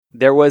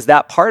there was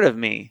that part of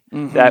me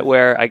that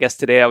where I guess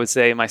today I would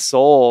say my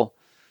soul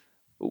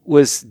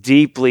was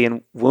deeply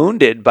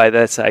wounded by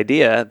this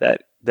idea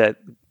that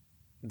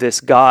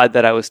this God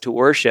that I was to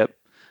worship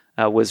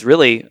was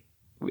really,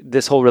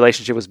 this whole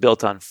relationship was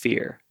built on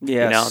fear.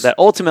 Yes. That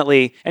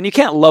ultimately, and you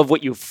can't love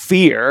what you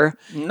fear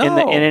in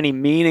any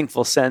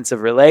meaningful sense of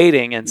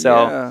relating. And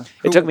so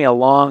it took me a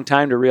long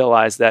time to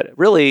realize that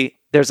really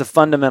there's a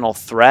fundamental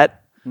threat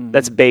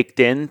that's baked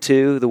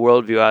into the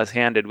worldview I was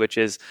handed, which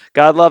is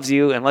God loves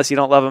you unless you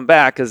don't love him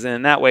back, because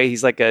in that way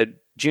he's like a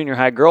junior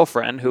high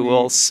girlfriend who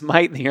will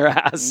smite your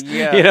ass.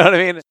 Yeah. You know what I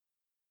mean?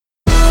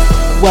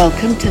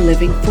 Welcome to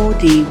Living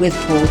 4D with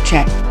Paul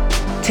Check.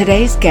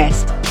 Today's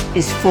guest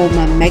is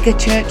former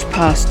megachurch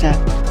pastor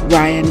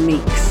Ryan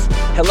Meeks.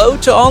 Hello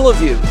to all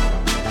of you.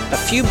 A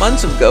few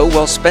months ago,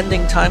 while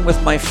spending time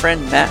with my friend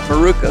Matt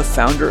Maruka,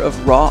 founder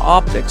of Raw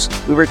Optics,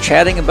 we were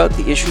chatting about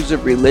the issues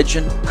of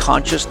religion,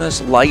 consciousness,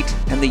 light,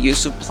 and the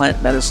use of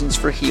plant medicines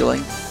for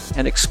healing,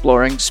 and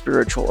exploring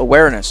spiritual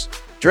awareness.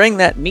 During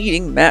that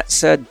meeting, Matt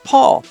said,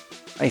 "Paul,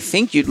 I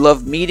think you'd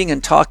love meeting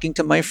and talking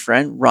to my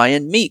friend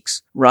Ryan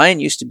Meeks. Ryan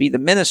used to be the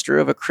minister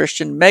of a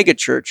Christian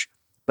megachurch,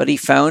 but he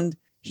found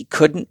he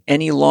couldn't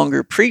any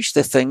longer preach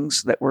the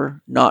things that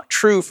were not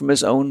true from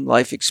his own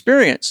life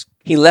experience.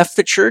 He left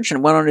the church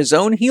and went on his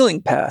own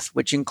healing path,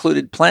 which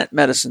included plant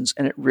medicines,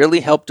 and it really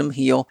helped him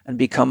heal and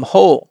become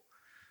whole."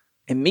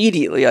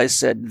 Immediately I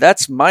said,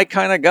 "That's my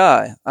kind of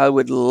guy. I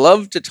would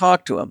love to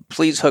talk to him.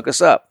 Please hook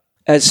us up."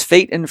 As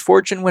fate and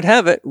fortune would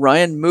have it,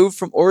 Ryan moved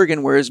from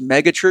Oregon, where his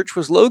megachurch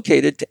was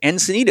located, to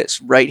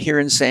Encinitas, right here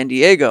in San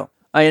Diego.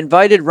 I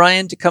invited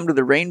Ryan to come to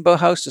the Rainbow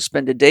House to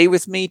spend a day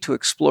with me to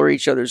explore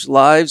each other's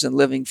lives and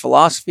living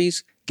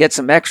philosophies, get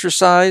some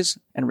exercise,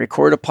 and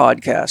record a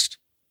podcast.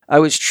 I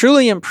was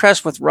truly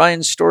impressed with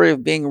Ryan's story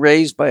of being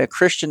raised by a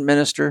Christian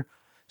minister,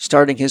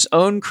 starting his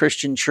own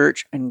Christian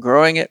church and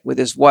growing it with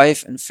his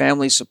wife and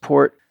family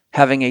support,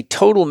 having a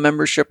total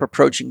membership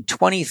approaching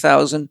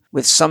 20,000,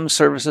 with some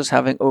services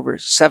having over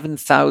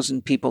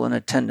 7,000 people in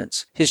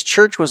attendance. His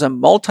church was a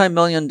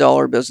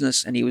multi-million-dollar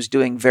business, and he was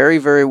doing very,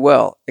 very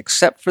well,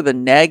 except for the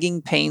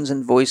nagging pains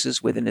and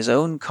voices within his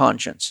own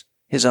conscience,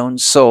 his own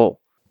soul.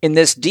 In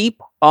this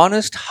deep,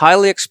 honest,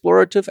 highly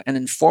explorative, and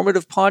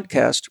informative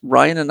podcast,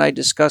 Ryan and I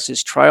discuss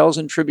his trials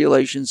and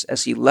tribulations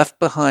as he left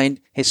behind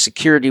his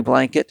security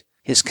blanket,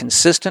 his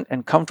consistent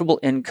and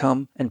comfortable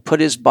income, and put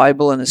his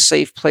Bible in a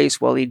safe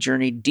place while he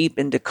journeyed deep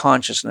into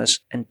consciousness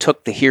and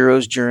took the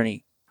hero's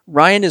journey.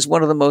 Ryan is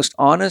one of the most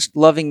honest,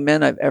 loving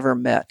men I've ever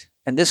met,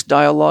 and this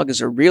dialogue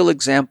is a real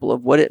example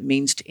of what it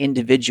means to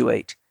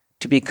individuate,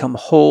 to become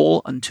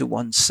whole unto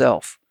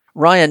oneself.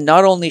 Ryan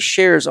not only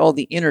shares all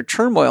the inner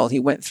turmoil he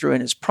went through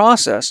in his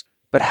process,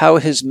 but how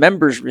his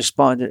members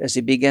responded as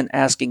he began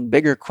asking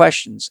bigger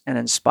questions and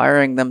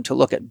inspiring them to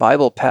look at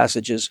Bible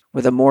passages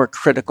with a more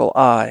critical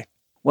eye.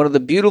 One of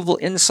the beautiful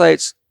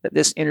insights that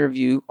this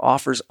interview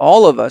offers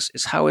all of us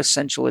is how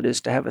essential it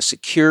is to have a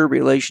secure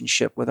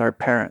relationship with our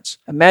parents.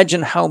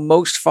 Imagine how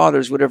most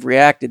fathers would have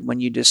reacted when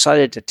you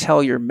decided to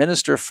tell your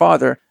minister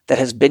father that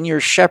has been your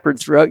shepherd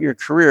throughout your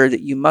career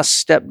that you must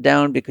step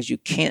down because you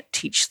can't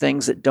teach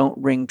things that don't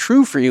ring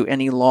true for you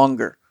any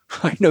longer.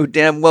 I know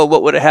damn well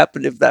what would have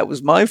happened if that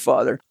was my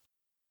father.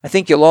 I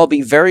think you'll all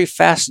be very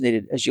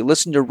fascinated as you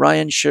listen to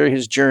Ryan share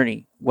his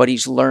journey, what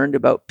he's learned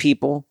about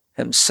people,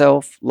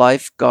 himself,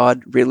 life,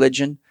 God,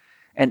 religion,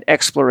 and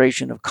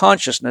exploration of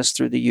consciousness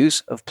through the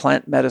use of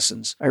plant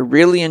medicines. I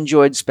really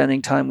enjoyed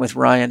spending time with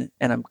Ryan,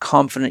 and I'm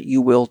confident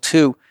you will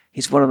too.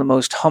 He's one of the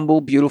most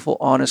humble, beautiful,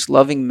 honest,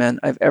 loving men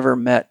I've ever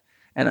met,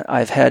 and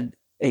I've had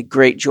a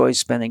great joy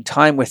spending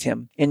time with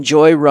him.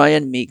 Enjoy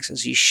Ryan Meeks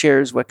as he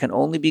shares what can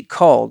only be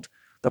called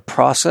the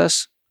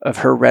process of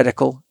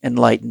heretical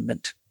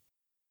enlightenment.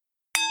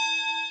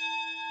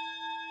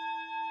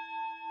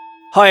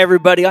 Hi,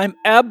 everybody. I'm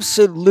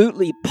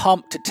absolutely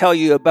pumped to tell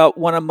you about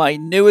one of my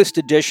newest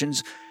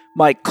additions,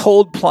 my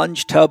cold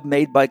plunge tub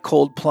made by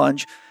Cold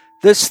Plunge.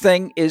 This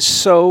thing is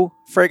so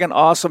friggin'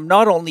 awesome.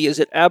 Not only is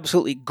it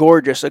absolutely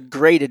gorgeous, a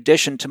great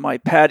addition to my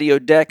patio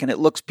deck, and it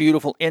looks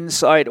beautiful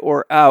inside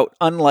or out,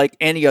 unlike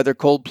any other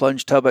cold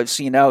plunge tub I've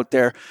seen out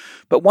there,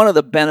 but one of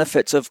the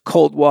benefits of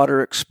cold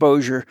water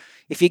exposure,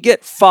 if you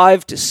get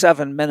 5 to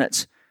 7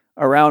 minutes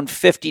around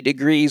 50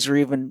 degrees or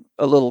even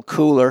a little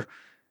cooler,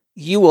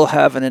 you will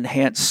have an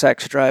enhanced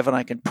sex drive, and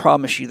I can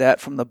promise you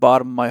that from the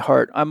bottom of my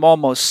heart. I'm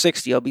almost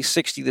 60. I'll be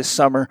 60 this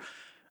summer.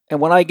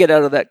 And when I get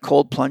out of that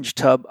cold plunge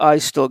tub, I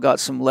still got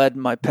some lead in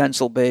my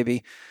pencil,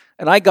 baby.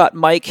 And I got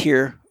Mike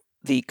here,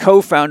 the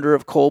co-founder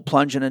of Cold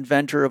Plunge and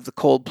inventor of the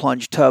cold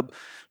plunge tub,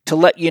 to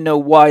let you know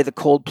why the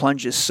cold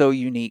plunge is so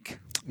unique.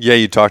 Yeah,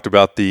 you talked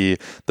about the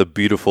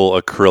beautiful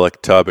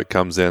acrylic tub it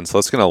comes in. So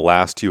it's going to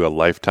last you a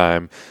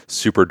lifetime,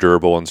 super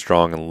durable and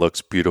strong and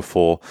looks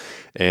beautiful.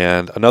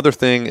 And another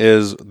thing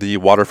is the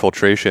water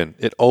filtration.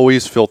 It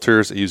always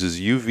filters. It uses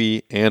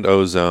UV and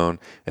ozone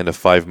and a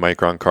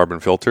 5-micron carbon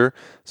filter.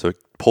 So it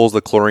pulls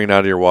the chlorine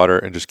out of your water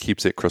and just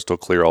keeps it crystal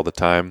clear all the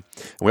time.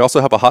 And we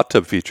also have a hot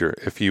tub feature.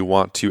 If you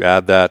want to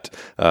add that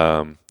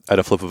at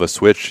a flip of a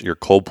switch, your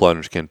cold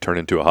plunge can turn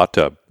into a hot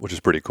tub, which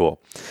is pretty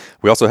cool.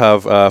 We also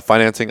have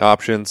financing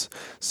options.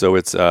 So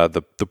it's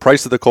the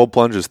price of the cold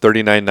plunge is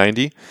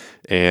 $39.90,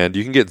 and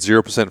you can get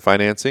 0%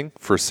 financing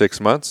for 6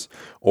 months,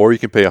 or you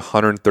can pay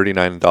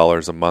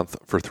 $139 a month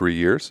for 3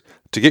 years.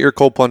 To get your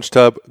cold plunge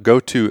tub, go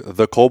to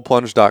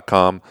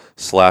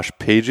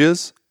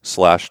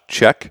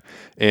thecoldplunge.com/pages/check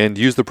and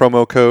use the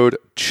promo code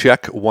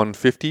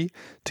CHECK150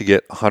 to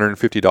get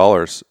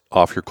 $150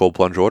 off your cold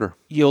plunge order.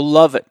 You'll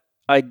love it.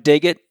 I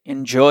dig it.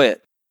 Enjoy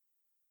it.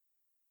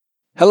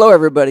 Hello,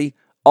 everybody.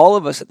 All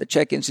of us at the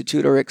CHEK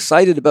Institute are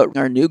excited about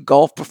our new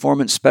Golf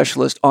Performance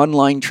Specialist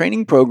online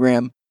training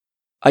program.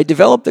 I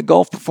developed the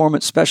Golf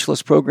Performance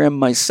Specialist program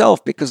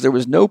myself because there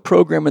was no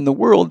program in the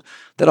world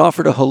that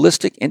offered a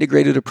holistic,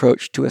 integrated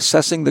approach to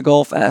assessing the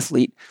golf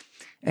athlete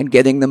and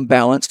getting them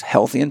balanced,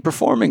 healthy, and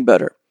performing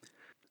better.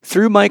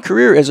 Through my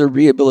career as a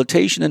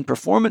rehabilitation and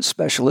performance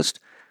specialist,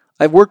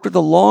 I've worked with a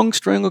long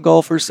string of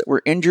golfers that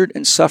were injured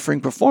and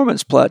suffering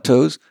performance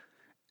plateaus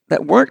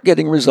that weren't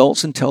getting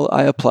results until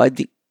I applied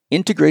the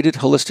integrated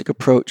holistic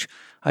approach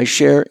I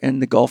share in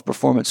the Golf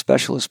Performance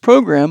Specialist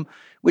program,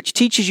 which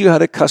teaches you how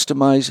to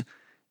customize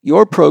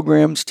your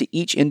programs to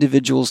each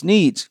individual's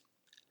needs.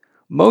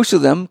 Most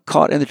of them,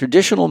 caught in the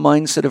traditional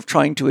mindset of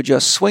trying to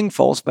adjust swing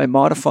faults by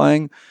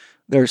modifying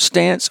their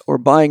stance or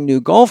buying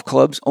new golf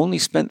clubs, only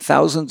spent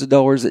thousands of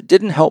dollars that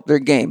didn't help their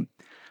game.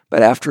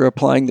 But after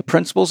applying the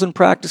principles and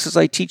practices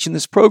I teach in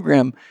this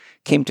program,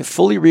 came to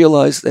fully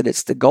realize that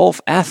it's the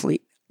golf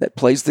athlete that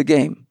plays the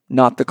game,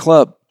 not the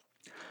club.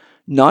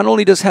 Not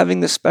only does having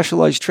this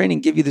specialized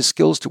training give you the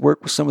skills to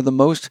work with some of the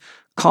most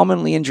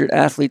commonly injured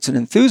athletes and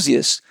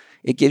enthusiasts,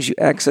 it gives you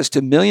access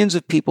to millions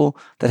of people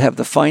that have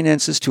the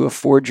finances to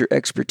afford your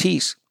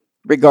expertise.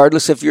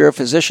 Regardless if you're a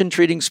physician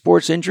treating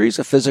sports injuries,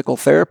 a physical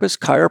therapist,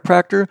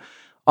 chiropractor,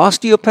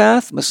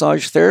 osteopath,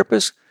 massage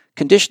therapist,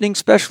 conditioning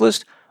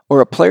specialist, or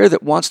a player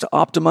that wants to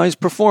optimize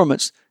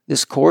performance,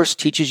 this course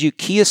teaches you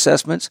key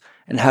assessments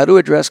and how to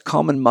address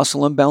common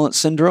muscle imbalance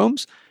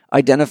syndromes,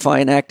 identify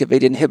and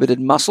activate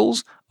inhibited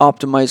muscles,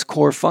 optimize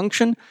core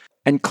function,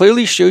 and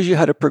clearly shows you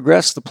how to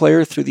progress the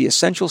player through the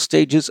essential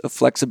stages of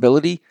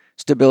flexibility,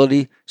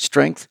 stability,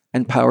 strength,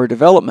 and power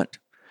development.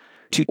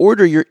 To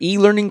order your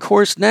e-learning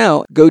course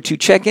now, go to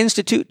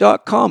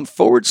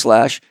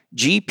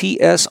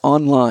checkinstitute.com/GPS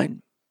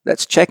online.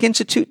 That's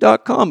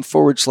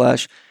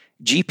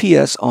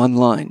checkinstitute.com/GPS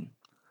online.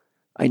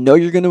 I know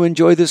you're going to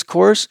enjoy this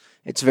course.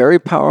 It's very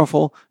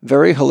powerful,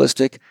 very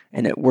holistic,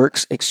 and it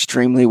works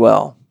extremely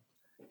well.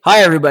 Hi,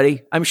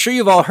 everybody. I'm sure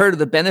you've all heard of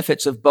the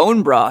benefits of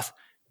bone broth,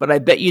 but I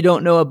bet you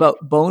don't know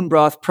about bone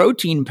broth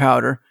protein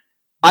powder.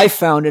 I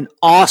found an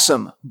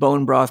awesome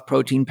bone broth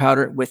protein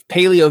powder with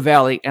Paleo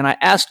Valley, and I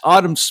asked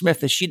Autumn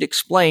Smith if she'd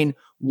explain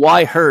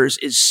why hers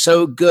is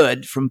so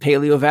good from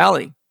Paleo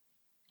Valley.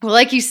 Well,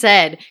 like you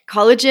said,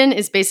 collagen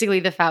is basically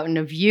the fountain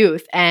of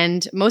youth,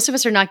 and most of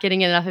us are not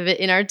getting enough of it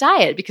in our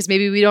diet because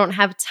maybe we don't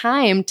have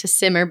time to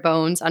simmer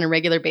bones on a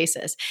regular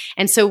basis.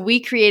 And so we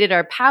created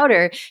our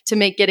powder to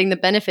make getting the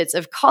benefits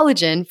of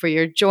collagen for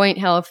your joint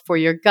health, for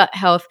your gut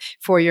health,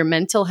 for your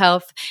mental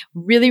health,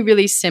 really,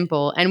 really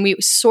simple. And we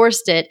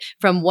sourced it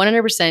from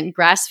 100%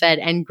 grass-fed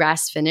and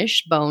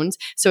grass-finished bones.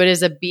 So it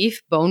is a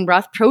beef bone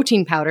broth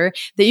protein powder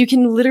that you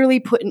can literally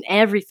put in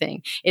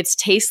everything. It's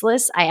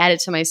tasteless. I add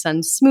it to my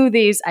son's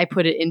smoothies. I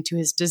put it into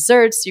his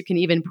desserts. You can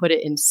even put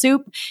it in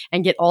soup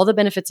and get all the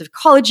benefits of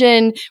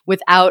collagen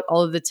without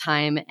all of the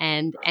time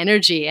and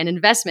energy and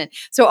investment.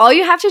 So all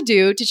you have to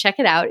do to check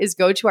it out is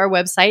go to our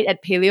website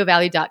at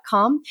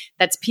paleovalley.com.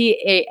 That's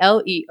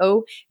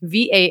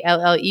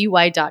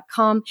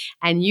PALEOVALLEY.com.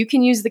 And you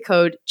can use the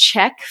code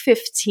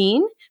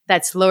CHECK15.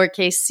 That's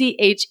lowercase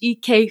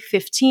CHEK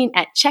 15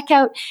 at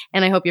checkout.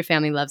 And I hope your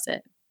family loves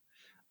it.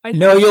 I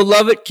know you'll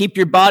love it. Keep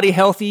your body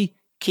healthy.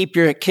 Keep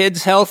your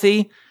kids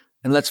healthy.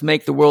 And let's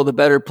make the world a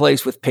better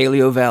place with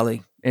Paleo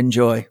Valley.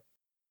 Enjoy.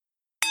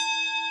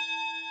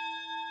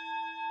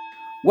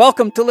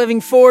 Welcome to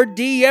Living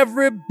 4D,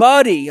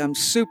 everybody. I'm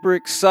super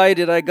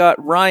excited. I got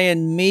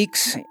Ryan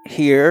Meeks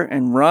here,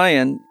 and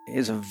Ryan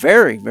is a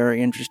very,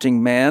 very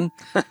interesting man.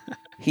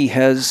 He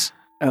has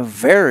a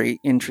very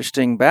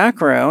interesting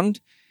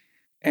background,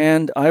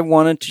 and I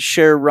wanted to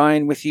share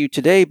Ryan with you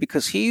today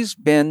because he's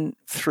been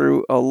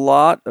through a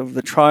lot of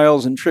the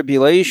trials and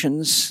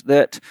tribulations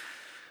that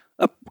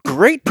a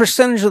great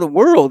percentage of the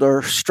world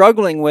are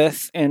struggling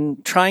with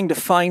and trying to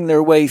find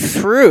their way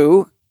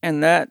through,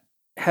 and that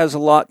has a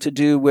lot to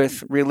do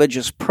with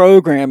religious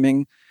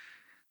programming.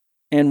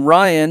 And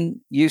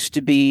Ryan used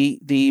to be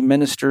the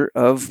minister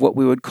of what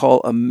we would call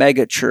a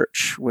mega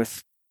church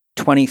with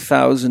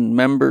 20,000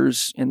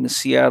 members in the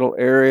Seattle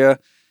area,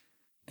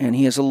 and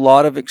he has a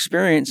lot of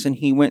experience, and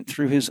he went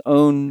through his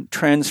own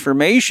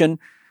transformation.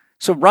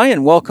 So,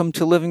 Ryan, welcome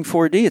to Living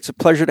 4D. It's a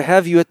pleasure to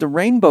have you at the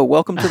Rainbow.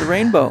 Welcome to the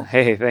Rainbow.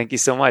 Hey, thank you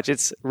so much.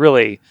 It's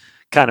really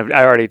kind of,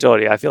 I already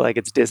told you, I feel like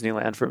it's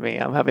Disneyland for me.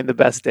 I'm having the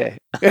best day.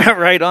 Yeah,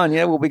 right on.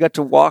 Yeah, well, we got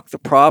to walk the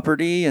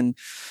property, and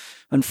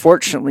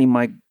unfortunately,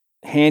 my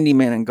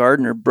handyman and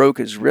gardener broke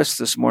his wrist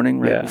this morning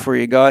right before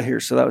you got here,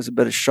 so that was a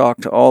bit of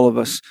shock to all of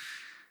us.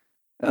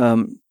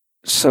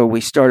 So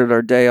we started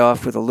our day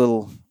off with a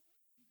little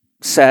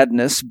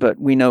sadness, but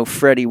we know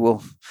Freddie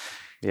will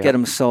get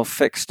himself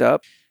fixed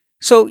up.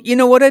 So,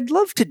 what I'd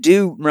love to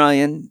do,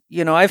 Ryan,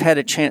 I've had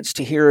a chance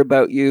to hear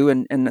about you,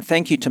 and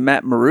thank you to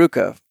Matt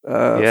Maruca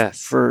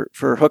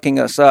for hooking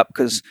us up,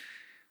 because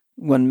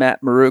when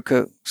Matt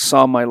Maruca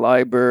saw my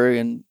library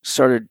and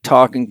started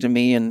talking to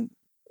me, and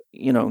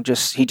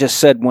he just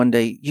said one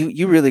day,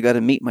 you really got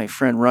to meet my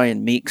friend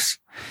Ryan Meeks.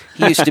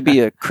 He used to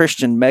be a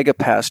Christian mega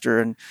pastor,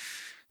 and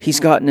he's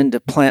gotten into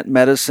plant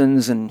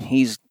medicines, and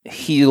he's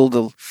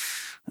healed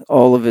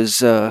all of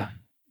his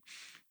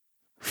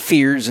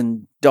fears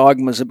and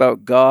dogmas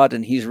about God,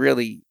 and he's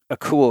really a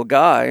cool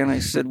guy. And I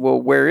said, well,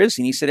 where is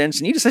he? And he said,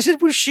 Encinitas. I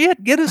said, well,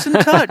 shit, get us in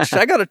touch.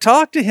 I got to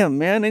talk to him,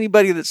 man.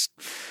 Anybody that's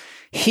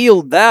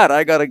healed that,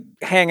 I got to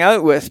hang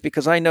out with,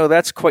 because I know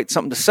that's quite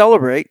something to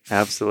celebrate.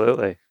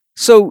 Absolutely.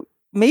 So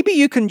maybe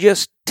you can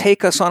just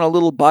take us on a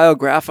little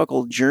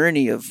biographical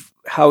journey of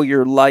how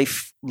your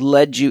life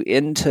led you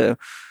into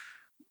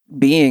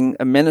being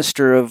a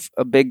minister of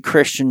a big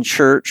Christian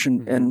church,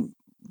 and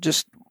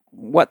just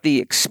what the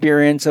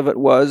experience of it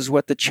was,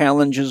 what the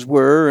challenges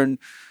were, and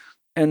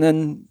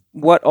then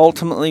what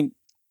ultimately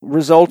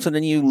resulted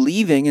in you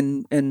leaving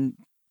and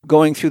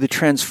going through the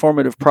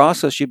transformative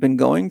process you've been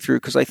going through,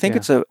 because I think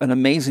it's an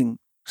amazing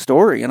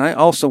story, and I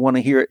also want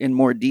to hear it in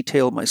more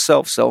detail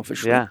myself,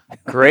 selfishly. Yeah,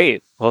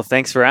 great. Well,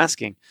 thanks for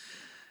asking.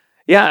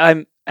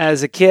 Yeah,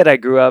 as a kid, I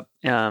grew up,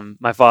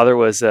 my father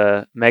was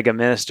a mega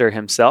minister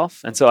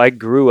himself, and so I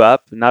grew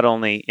up not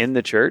only in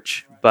the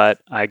church,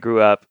 but I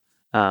grew up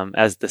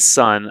as the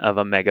son of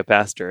a mega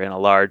pastor in a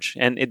large,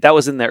 and that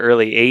was in the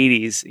early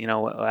 80s,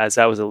 as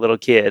I was a little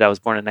kid. I was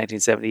born in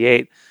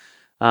 1978,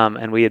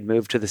 and we had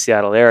moved to the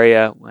Seattle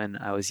area when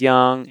I was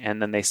young, and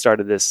then they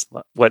started this,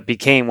 what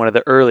became one of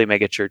the early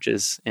mega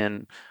churches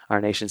in our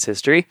nation's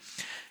history.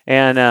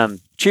 And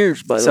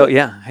cheers, by the way. So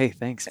yeah, hey,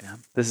 thanks, man.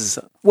 This is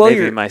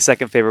maybe my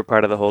second favorite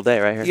part of the whole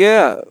day right here.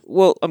 Yeah,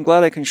 well, I'm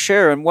glad I can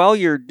share. And while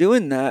you're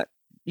doing that,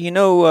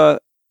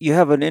 you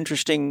have an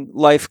interesting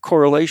life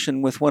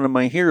correlation with one of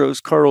my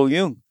heroes, Carl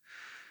Jung.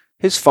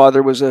 His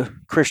father was a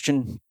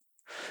Christian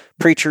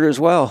preacher as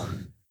well.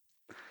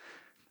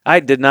 I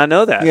did not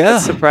know that. Yeah.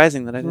 That's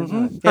surprising that I didn't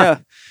know that. Yeah.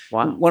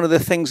 Wow. One of the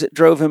things that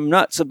drove him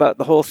nuts about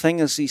the whole thing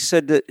is he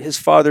said that his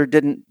father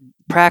didn't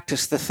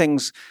practice the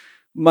things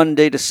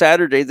Monday to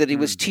Saturday that he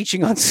was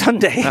teaching on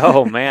Sunday.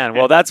 Oh, man.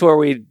 Well, that's where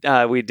we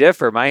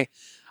differ. I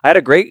had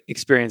a great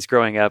experience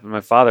growing up, and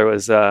my father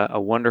was a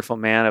wonderful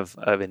man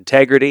of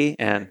integrity,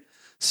 and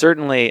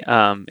certainly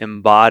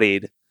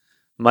embodied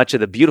much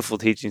of the beautiful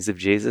teachings of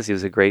Jesus. He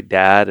was a great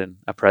dad and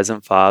a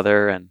present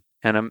father, and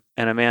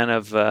a man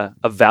of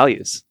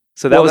values.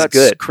 So that's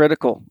good.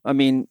 Critical. I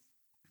mean,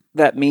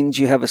 that means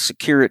you have a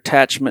secure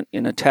attachment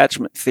in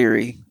attachment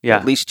theory,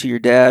 at least to your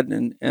dad,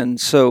 and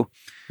so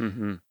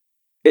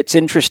it's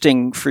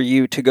interesting for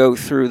you to go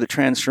through the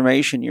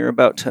transformation you're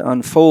about to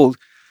unfold,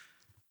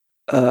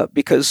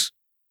 because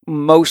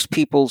most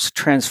people's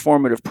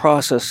transformative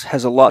process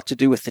has a lot to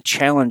do with the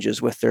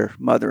challenges with their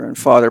mother and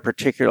father,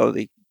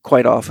 particularly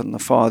quite often the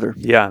father.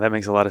 Yeah, that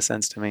makes a lot of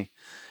sense to me.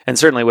 And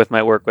certainly with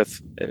my work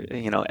with,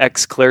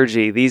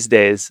 ex-clergy these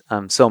days,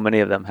 so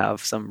many of them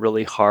have some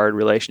really hard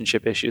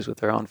relationship issues with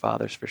their own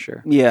fathers, for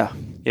sure. Yeah.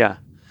 Yeah.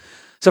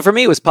 So for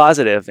me, it was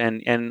positive,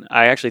 and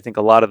I actually think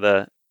a lot of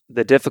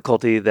the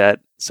difficulty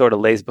that sort of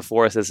lays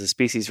before us as a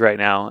species right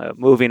now,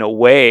 moving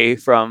away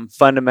from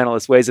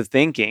fundamentalist ways of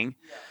thinking,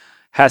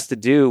 has to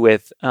do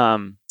with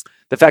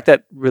the fact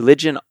that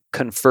religion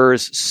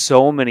confers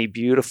so many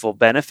beautiful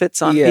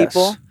benefits on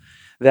people,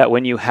 that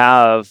when you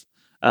have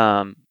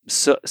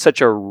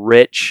such a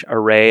rich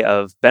array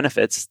of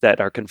benefits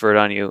that are conferred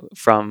on you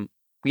from,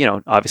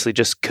 obviously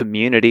just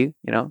community,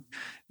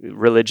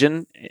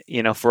 religion,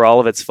 for all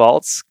of its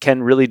faults,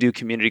 can really do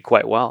community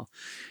quite well.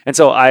 And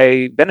so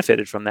I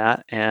benefited from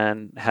that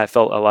and have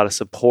felt a lot of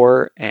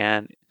support,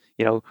 and,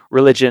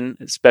 religion,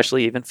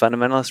 especially even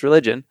fundamentalist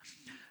religion,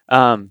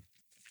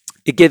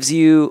 it gives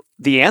you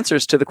the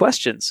answers to the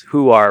questions.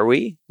 Who are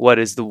we? What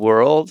is the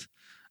world?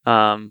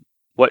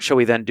 What shall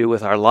we then do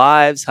with our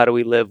lives? How do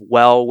we live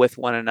well with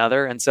one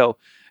another? And so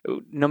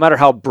no matter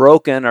how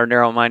broken or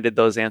narrow-minded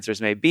those answers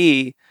may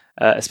be,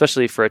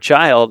 especially for a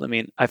child,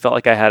 I felt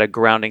like I had a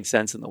grounding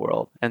sense in the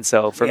world. And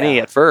so for me,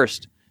 at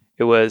first,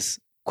 it was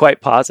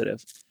quite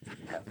positive.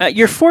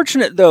 You're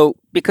fortunate, though,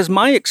 because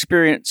my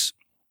experience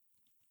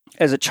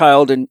as a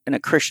child in a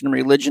Christian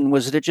religion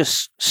was that it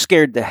just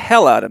scared the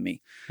hell out of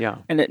me. Yeah.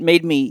 And it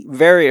made me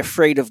very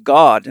afraid of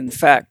God. In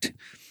fact,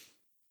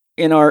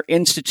 in our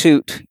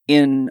institute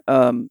in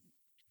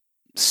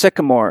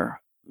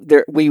Sycamore,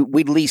 we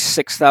leased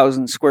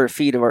 6,000 square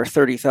feet of our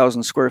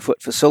 30,000 square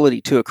foot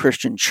facility to a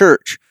Christian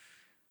church.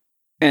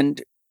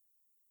 And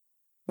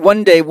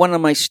one day, one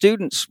of my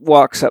students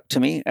walks up to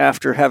me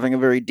after having a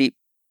very deep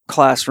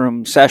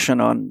classroom session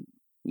on,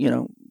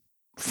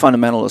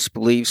 fundamentalist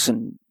beliefs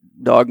and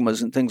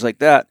dogmas and things like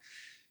that.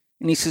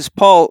 And he says,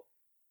 Paul,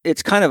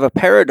 it's kind of a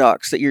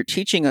paradox that you're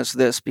teaching us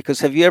this,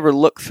 because have you ever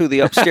looked through the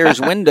upstairs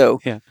window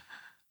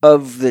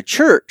of the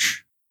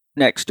church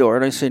next door?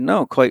 And I say,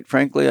 no, quite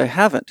frankly, I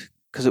haven't,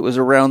 because it was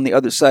around the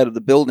other side of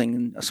the building.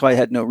 And so I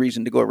had no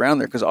reason to go around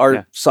there, because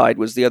our side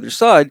was the other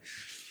side.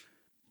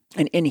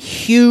 And in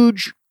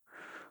huge,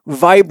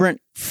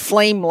 vibrant,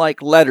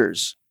 flame-like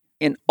letters,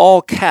 in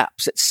all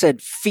caps, it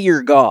said,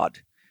 "Fear God."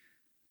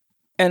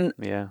 And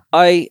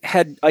I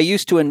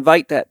used to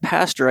invite that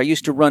pastor. I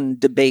used to run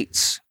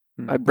debates.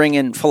 I bring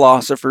in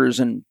philosophers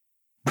and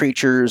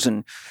preachers,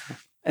 and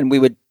we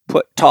would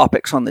put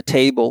topics on the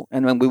table,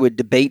 and then we would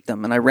debate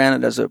them. And I ran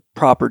it as a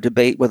proper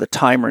debate with a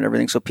timer and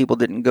everything, so people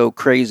didn't go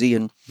crazy.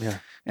 And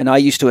I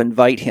used to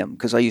invite him,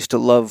 because I used to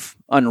love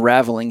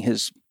unraveling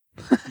his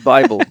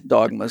Bible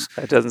dogmas.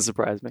 That doesn't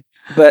surprise me.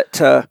 But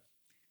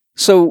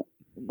so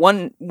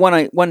when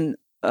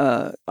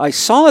I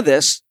saw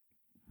this,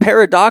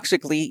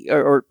 paradoxically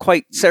or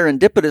quite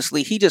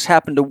serendipitously, he just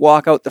happened to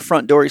walk out the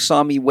front door. He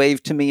saw me,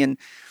 waved to me, and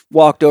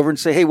walked over and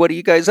say, "Hey, what are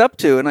you guys up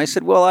to?" And I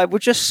said, "Well, I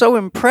was just so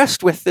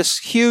impressed with this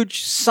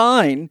huge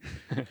sign,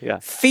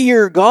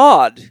 Fear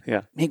God."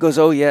 Yeah. He goes,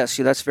 "Oh, yes,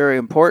 that's very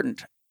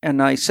important."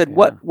 And I said,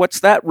 "What's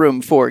that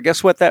room for?"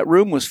 Guess what that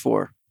room was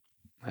for?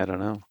 I don't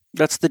know.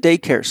 That's the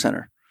daycare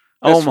center.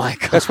 Oh my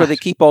God. That's where they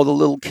keep all the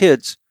little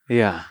kids.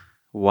 Yeah.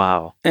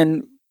 Wow.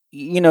 And,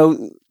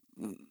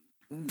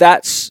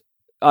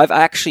 I've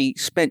actually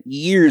spent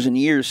years and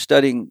years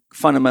studying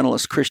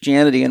fundamentalist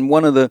Christianity, and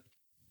one of the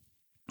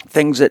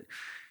things that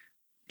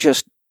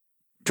just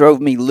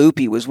drove me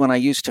loopy was when I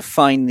used to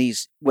find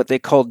these, what they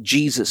called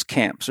Jesus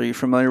camps. Are you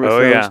familiar with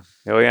those?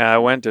 Oh, yeah. I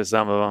went to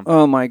some of them.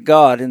 Oh, my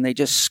God. And they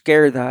just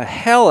scare the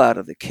hell out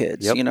of the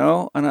kids, And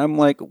I'm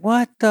like,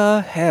 what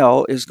the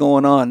hell is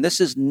going on? This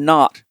is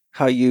not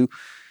how you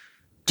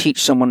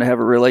teach someone to have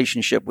a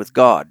relationship with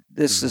God.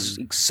 This is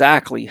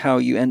exactly how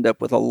you end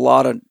up with a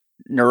lot of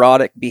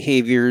neurotic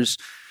behaviors,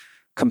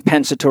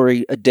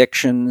 compensatory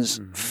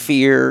addictions,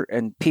 fear,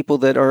 and people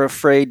that are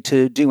afraid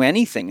to do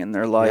anything in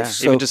their life.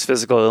 So, even just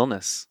physical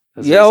illness.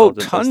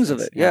 Tons of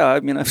it. Yeah, I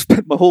mean, I've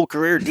spent my whole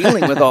career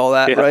dealing with all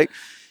that, right?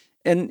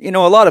 And, a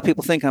lot of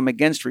people think I'm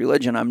against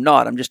religion. I'm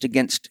not. I'm just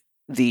against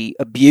the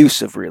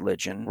abuse of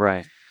religion.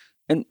 Right.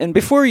 And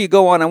before you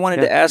go on, I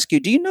wanted to ask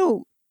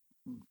you,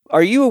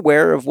 are you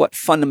aware of what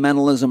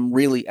fundamentalism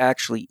really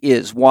actually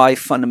is? Why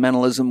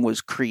fundamentalism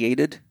was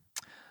created?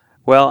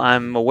 Well,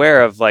 I'm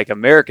aware of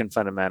American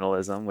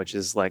fundamentalism, which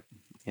is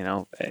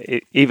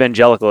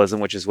evangelicalism,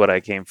 which is what I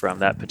came from,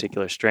 that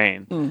particular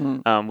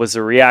strain, was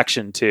a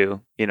reaction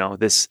to,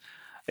 this,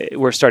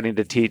 we're starting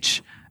to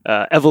teach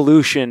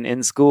evolution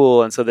in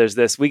school. And so there's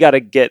this, we got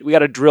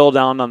to drill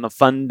down on the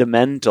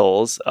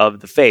fundamentals of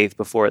the faith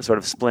before it sort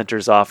of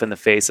splinters off in the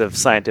face of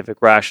scientific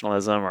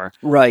rationalism or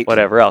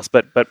whatever else.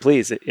 But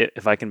please,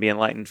 if I can be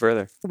enlightened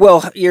further.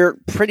 Well, you're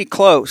pretty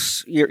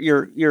close.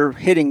 You're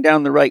hitting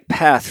down the right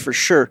path for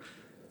sure.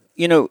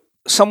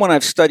 Someone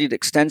I've studied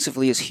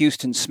extensively is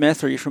Huston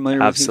Smith. Are you familiar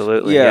with Huston?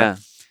 Absolutely, yeah.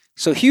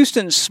 So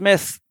Huston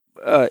Smith,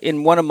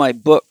 in one of my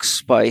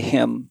books by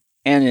him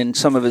and in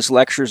some of his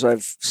lectures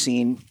I've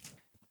seen,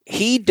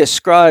 he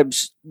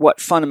describes what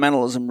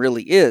fundamentalism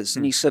really is.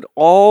 And he said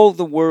all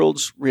the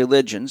world's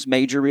religions,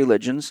 major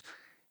religions,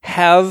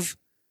 have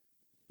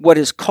what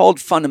is called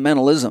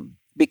fundamentalism,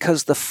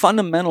 because the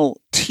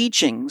fundamental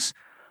teachings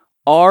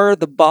are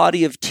the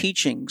body of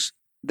teachings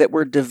that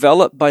were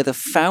developed by the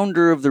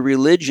founder of the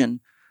religion,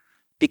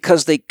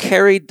 because they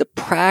carried the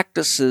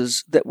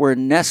practices that were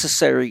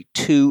necessary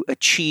to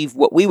achieve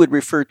what we would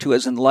refer to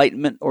as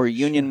enlightenment or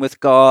union with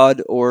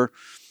God or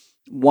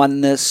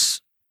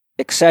oneness,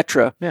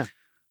 etc. Yeah.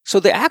 So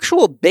the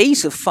actual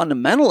base of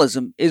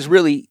fundamentalism is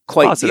really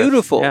quite positive.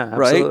 Beautiful, yeah,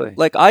 right? Absolutely.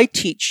 Like I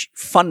teach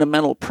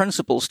fundamental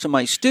principles to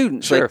my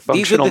students. Sure, like,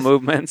 functional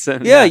movements.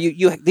 And,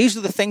 these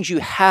are the things you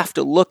have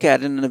to look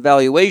at in an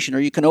evaluation, or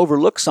you can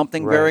overlook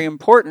something very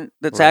important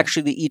that's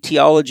actually the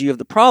etiology of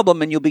the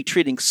problem, and you'll be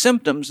treating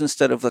symptoms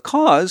instead of the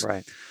cause.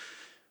 Right.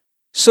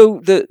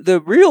 So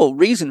the real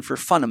reason for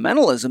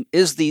fundamentalism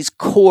is these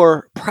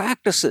core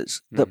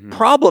practices. The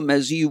problem,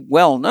 as you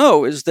well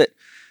know, is that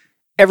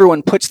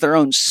everyone puts their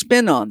own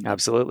spin on them.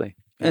 Absolutely.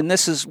 Yeah. And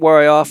this is where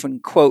I often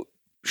quote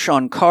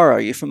Shankara. Are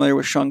you familiar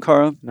with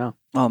Shankara? No.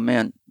 Oh,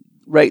 man.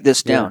 Write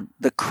this down.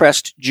 The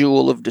Crest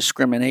Jewel of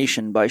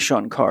Discrimination by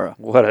Shankara.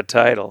 What a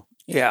title.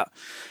 Yeah.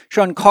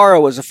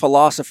 Shankara was a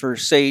philosopher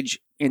sage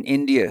in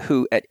India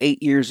who, at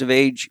 8 years of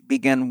age,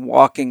 began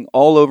walking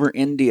all over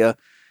India,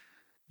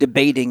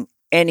 debating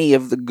any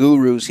of the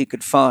gurus he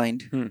could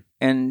find.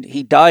 And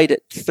he died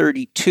at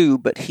 32,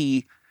 but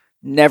he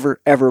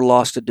never, ever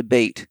lost a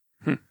debate.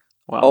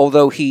 Wow.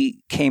 Although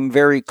he came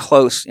very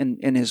close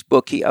in his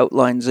book, he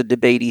outlines a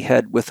debate he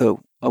had with a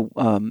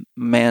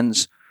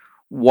man's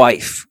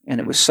wife,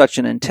 and it was such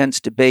an intense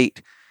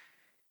debate.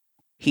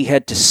 He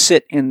had to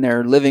sit in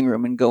their living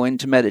room and go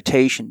into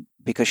meditation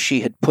because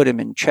she had put him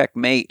in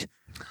checkmate.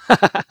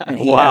 And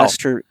he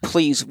asked her,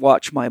 "Please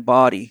watch my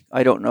body.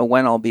 I don't know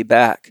when I'll be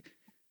back."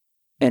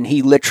 And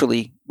he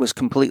literally was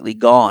completely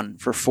gone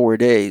for 4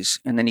 days.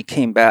 And then he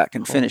came back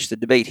and finished the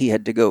debate. He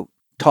had to go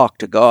talk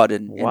to God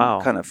in Wow.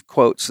 kind of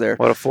quotes there.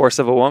 What a force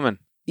of a woman.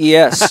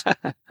 Yes.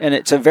 And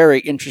it's a very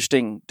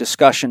interesting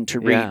discussion to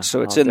read. Yeah,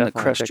 So it's I'll in the definitely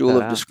check Crest Jewel that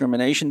of out.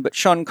 Discrimination. But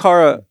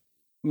Shankara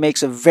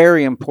makes a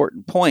very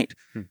important point.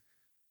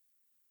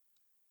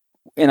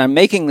 And I'm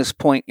making this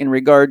point in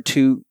regard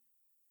to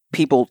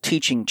people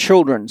teaching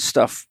children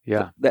stuff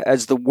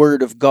as the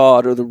word of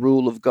God or the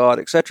rule of God,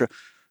 etc.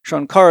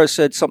 Shankara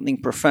said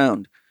something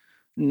profound.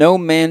 No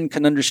man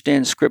can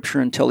understand Scripture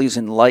until he's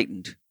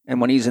enlightened. And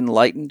when he's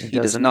enlightened, he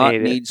does not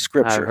need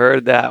Scripture. I've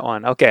heard that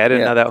one. Okay, I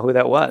didn't know who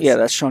that was. Yeah,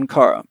 that's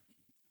Shankara.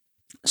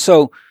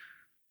 So,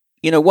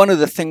 one of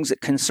the things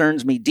that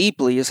concerns me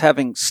deeply is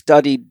having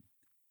studied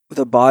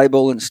the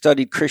Bible and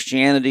studied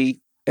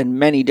Christianity and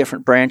many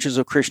different branches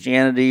of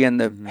Christianity and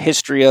the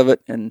history of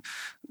it and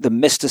the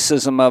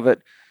mysticism of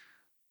it.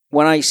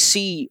 When I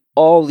see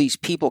all these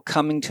people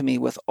coming to me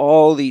with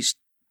all these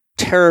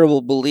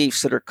terrible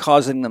beliefs that are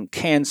causing them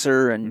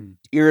cancer and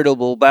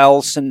irritable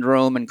bowel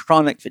syndrome and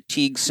chronic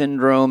fatigue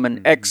syndrome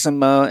and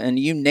eczema and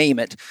you name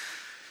it.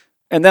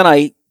 And then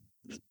I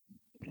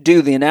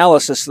do the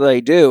analysis that I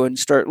do and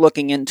start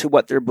looking into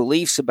what their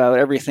beliefs about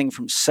everything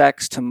from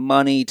sex to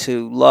money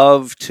to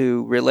love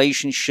to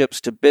relationships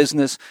to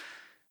business.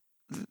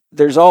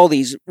 There's all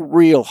these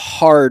real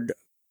hard,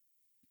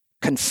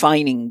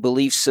 confining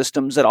belief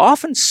systems that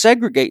often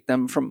segregate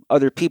them from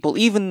other people,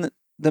 even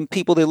the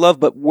people they love,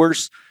 but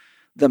worse,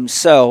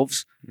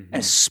 themselves,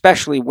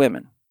 especially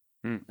women.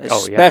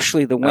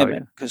 Especially the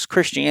women, because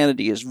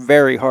Christianity is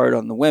very hard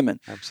on the women.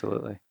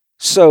 Absolutely.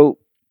 So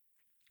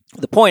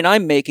the point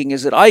I'm making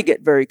is that I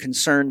get very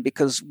concerned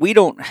because we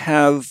don't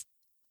have,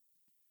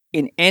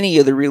 in any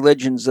of the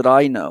religions that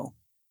I know,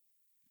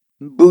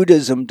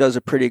 Buddhism does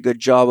a pretty good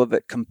job of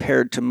it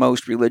compared to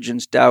most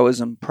religions,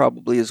 Taoism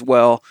probably as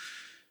well,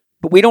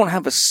 but we don't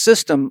have a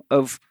system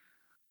of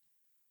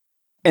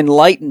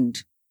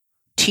enlightened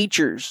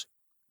teachers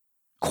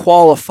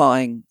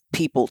qualifying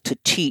people to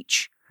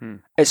teach,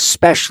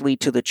 especially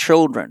to the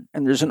children.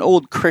 And there's an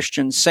old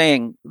Christian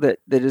saying that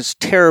is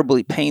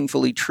terribly,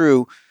 painfully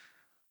true,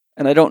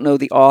 and I don't know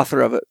the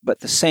author of it,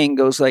 but the saying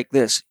goes like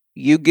this: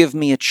 you give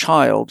me a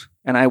child,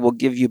 and I will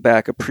give you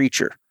back a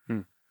preacher.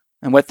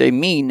 And what they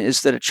mean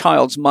is that a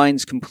child's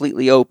mind's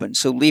completely open,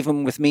 so leave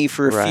them with me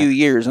for a few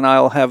years, and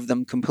I'll have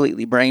them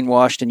completely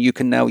brainwashed, and you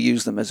can now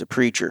use them as a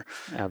preacher.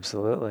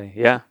 Absolutely,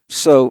 yeah.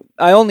 So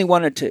I only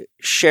wanted to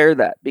share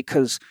that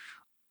because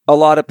a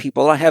lot of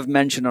people, I have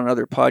mentioned on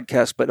other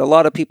podcasts, but a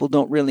lot of people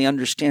don't really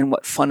understand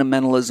what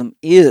fundamentalism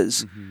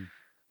is.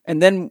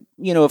 And then,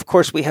 of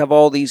course, we have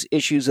all these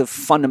issues of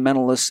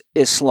fundamentalist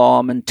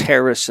Islam and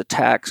terrorist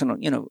attacks,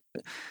 and,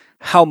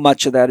 how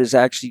much of that is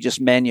actually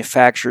just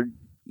manufactured,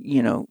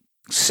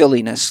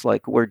 silliness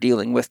like we're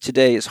dealing with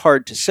today is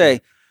hard to say.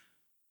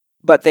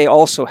 But they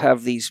also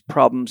have these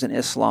problems in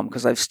Islam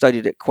because I've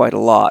studied it quite a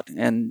lot,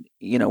 and,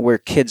 where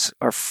kids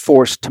are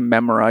forced to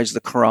memorize the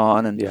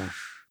Quran and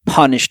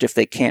punished if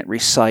they can't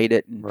recite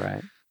it. And,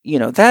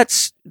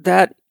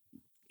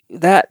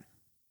 that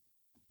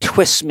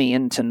twists me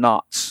into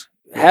knots.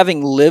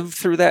 Having lived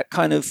through that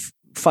kind of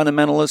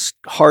fundamentalist,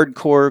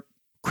 hardcore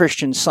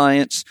Christian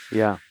Science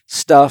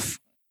stuff,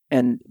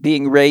 and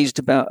being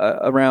raised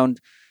around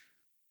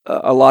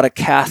a lot of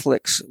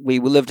Catholics. We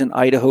lived in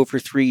Idaho for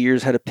 3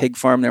 years, had a pig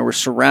farm there. We're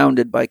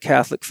surrounded by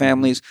Catholic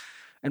families.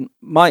 And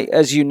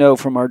as you know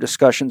from our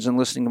discussions and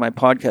listening to my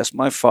podcast,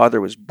 my father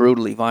was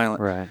brutally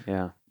violent. Right,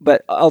 yeah.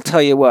 But I'll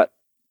tell you what,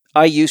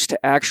 I used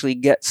to actually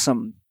get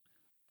some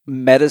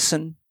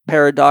medicine,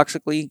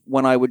 paradoxically,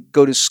 when I would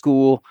go to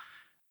school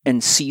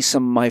and see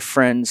some of my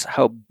friends,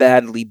 how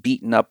badly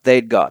beaten up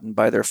they'd gotten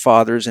by their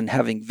fathers, and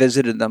having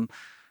visited them.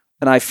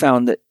 And I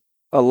found that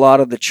a lot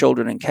of the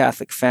children in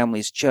Catholic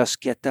families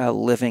just get the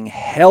living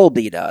hell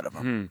beat out of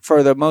them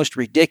for the most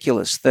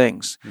ridiculous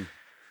things.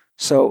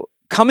 So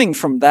coming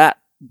from that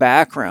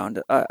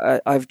background,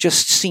 I've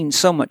just seen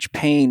so much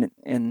pain.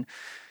 And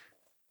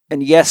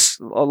yes,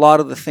 a lot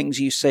of the things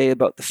you say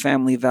about the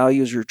family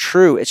values are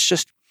true. It's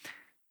just,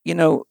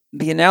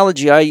 the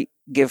analogy I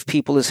give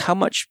people is, how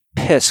much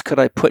piss could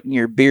I put in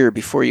your beer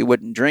before you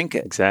wouldn't drink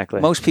it? Exactly.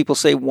 Most people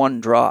say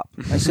 1 drop.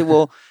 I say,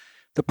 well,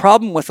 the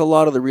problem with a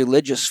lot of the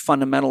religious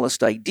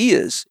fundamentalist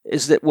ideas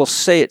is that we'll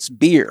say it's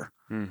beer,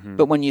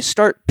 but when you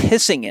start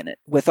pissing in it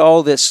with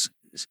all this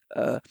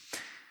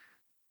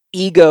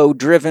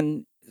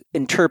ego-driven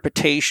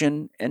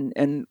interpretation,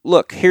 and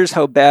look, here's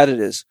how bad it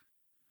is.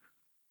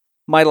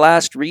 My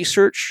last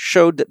research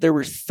showed that there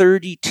were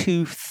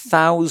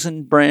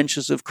 32,000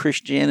 branches of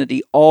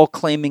Christianity, all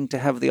claiming to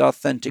have the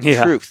authentic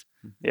truth.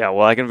 Yeah,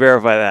 well, I can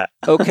verify that.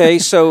 Okay,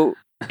 so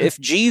if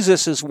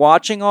Jesus is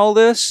watching all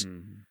this,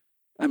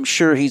 I'm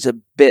sure he's a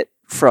bit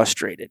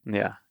frustrated.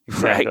 Yeah,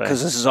 exactly. Right,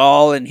 because this is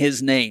all in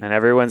his name. And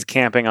everyone's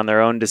camping on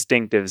their own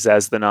distinctives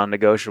as the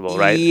non-negotiable,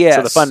 right? Yes.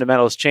 So the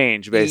fundamentals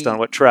change based on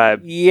what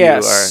tribe you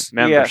are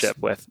membership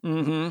with.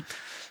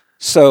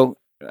 So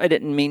I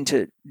didn't mean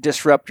to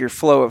disrupt your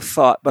flow of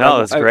thought, but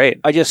that's great.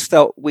 I just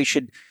felt we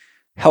should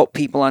help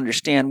people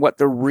understand what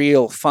the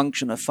real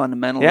function of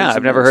fundamentalism is. Yeah,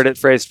 I've never heard it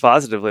phrased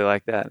positively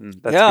like that. And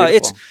that's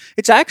beautiful.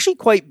 It's actually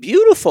quite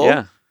beautiful.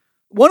 Yeah.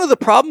 One of the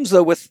problems,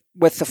 though, with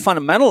the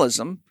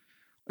fundamentalism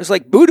is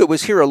like Buddha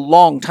was here a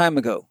long time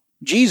ago.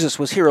 Jesus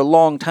was here a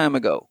long time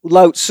ago.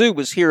 Lao Tzu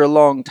was here a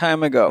long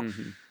time ago.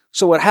 Mm-hmm.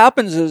 So what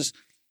happens is,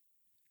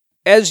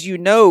 as you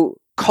know,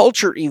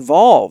 culture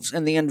evolves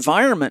and the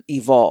environment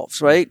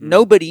evolves, right? Mm-hmm.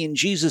 Nobody in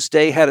Jesus'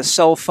 day had a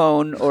cell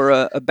phone or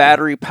a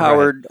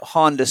battery-powered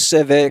Honda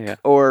Civic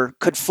or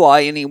could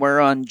fly anywhere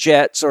on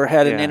jets or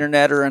had an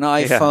internet or an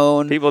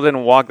iPhone. People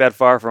didn't walk that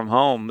far from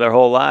home their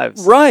whole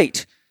lives.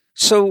 Right.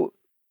 So,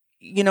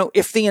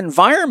 if the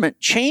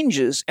environment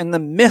changes and the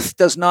myth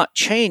does not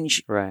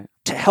change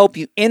to help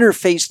you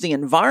interface the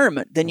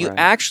environment, then you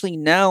actually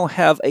now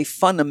have a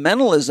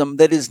fundamentalism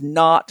that is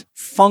not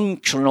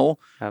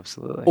functional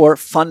or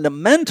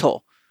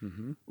fundamental,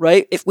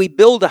 right? If we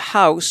build a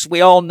house,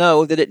 we all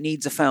know that it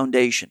needs a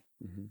foundation.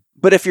 Mm-hmm.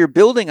 But if you're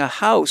building a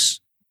house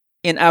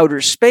in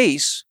outer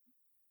space,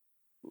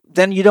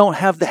 then you don't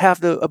have to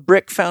have a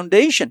brick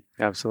foundation.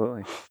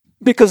 Absolutely.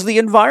 Because the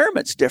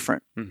environment's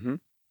different. Mm-hmm.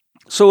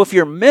 So if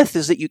your myth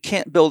is that you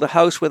can't build a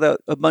house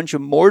without a bunch of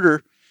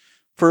mortar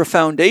for a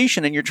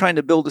foundation and you're trying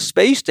to build a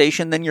space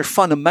station, then your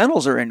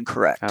fundamentals are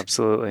incorrect.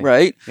 Absolutely.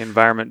 Right? The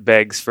environment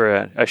begs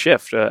for a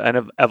shift,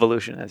 an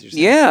evolution, as you're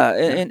saying.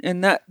 Yeah,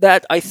 and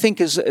that I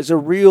think is a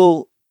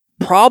real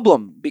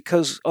problem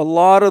because a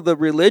lot of the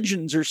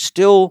religions are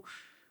still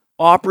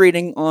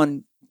operating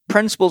on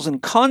principles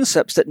and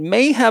concepts that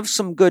may have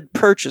some good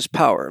purchase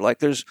power. Like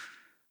there's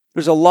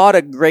a lot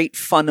of great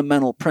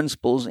fundamental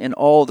principles in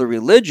all the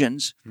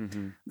religions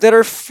that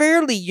are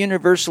fairly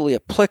universally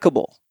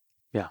applicable.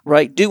 Yeah.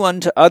 Right? Do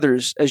unto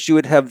others as you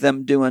would have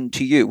them do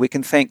unto you. We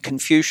can thank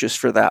Confucius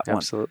for that one.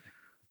 Absolutely.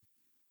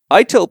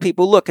 I tell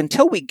people, look,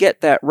 until we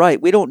get that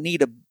right, we don't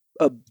need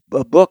a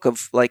book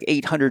of like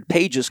 800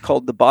 pages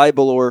called the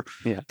Bible or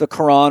the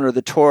Quran or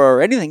the Torah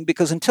or anything,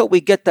 because until we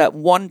get that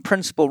one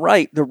principle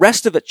right, the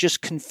rest of it's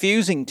just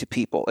confusing to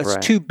people. It's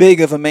too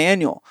big of a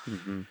manual.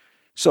 Mm-hmm.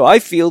 So I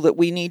feel that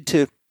we need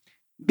to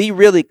be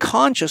really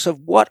conscious of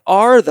what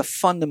are the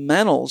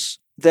fundamentals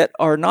that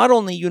are not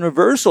only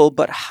universal,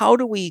 but how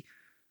do we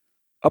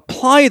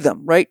apply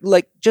them, right?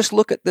 Like just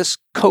look at this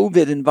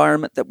COVID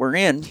environment that we're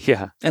in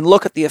and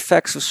look at the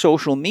effects of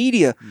social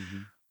media. Mm-hmm.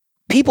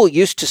 People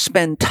used to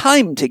spend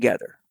time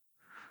together.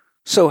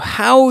 So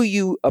how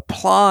you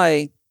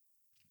apply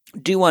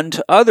do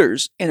unto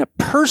others in a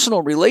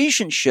personal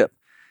relationship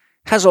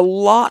has a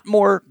lot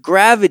more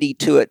gravity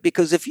to it,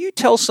 because if you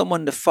tell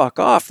someone to fuck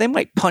off, they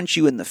might punch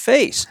you in the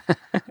face,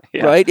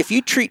 right? If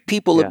you treat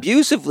people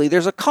abusively,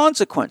 there's a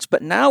consequence.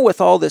 But now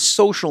with all this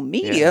social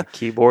media...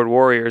 keyboard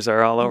warriors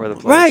are all over the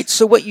place. Right.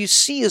 So what you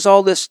see is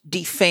all this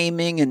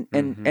defaming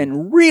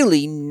and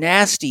really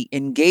nasty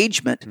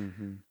engagement.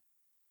 Mm-hmm.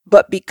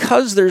 But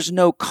because there's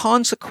no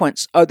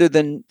consequence other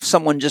than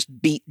someone just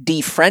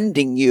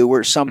defriending you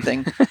or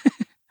something,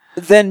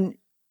 then...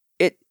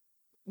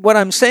 What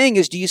I'm saying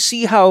is, do you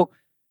see how,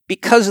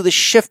 because of the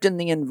shift in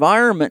the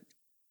environment,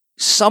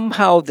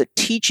 somehow the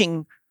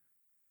teaching,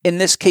 in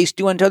this case,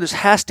 do unto others,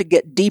 has to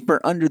get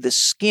deeper under the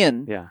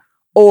skin,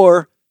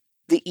 or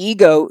the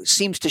ego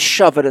seems to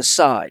shove it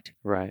aside.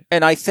 Right.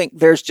 And I think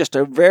there's just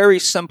a very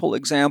simple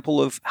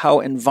example of how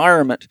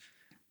environment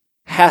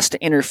has to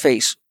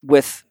interface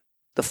with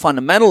the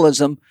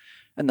fundamentalism,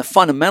 and the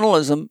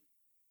fundamentalism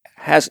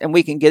has, and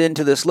we can get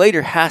into this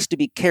later, has to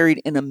be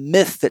carried in a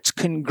myth that's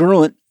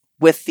congruent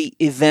with the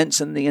events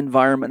and the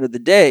environment of the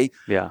day.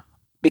 Yeah.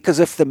 Because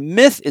if the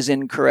myth is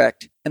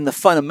incorrect and the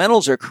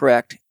fundamentals are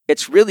correct,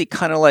 it's really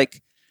kind of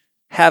like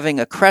having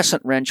a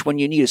crescent wrench when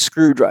you need a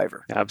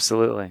screwdriver.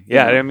 Absolutely.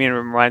 Yeah. I mean, it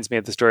reminds me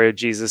of the story of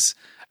Jesus,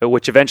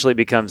 which eventually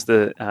becomes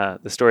the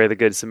story of the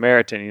Good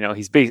Samaritan. You know,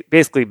 he's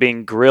basically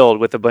being grilled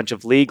with a bunch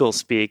of legal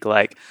speak,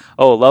 like,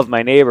 oh, love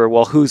my neighbor.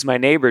 Well, who's my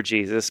neighbor,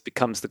 Jesus,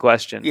 becomes the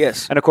question.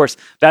 Yes. And of course,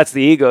 that's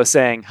the ego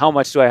saying, how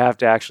much do I have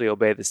to actually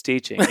obey this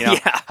teaching? You know,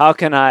 how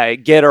can I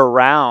get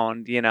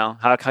around,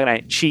 how can I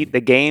cheat the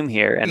game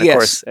here? And of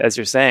course, as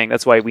you're saying,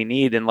 that's why we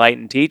need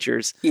enlightened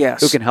teachers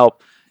who can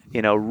help,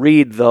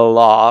 read the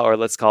law, or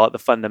let's call it the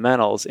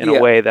fundamentals, in a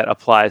way that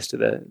applies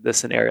to the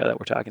scenario that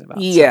we're talking about.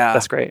 Yeah. So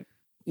that's great.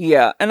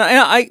 Yeah, and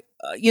I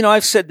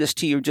I've said this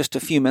to you just a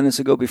few minutes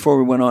ago before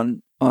we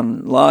went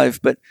on live,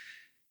 but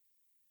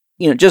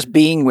just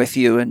being with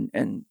you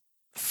and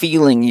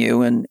feeling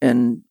you,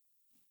 and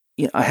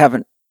I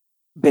haven't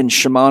been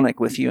shamanic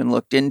with you and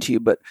looked into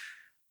you, but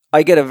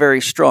I get a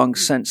very strong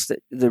sense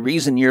that the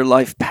reason your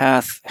life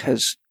path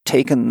has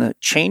taken the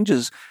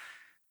changes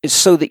is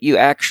so that you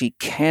actually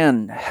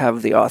can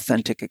have the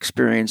authentic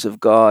experience of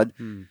God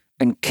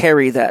and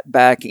carry that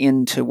back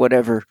into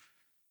whatever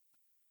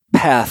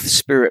path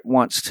Spirit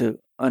wants to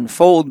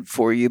unfold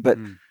for you. But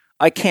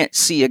I can't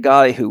see a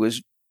guy who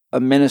is a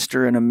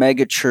minister in a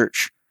mega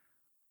church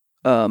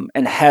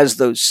and has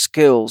those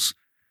skills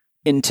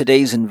in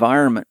today's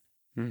environment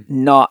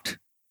not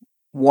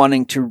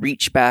wanting to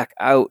reach back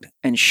out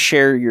and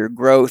share your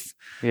growth.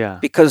 Yeah.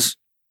 Because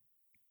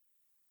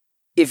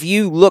if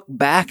you look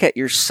back at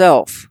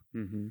yourself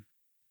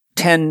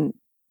 10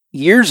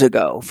 years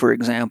ago, for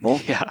example,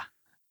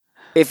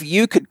 if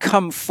you could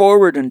come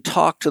forward and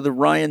talk to the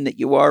Ryan that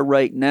you are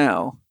right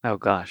now, oh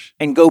gosh,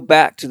 and go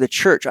back to the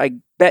church, I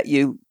bet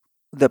you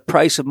the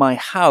price of my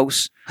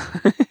house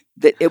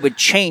that it would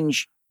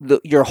change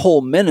your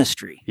whole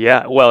ministry.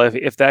 Yeah, well,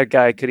 if that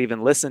guy could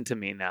even listen to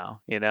me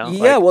now, you know?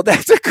 Yeah, well,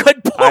 that's a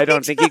good point. I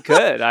don't think he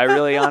could. I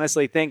really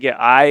honestly think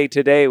I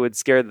today would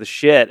scare the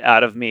shit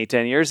out of me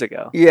 10 years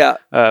ago. Yeah.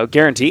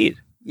 Guaranteed.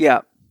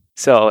 Yeah.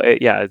 So,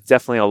 it's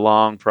definitely a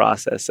long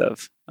process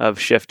of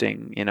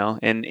shifting, you know,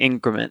 in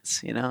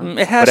increments, you know,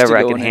 it has whatever to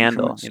I go can in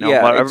handle, increments. you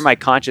know, whatever my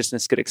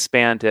consciousness could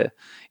expand to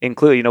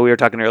include. You know, we were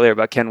talking earlier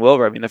about Ken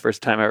Wilber. I mean, the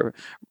first time I ever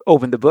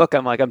opened the book,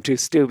 I'm like, I'm too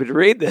stupid to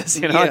read this,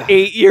 you know, and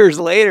 8 years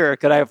later,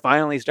 could I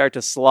finally start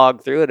to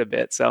slog through it a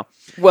bit? So,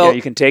 well,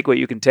 you can take what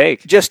you can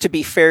take. Just to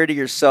be fair to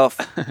yourself,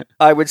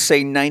 I would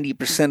say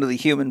 90% of the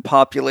human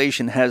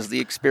population has the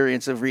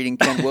experience of reading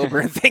Ken Wilber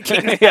and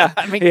thinking,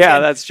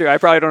 that's true. I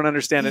probably don't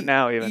understand it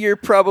now even. You're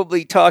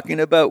probably talking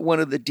about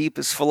one of the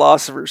deepest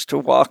philosophers to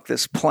walk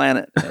this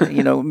planet.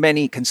 You know,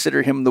 many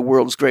consider him the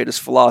world's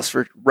greatest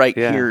philosopher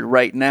here,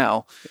 right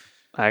now.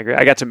 I agree.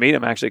 I got to meet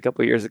him actually a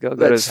couple of years ago.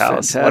 Go to his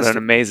house. Fantastic. What an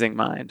amazing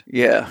mind.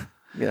 Yeah.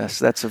 Yes,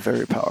 that's a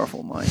very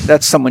powerful mind.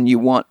 That's someone you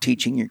want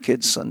teaching your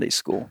kids Sunday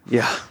school.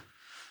 Yeah.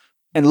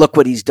 And look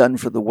what he's done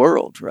for the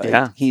world, right?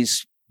 Yeah.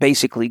 He's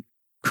basically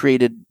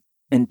created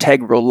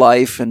integral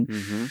life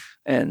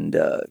and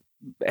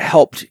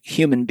helped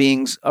human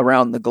beings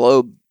around the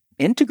globe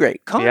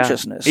integrate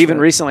consciousness. Even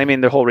recently, I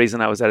mean, the whole reason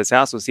I was at his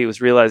house was he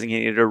was realizing he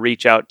needed to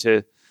reach out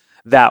to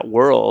that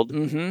world,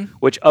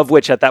 which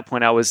at that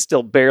point I was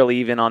still barely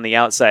even on the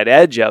outside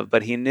edge of,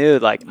 but he knew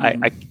like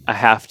I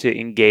have to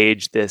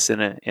engage this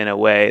in a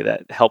way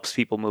that helps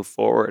people move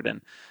forward.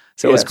 And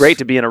so it was great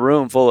to be in a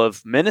room full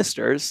of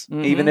ministers,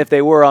 even if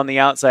they were on the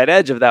outside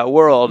edge of that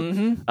world,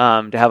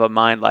 to have a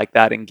mind like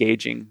that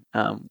engaging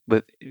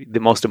with the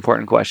most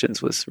important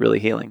questions was really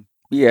healing.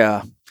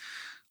 Yeah.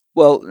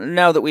 Well,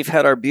 now that we've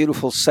had our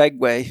beautiful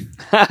segue,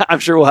 I'm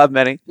sure we'll have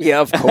many. Yeah,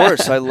 of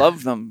course. I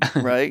love them,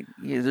 right?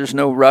 There's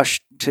no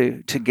rush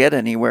to get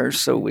anywhere,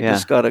 so we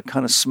just got to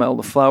kind of smell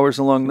the flowers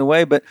along the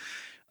way. But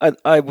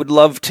I would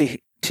love to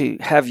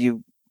have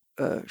you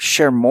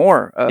share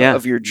more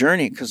of your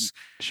journey, because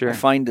I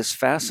find this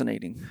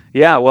fascinating.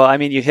 Yeah, well, I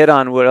mean, you hit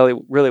on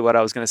really what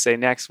I was going to say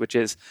next, which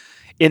is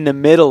in the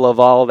middle of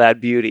all that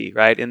beauty,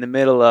 right? In the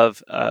middle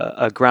of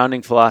a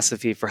grounding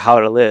philosophy for how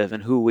to live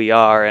and who we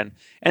are, and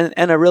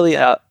a really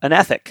an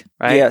ethic,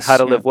 right? Yes, how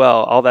to live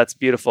well. All that's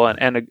beautiful,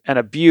 and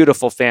a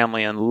beautiful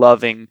family and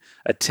loving,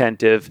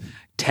 attentive,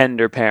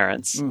 tender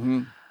parents.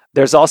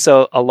 There's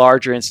also a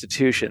larger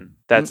institution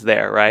that's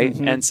there, right?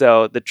 And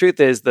so the truth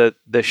is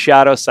the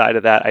shadow side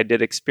of that I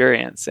did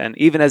experience, and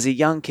even as a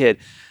young kid,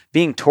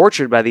 being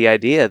tortured by the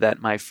idea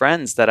that my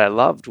friends that I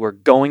loved were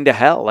going to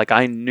hell. Like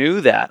I knew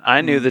that.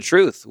 I knew the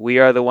truth. We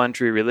are the one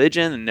true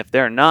religion, and if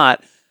they're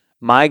not,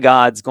 my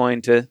God's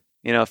going to,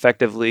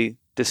 effectively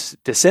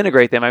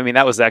disintegrate them. I mean,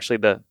 that was actually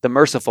the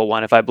merciful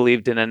one. If I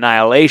believed in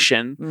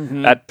annihilation,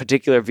 that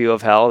particular view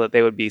of hell, that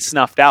they would be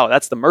snuffed out.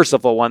 That's the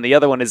merciful one. The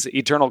other one is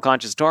eternal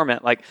conscious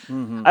torment. Like,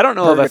 I don't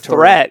know of a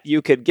threat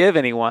you could give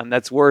anyone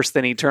that's worse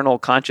than eternal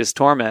conscious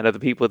torment of the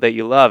people that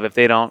you love if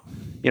they don't,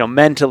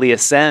 mentally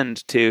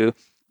ascend to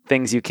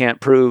things you can't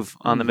prove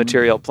on the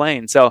material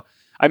plane. So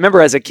I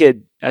remember as a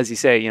kid, as you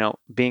say,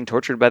 being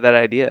tortured by that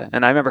idea.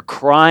 And I remember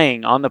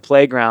crying on the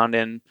playground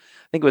in,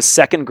 I think it was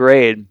second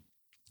grade,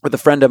 with a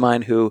friend of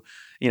mine who,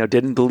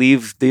 didn't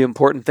believe the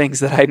important things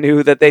that I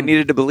knew that they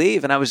needed to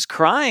believe. And I was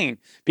crying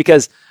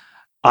because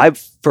I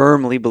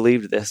firmly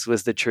believed this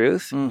was the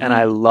truth, and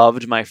I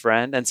loved my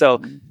friend. And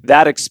so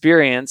that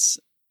experience,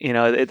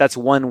 that's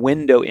one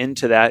window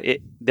into that.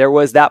 There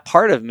was that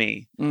part of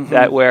me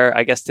that where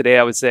I guess today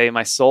I would say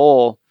my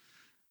soul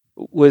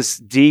was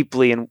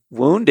deeply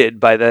wounded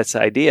by this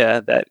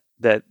idea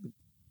that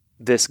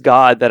this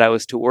God that I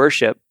was to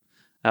worship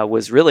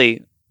was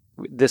really,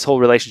 this whole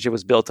relationship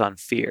was built on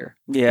fear.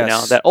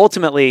 Yes. That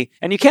ultimately,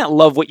 and you can't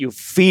love what you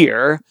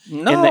fear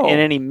in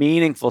any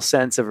meaningful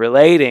sense of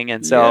relating.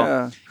 And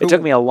so it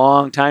took me a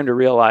long time to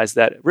realize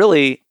that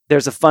really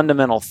there's a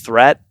fundamental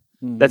threat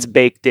that's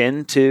baked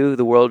into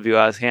the worldview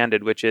I was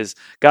handed, which is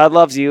God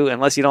loves you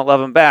unless you don't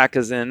love him back,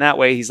 because in that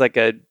way he's like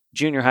a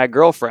junior high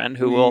girlfriend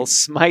who will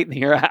smite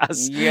your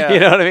ass. Yeah. You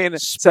know what I mean?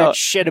 Spread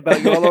shit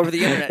about you all over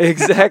the internet.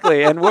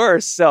 Exactly. And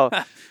worse.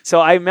 So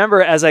I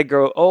remember as I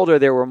grew older,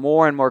 there were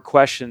more and more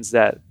questions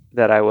that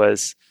I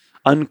was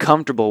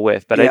uncomfortable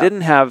with, but I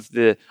didn't have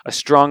a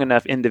strong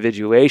enough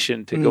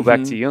individuation to go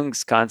back to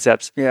Jung's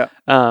concepts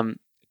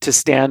to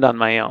stand on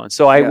my own.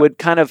 So I would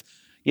kind of,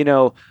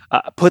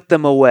 put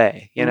them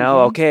away,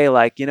 okay,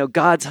 like,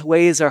 God's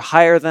ways are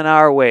higher than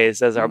our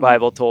ways, as our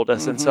Bible told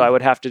us. And so I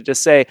would have to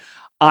just say,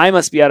 I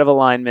must be out of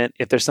alignment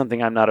if there's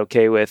something I'm not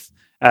okay with.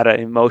 at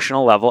an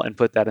emotional level and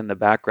put that in the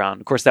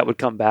background. Of course, that would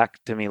come back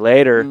to me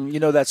later.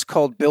 That's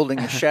called building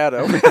a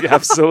shadow.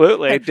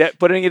 Absolutely.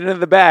 Putting it into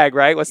the bag,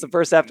 right? What's the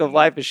first half of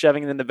life is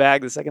shoving it in the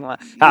bag. The second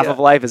half of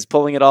life is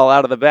pulling it all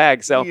out of the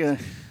bag. So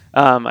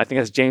I think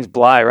that's James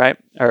Bly, right?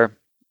 Or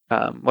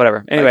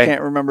whatever. Anyway. I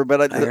can't remember,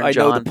 but I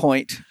know the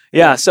point.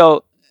 Yeah.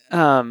 So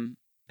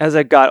as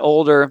I got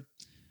older,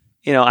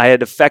 I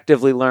had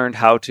effectively learned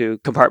how to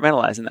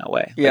compartmentalize in that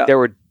way. Yeah. Like, there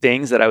were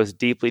things that I was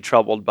deeply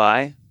troubled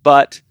by,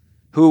 but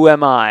who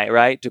am I,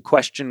 right? To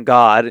question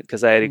God,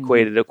 because I had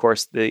equated, of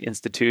course, the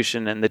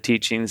institution and the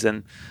teachings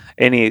and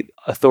any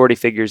authority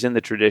figures in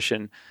the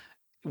tradition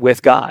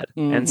with God.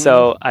 And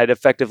so I'd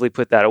effectively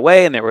put that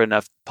away, and there were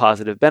enough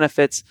positive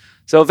benefits.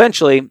 So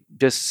eventually,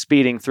 just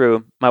speeding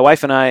through, my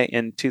wife and I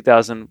in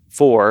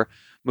 2004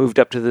 moved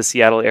up to the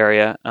Seattle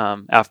area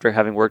after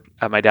having worked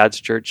at my dad's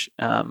church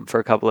for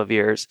a couple of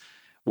years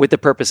with the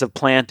purpose of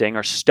planting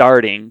or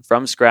starting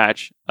from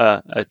scratch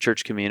a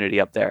church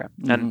community up there.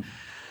 And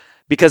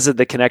because of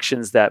the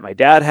connections that my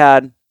dad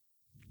had,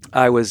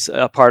 I was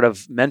a part of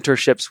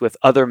mentorships with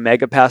other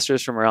mega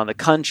pastors from around the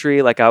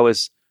country. Like, I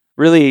was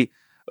really,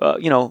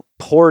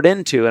 poured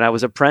into, and I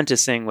was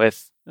apprenticing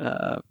with,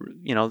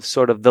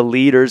 sort of the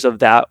leaders of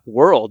that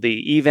world,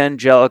 the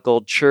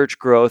evangelical church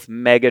growth,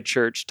 mega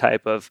church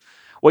type of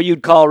what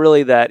you'd call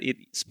really that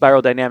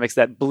spiral dynamics,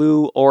 that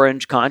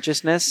blue-orange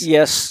consciousness.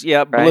 Yes,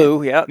 yeah, right?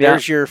 Blue, yeah.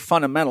 There's your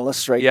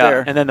fundamentalists right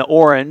there. And then the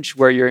orange,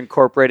 where you're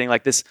incorporating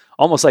like this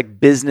almost like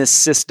business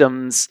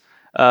systems,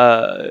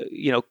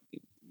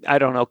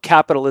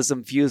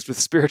 capitalism fused with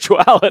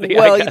spirituality.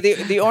 Well,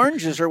 the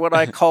oranges are what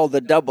I call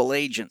the double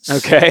agents.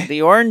 Okay.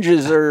 The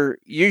oranges are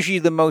usually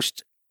the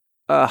most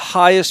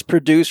highest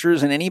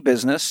producers in any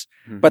business,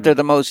 but they're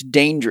the most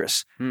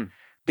dangerous.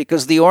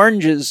 Because the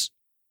oranges,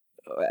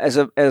 as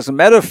a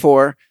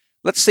metaphor,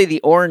 let's say the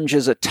orange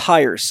is a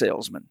tire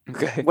salesman.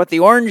 Okay. What the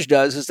orange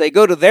does is they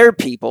go to their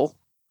people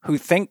who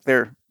think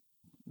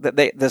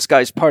this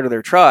guy's part of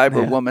their tribe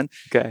or woman.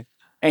 Okay.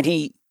 And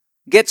he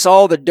gets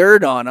all the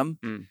dirt on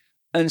them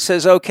and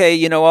says,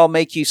 okay, I'll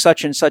make you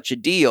such and such a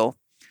deal.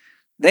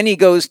 Then he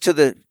goes to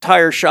the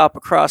tire shop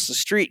across the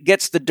street,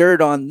 gets the dirt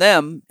on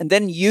them, and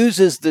then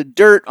uses the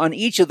dirt on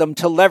each of them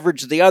to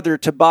leverage the other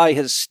to buy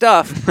his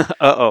stuff.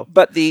 Uh-oh.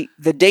 But the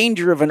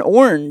danger of an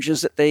orange is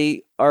that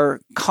they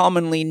are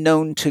commonly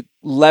known to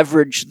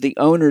leverage the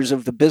owners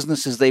of the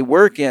businesses they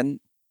work in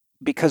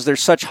because they're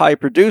such high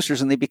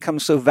producers and they become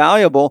so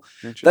valuable.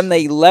 Then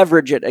they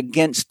leverage it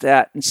against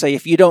that and say,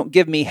 if you don't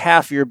give me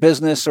half your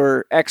business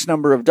or X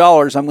number of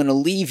dollars, I'm going to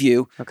leave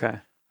you. Okay.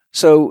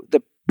 So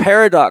the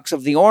paradox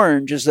of the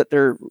orange is that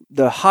they're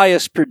the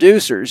highest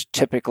producers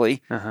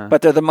typically,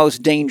 but they're the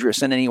most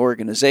dangerous in any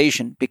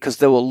organization because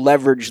they will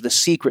leverage the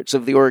secrets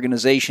of the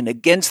organization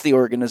against the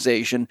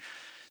organization.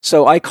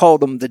 So I call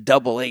them the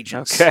double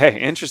agents. Okay,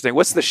 interesting.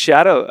 What's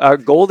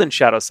the golden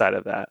shadow side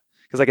of that?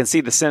 Because I can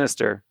see the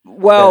sinister.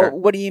 Well, there.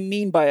 What do you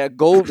mean by a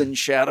golden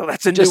shadow?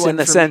 That's a just new in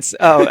the sense.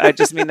 Oh, I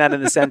just mean that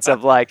in the sense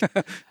of like,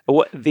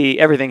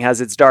 everything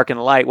has its dark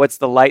and light. What's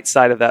the light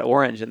side of that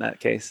orange in that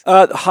case?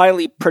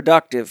 Highly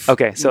productive.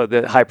 Okay, so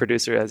the high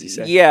producer, as you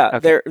say. Yeah,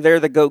 okay. They're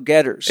the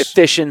go-getters.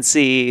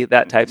 Efficiency,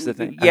 that types of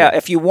thing. Yeah, okay.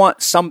 If you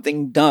want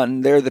something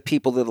done, they're the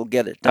people that'll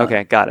get it done.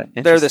 Okay, got it.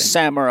 They're the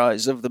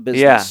samurais of the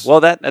business. Yeah,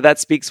 well, that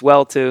speaks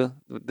well to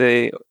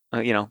the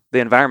the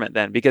environment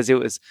then, because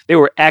they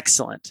were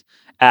excellent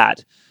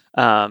at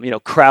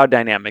crowd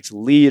dynamics,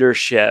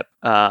 leadership,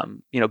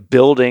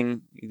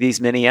 building these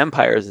mini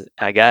empires,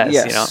 I guess,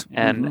 yes.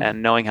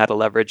 and knowing how to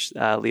leverage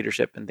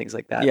leadership and things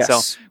like that. Yes.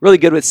 So really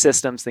good with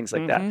systems, things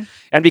like that.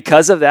 And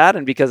because of that,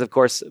 and because, of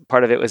course,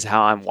 part of it was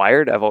how I'm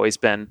wired, I've always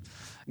been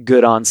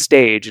good on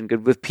stage and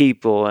good with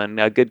people and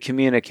a good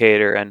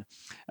communicator. And,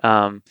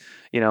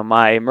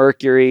 my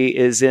Mercury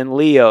is in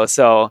Leo,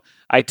 so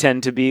I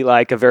tend to be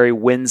like a very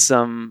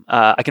winsome,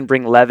 I can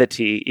bring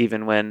levity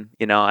even when,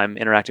 I'm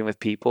interacting with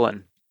people.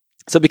 And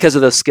so because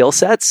of those skill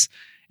sets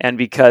and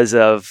because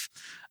of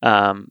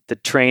the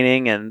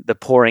training and the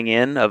pouring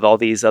in of all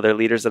these other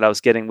leaders that I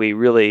was getting, we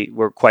really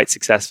were quite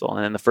successful.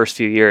 And in the first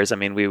few years,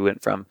 we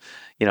went from,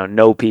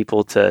 no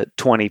people to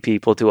 20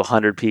 people to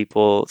 100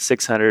 people,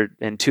 600.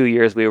 In 2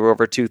 years, we were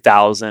over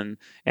 2,000,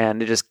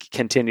 and it just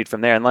continued from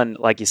there. And then,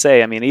 like you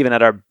say, even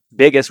at our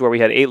biggest, where we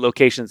had 8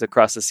 locations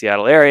across the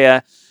Seattle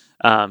area,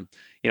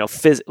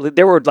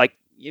 there were like,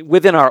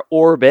 within our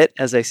orbit,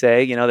 as I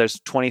say, there's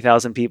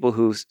 20,000 people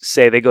who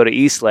say they go to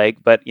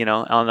Eastlake, but,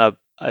 on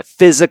a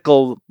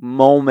physical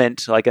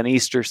moment, like an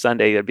Easter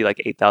Sunday, there'd be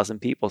like 8,000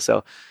 people.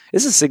 So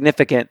this is a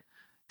significant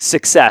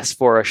success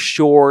for a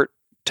short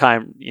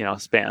time,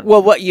 span.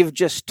 Well, what you've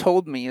just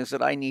told me is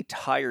that I need to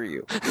hire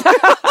you.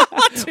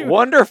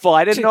 Wonderful.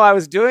 I didn't know I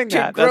was doing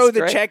that. To grow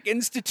the Czech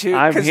Institute.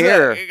 I'm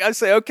here. I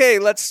say, okay,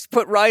 let's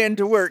put Ryan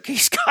to work.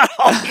 He's got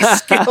all these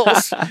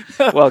skills.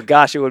 Well,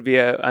 gosh, it would be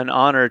an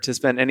honor to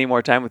spend any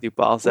more time with you,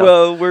 Paul.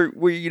 So. Well,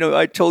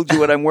 I told you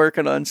what I'm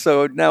working on,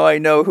 so now I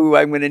know who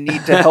I'm going to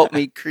need to help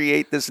me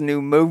create this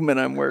new movement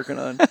I'm working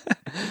on.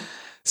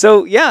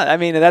 So yeah, I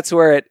mean, that's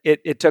where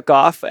it took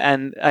off,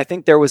 and I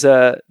think there was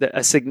a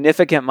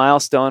significant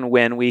milestone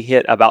when we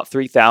hit about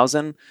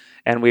 3,000,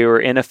 and we were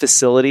in a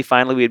facility.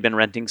 Finally, we had been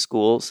renting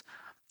schools,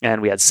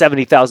 and we had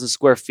 70,000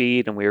 square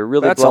feet, and we were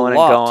really blowing and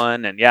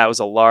going. And yeah, it was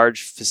a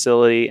large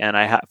facility, and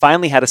I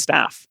finally had a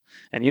staff.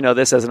 And you know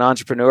this as an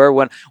entrepreneur,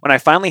 when I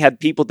finally had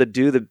people to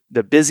do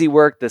the busy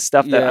work, the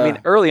stuff that I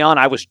mean, early on,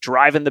 I was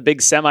driving the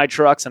big semi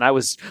trucks, and I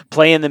was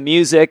playing the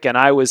music, and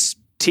I was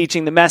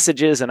teaching the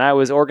messages, and I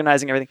was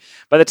organizing everything.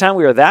 By the time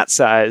we were that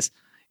size,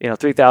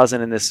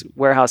 3,000 in this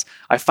warehouse,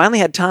 I finally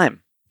had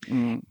time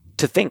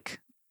to think.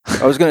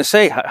 I was going to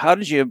say, how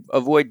did you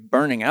avoid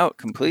burning out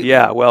completely?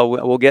 Yeah, well,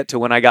 we'll get to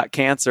when I got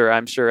cancer,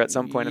 I'm sure, at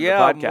some point in the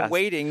podcast. I'm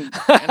waiting.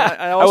 And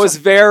I also, I was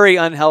very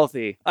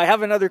unhealthy. I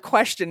have another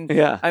question.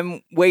 Yeah.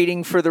 I'm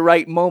waiting for the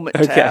right moment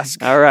to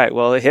ask. All right.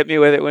 Well, hit me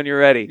with it when you're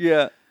ready.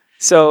 Yeah.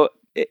 So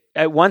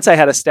once I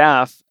had a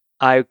staff,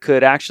 I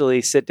could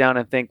actually sit down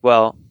and think,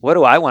 well, what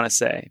do I want to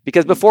say?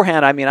 Because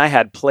beforehand, I mean, I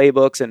had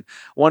playbooks, and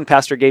one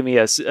pastor gave me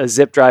a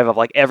zip drive of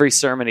like every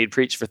sermon he'd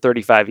preached for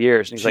 35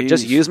 years. And he's like,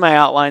 just use my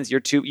outlines.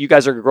 You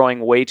guys are growing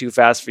way too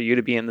fast for you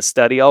to be in the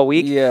study all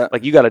week. Yeah.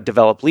 Like you got to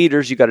develop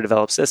leaders, you got to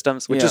develop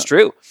systems, which is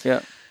true.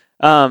 Yeah.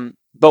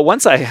 But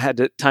once I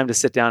had time to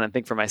sit down and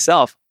think for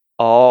myself,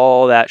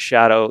 all that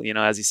shadow,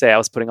 as you say, I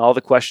was putting all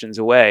the questions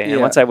away. And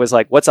once I was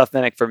like, what's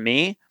authentic for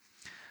me?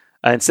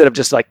 Instead of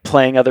just like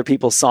playing other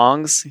people's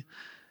songs,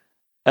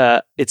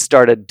 it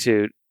started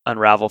to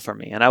unravel for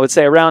me. And I would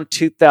say around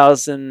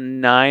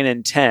 2009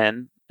 and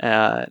 10,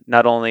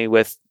 not only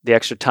with the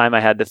extra time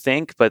I had to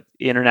think, but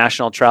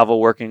international travel,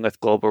 working with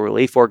global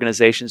relief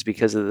organizations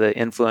because of the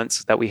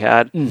influence that we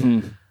had.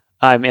 Mm-hmm.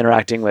 I'm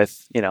interacting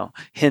with,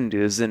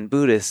 Hindus and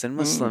Buddhists and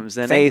Muslims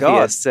and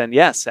atheists. God. And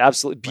yes,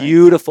 absolutely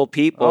beautiful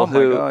people. Oh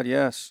my God,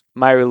 yes.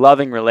 My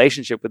loving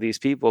relationship with these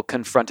people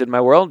confronted my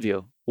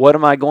worldview. What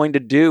am I going to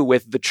do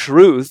with the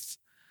truth,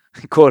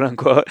 quote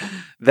unquote,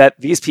 that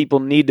these people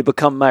need to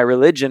become my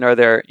religion, or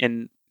they're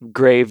in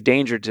grave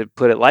danger, to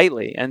put it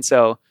lightly? And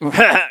so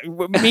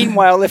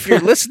meanwhile, if you're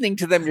listening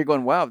to them, you're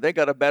going, wow, they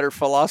got a better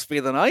philosophy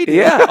than I do.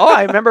 Yeah. Oh,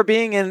 I remember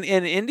being in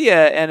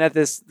India and at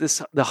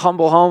the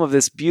humble home of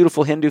this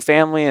beautiful Hindu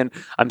family, and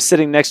I'm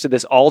sitting next to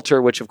this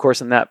altar, which of course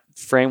in that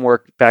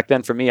framework back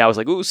then for me, I was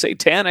like, ooh,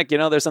 satanic,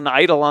 there's an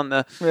idol on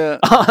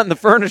the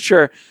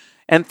furniture.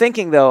 And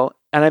thinking though,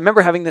 and I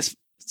remember having this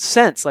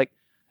sense like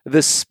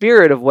the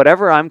spirit of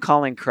whatever I'm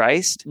calling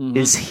Christ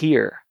is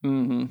here.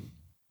 Mm-hmm.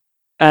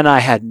 And I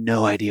had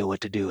no idea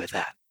what to do with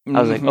that. I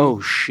was like,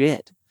 oh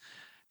shit.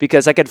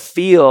 Because I could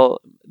feel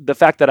the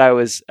fact that I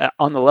was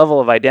on the level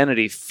of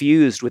identity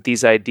fused with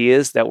these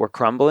ideas that were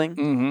crumbling.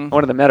 Mm-hmm.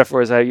 One of the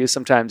metaphors I use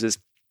sometimes is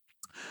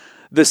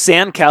the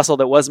sandcastle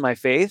that was my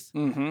faith.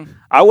 Mm-hmm.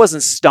 I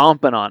wasn't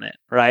stomping on it,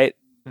 right?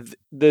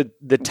 The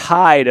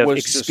tide of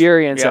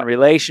experience and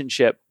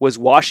relationship was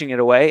washing it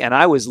away, and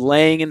I was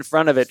laying in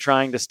front of it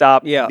trying to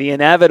stop the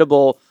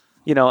inevitable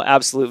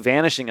absolute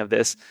vanishing of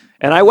this.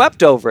 And I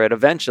wept over it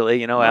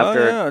eventually,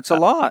 after. Yeah, it's a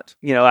lot.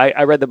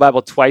 I read the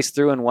Bible twice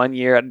through in 1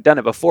 year. I'd done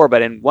it before,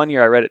 but in 1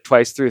 year I read it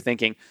twice through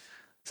thinking,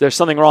 there's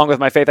something wrong with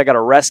my faith. I got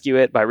to rescue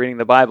it by reading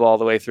the Bible all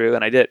the way through.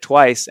 And I did it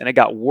twice, and it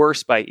got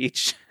worse by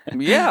each.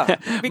 Yeah.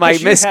 My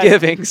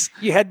misgivings.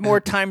 You had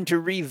more time to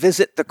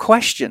revisit the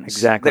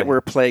questions that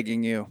were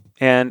plaguing you.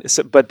 And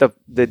so, but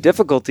the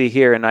difficulty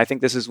here, and I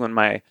think this is when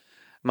my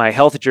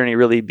health journey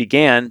really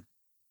began,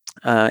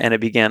 and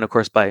it began, of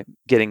course, by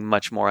getting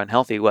much more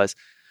unhealthy, was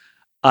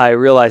I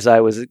realized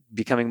I was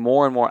becoming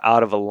more and more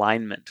out of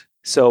alignment.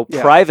 So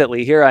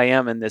privately, here I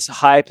am in this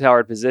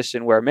high-powered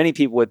position where many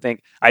people would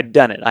think I'd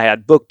done it. I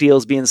had book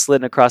deals being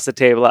slidden across the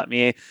table at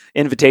me,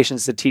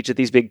 invitations to teach at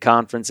these big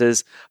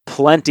conferences,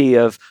 plenty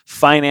of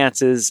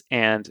finances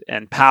and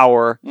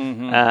power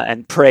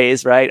and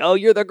praise, right? Oh,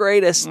 you're the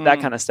greatest,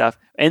 that kind of stuff.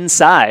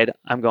 Inside,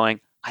 I'm going,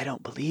 I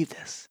don't believe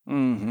this.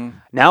 Mm-hmm.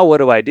 Now what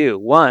do?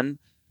 One,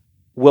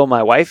 will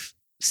my wife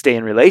stay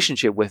in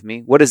relationship with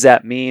me? What does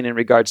that mean in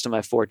regards to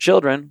my 4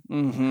 children?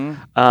 Mm-hmm.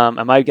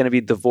 Am I going to be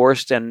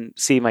divorced and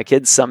see my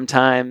kids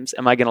sometimes?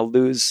 Am I going to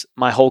lose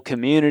my whole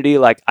community?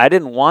 Like, I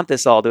didn't want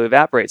this all to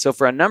evaporate. So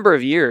for a number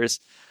of years,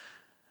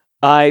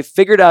 I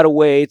figured out a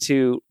way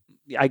to,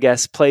 I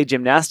guess, play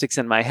gymnastics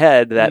in my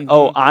head that,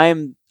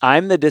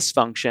 I'm the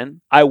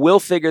dysfunction. I will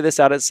figure this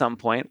out at some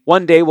point.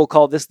 One day we'll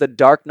call this the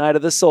dark night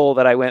of the soul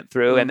that I went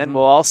through, and then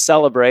we'll all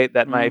celebrate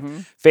that my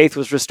faith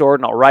was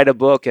restored, and I'll write a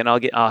book, and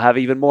I'll have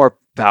even more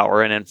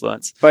power and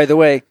influence. By the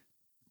way,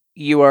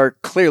 you are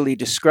clearly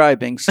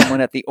describing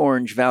someone at the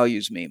Orange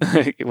Values meme.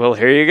 Well,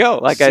 here you go.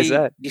 Like I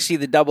said. You see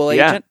the double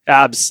agent?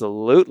 Yeah,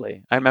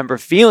 absolutely. I remember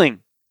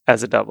feeling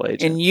as a double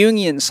agent. In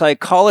Jungian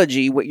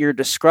psychology, what you're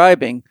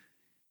describing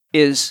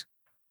is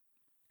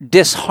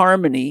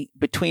disharmony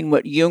between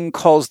what Jung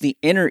calls the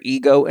inner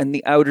ego and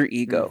the outer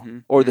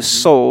ego, or the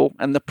soul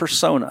and the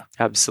persona.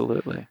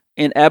 Absolutely.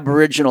 In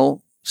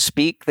Aboriginal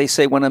speak, they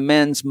say when a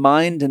man's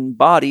mind and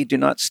body do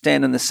not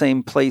stand in the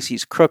same place,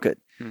 he's crooked.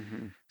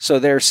 Mm-hmm. So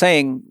they're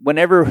saying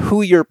whenever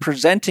who you're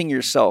presenting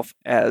yourself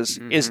as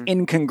is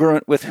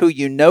incongruent with who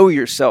you know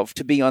yourself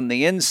to be on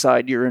the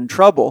inside, you're in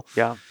trouble.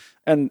 Yeah.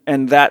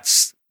 And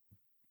that's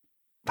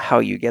how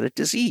you get a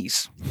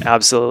disease.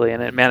 Absolutely.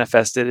 And it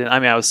manifested in,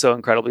 I was so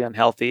incredibly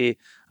unhealthy.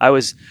 I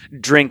was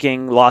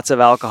drinking lots of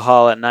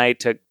alcohol at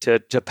night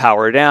to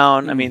power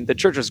down. The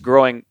church was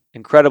growing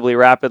incredibly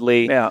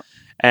rapidly. Yeah.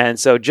 And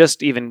so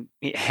just even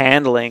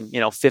handling,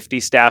 50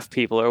 staff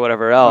people or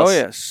whatever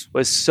else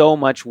was so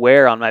much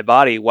wear on my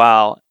body,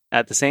 while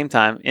at the same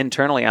time,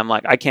 internally, I'm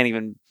like,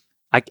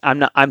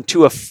 I'm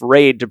too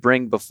afraid to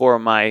bring before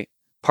my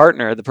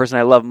partner, the person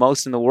I love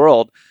most in the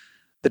world,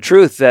 the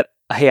truth that,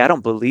 hey, I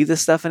don't believe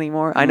this stuff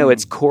anymore. I know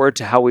it's core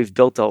to how we've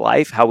built a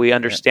life, how we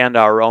understand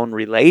our own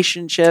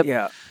relationship,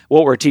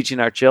 what we're teaching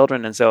our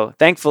children. And so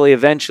thankfully,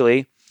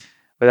 eventually,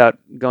 without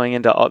going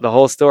into the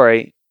whole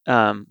story,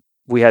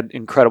 we had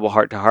incredible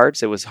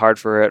heart-to-hearts. It was hard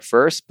for her at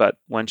first, but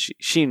when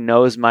she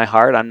knows my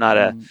heart, I'm not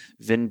a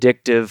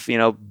vindictive,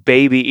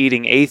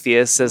 baby-eating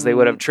atheist, as they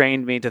would have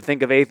trained me to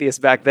think of atheists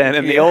back then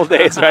in the old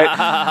days, right?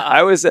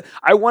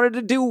 I wanted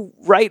to do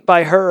right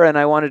by her, and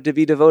I wanted to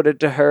be devoted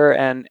to her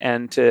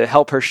and to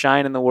help her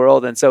shine in the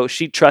world. And so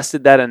she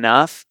trusted that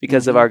enough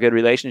because of our good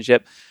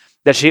relationship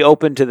that she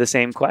opened to the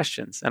same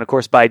questions. And of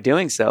course, by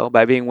doing so,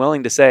 by being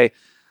willing to say,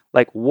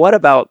 like, what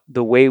about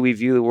the way we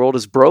view the world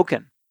is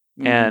broken?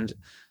 And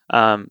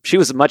she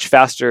was much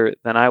faster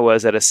than I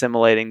was at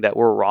assimilating that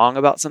we're wrong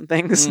about some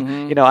things.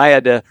 I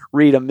had to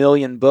read 1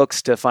 million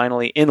books to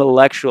finally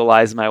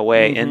intellectualize my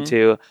way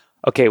into,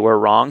 okay, we're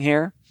wrong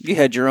here. You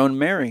had your own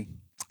Mary.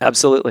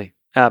 Absolutely.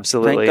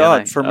 Thank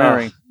God for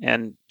Mary.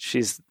 And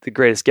she's the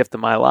greatest gift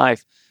of my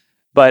life.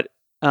 But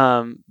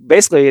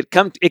basically, it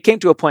came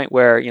to a point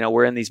where,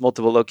 we're in these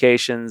multiple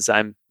locations.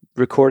 I'm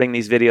recording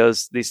these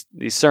videos,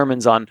 these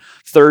sermons on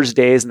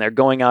Thursdays, and they're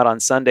going out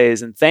on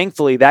Sundays. And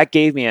thankfully, that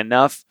gave me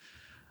enough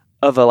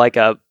of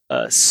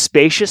a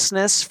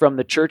spaciousness from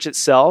the church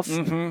itself,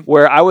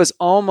 where I was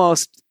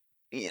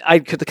I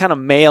could kind of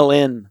mail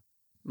in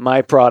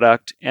my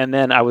product, and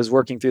then I was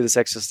working through this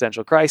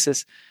existential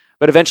crisis.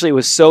 But eventually it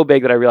was so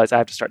big that I realized I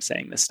have to start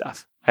saying this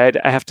stuff. I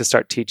have to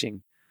start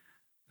teaching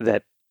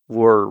that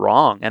we're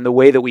wrong. And the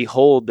way that we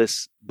hold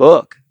this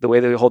book, the way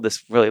that we hold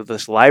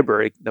this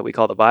library that we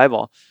call the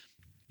Bible,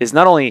 is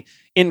not only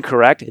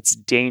incorrect, it's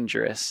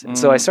dangerous. And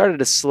so I started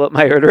to slow.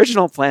 My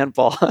original plan,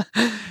 Paul,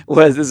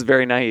 this is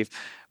very naive,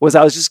 was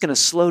I was just going to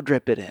slow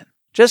drip it in.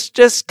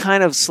 Just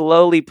kind of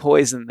slowly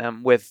poison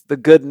them with the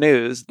good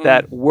news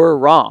that we're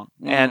wrong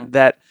and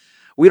that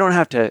we don't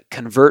have to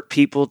convert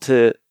people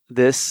to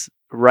this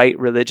right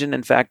religion.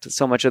 In fact,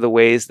 so much of the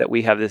ways that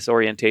we have this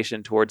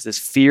orientation towards this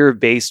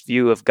fear-based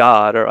view of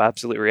God or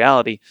absolute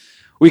reality,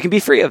 we can be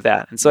free of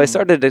that. And so I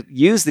started to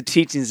use the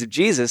teachings of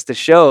Jesus to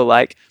show,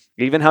 like,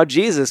 even how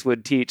Jesus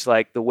would teach,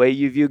 like, the way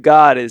you view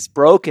God is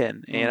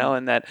broken,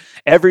 and that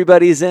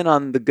everybody's in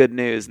on the good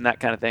news and that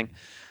kind of thing.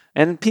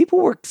 And people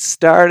were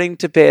starting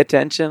to pay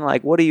attention,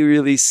 like, what are you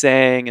really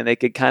saying? And they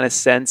could kind of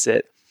sense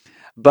it.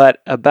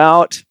 But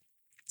about,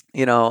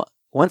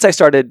 once I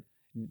started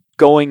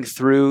going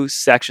through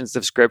sections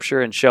of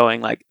scripture and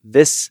showing, like,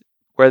 this,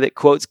 where it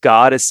quotes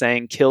God as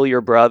saying, kill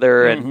your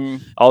brother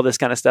and all this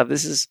kind of stuff,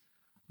 this is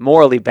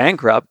morally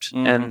bankrupt.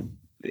 And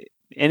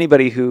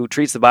anybody who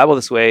treats the Bible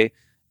this way,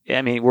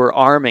 we're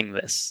arming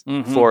this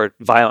for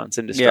violence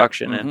and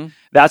destruction. And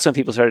that's when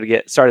people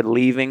started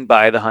leaving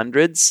by the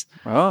hundreds.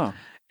 Oh.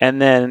 And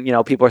then,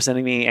 people are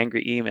sending me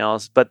angry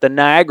emails. But the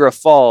Niagara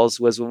Falls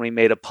was when we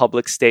made a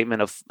public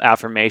statement of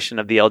affirmation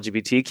of the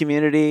LGBT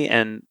community.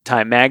 And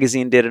Time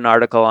Magazine did an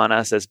article on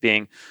us as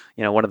being,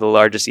 one of the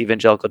largest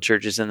evangelical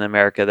churches in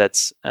America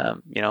that's,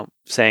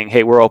 saying,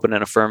 hey, we're open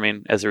and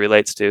affirming as it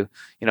relates to,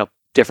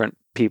 different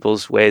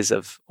people's ways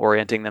of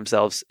orienting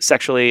themselves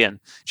sexually and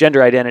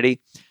gender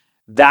identity.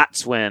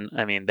 That's when,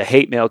 the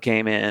hate mail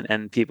came in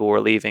and people were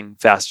leaving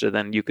faster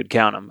than you could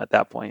count them at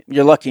that point.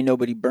 You're lucky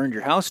nobody burned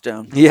your house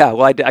down. Yeah,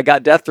 well, I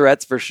got death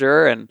threats for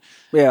sure. And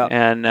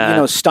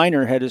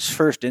Steiner had his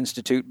first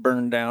institute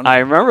burned down. I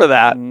remember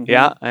that.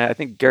 Yeah, I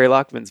think Gary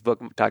Lockman's book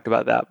talked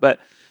about that. But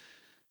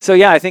so,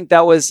 I think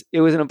it was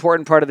an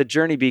important part of the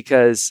journey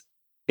because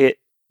it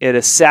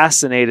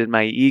assassinated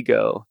my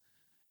ego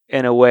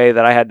in a way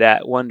that I had to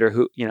wonder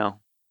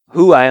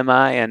who am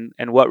I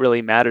and what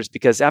really matters.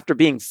 Because after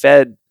being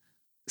fed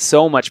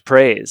so much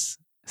praise,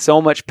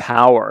 so much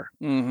power,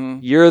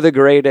 you're the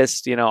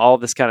greatest, all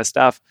this kind of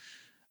stuff,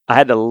 I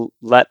had to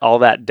let all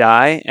that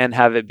die and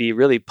have it be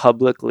really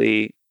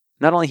publicly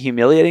not only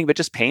humiliating, but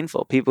just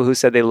painful. People who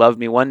said they loved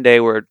me one day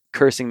were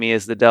cursing me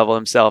as the devil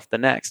himself the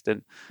next.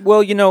 And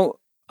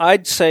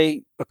I'd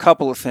say a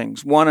couple of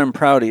things. One, I'm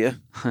proud of you.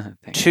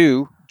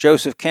 Two,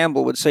 Joseph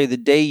Campbell would say the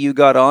day you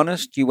got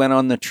honest, you went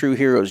on the true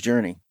hero's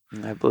journey.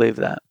 I believe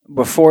that.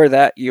 Before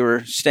that, you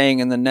were staying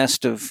in the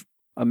nest of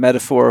a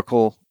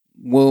metaphorical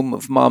womb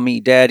of mommy,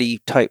 daddy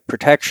type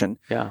protection.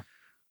 Yeah.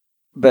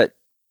 But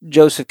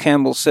Joseph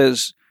Campbell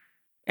says,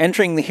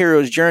 entering the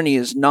hero's journey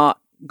is not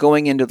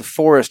going into the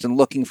forest and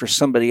looking for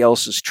somebody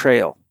else's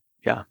trail.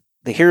 Yeah.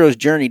 the hero's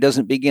journey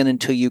doesn't begin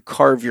until you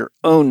carve your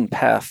own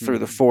path through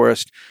the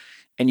forest,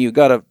 and you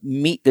got to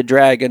meet the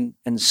dragon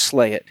and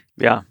slay it.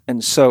 Yeah.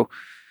 And so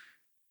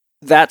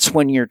that's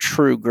when your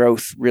true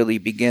growth really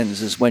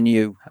begins, is when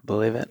you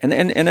believe it.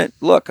 And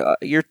look,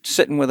 you're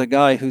sitting with a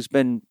guy who's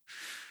been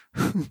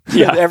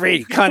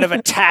every kind of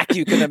attack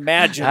you can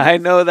imagine. I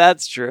know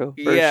that's true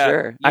for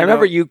sure. I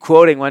remember you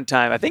quoting one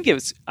time, I think it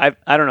was, I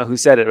don't know who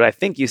said it, but I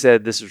think you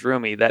said, this was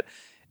Rumi, that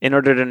in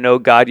order to know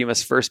God, you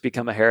must first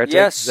become a heretic.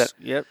 Yes. To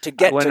get to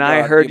God. When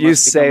I heard you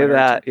say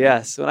that,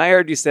 when I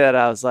heard you say that,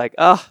 I was like,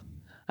 oh,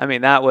 I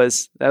mean, that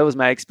was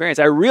my experience.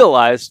 I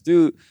realized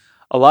through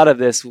a lot of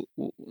this,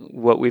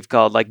 what we've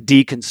called like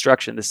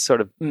deconstruction, this sort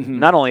of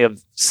not only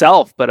of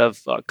self, but of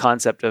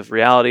concept of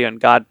reality and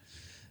God,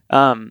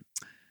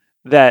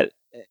 that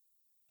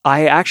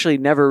I actually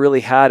never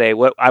really had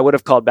what I would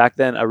have called back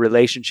then a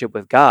relationship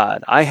with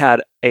God. I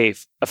had a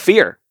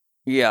fear.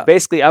 Yeah.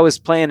 Basically, I was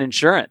playing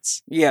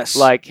insurance. Yes.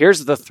 Like,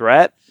 here's the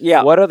threat.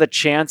 Yeah. What are the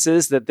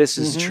chances that this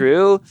is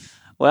true?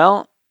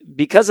 Well,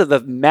 because of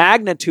the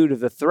magnitude of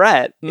the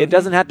threat, it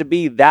doesn't have to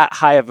be that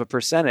high of a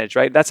percentage,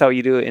 right? That's how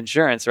you do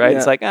insurance, right? Yeah.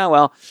 It's like, oh,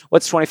 well,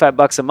 what's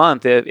 $25 a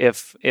month?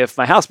 If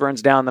my house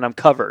burns down, then I'm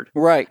covered.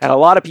 Right. And a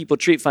lot of people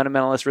treat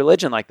fundamentalist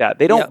religion like that.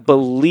 They don't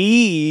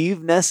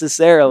believe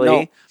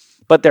necessarily,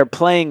 but they're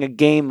playing a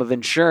game of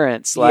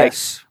insurance. Like,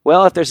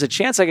 well, if there's a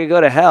chance I could go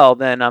to hell,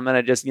 then I'm going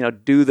to just,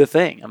 do the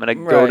thing. I'm going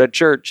to go to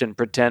church and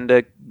pretend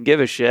to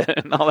give a shit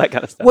and all that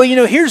kind of stuff. Well,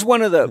 here's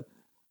one of the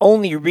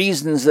only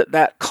reasons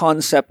that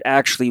concept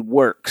actually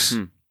works.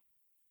 And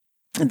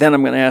then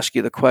I'm going to ask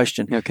you the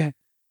question. Okay.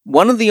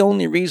 One of the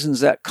only reasons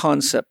that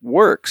concept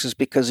works is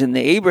because in the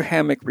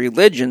Abrahamic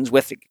religions,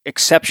 with the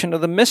exception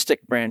of the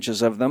mystic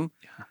branches of them,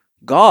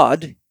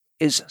 God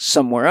is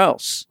somewhere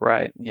else.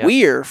 Right. Yep.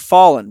 We're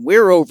fallen.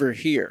 We're over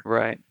here.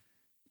 Right.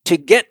 To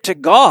get to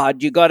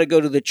God, you got to go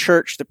to the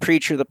church, the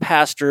preacher, the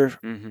pastor,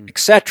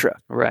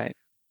 etc. Right.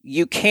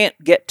 You can't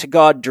get to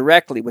God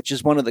directly, which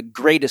is one of the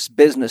greatest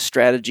business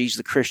strategies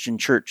the Christian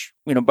church.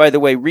 By the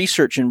way,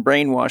 research in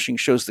brainwashing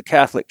shows the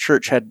Catholic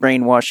Church had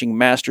brainwashing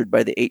mastered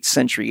by the 8th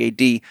century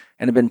AD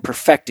and have been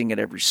perfecting it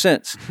ever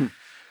since.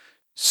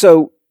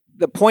 So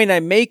the point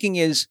I'm making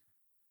is,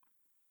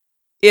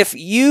 if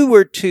you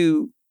were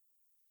to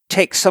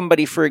take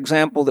somebody, for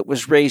example, that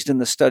was raised in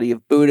the study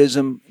of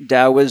Buddhism,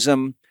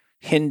 Taoism,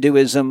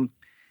 Hinduism,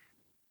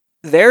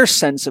 their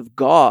sense of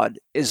God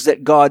is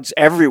that God's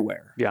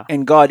everywhere. Yeah.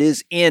 And God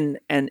is in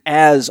and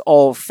as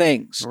all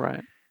things.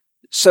 Right.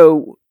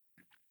 So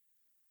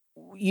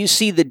you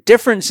see the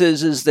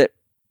differences is that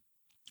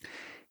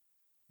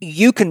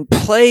you can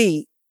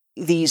play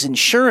these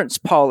insurance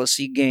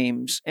policy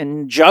games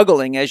and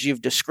juggling, as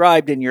you've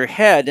described in your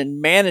head,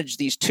 and manage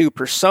these two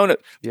personas.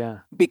 Yeah.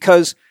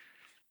 Because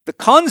the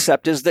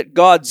concept is that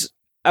God's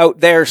out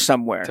there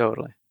somewhere.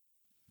 Totally.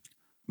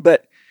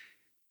 But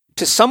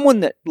to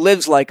someone that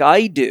lives like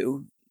I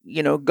do,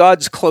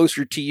 God's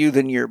closer to you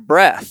than your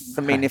breath.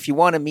 I mean, if you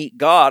want to meet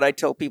God, I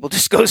tell people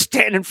just go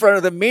stand in front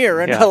of the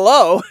mirror and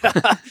hello,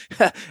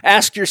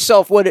 ask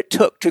yourself what it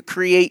took to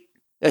create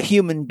a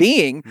human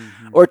being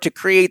or to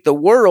create the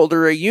world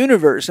or a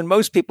universe. And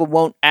most people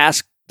won't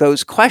ask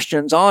those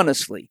questions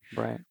honestly.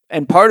 Right.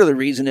 And part of the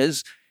reason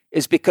is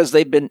because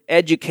they've been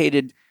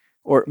educated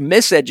or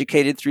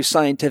miseducated through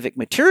scientific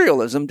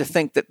materialism to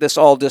think that this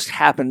all just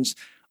happens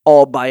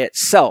all by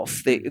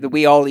itself.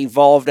 We all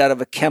evolved out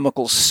of a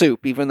chemical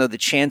soup, even though the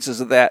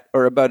chances of that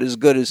are about as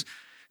good as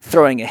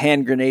throwing a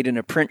hand grenade in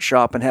a print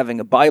shop and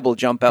having a Bible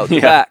jump out the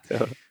back.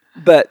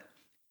 But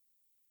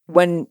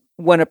when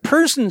a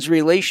person's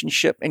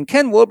relationship, and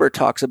Ken Wilber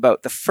talks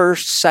about the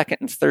first, second,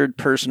 and third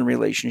person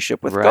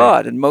relationship with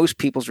God, and most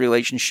people's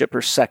relationship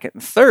are second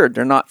and third.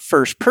 They're not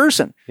first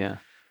person. Yeah.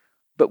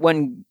 But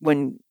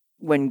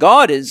when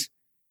God is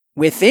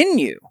within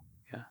you,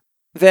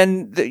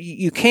 then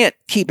you can't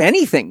keep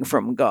anything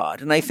from God.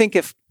 And I think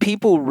if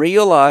people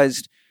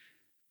realized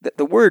that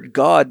the word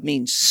God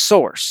means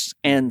source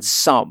and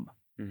sum,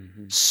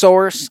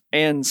 source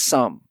and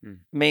sum,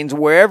 means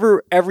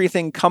wherever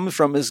everything comes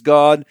from is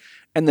God,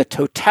 and the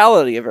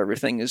totality of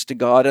everything is to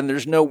God, and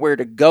there's nowhere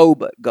to go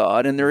but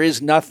God, and there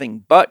is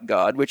nothing but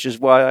God, which is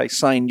why I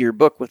signed your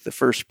book with the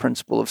first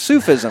principle of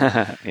Sufism,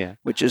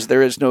 which is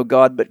there is no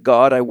God but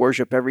God, I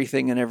worship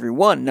everything and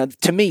everyone. Now,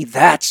 to me,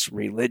 that's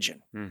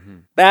religion.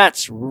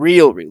 That's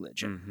real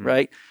religion,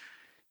 right?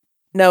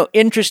 Now,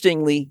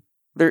 interestingly,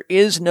 there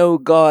is no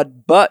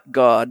God but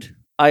God.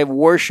 I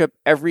worship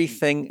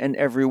everything and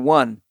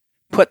everyone.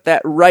 Put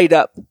that right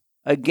up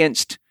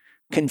against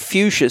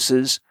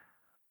Confucius's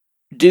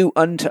do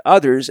unto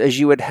others as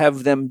you would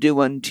have them do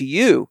unto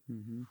you.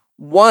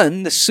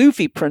 One, the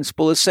Sufi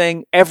principle is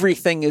saying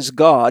everything is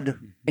God,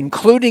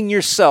 including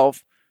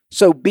yourself.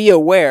 So be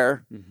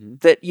aware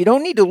that you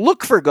don't need to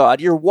look for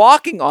God. You're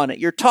walking on it.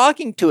 You're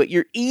talking to it.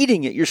 You're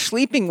eating it. You're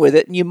sleeping with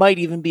it. And you might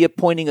even be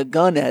pointing a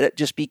gun at it.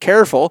 Just be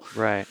careful.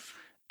 Right.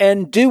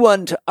 And do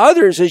unto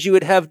others as you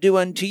would have do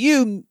unto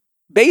you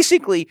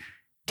basically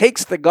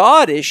takes the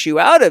God issue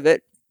out of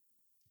it,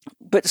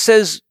 but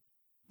says,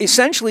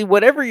 essentially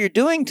whatever you're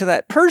doing to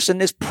that person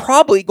is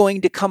probably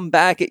going to come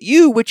back at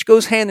you, which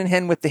goes hand in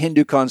hand with the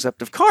Hindu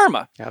concept of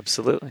karma.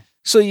 Absolutely.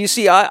 So you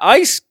see,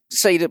 I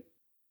say to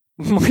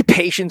my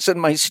patients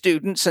and my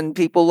students and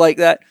people like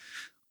that,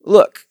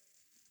 look,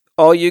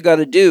 all you got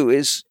to do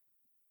is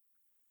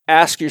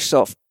ask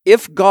yourself,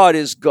 if God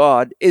is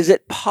God, is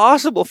it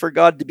possible for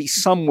God to be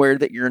somewhere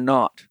that you're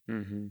not?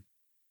 Mm-hmm.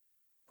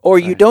 Or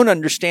you don't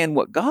understand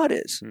what God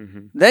is?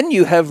 Mm-hmm. Then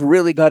you have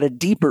really got a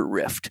deeper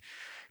rift,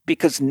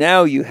 because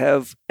now you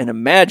have an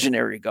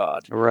imaginary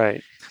God.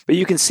 Right. But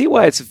you can see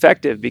why it's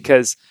effective,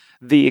 because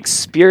the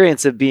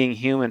experience of being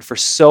human for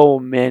so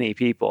many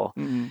people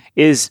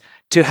is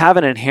to have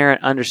an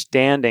inherent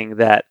understanding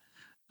that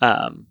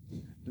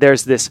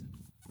there's this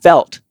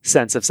felt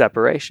sense of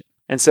separation.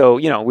 And so,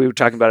 we were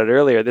talking about it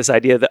earlier, this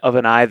idea of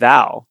an I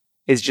thou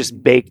is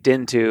just baked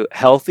into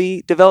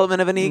healthy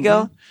development of an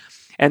ego.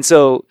 And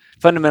so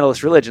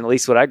fundamentalist religion, at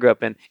least what I grew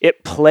up in,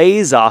 it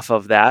plays off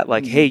of that.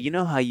 Like, hey, you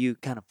know how you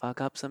kind of fuck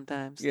up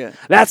sometimes? Yeah.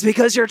 That's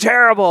because you're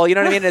terrible. You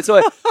know what I mean? And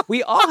so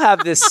we all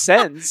have this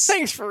sense.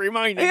 Thanks for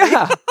reminding me.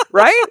 Yeah.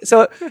 Right?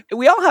 So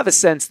we all have a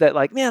sense that,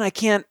 like, man, I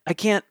can't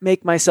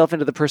make myself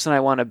into the person I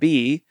want to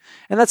be.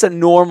 And that's a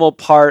normal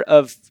part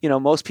of,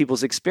 most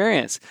people's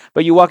experience.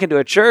 But you walk into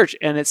a church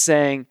and it's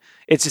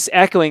just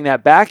echoing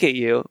that back at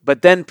you,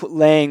 but then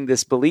laying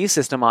this belief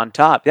system on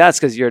top. That's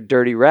because you're a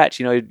dirty wretch.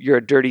 You're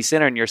a dirty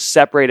sinner and you're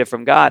separated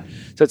from God.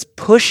 So it's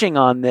pushing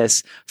on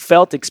this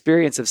felt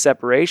experience of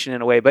separation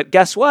in a way. But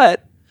guess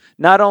what?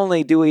 Not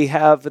only do we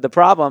have the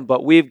problem,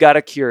 but we've got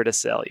a cure to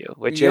sell you,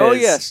 which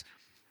is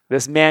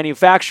this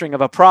manufacturing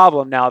of a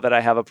problem now that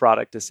I have a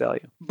product to sell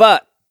you.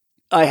 But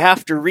I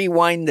have to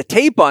rewind the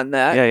tape on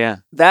that. Yeah.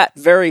 That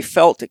very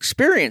felt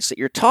experience that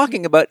you're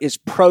talking about is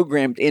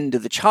programmed into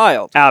the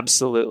child.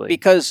 Absolutely.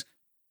 Because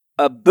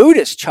a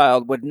Buddhist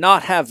child would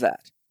not have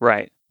that.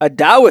 Right. A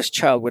Taoist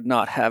child would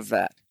not have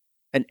that.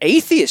 An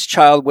atheist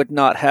child would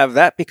not have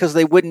that, because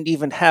they wouldn't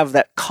even have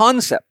that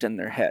concept in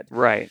their head.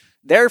 Right.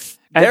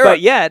 But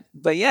yet,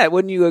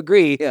 wouldn't you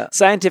agree? Yeah.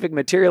 Scientific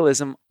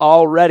materialism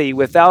already,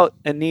 without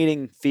a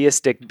needing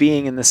theistic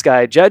being in the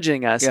sky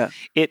judging us,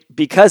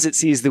 because it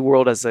sees the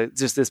world as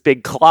just this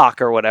big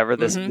clock or whatever,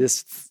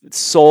 this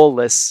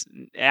soulless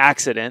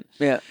accident.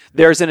 Yeah.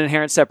 There's an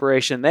inherent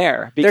separation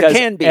there, because there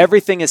can be.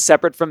 Everything is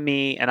separate from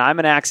me, and I'm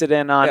an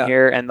accident on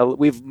here, and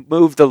we've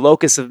moved the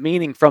locus of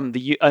meaning from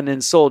an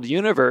ensouled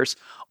universe.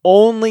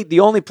 The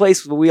only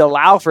place we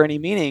allow for any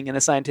meaning in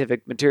a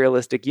scientific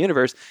materialistic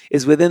universe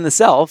is within the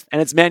self,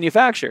 and it's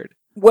manufactured.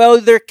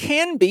 Well, there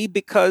can be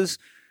because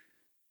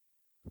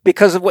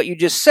of what you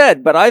just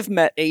said, but I've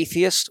met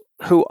atheists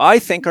who I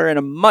think are in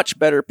a much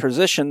better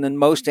position than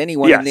most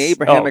anyone in the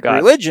Abrahamic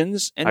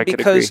religions, and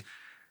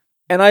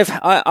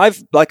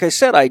I've like I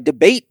said, I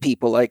debate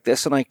people like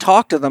this, and I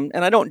talk to them,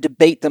 and I don't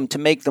debate them to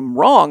make them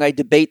wrong. I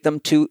debate them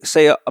to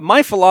say,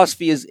 my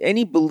philosophy is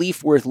any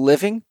belief worth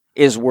living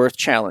is worth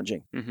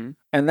challenging. Mm-hmm.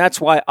 And that's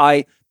why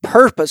I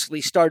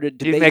purposely started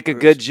debate. You make a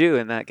good Jew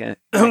in that case.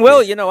 Well,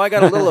 I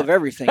got a little of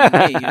everything in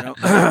me,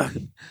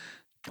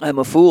 I'm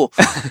a fool.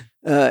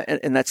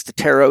 And that's the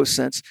tarot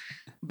sense.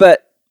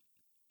 But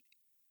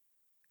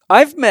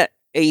I've met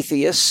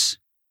atheists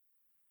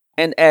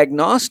and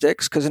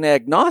agnostics, because an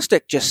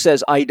agnostic just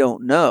says, I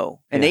don't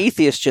know. An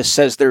atheist just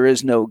says there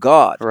is no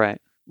God.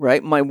 Right.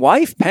 My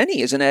wife,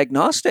 Penny, is an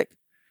agnostic.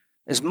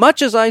 As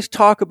much as I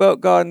talk about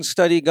God and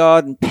study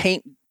God and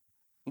paint,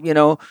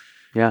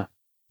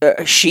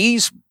 she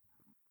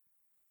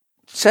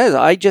says,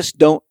 I just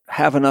don't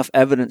have enough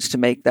evidence to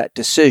make that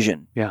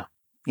decision. Yeah.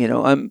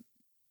 I'm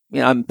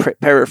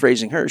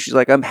paraphrasing her. She's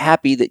like, I'm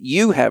happy that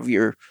you have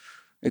your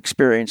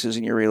experiences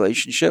in your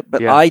relationship,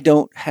 but I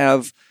don't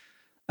have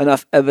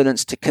enough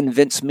evidence to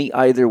convince me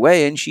either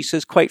way. And she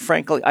says, quite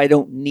frankly, I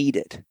don't need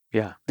it.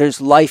 Yeah.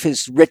 Life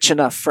is rich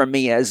enough for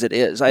me as it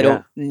is. I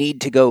don't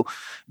need to go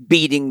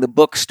beating the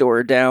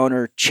bookstore down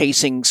or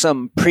chasing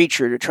some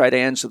preacher to try to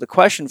answer the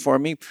question for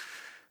me.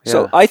 Yeah.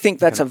 So I think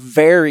that's a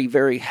very,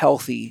 very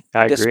healthy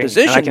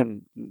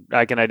disposition.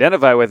 I can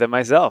identify with it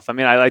myself. I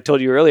mean, I told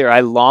you earlier,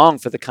 I long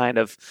for the kind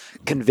of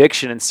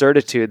conviction and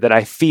certitude that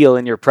I feel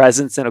in your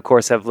presence, and of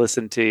course have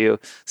listened to you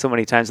so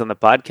many times on the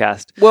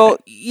podcast. Well,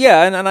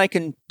 yeah, and I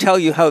can tell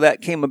you how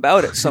that came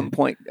about at some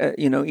point,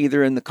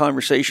 either in the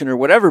conversation or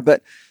whatever.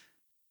 But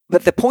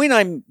the point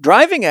I'm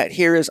driving at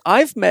here is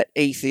I've met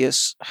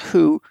atheists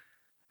who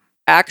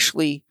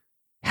actually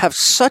have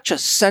such a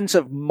sense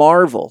of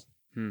marvel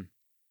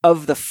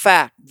of the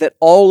fact that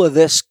all of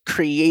this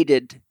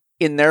created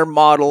in their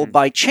model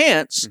by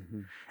chance,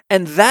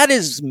 and that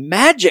is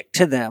magic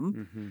to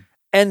them,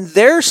 and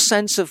their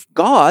sense of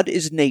God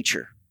is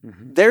nature.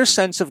 Their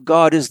sense of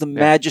God is the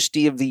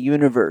majesty of the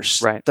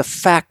universe, the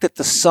fact that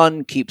the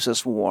sun keeps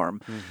us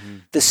warm,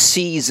 the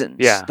seasons,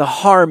 the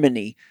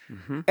harmony.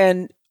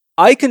 And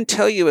I can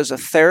tell you as a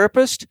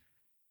therapist,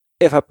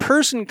 if a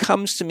person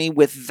comes to me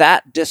with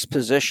that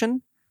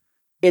disposition,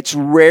 it's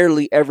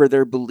rarely ever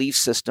their belief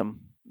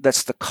system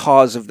that's the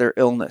cause of their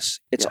illness.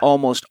 It's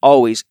almost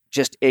always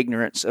just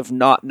ignorance of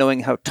not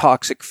knowing how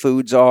toxic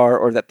foods are,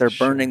 or that they're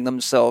burning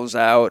themselves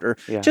out, or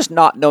just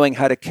not knowing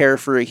how to care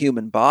for a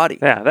human body.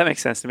 Yeah, that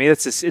makes sense to me.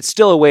 It's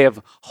still a way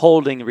of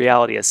holding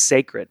reality as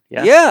sacred.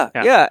 Yeah,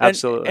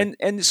 absolutely.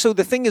 And so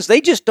the thing is,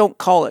 they just don't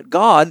call it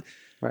God,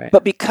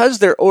 but because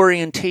their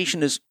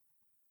orientation is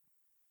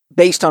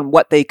based on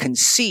what they can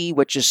see,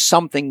 which is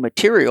something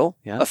material,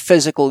 a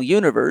physical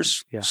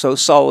universe, so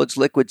solids,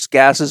 liquids,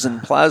 gases,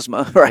 and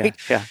plasma, right?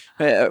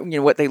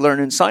 What they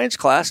learn in science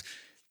class,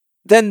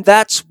 then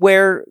that's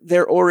where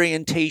their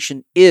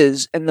orientation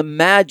is, and the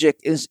magic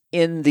is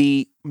in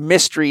the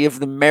mystery of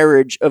the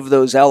marriage of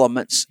those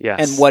elements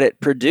and what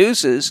it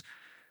produces.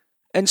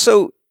 And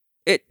so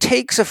it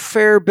takes a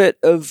fair bit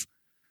of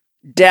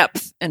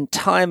depth and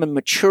time and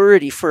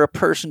maturity for a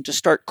person to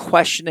start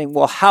questioning,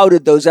 well, how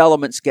did those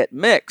elements get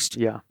mixed?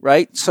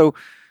 Right? So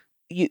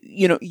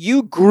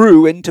you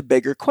grew into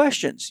bigger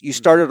questions. You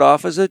started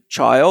off as a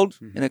child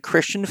in a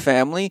Christian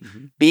family,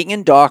 being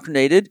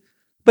indoctrinated,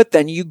 but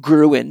then you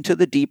grew into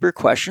the deeper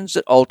questions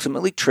that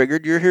ultimately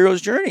triggered your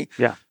hero's journey.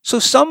 So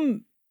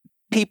some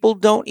people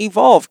don't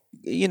evolve.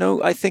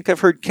 I think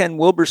I've heard Ken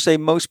Wilber say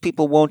most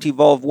people won't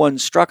evolve one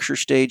structure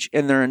stage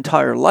in their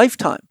entire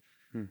lifetime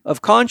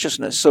of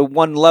consciousness. So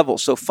one level.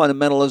 So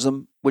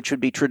fundamentalism, which would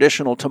be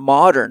traditional to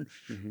modern,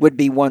 would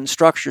be one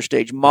structure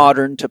stage.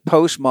 Modern to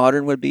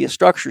postmodern would be a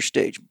structure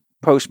stage.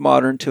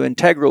 Postmodern to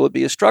integral would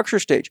be a structure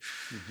stage.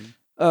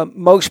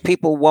 Most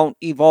people won't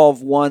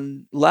evolve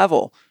one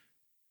level.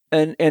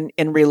 And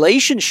in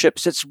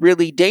relationships, it's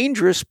really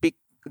dangerous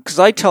because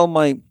I tell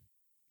my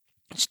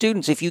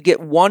students, if you get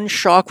one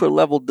chakra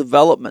level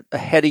development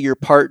ahead of your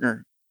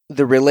partner,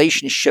 the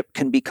relationship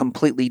can be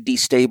completely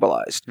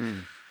destabilized.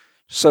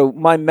 So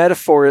my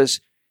metaphor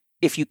is,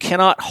 if you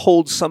cannot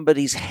hold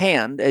somebody's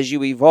hand as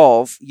you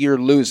evolve, you're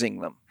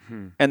losing them.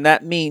 And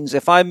that means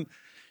if I'm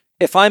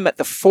at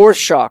the fourth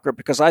chakra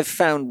because I've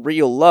found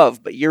real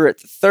love, but you're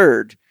at the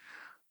third,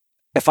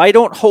 if I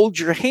don't hold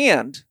your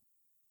hand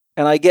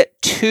and I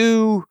get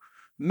too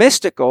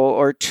mystical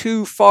or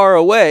too far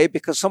away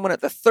because someone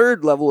at the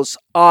third level is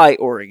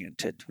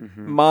I-oriented,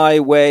 my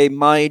way,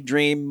 my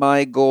dream,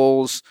 my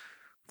goals,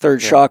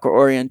 third chakra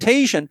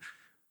orientation,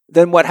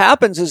 then what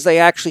happens is they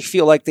actually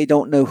feel like they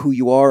don't know who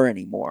you are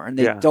anymore, and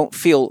they don't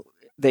feel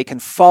they can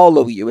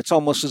follow you. It's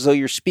almost as though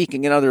you're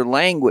speaking another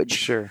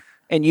language.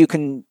 And you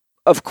can,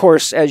 of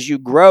course, as you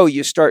grow,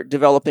 you start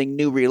developing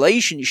new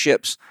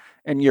relationships,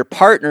 and your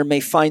partner may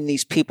find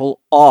these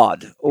people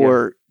odd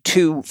or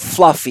too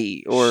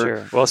fluffy,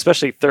 or well,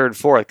 especially third,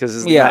 fourth, because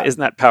isn't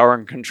that power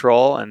and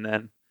control? And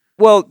then,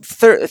 well,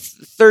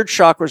 third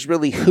chakra is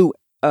really who.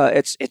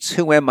 It's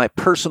who am I?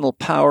 Personal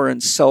power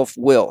and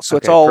self-will. So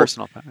it's all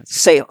personal power,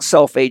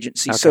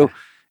 self-agency. So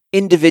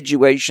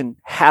individuation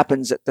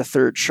happens at the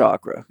third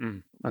chakra.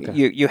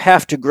 You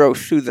have to grow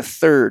through the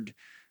third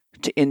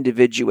to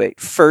individuate.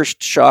 First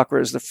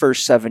chakra is the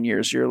first 7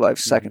 years of your life.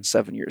 Second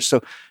 7 years.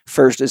 So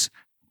first is,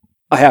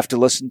 I have to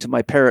listen to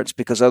my parents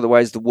because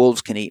otherwise the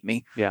wolves can eat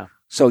me.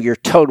 So you're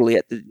totally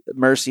at the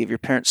mercy of your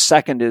parents.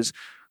 Second is,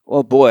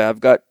 oh boy, I've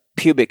got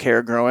pubic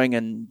hair growing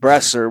and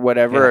breasts or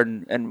whatever,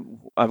 and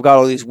I've got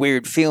all these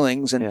weird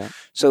feelings. And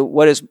so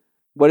what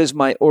is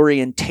my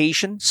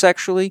orientation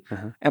sexually?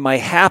 Am I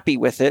happy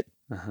with it?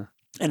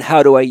 And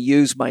how do I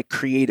use my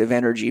creative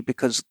energy?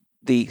 Because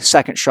the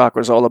second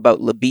chakra is all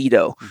about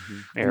libido.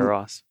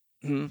 Eros.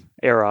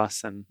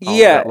 Eros and all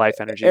that life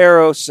energy.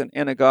 Eros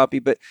and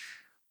agape. But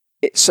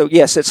so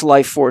yes, it's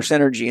life force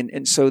energy.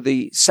 And so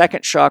the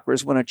second chakra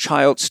is when a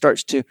child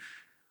starts to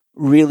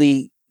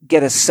really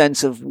get a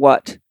sense of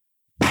what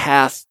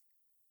path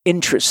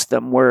interests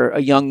them, where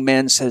a young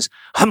man says,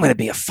 I'm going to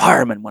be a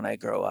fireman when I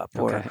grow up,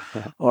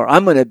 or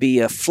I'm going to be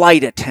a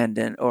flight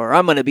attendant, or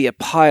I'm going to be a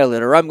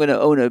pilot, or I'm going to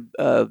own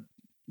a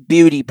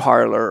beauty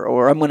parlor,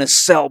 or I'm going to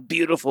sell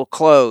beautiful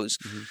clothes.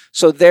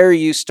 So there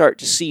you start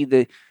to see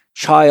the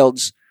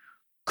child's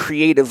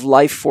creative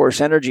life force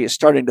energy is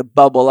starting to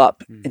bubble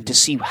up, and to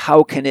see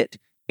how can it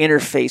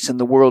interface in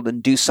the world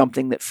and do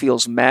something that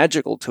feels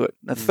magical to it.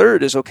 The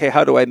third is, okay,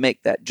 how do I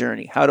make that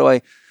journey? How do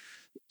I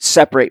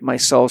separate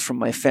myself from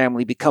my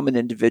family, become an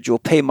individual,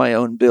 pay my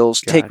own bills,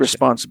 take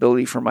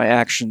responsibility for my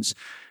actions,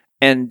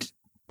 and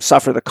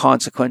suffer the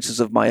consequences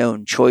of my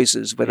own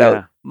choices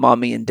without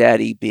mommy and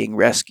daddy being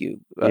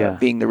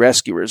being the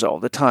rescuers all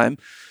the time.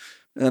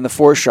 And the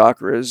fourth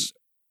chakra is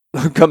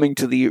coming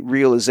to the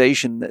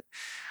realization that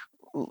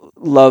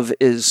love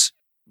is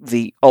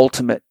the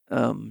ultimate.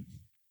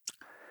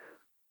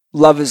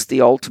 Love is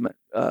the ultimate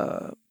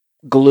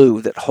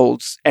glue that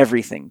holds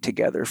everything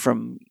together,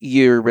 from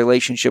your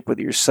relationship with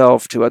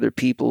yourself to other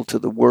people to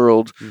the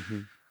world,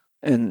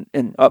 and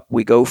up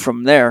we go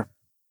from there.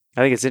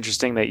 I think it's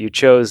interesting that you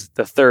chose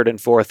the third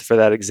and fourth for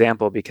that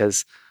example,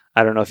 because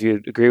I don't know if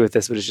you agree with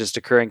this, but it's just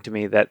occurring to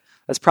me that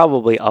that's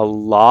probably a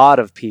lot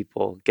of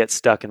people get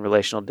stuck in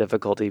relational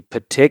difficulty,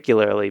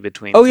 particularly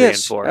between 3 and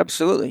 4.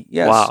 Absolutely.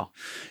 Yes. Wow.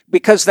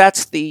 Because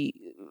that's the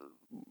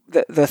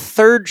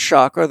third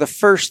chakra. The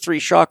first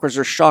 3 chakras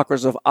are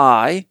chakras of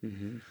I.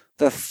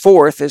 The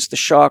fourth is the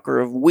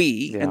chakra of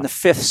we, and the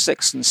fifth,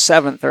 sixth, and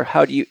seventh are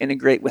how do you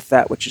integrate with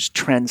that which is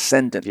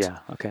transcendent. Yeah,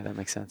 okay, that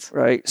makes sense.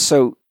 Right?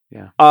 So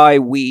I,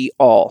 we,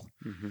 all.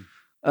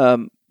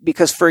 Mm-hmm.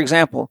 Because, for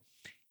example,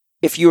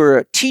 if you're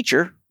a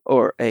teacher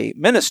or a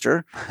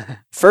minister,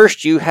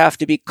 first you have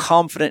to be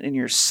confident in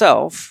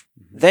yourself,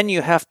 then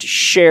you have to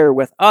share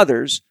with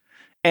others,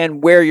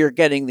 and where you're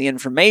getting the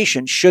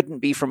information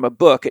shouldn't be from a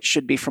book, it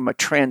should be from a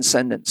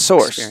transcendent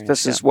source.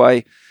 This is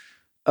why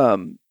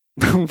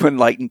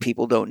enlightened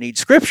people don't need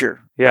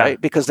scripture, right?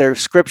 Because their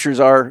scriptures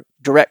are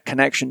direct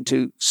connection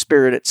to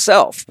spirit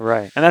itself.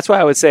 Right. And that's why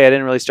I would say I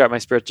didn't really start my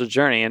spiritual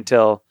journey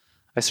until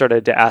I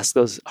started to ask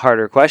those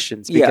harder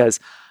questions, because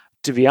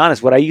to be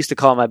honest, what I used to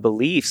call my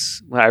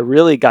beliefs, when I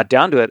really got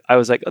down to it, I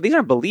was like, oh, these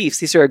aren't beliefs.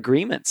 These are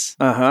agreements.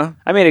 I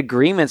made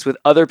agreements with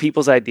other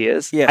people's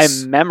ideas. I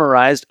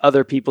memorized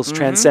other people's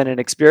transcendent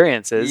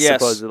experiences,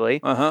 supposedly.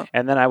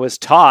 And then I was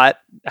taught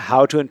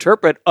how to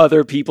interpret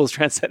other people's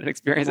transcendent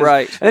experiences.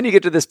 Right. And then you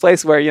get to this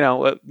place where,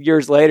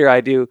 years later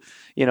I do,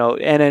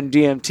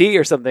 NNDMT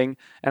or something.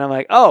 And I'm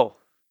like, oh,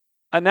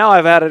 and now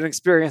I've had an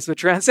experience with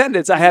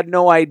transcendence. I had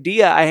no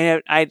idea.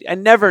 I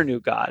never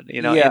knew God,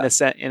 in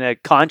a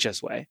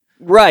conscious way.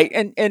 Right.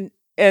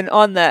 And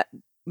on that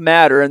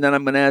matter, and then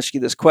I'm going to ask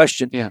you this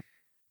question. Yeah.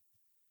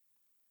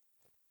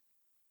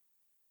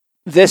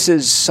 This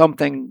is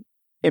something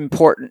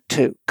important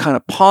to kind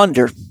of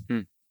ponder.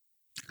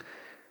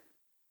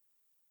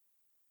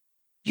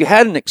 You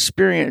had an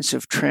experience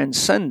of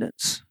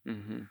transcendence.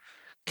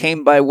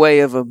 Came by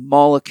way of a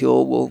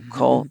molecule we'll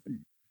call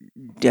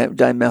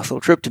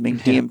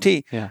dimethyltryptamine,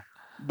 DMT. Yeah.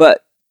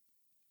 But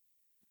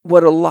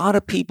what a lot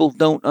of people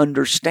don't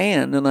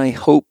understand, and I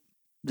hope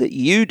that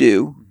you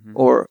do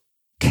or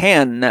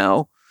can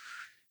now,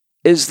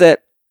 is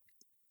that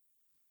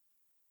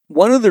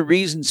one of the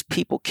reasons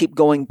people keep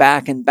going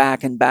back and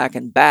back and back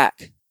and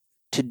back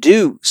to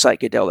do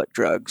psychedelic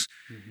drugs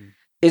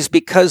is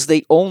because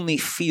they only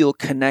feel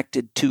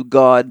connected to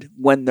God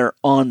when they're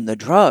on the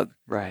drug.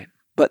 Right.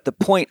 But the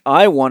point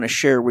I want to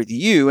share with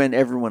you and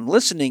everyone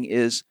listening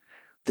is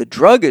the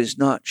drug is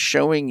not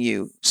showing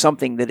you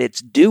something that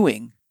it's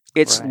doing.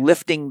 It's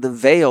lifting the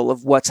veil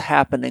of what's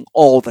happening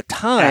all the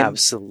time.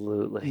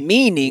 Absolutely.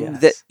 Meaning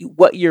that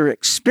what you're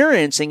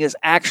experiencing is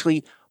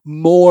actually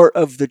more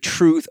of the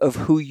truth of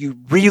who you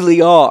really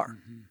are.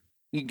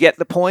 You get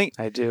the point?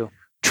 I do.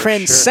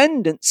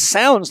 Transcendence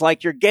sounds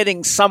like you're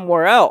getting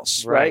somewhere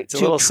else, right? It's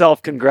a little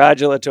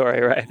self-congratulatory,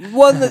 right?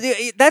 Well,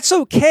 that's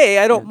okay.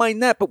 I don't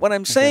mind that. But what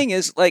I'm saying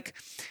is, like,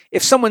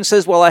 if someone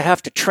says, well, I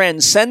have to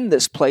transcend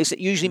this place, it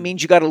usually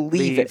means you got to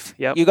leave it.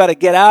 Yep. You got to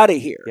get out of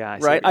here,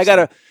 right? I got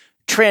to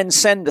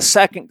transcend the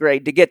second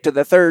grade to get to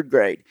the third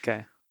grade.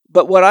 Okay.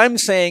 But what I'm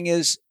saying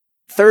is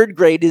third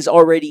grade is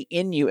already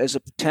in you as a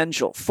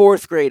potential.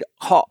 Fourth grade,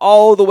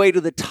 all the way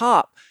to the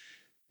top.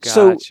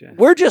 Gotcha. So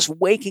we're just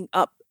waking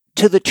up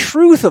to the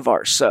truth of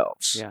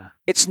ourselves. Yeah.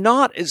 It's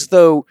not as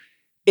though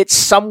it's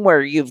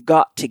somewhere you've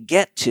got to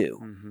get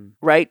to,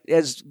 right?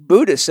 As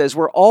Buddha says,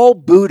 we're all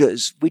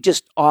Buddhas. We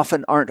just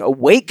often aren't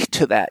awake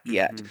to that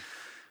yet.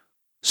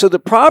 So the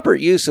proper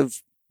use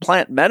of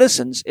plant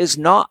medicines is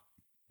not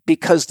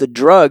because the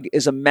drug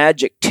is a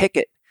magic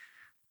ticket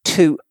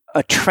to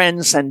a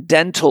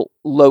transcendental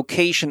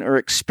location or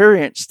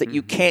experience that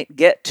you can't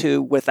get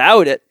to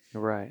without it.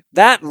 Right.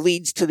 That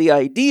leads to the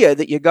idea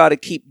that you got to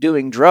keep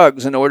doing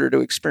drugs in order to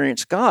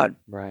experience God.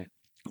 Right.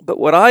 But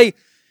what I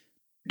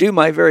do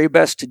my very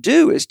best to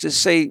do is to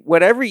say,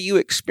 whatever you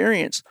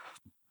experience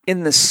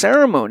in the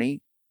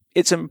ceremony,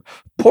 it's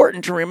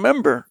important to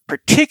remember,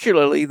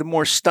 particularly the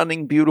more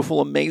stunning, beautiful,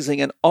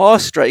 amazing, and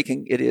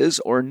awe-striking it is,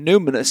 or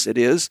numinous it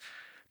is,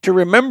 to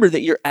remember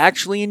that you're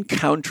actually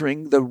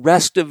encountering the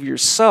rest of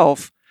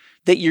yourself,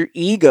 that your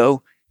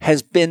ego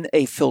has been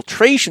a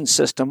filtration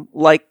system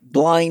like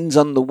blinds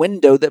on the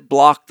window that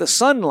block the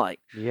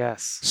sunlight.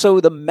 Yes. So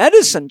the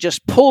medicine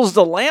just pulls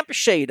the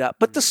lampshade up,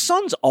 but the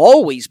sun's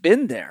always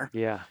been there.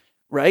 Yeah.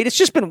 Right? It's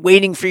just been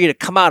waiting for you to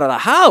come out of the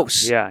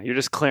house. Yeah. You're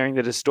just clearing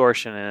the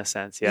distortion in a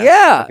sense. Yeah.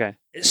 Yeah. Okay.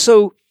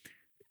 So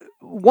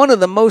one of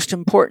the most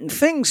important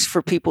things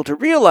for people to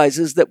realize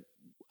is that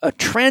a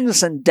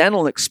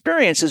transcendental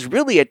experience is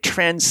really a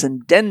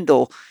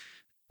transcendental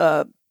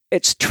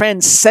it's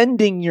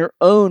transcending your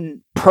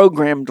own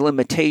programmed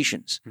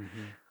limitations.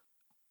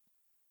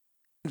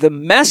 The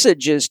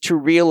message is to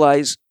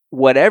realize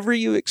whatever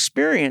you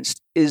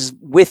experienced is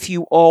with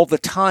you all the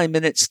time,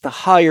 and it's the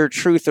higher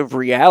truth of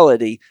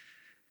reality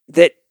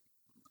that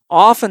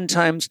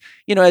oftentimes,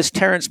 as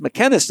Terence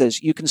McKenna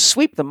says, you can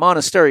sweep the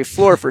monastery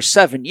floor for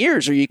 7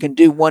 years, or you can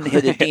do one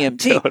hit of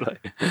DMT. Totally.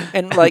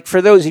 And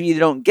for those of you who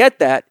don't get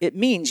that, it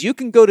means you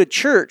can go to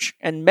church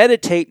and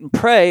meditate and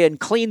pray and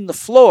clean the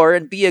floor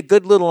and be a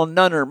good little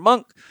nun or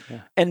monk.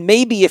 Yeah. And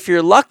maybe if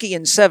you're lucky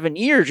in 7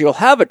 years, you'll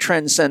have a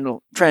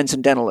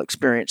transcendental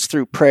experience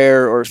through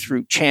prayer or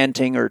through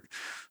chanting or,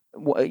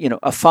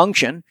 a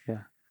function,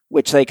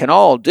 which they can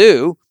all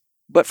do.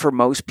 But for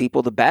most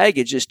people, the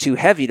baggage is too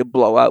heavy to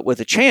blow out with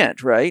a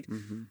chant, right?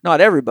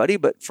 Not everybody,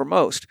 but for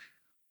most.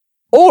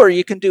 Or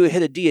you can do a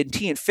hit of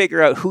D&T and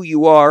figure out who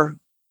you are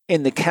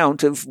in the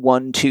count of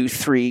 1, 2,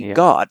 3,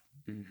 God,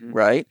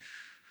 right?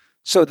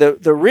 So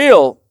the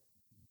real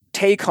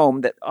take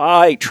home that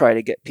I try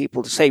to get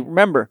people to say,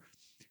 remember,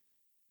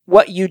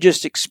 what you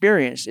just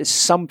experienced is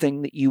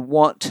something that you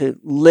want to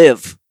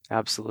live.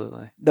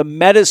 Absolutely. The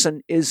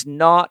medicine is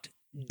not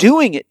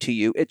doing it to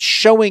you. It's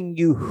showing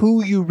you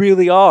who you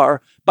really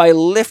are by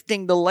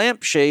lifting the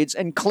lampshades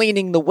and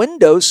cleaning the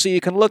windows so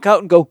you can look out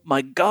and go,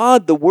 my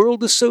God, the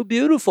world is so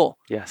beautiful.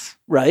 Yes.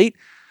 Right?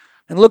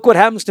 And look what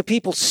happens to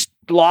people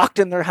locked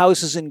in their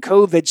houses in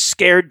COVID,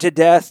 scared to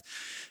death,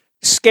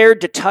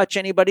 scared to touch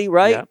anybody,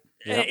 right? Yep.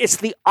 Yep. It's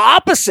the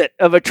opposite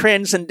of a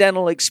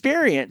transcendental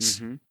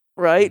experience,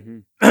 right?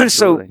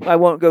 So I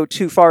won't go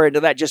too far into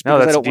that just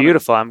because that's I don't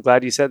beautiful. I'm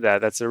glad you said that.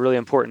 That's a really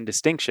important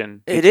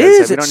distinction. It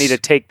is. We don't need to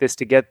take this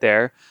to get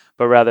there,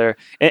 but rather,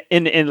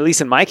 in at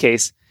least in my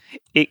case,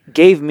 it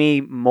gave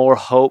me more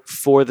hope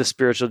for the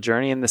spiritual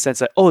journey in the sense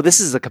that, oh, this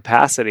is a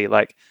capacity.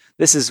 Like,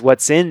 this is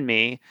what's in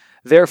me.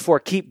 Therefore,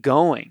 keep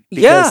going.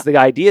 Because the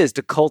idea is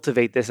to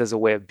cultivate this as a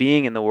way of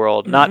being in the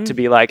world, not to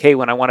be like, hey,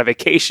 when I want a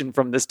vacation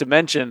from this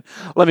dimension,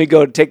 let me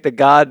go take the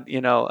God,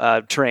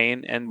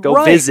 train and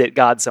go visit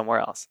God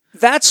somewhere else.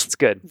 It's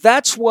good.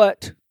 That's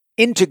what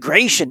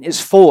integration is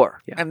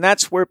for. Yeah. And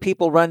that's where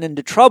people run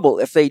into trouble.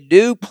 If they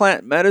do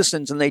plant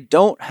medicines and they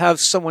don't have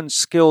someone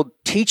skilled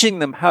teaching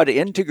them how to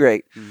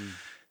integrate,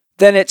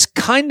 then it's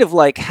kind of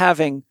like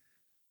having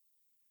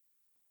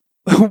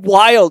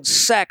wild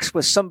sex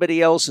with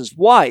somebody else's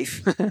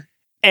wife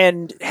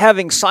and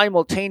having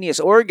simultaneous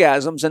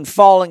orgasms and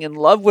falling in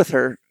love with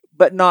her,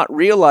 but not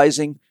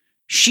realizing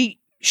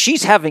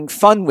she's having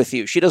fun with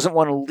you. She doesn't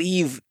want to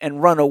leave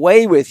and run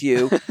away with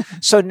you.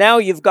 So now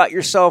you've got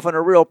yourself in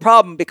a real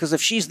problem, because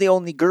if she's the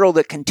only girl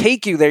that can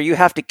take you there, you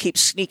have to keep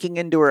sneaking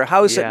into her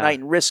house at night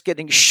and risk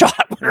getting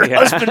shot when her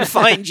husband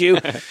finds you.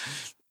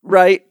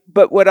 Right?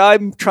 But what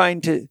I'm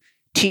trying to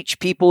teach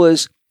people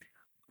is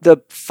the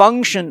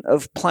function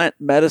of plant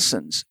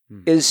medicines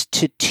is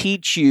to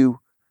teach you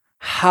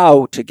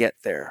how to get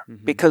there.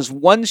 Because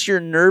once your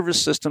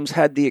nervous system's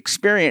had the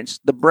experience,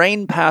 the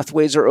brain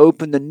pathways are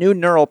open, the new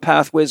neural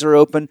pathways are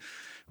open.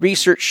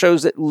 Research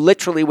shows that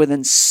literally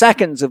within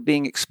seconds of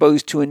being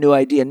exposed to a new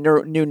idea,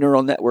 new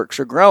neural networks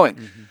are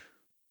growing.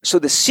 So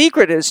the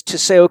secret is to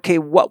say, okay,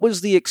 what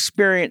was the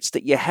experience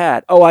that you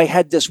had? Oh, I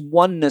had this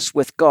oneness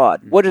with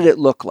God. What did it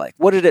look like?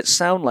 What did it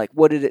sound like?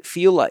 What did it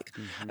feel like?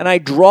 And I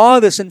draw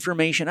this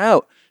information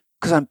out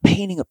because I'm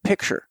painting a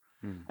picture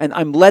and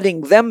I'm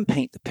letting them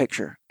paint the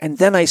picture. And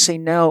then I say,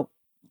 now,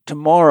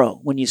 tomorrow,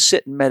 when you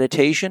sit in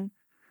meditation,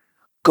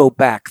 go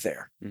back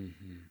there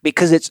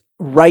because it's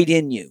right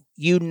in you.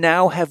 You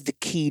now have the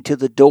key to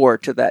the door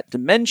to that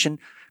dimension,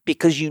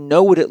 because you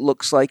know what it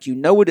looks like, you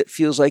know what it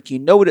feels like, you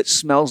know what it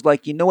smells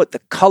like, you know what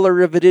the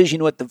color of it is, you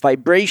know what the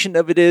vibration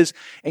of it is,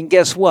 and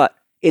guess what?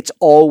 It's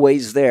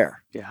always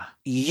there. Yeah.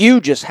 You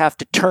just have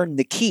to turn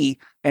the key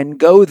and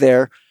go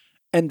there,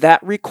 and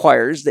that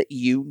requires that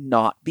you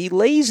not be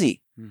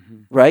lazy,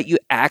 right? You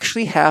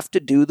actually have to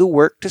do the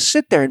work to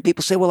sit there, and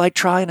people say, well, I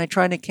try and I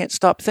can't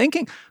stop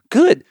thinking.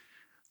 Good.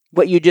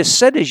 What you just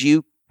said is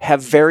you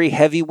have very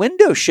heavy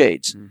window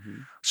shades.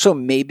 So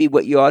maybe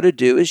what you ought to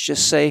do is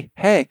just say,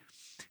 hey,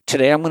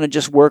 today I'm going to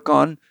just work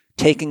on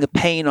taking the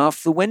paint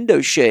off the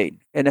window shade.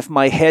 And if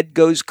my head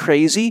goes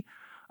crazy,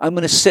 I'm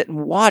going to sit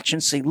and watch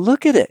and say,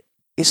 look at it.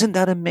 Isn't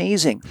that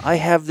amazing? I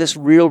have this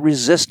real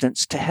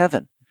resistance to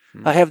heaven.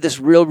 I have this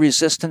real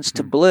resistance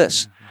to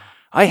bliss.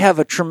 I have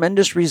a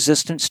tremendous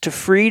resistance to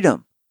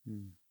freedom.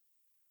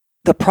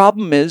 The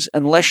problem is,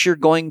 unless you're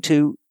going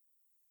to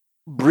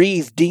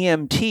breathe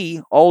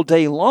DMT all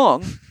day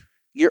long,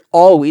 you're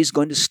always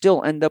going to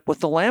still end up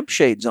with the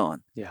lampshades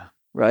on. Yeah.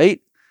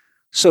 Right?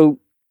 So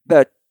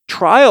the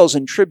trials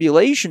and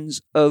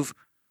tribulations of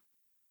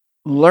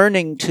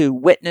learning to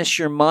witness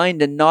your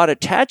mind and not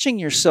attaching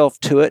yourself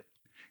to it,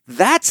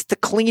 that's the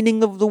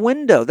cleaning of the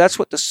window. That's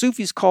what the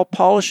Sufis call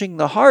polishing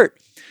the heart.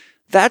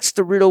 That's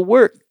the real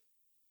work.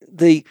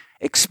 The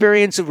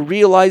experience of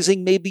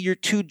realizing maybe you're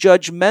too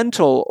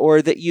judgmental,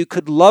 or that you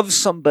could love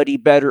somebody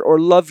better or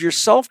love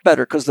yourself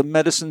better, because the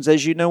medicines,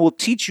 as you know, will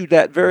teach you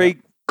that very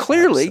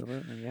clearly.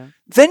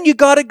 Then you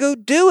got to go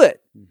do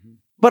it.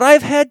 But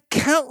I've had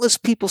countless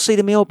people say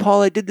to me, oh,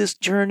 Paul, I did this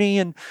journey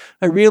and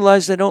I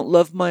realized I don't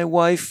love my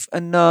wife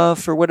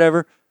enough or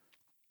whatever.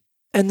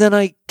 And then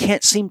I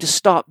can't seem to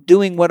stop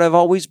doing what I've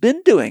always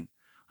been doing.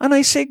 And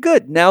I say,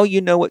 good, now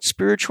you know what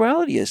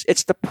spirituality is.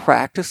 It's the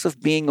practice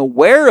of being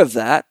aware of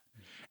that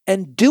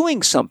and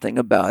doing something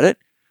about it,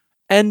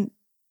 and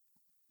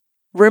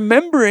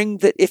remembering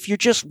that if you're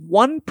just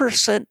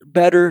 1%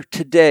 better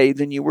today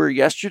than you were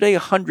yesterday,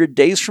 100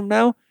 days from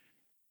now,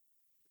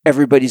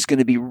 everybody's going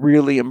to be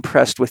really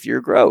impressed with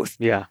your growth.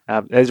 Yeah.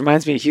 It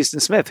reminds me of Houston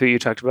Smith, who you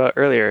talked about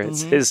earlier.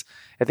 It's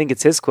I think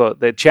it's his quote.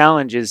 The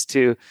challenge is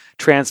to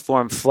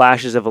transform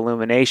flashes of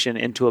illumination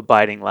into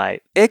abiding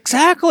light.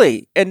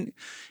 Exactly. And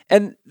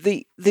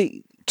the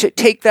to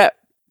take that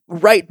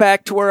right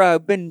back to where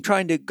I've been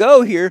trying to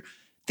go here,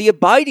 the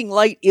abiding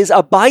light is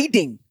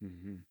abiding.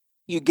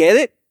 You get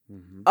it?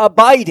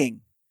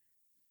 abiding.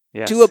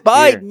 Yes, to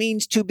abide here.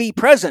 means to be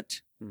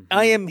present. Mm-hmm.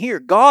 I am here.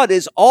 God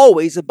is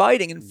always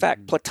abiding. In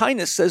fact,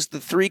 Plotinus says the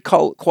three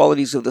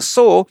qualities of the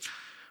soul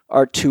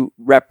are to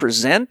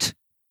represent,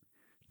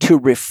 to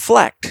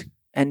reflect,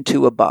 and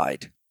to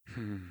abide.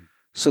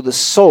 So the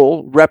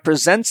soul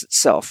represents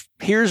itself.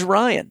 Here's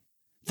Ryan.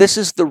 This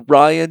is the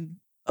Ryan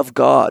of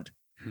God.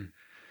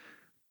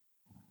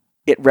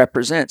 It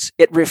represents.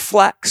 It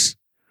reflects.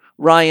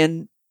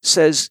 Ryan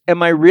says,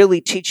 am I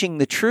really teaching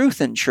the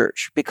truth in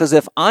church? Because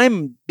if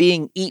I'm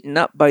being eaten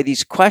up by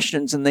these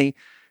questions and they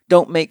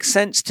don't make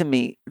sense to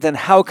me, then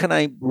how can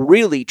I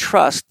really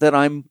trust that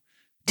I'm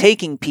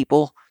taking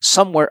people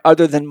somewhere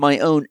other than my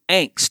own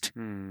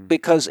angst?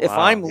 Because if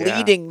I'm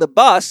leading the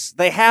bus,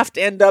 they have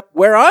to end up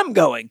where I'm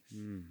going.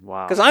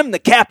 Because I'm the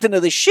captain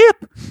of the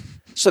ship.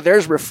 So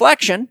there's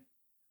reflection,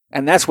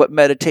 and that's what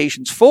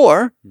meditation's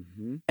for.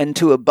 And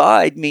to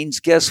abide means,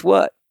 guess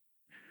what?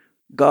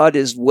 God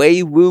is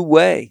way, woo,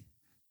 way.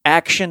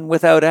 Action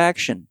without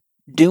action.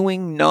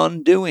 Doing,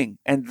 non-doing.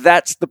 And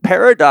that's the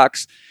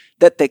paradox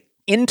that the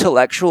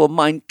intellectual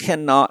mind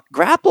cannot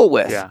grapple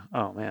with. Yeah.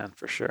 Oh, man,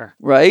 for sure.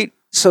 Right?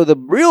 So the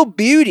real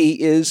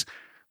beauty is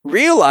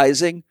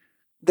realizing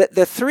that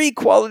the three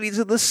qualities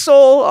of the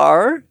soul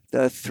are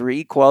the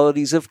three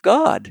qualities of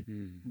God.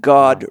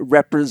 God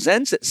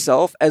represents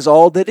itself as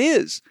all that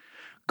is.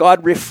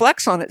 God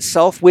reflects on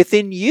itself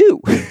within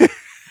you.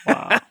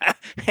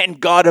 And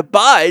God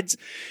abides,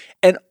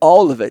 and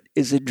all of it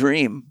is a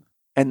dream.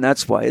 And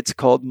that's why it's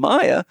called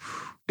Maya.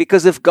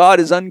 Because if God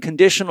is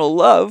unconditional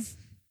love,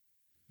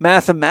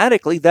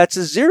 mathematically, that's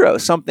a zero.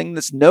 Something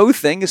that's no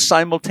thing is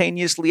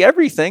simultaneously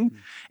everything.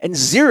 And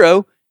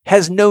zero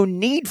has no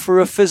need for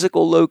a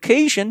physical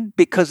location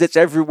because it's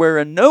everywhere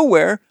and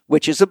nowhere,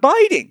 which is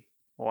abiding.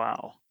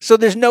 Wow. So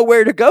there's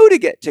nowhere to go to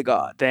get to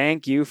God.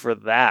 Thank you for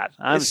that.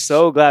 I'm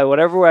so glad.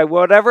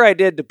 Whatever I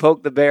did to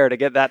poke the bear to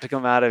get that to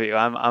come out of you,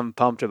 I'm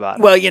pumped about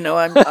it. Well,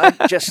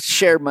 I just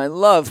share my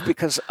love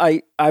because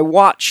I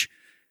watch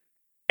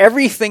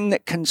everything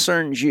that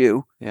concerns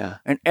you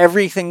and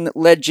everything that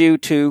led you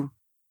to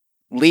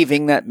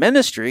leaving that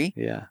ministry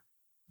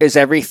is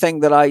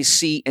everything that I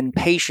see in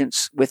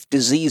patients with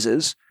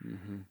diseases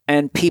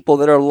and people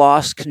that are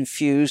lost,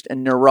 confused,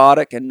 and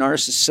neurotic and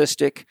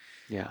narcissistic.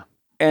 Yeah.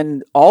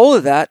 And all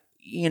of that,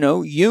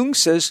 Jung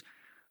says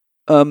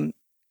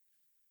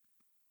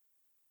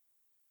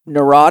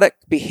neurotic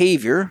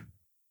behavior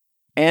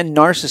and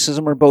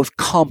narcissism are both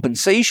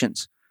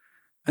compensations.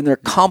 And they're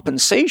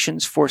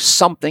compensations for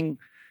something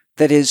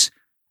that is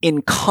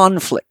in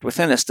conflict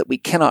within us that we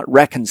cannot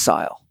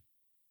reconcile.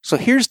 So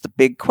here's the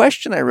big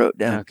question I wrote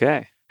down.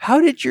 Okay. How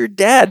did your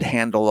dad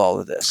handle all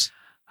of this?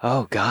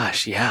 Oh,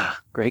 gosh. Yeah.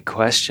 Great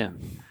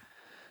question.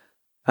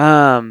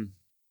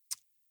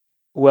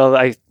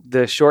 Well,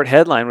 the short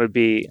headline would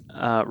be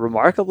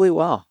remarkably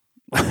well.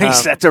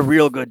 That's a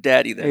real good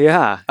daddy there.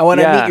 Yeah. I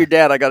want to meet your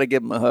dad. I got to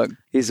give him a hug.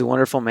 He's a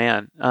wonderful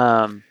man.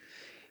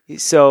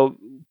 So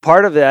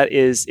part of that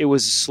is it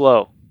was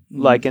slow,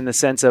 like in the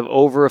sense of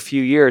over a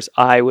few years,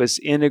 I was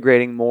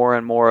integrating more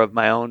and more of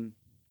my own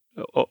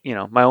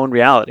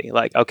reality.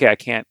 Like, okay, I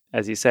can't,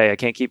 as you say, I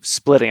can't keep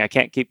splitting. I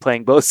can't keep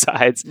playing both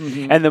sides.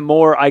 And the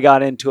more I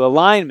got into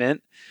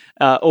alignment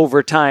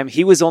over time,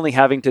 he was only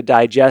having to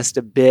digest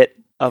a bit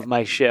of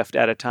my shift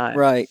at a time.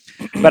 Right.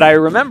 But I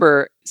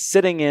remember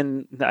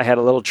I had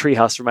a little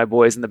treehouse for my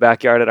boys in the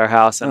backyard at our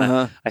house.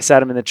 And I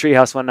sat him in the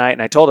treehouse one night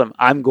and I told him,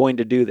 I'm going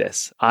to do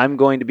this. I'm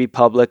going to be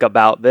public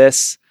about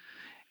this.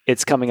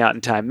 It's coming out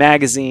in Time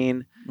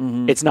Magazine.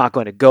 It's not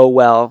going to go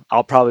well.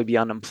 I'll probably be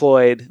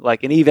unemployed.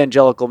 Like an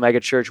evangelical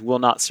megachurch will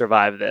not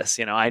survive this.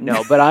 I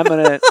know, but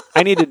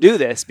I need to do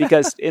this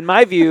because in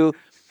my view,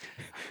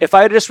 if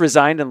I had just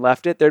resigned and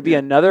left it, there'd be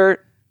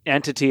another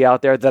entity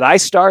out there that I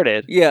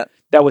started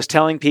that was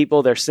telling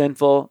people they're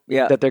sinful,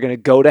 that they're going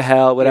to go to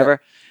hell, whatever.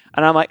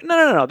 And I'm like,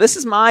 no. This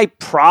is my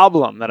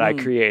problem that I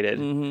created.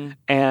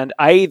 And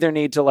I either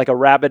need to, like a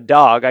rabid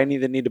dog, I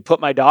either need to put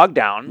my dog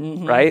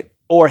down, right?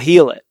 Or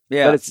heal it.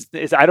 Yeah. But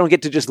it's I don't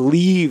get to just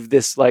leave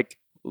this like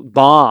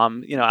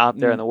bomb, out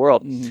there in the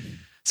world.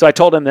 So I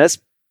told him this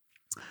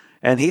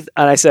and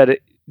I said,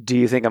 do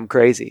you think I'm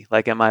crazy?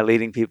 Like, am I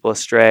leading people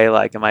astray?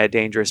 Like, am I a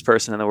dangerous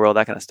person in the world?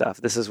 That kind of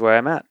stuff. This is where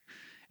I'm at.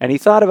 And he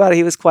thought about it.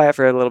 He was quiet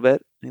for a little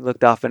bit. He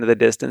looked off into the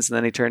distance and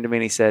then he turned to me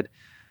and he said,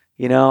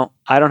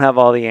 I don't have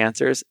all the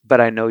answers,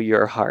 but I know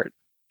your heart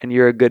and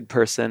you're a good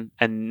person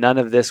and none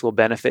of this will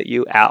benefit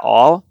you at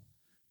all.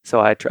 So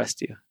I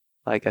trust you.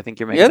 Like, I think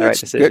you're making the right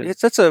decision.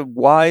 That's a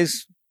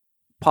wise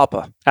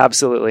papa.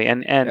 Absolutely.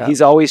 And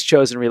he's always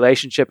chosen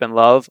relationship and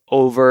love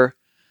over,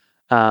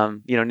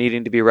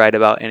 needing to be right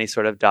about any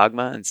sort of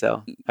dogma. And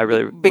so I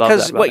really love that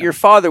because what your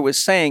father was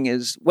saying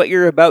is what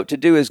you're about to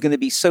do is going to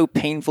be so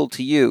painful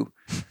to you.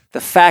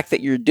 The fact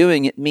that you're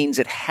doing it means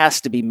it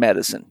has to be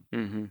medicine.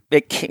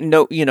 It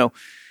can't,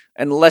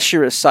 unless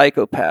you're a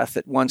psychopath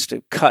that wants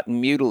to cut and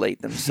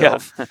mutilate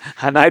themselves. Yeah.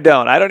 And I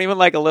don't even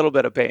like a little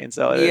bit of pain.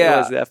 So it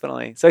was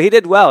definitely, so he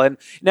did well. And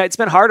now it's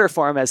been harder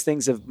for him as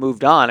things have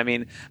moved on. I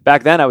mean,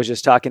 back then I was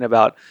just talking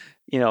about,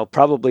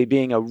 probably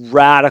being a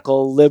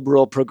radical,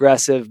 liberal,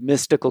 progressive,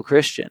 mystical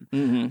Christian.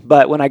 Mm-hmm.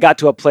 But when I got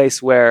to a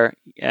place where,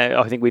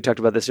 I think we talked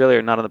about this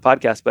earlier, not on the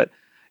podcast, but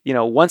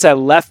once I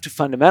left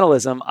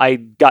fundamentalism, I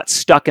got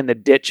stuck in the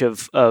ditch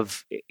of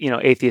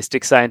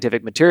atheistic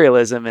scientific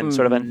materialism and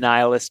sort of a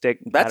nihilistic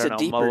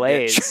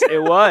malaise. Ditch.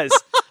 It was.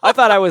 I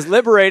thought I was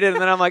liberated,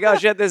 and then I'm like, oh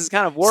shit, this is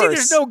kind of worse. See,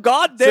 there's no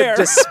God there.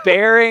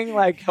 Despairing,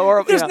 like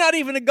horrible. There's not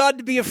even a God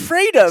to be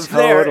afraid of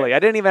Totally. there. I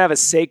didn't even have a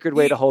sacred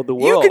way to hold the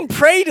world. You can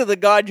pray to the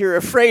God you're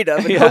afraid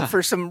of and hope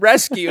for some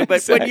rescue,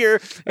 but when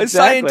you're a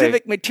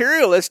scientific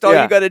materialist, all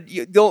you got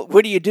to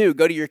what do?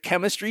 Go to your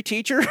chemistry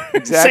teacher?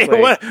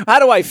 Exactly. Say, how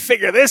do I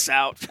figure this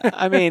out?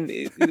 I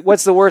mean,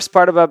 what's the worst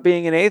part about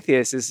being an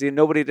atheist is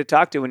nobody to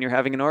talk to when you're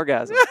having an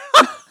orgasm.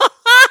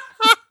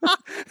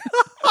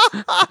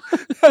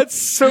 That's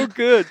so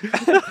good.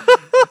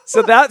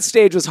 So that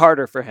stage was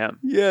harder for him.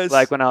 Yes.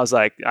 Like when I was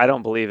like, I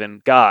don't believe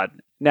in God.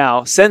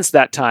 Now, since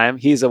that time,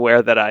 he's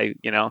aware that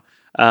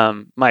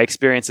my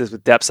experiences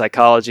with depth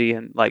psychology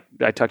and like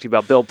I talked to you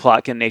about Bill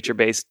Plotkin,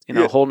 nature-based,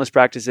 wholeness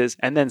practices,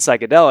 and then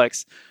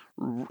psychedelics,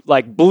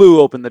 like blew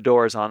open the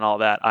doors on all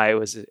that. I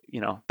was,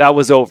 that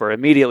was over.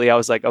 Immediately I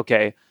was like,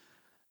 okay,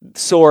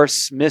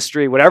 source,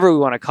 mystery, whatever we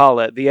want to call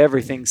it, the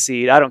everything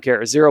seed, I don't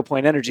care, a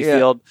 0-point energy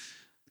field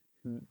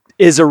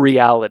is a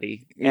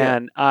reality.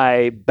 And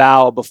I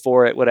bow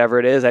before it, whatever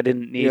it is. I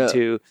didn't need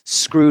to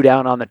screw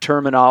down on the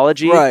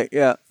terminology. Right,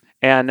 yeah.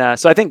 And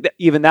so I think that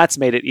even that's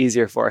made it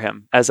easier for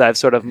him as I've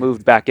sort of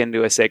moved back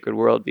into a sacred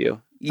worldview.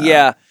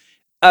 Yeah.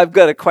 I've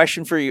got a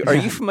question for you. Are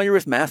you familiar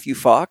with Matthew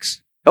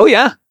Fox? Oh,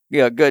 yeah.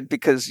 Yeah, good,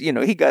 because,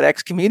 he got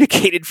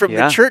excommunicated from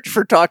the church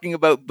for talking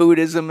about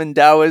Buddhism and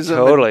Taoism.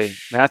 Totally.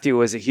 Matthew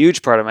was a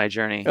huge part of my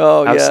journey.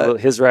 Oh,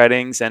 absolutely. His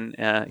writings and,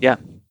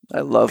 I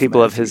love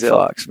people Matthew of his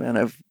Fox, man.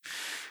 I've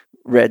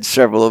read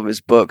several of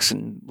his books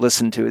and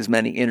listened to as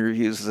many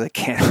interviews as I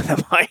can with him.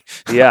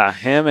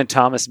 Him and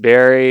Thomas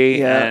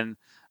Berry and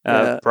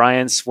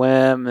Brian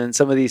Swim and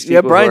some of these people.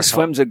 Yeah, Brian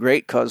Swim's a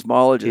great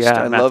cosmologist.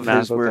 I love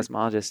his work.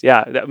 Cosmologist.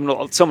 Yeah,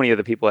 so many of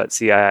the people at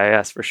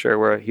CIIS for sure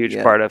were a huge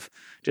part of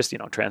just,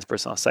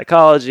 transpersonal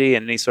psychology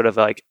and any sort of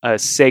like a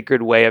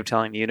sacred way of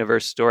telling the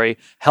universe story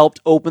helped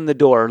open the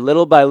door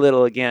little by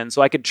little again.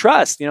 So I could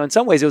trust, in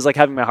some ways it was like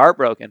having my heart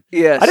broken.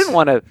 Yes. I didn't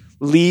want to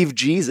leave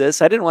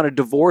Jesus. I didn't want to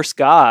divorce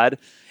God.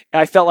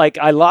 I felt like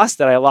I lost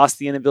that. I lost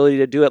the inability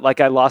to do it,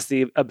 like I lost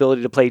the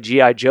ability to play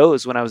G.I.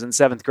 Joes when I was in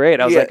 7th grade.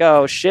 I was like,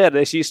 oh shit,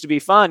 this used to be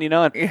fun,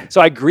 And so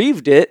I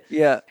grieved it.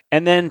 Yeah.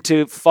 And then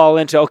to fall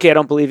into, okay, I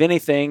don't believe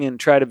anything and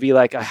try to be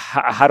like,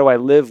 how do I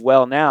live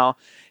well now?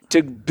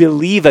 To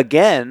believe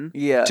again,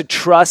 to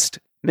trust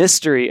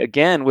mystery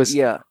again was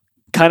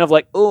kind of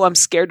like, oh, I'm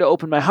scared to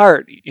open my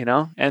heart,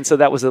 And so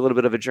that was a little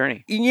bit of a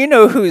journey.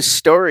 Whose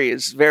story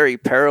is very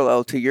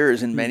parallel to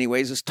yours in many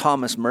ways is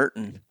Thomas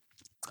Merton.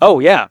 Oh,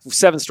 yeah.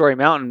 7-Story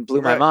Mountain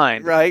blew my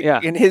mind. Right.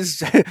 Yeah. In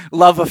his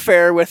love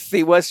affair with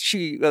was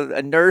she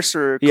a nurse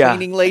or a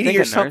cleaning lady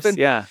or something?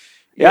 Yeah.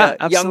 Yeah.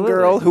 A young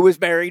girl who was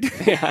married.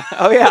 Yeah.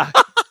 Oh, yeah.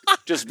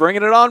 Just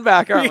bringing it on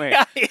back, aren't we?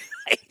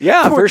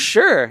 Yeah, for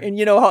sure. And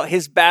how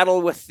his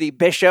battle with the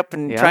bishop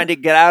and trying to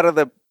get out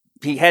of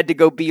he had to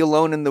go be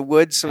alone in the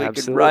woods so he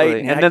could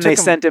write. And then they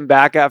sent him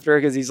back after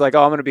because he's like,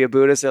 oh, I'm going to be a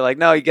Buddhist. They're like,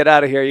 no, you get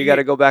out of here. You got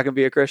to go back and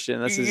be a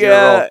Christian. This is your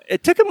role.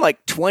 It took him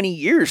like 20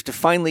 years to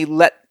finally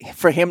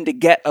for him to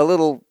get a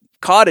little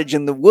cottage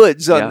in the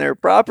woods on their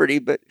property.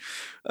 But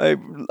I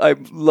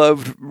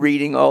loved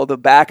reading all the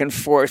back and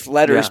forth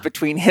letters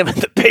between him and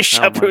the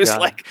bishop. It was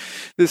like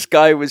this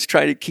guy was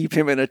trying to keep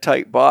him in a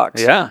tight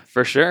box. Yeah,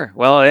 for sure.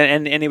 Well,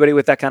 and anybody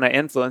with that kind of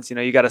influence,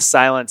 you got to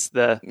silence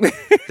the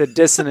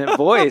dissonant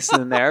voice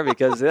in there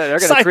because they're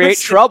going to create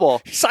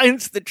trouble.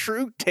 Silence the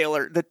truth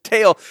teller, the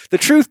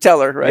truth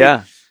teller, right?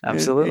 Yeah,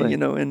 absolutely.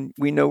 And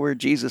we know where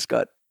Jesus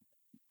got.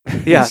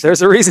 Yeah,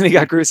 there's a reason he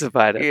got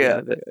crucified.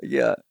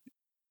 Yeah.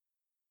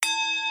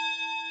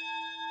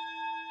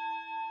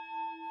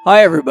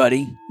 Hi,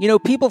 everybody.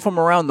 People from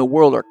around the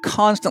world are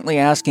constantly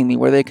asking me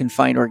where they can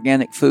find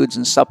organic foods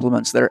and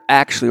supplements that are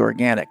actually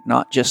organic,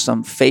 not just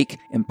some fake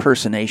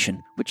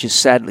impersonation, which is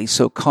sadly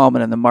so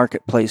common in the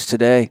marketplace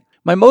today.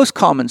 My most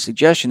common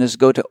suggestion is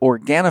go to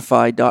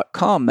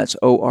Organifi.com, that's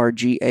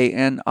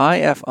Organifi.com,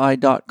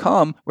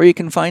 where you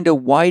can find a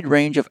wide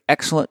range of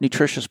excellent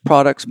nutritious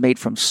products made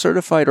from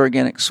certified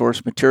organic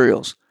source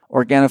materials.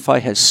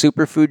 Organifi has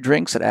superfood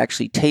drinks that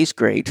actually taste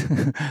great,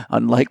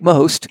 unlike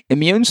most,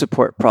 immune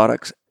support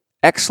products,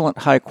 excellent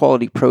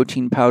high-quality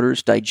protein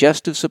powders,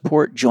 digestive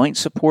support, joint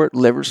support,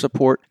 liver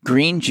support,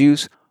 green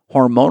juice,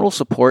 hormonal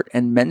support,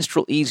 and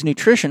menstrual ease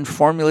nutrition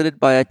formulated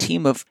by a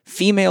team of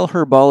female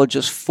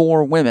herbologists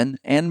for women,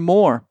 and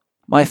more.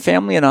 My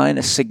family and I and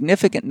a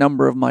significant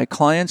number of my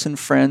clients and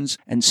friends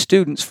and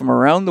students from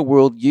around the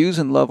world use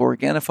and love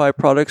Organifi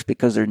products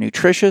because they're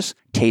nutritious,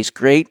 taste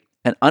great,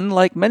 and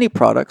unlike many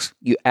products,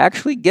 you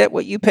actually get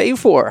what you pay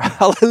for.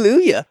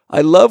 Hallelujah. I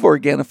love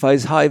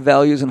Organifi's high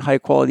values and high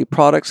quality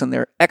products, and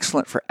they're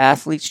excellent for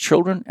athletes,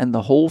 children, and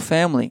the whole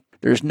family.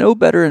 There's no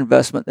better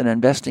investment than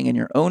investing in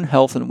your own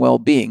health and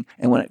well-being.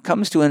 And when it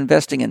comes to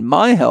investing in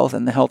my health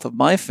and the health of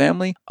my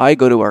family, I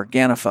go to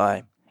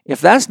Organifi. If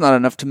that's not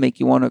enough to make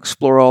you want to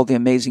explore all the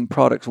amazing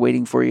products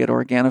waiting for you at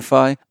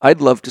Organifi,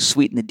 I'd love to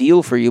sweeten the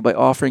deal for you by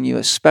offering you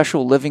a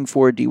special Living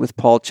 4D with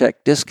Paul Chek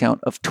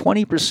discount of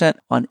 20%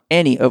 on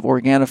any of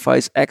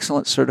Organifi's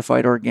excellent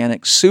certified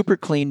organic, super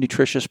clean,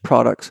 nutritious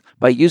products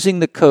by using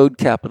the code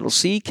capital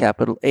C,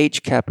 capital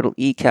H, capital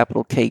E,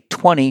 capital K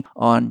 20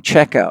 on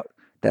checkout.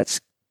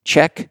 That's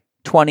CHEK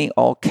 20,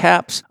 all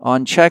caps,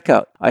 on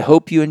checkout. I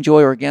hope you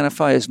enjoy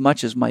Organifi as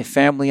much as my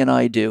family and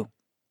I do.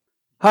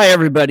 Hi,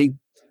 everybody.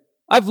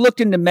 I've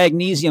looked into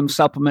magnesium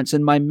supplements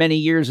in my many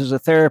years as a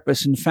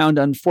therapist and found,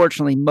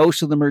 unfortunately,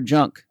 most of them are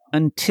junk.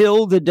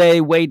 Until the day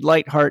Wade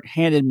Lightheart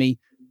handed me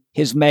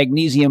his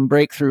magnesium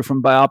breakthrough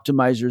from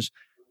Bioptimizers,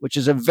 which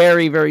is a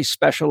very, very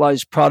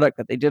specialized product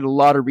that they did a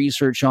lot of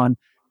research on.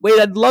 Wade,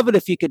 I'd love it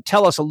if you could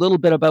tell us a little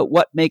bit about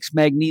what makes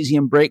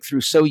magnesium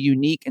breakthrough so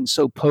unique and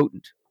so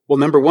potent. Well,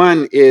 number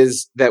one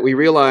is that we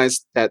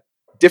realized that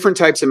different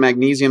types of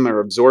magnesium are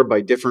absorbed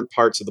by different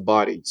parts of the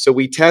body. So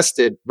we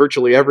tested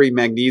virtually every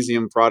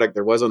magnesium product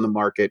there was on the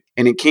market,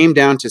 and it came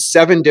down to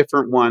 7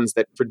 different ones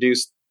that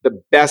produced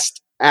the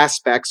best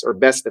aspects or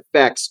best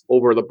effects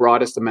over the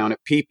broadest amount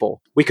of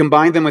people. We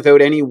combined them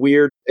without any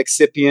weird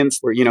excipients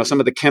or, some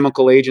of the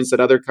chemical agents that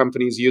other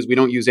companies use. We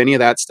don't use any of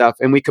that stuff.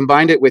 And we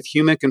combined it with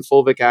humic and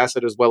fulvic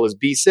acid as well as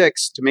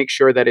B6 to make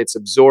sure that it's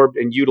absorbed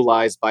and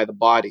utilized by the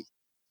body.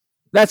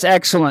 That's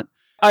excellent.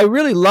 I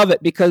really love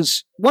it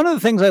because one of the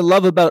things I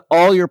love about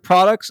all your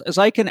products is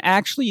I can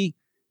actually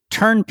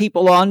turn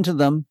people on to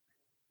them.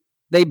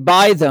 They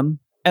buy them,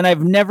 and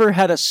I've never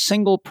had a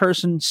single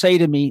person say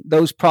to me,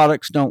 those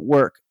products don't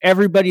work.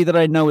 Everybody that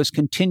I know has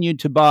continued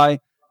to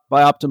buy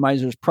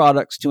Bioptimizers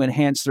products to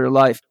enhance their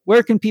life.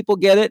 Where can people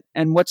get it,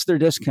 and what's their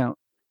discount?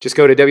 Just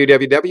go to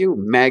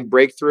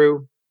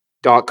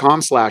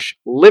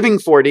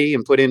www.magbreakthrough.com/living4D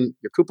and put in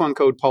your coupon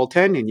code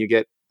Paul10 and you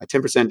get a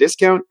 10%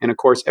 discount. And of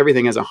course,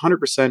 everything has a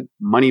 100%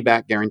 money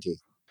back guarantee.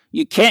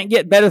 You can't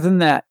get better than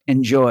that.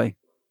 Enjoy.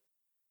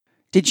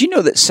 Did you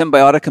know that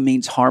Symbiotica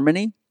means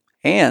harmony?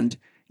 And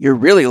you're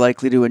really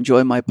likely to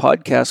enjoy my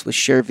podcast with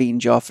Shervin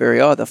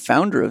Jaffaria, the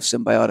founder of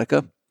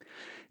Symbiotica.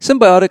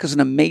 Symbiotica is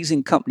an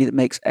amazing company that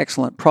makes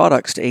excellent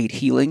products to aid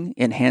healing,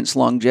 enhance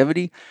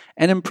longevity,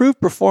 and improve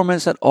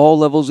performance at all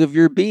levels of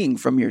your being,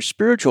 from your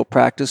spiritual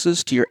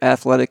practices to your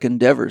athletic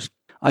endeavors.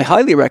 I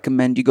highly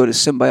recommend you go to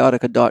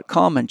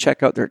Symbiotica.com and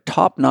check out their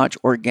top-notch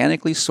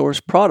organically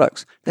sourced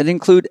products that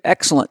include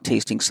excellent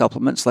tasting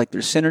supplements like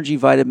their Synergy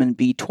Vitamin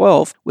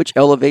B12, which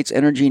elevates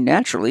energy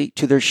naturally,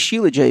 to their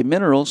Shilajit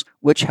minerals,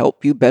 which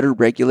help you better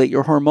regulate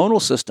your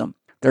hormonal system.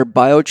 Their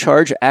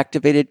Biocharge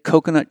activated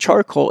coconut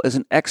charcoal is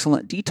an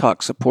excellent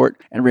detox support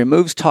and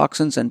removes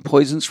toxins and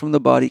poisons from the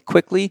body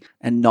quickly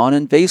and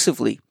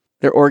non-invasively.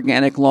 Their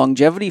organic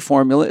longevity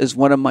formula is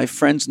one of my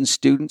friends and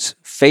students'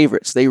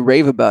 favorites. They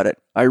rave about it.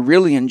 I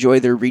really enjoy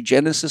their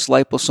Regenesis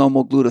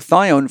liposomal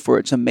glutathione for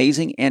its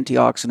amazing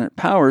antioxidant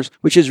powers,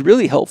 which is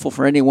really helpful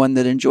for anyone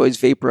that enjoys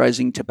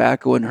vaporizing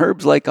tobacco and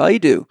herbs like I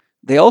do.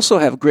 They also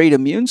have great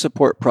immune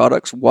support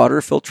products,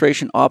 water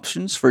filtration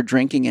options for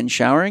drinking and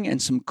showering,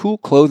 and some cool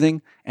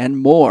clothing and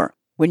more.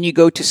 When you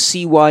go to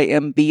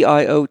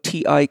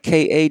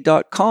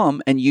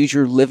CYMBIOTIKA.com and use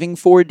your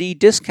Living4D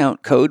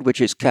discount code,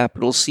 which is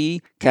capital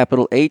C,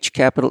 capital H,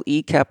 capital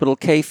E, capital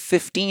K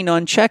 15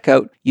 on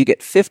checkout, you get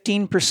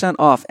 15%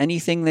 off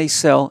anything they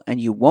sell, and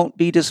you won't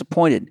be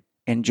disappointed.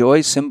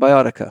 Enjoy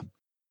Symbiotica.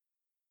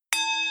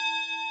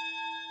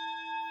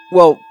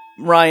 Well,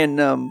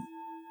 Ryan,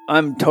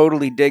 I'm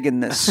totally digging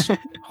this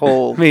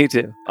whole Me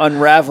too.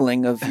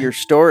 unraveling of your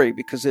story,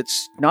 because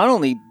it's not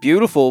only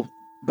beautiful,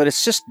 but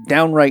it's just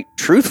downright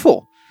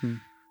truthful.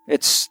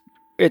 It's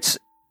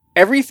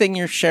everything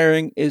you're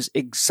sharing is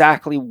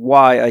exactly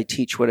why I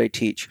teach what I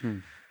teach.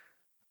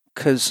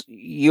 Because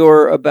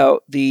you're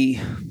about the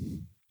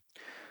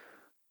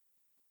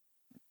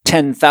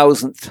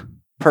 10,000th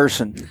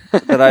person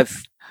that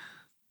I've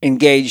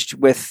engaged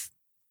with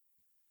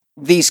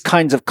these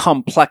kinds of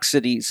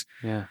complexities.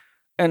 Yeah.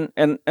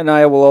 And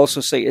I will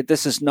also say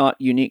this is not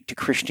unique to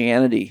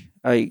Christianity.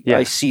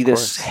 I see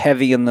this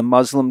heavy in the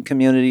Muslim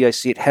community. I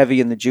see it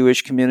heavy in the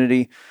Jewish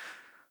community.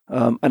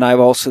 And I've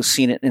also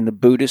seen it in the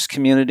Buddhist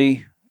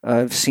community.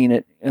 I've seen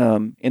it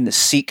in the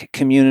Sikh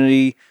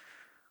community.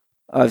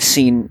 I've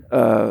seen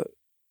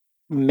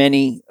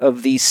many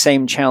of these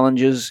same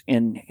challenges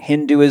in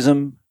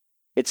Hinduism.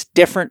 It's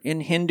different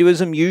in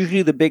Hinduism.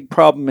 Usually the big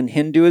problem in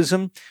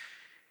Hinduism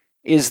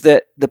is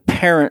that the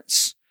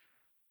parents,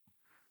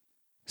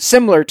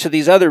 similar to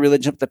these other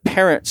religions, the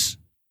parents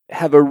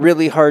have a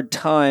really hard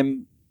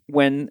time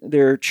when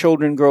their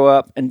children grow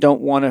up and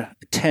don't want to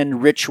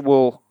attend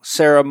ritual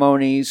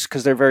ceremonies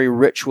because they're very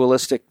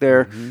ritualistic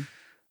there.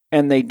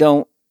 And they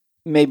don't,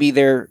 maybe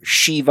they're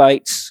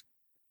Shivites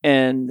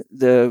and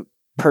the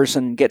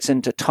person gets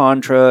into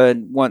Tantra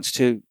and wants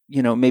to,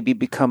 maybe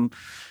become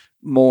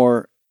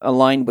more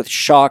aligned with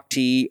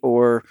Shakti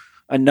or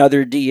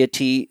another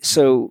deity.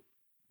 So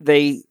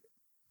they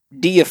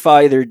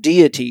deify their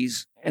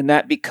deities, and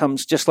that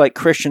becomes just like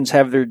Christians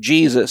have their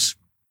Jesus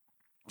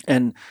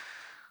and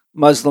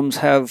Muslims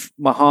have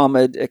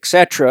Muhammad,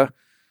 etc.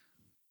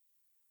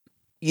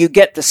 You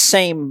get the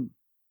same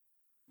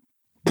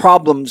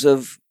problems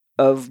of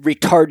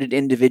retarded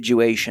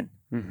individuation.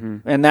 Mm-hmm.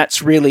 And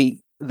that's really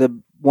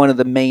one of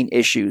the main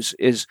issues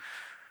is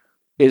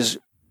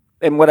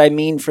and what I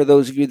mean for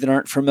those of you that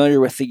aren't familiar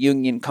with the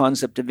Jungian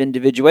concept of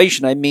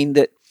individuation, I mean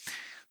that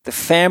the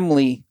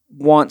family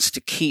wants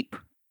to keep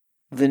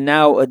the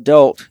now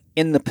adult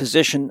in the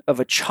position of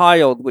a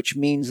child, which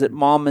means that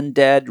mom and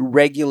dad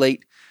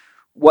regulate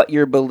what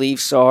your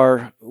beliefs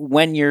are,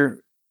 when you're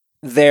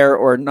there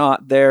or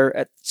not there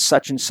at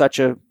such and such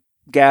a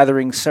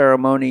gathering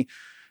ceremony,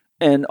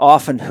 and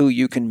often who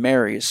you can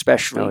marry,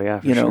 especially,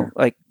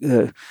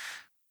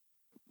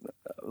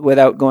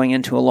 without going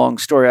into a long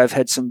story, I've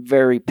had some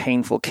very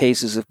painful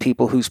cases of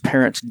people whose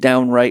parents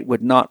downright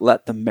would not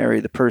let them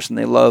marry the person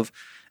they love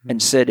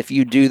and said, if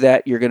you do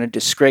that, you're going to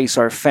disgrace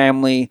our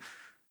family.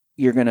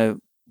 We're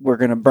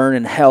going to burn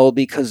in hell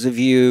because of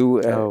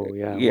you.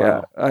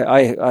 Wow.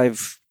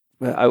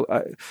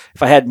 If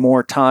I had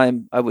more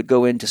time, I would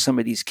go into some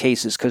of these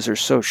cases because they're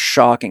so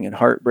shocking and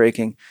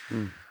heartbreaking.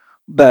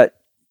 But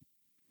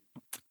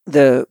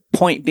the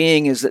point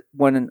being is that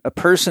when a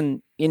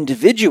person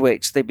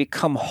individuates, they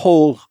become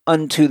whole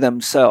unto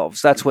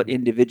themselves. That's what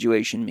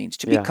individuation means,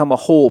 to become a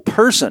whole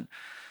person,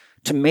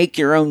 to make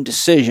your own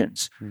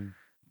decisions,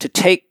 to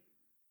take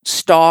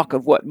stock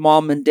of what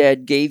mom and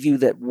dad gave you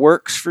that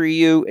works for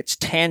you, it's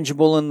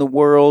tangible in the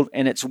world,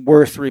 and it's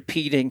worth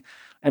repeating,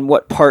 and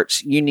what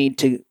parts you need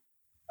to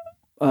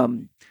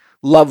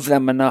love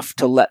them enough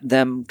to let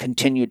them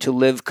continue to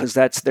live because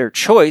that's their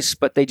choice,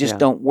 but they just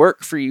don't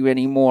work for you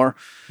anymore.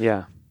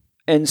 Yeah.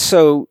 And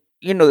so,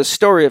 the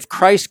story of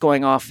Christ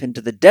going off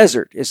into the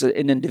desert is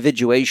an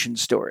individuation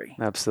story.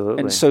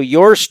 Absolutely. And so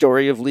your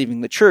story of leaving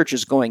the church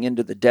is going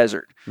into the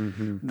desert.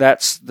 Mm-hmm.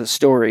 That's the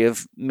story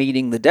of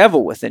meeting the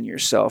devil within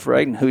yourself,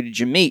 right? And who did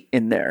you meet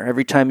in there?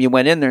 Every time you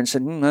went in there and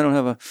said, I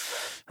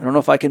don't know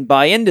if I can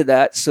buy into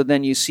that. So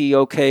then you see,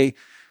 okay,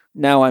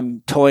 now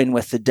I'm toying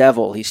with the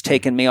devil. He's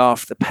taken me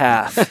off the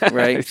path,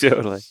 right?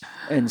 Totally.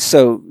 And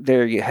so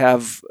there you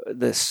have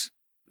this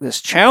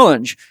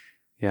challenge.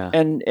 Yeah.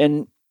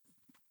 And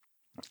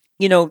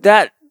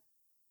that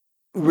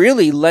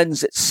really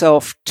lends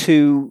itself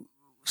to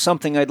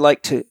something I'd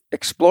like to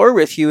explore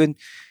with you. And,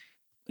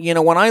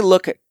 when I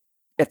look at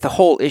the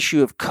whole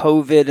issue of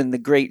COVID and the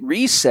Great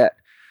Reset,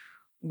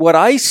 what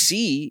I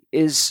see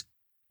is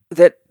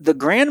that the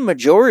grand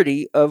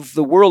majority of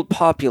the world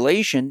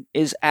population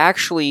is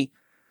actually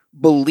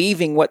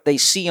believing what they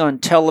see on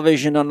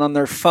television and on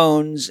their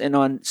phones and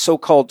on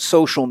so-called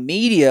social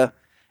media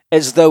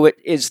as though it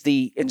is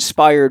the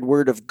inspired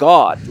word of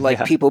God,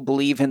 like people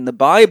believe in the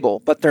Bible,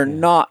 but they're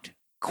not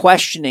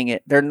questioning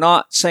it. They're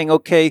not saying,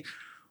 okay,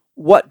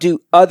 what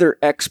do other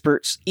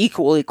experts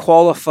equally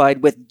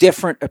qualified with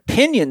different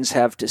opinions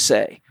have to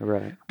say?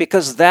 Right.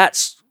 Because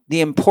that's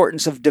the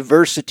importance of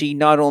diversity,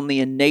 not only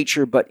in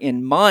nature, but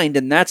in mind.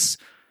 And that's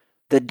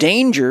the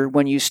danger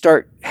when you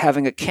start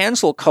having a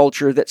cancel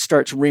culture that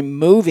starts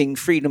removing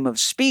freedom of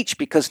speech,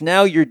 because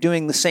now you're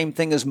doing the same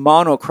thing as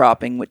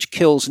monocropping, which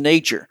kills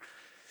nature.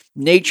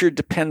 Nature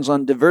depends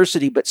on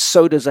diversity, but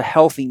so does a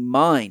healthy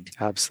mind.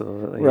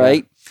 Absolutely.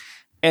 Right? Yeah.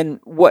 And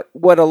what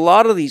a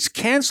lot of these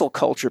cancel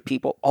culture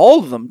people, all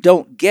of them,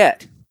 don't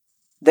get,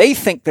 they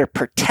think they're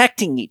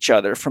protecting each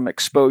other from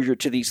exposure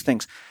to these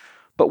things.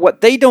 But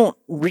what they don't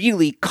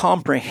really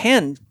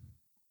comprehend,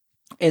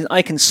 and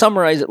I can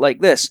summarize it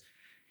like this.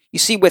 You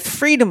see, with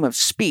freedom of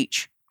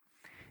speech,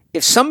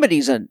 if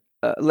somebody's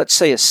let's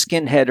say a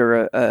skinhead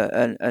or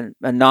a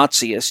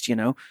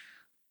Naziist,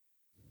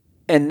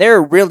 and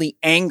they're really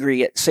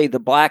angry at, say, the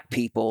black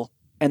people,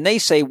 and they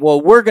say,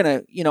 well, we're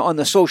going to, on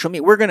the social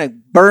media, we're going to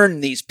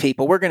burn these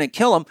people, we're going to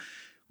kill them.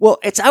 Well,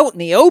 it's out in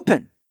the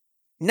open.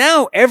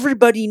 Now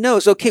everybody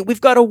knows, okay,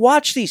 we've got to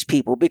watch these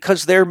people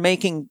because they're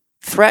making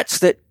threats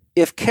that,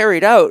 if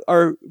carried out,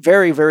 are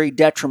very, very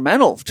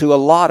detrimental to a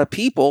lot of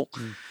people.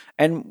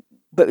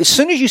 But as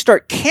soon as you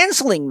start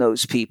canceling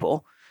those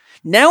people,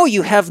 now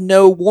you have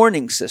no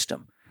warning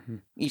system.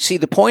 You see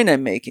the point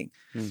I'm making?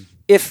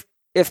 If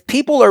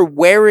people are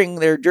wearing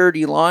their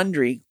dirty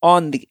laundry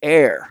on the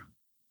air,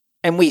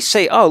 and we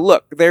say, oh,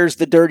 look, there's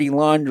the dirty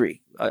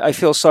laundry, I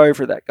feel sorry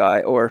for that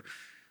guy, or,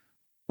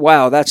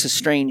 wow, that's a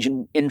strange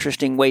and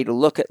interesting way to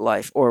look at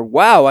life, or,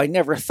 wow, I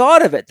never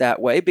thought of it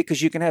that way,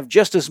 because you can have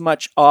just as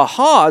much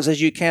ahas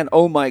as you can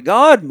oh my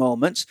God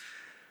moments.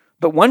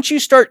 But once you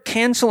start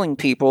canceling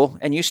people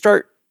and you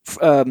start,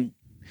 once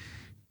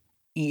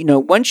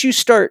you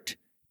start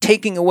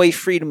taking away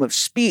freedom of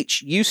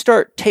speech, you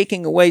start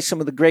taking away some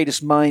of the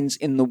greatest minds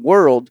in the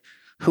world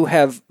who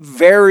have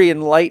very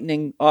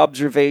enlightening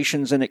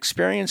observations and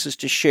experiences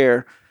to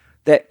share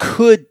that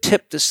could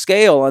tip the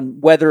scale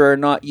on whether or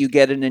not you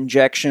get an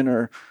injection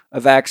or a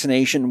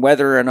vaccination,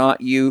 whether or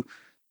not you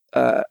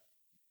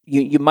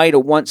you might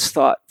have once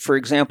thought, for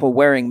example,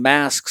 wearing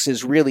masks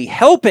is really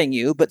helping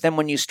you, but then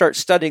when you start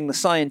studying the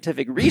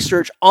scientific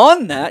research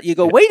on that, you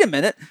go, wait a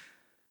minute,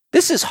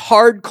 this is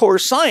hardcore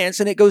science,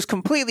 and it goes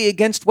completely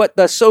against what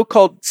the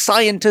so-called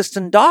scientists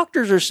and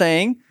doctors are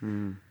saying.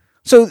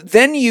 So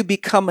then you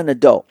become an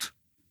adult.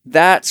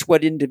 That's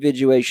what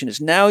individuation is.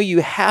 Now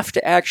you have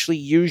to actually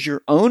use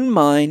your own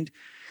mind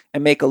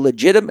and make a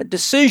legitimate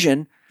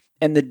decision,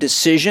 and the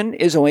decision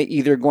is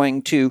either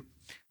going to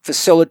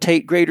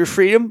facilitate greater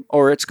freedom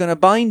or it's going to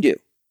bind you,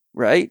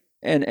 right?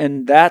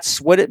 And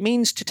that's what it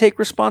means to take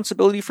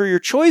responsibility for your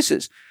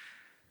choices.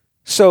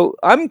 So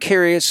I'm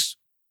curious,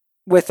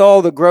 with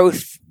all the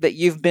growth that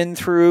you've been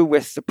through,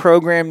 with the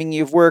programming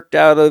you've worked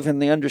out of,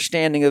 and the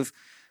understanding of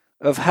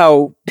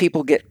how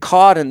people get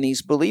caught in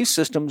these belief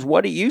systems,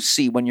 what do you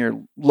see when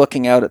you're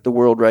looking out at the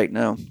world right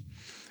now?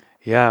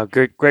 Yeah,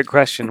 great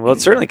question. Well,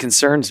 it certainly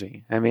concerns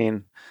me. I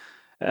mean,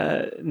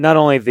 not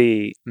only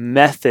the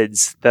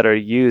methods that are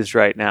used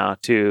right now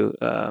to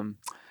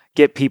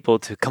get people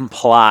to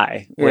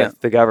comply with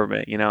the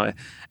government. You know,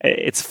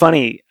 it's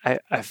funny.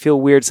 I feel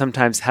weird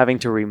sometimes having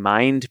to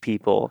remind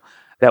people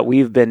that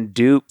we've been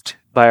duped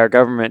by our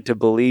government to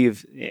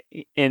believe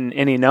in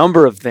any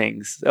number of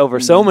things over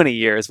so many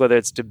years, whether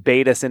it's to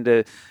bait us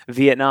into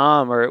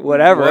Vietnam or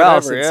whatever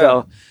else. And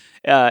so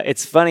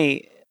it's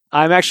funny.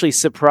 I'm actually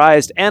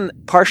surprised and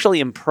partially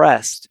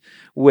impressed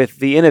with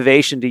the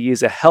innovation to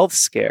use a health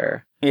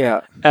scare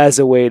as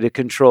a way to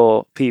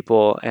control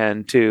people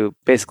and to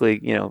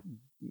basically,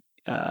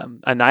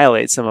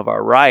 annihilate some of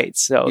our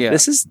rights. So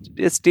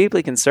it's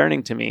deeply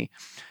concerning to me.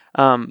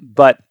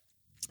 But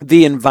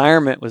the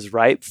environment was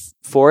ripe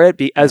for it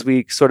as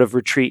we sort of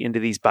retreat into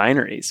these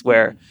binaries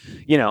where,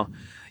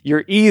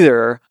 you're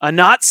either a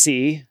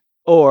Nazi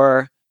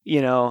or,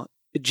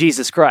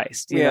 Jesus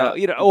Christ, you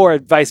know, or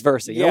vice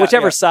versa,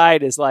 whichever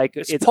side is like,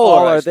 it's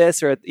all or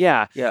this or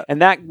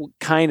And that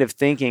kind of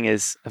thinking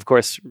is, of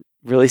course,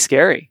 really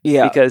scary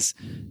because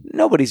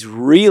nobody's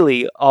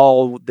really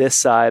all this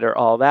side or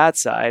all that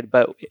side,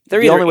 but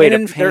they're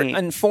either they're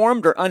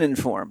informed or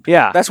uninformed.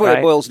 Yeah. That's what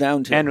it boils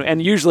down to.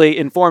 And usually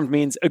informed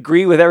means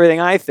agree with everything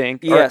I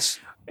think. Yes.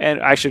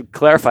 And I should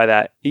clarify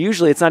that.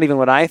 Usually it's not even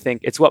what I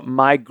think. It's what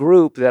my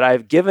group that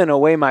I've given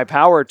away my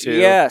power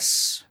to,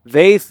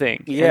 they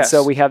think. Yes. And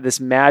so we have this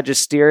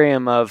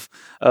magisterium of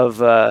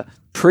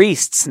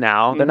priests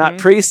now. They're not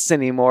priests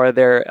anymore.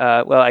 They're,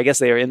 I guess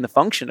they are in the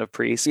function of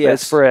priests, but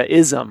it's for an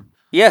ism.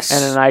 Yes.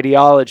 And an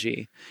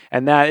ideology.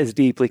 And that is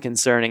deeply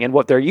concerning. And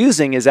what they're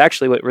using is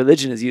actually what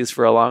religion has used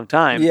for a long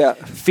time. Yeah.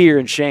 Fear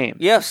and shame.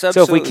 Yes,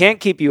 absolutely. So if we can't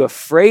keep you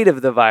afraid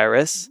of the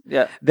virus,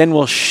 then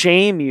we'll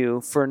shame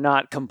you for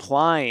not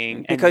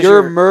complying. Because and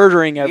you're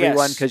murdering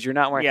everyone because you're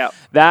not wearing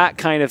that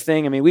kind of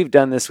thing. I mean, we've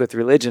done this with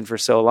religion for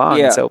so long.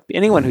 And so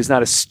anyone who's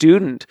not a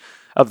student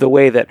of the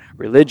way that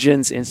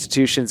religions,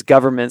 institutions,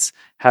 governments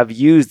have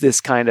used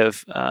this kind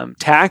of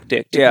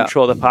tactic to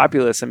control the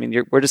populace. I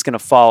mean, we're just going to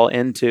fall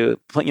into,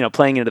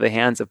 playing into the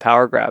hands of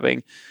power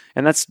grabbing.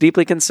 And that's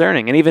deeply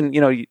concerning. And even,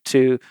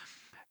 to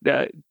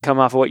come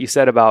off of what you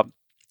said about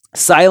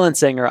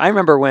silencing, I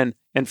remember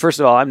and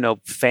first of all, I'm no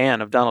fan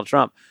of Donald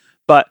Trump,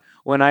 but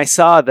when I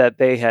saw that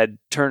they had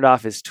turned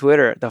off his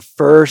Twitter, the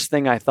first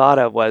thing I thought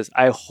of was,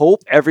 I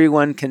hope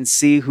everyone can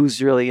see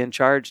who's really in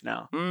charge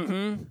now.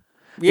 Mm-hmm.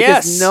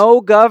 Because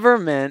no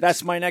government...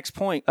 That's my next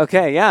point.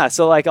 Okay, yeah.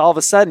 So like all of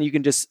a sudden you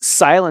can just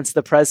silence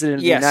the president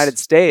of the United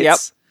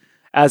States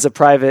as a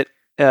private,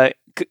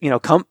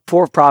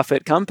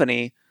 for-profit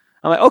company.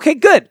 I'm like, okay,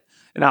 good.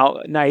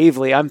 Now,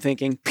 naively, I'm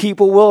thinking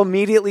people will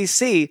immediately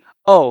see,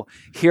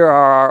 here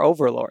are our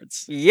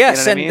overlords.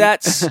 Yes, and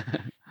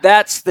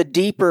that's the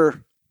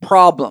deeper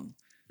problem.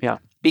 Yeah.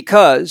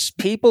 Because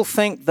people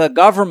think the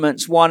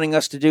government's wanting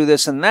us to do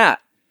this and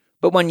that.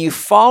 But when you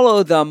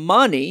follow the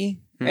money...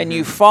 and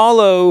you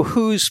follow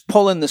who's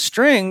pulling the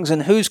strings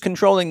and who's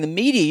controlling the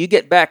media, you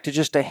get back to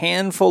just a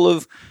handful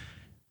of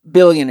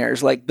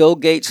billionaires like Bill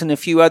Gates and a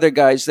few other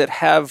guys that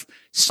have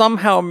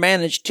somehow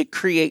managed to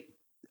create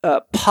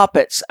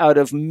puppets out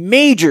of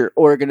major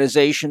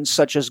organizations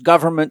such as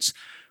governments,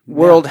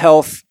 World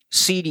Health,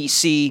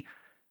 CDC.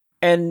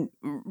 And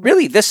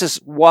really, this is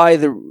why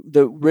the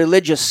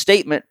religious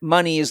statement,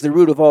 money is the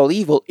root of all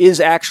evil, is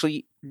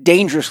actually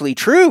dangerously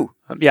true.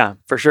 Yeah,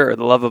 for sure.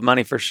 The love of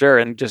money, for sure.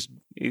 And just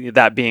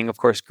that being, of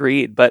course,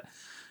 greed. But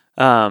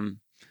I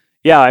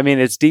mean,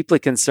 it's deeply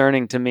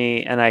concerning to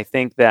me. And I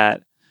think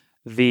that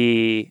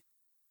the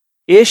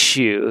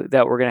issue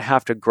that we're going to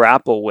have to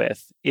grapple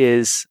with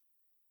is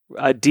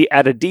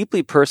at a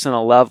deeply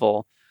personal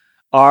level,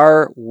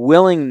 our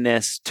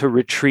willingness to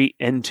retreat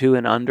into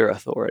and under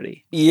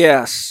authority.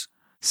 Yes.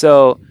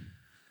 So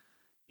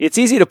it's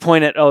easy to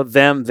point at,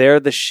 they're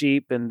the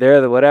sheep and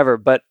they're the whatever.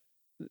 But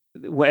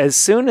as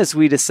soon as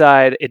we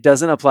decide it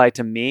doesn't apply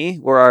to me,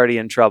 we're already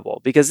in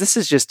trouble, because this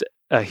is just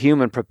a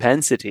human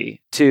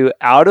propensity to,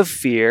 out of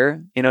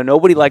fear,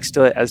 nobody likes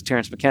to, as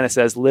Terence McKenna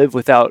says, live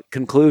without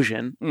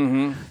conclusion.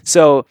 Mm-hmm.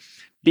 So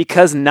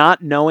because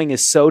not knowing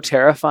is so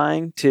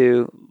terrifying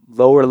to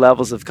lower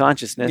levels of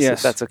consciousness,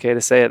 if that's okay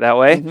to say it that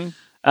way,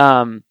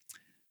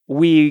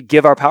 we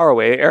give our power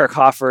away. Eric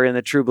Hoffer in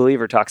The True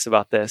Believer talks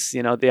about this,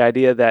 the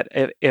idea that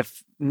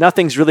if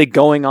nothing's really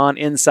going on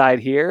inside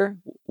here,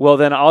 well,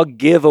 then I'll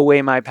give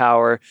away my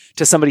power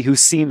to somebody who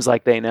seems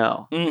like they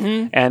know.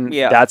 Mm-hmm. And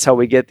that's how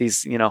we get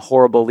these,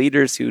 horrible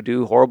leaders who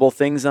do horrible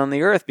things on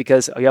the earth,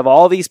 because you have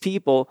all these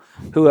people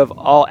who have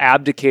all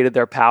abdicated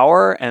their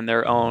power and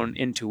their own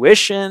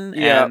intuition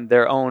and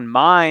their own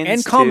minds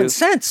and common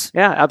sense.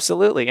 Yeah,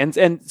 absolutely. And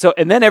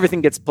then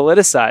everything gets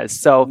politicized.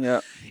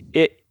 So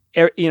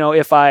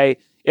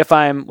if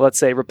I'm, let's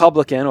say,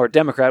 Republican or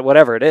Democrat,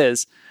 whatever it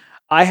is,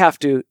 I have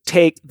to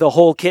take the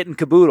whole kit and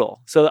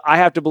caboodle. So I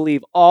have to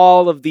believe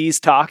all of these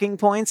talking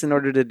points in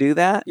order to do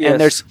that. Yes.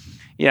 And there's,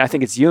 I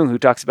think it's Jung who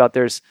talks about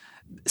there's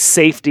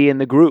safety in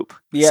the group.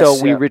 Yes,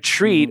 so we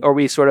retreat or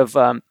we sort of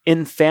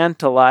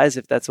infantilize,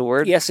 if that's a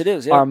word. Yes, it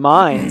is. Yeah. Our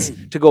minds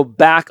to go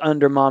back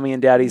under mommy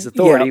and daddy's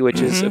authority,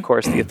 which is, of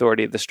course, the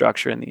authority of the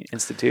structure and the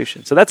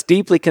institution. So that's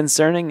deeply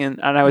concerning.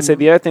 And I would say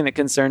the other thing that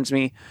concerns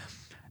me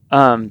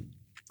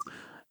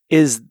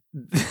is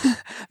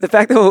the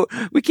fact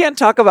that we can't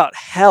talk about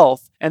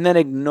health and then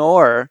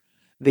ignore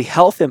the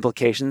health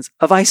implications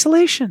of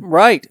isolation.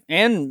 Right.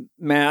 And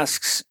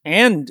masks.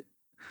 And,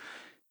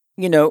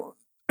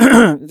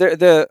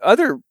 the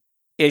other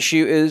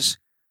issue is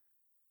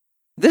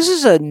this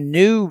is a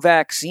new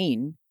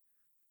vaccine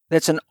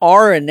that's an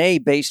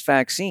RNA-based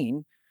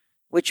vaccine,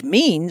 which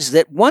means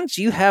that once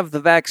you have the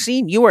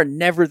vaccine, you are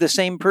never the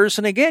same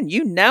person again.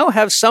 You now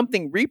have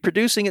something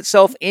reproducing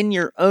itself in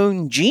your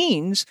own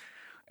genes.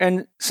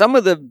 And some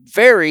of the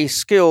very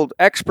skilled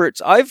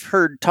experts I've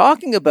heard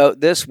talking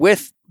about this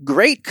with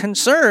great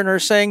concern are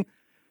saying,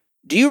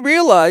 do you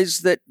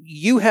realize that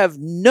you have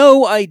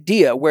no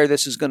idea where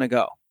this is going to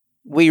go?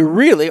 We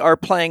really are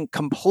playing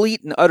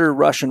complete and utter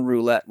Russian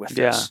roulette with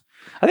this.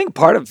 I think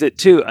part of it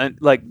too,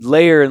 like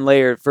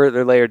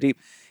further layer deep,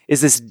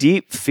 is this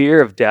deep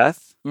fear of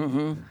death.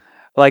 Mm-hmm.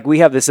 Like we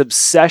have this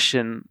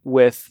obsession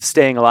with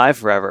staying alive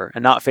forever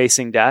and not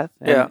facing death.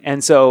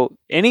 And so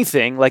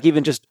anything, like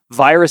even just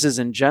viruses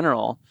in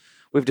general,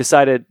 we've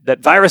decided that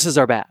viruses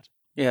are bad.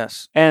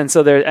 Yes. And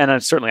so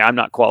certainly I'm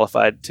not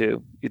qualified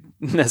to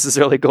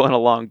necessarily go on a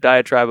long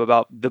diatribe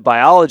about the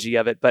biology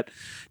of it, but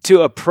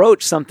to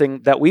approach something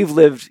that we've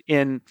lived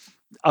in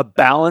a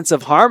balance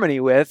of harmony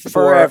with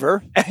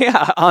forever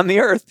on the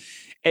earth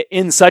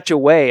in such a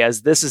way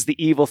as this is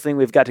the evil thing,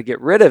 we've got to get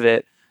rid of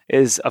it,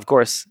 is of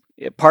course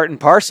part and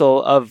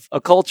parcel of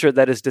a culture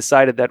that has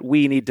decided that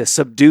we need to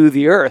subdue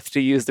the earth, to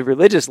use the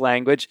religious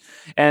language.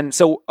 And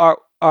so our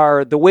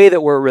the way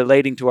that we're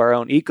relating to our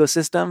own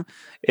ecosystem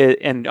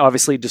and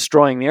obviously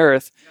destroying the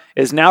earth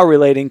is now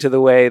relating to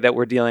the way that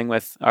we're dealing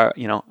with our,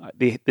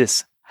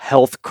 this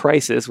health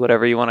crisis,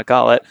 whatever you want to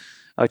call it,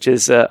 which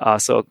is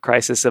also a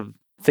crisis of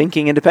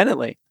thinking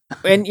independently.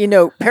 And,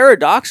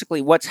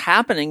 paradoxically, what's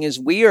happening is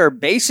we are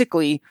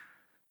basically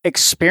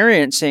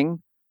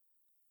experiencing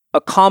a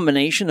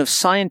combination of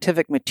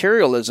scientific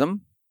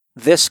materialism.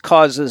 This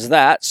causes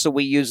that, so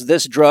we use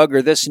this drug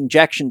or this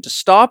injection to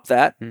stop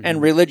that, and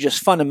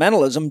religious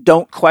fundamentalism,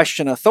 don't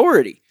question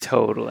authority.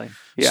 Totally.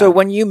 Yeah. So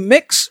when you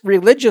mix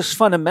religious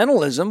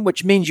fundamentalism,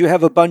 which means you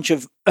have a bunch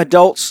of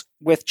adults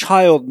with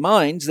child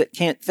minds that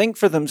can't think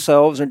for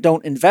themselves or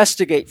don't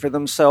investigate for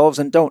themselves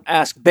and don't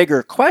ask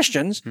bigger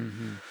questions,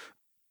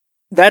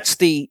 that's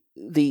the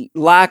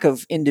lack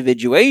of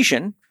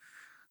individuation.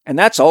 And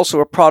that's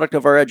also a product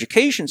of our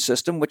education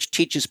system, which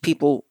teaches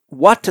people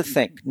what to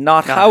think,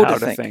 not how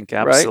to think.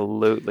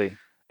 Absolutely. Right?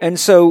 And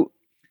so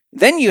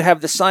then you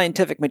have the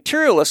scientific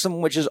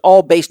materialism, which is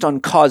all based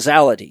on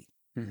causality.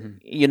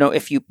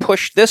 If you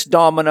push this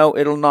domino,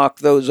 it'll knock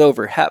those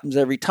over. It happens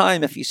every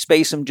time. If you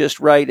space them just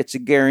right, it's a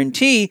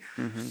guarantee.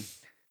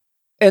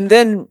 And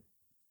then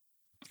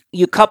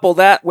you couple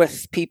that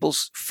with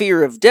people's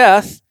fear of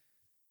death,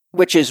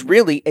 which is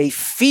really a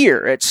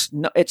fear. It's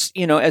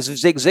as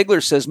Zig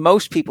Ziglar says,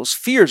 most people's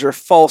fears are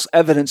false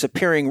evidence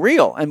appearing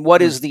real. And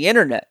what is the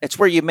internet? It's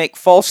where you make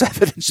false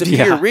evidence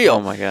appear real. Oh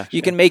my gosh.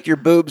 You can make your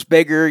boobs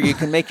bigger. You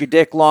can make your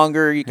dick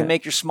longer. You can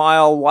make your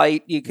smile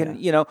white. You can,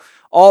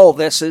 all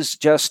this is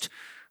just,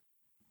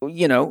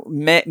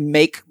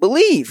 make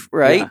believe,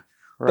 right? Yeah,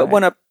 right.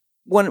 But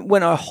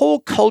when a whole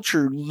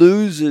culture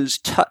loses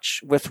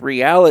touch with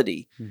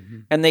reality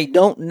and they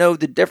don't know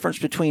the difference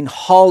between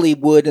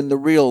Hollywood and the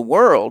real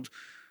world,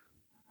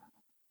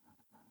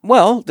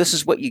 well, this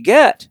is what you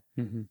get.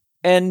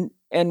 And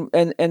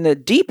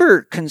the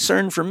deeper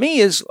concern for me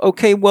is,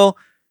 okay, well,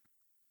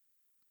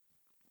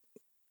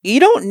 you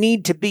don't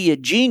need to be a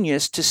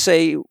genius to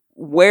say,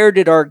 where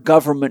did our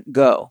government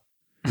go?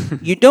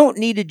 You don't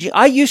need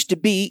I used to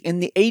be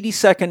in the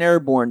 82nd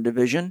Airborne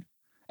Division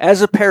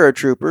as a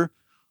paratrooper,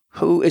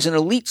 who is an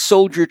elite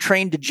soldier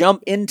trained to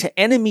jump into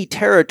enemy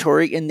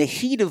territory in the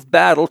heat of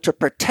battle to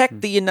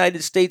protect the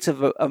United States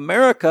of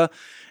America.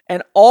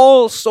 And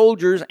all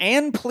soldiers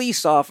and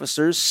police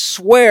officers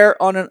swear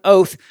on an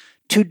oath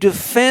to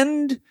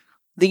defend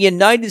the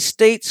United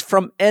States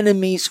from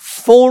enemies,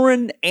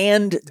 foreign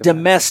and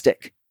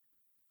domestic.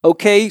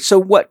 Okay, so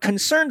what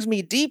concerns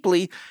me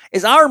deeply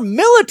is our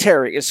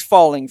military is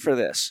falling for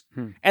this.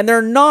 And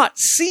they're not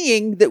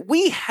seeing that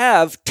we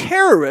have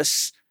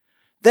terrorists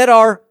that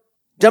are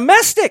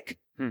domestic.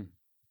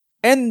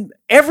 And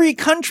every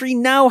country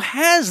now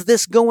has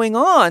this going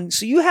on.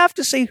 So you have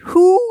to say,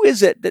 who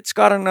is it that's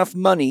got enough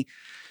money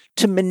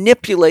to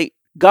manipulate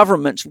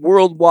governments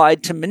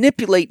worldwide, to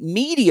manipulate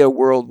media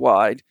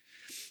worldwide,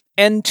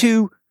 and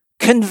to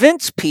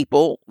convince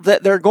people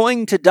that they're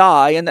going to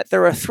die and that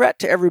they're a threat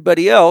to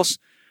everybody else,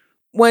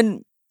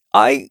 when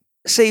I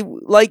say,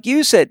 like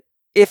you said,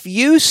 if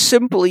you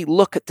simply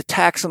look at the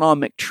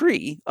taxonomic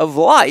tree of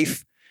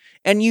life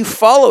and you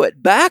follow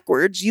it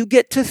backwards, you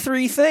get to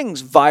three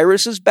things: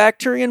 viruses,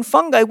 bacteria, and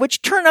fungi,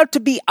 which turn out to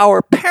be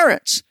our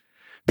parents.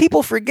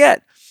 People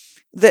forget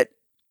that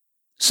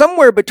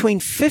somewhere between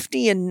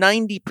 50 and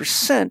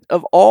 90%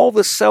 of all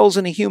the cells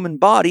in a human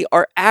body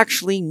are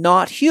actually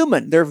not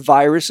human. They're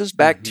viruses,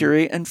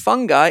 bacteria, and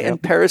fungi,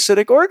 and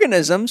parasitic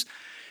organisms.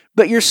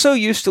 But you're so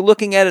used to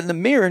looking at it in the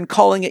mirror and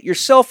calling it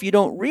yourself, you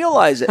don't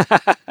realize it.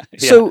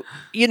 So,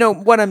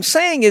 what I'm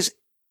saying is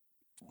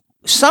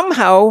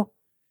somehow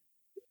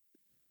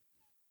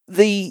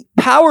the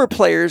power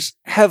players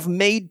have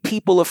made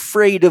people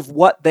afraid of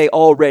what they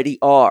already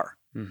are.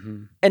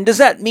 And does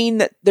that mean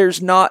that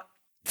there's not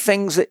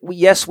things that,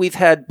 yes, we've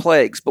had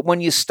plagues, but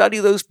when you study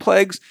those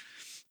plagues,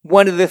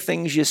 one of the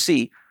things you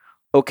see,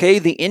 okay,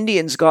 the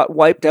Indians got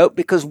wiped out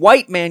because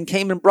white man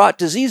came and brought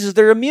diseases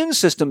their immune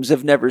systems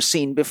have never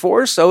seen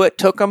before, so it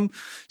took them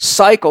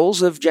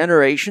cycles of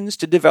generations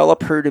to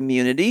develop herd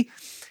immunity.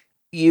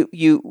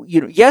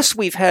 Yes,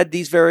 we've had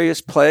these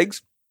various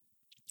plagues,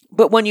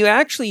 but when you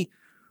actually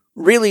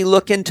really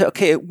look into,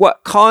 okay,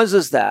 what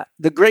causes that,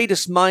 the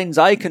greatest minds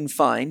I can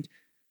find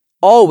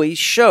always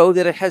show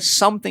that it has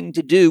something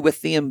to do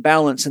with the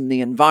imbalance in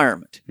the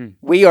environment.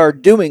 We are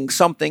doing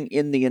something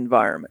in the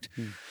environment.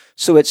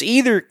 So it's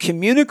either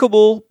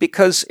communicable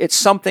because it's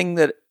something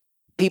that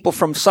people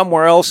from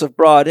somewhere else have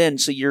brought in,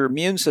 so your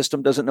immune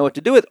system doesn't know what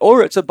to do with,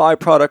 or it's a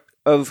byproduct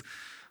of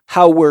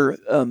how we're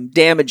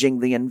damaging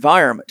the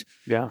environment.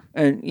 Yeah.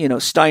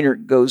 And, Steiner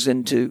goes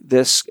into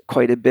this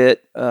quite a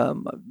bit.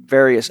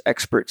 Various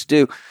experts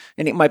do.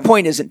 And my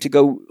point isn't to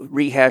go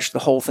rehash the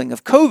whole thing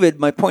of COVID.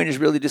 My point is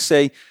really to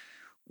say,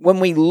 when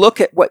we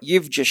look at what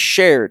you've just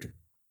shared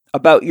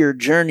about your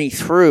journey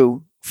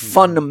through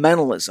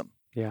fundamentalism,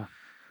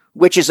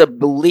 which is a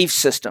belief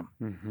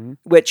system,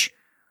 which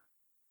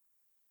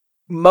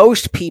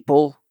most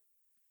people,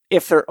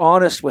 if they're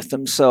honest with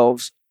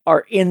themselves,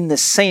 are in the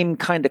same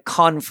kind of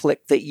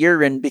conflict that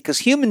you're in, because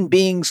human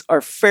beings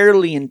are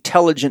fairly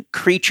intelligent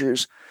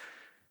creatures.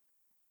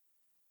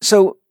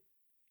 So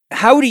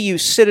how do you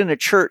sit in a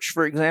church,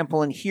 for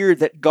example, and hear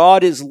that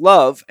God is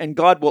love and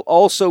God will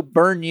also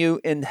burn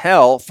you in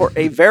hell for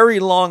a very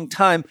long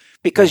time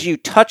because you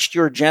touched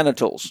your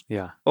genitals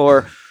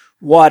or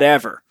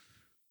whatever,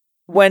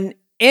 when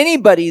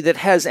anybody that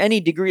has any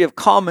degree of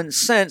common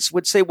sense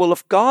would say, well,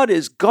 if God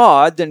is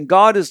God, then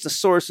God is the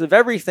source of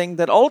everything,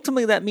 that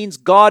ultimately that means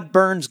God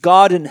burns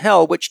God in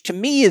hell, which to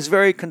me is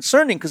very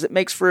concerning because it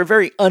makes for a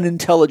very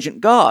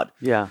unintelligent God.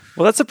 Yeah.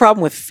 Well, that's the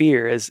problem with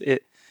fear,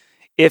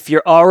 if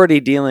you're already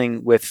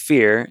dealing with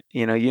fear,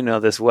 you know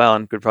this well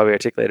and could probably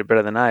articulate it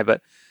better than I,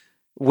 but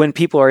when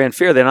people are in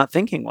fear, they're not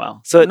thinking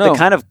well. So the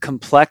kind of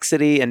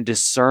complexity and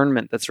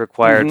discernment that's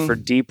required for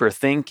deeper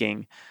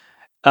thinking,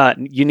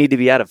 you need to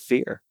be out of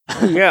fear.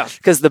 Yeah.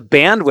 Because the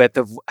bandwidth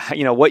of,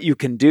 what you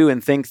can do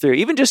and think through,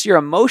 even just your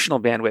emotional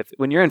bandwidth,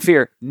 when you're in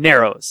fear,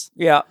 narrows.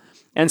 Yeah.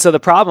 And so the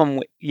problem,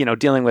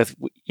 dealing with,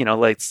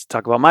 let's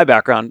talk about my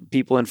background,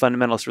 people in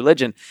fundamentalist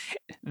religion,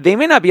 they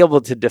may not be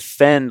able to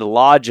defend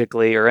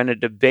logically or in a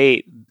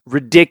debate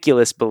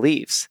ridiculous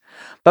beliefs,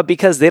 but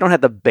because they don't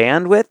have the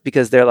bandwidth,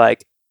 because they're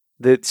like,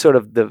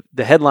 the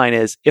headline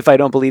is, if I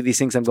don't believe these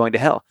things, I'm going to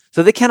hell.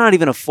 So they cannot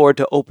even afford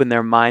to open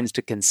their minds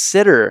to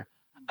consider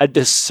a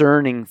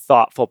discerning,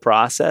 thoughtful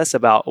process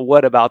about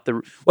what about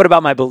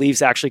my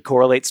beliefs actually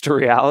correlates to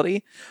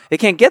reality. They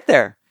can't get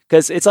there.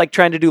 Because it's like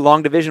trying to do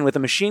long division with a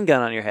machine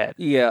gun on your head.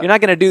 Yeah. You're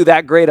not going to do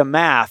that great of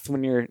math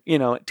when you're,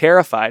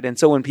 terrified. And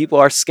so when people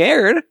are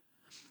scared,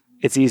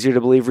 it's easier to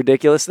believe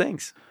ridiculous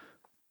things.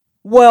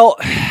 Well,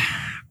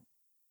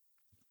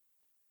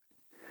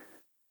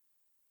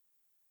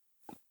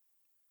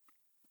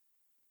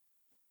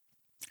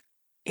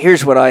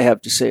 here's what I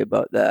have to say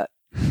about that.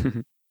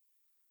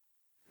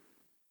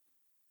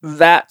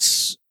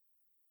 That's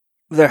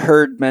the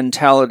herd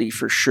mentality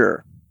for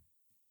sure.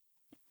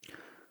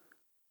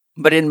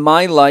 But in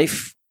my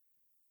life,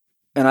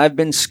 and I've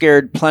been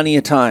scared plenty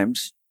of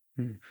times,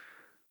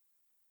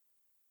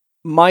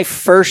 my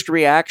first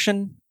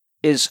reaction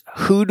is,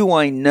 who do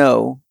I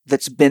know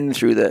that's been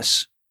through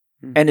this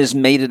and has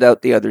made it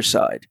out the other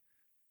side?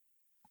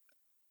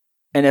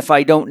 And if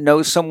I don't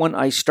know someone,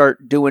 I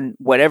start doing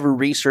whatever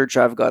research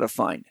I've got to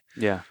find.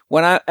 Yeah.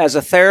 As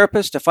a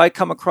therapist, if I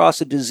come across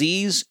a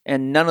disease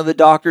and none of the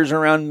doctors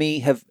around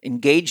me have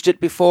engaged it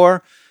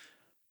before,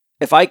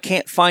 if I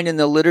can't find in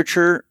the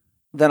literature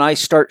then I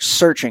start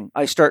searching.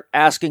 I start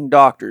asking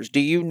doctors, do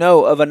you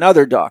know of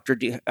another doctor?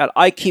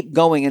 I keep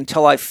going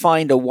until I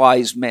find a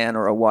wise man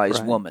or a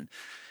wise woman.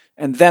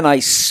 And then I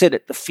sit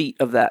at the feet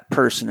of that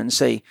person and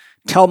say,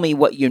 tell me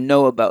what you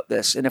know about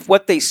this. And if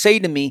what they say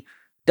to me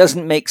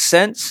doesn't make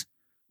sense,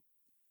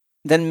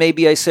 then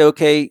maybe I say,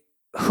 okay,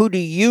 who do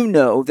you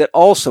know that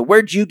also,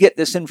 where'd you get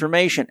this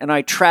information? And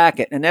I track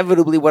it.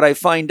 Inevitably, what I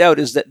find out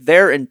is that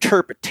their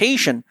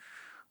interpretation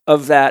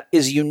of that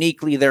is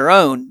uniquely their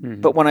own.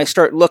 Mm-hmm. But when I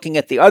start looking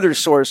at the other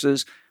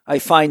sources, I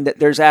find that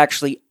there's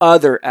actually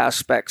other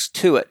aspects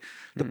to it.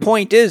 The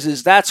point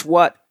is that's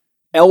what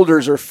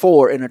elders are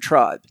for in a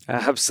tribe.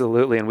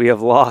 Absolutely. And we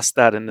have lost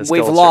that in this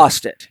We've culture.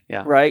 lost it.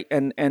 Yeah. Right.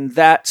 And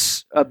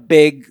that's a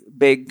big,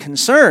 big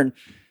concern.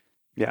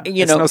 Yeah.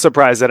 It's no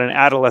surprise that an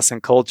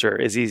adolescent culture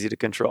is easy to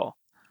control.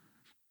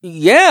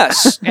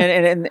 Yes.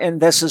 and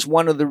this is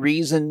one of the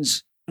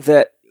reasons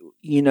that,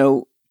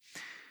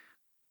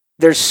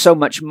 there's so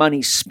much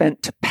money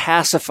spent to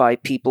pacify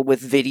people with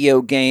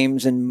video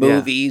games and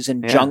movies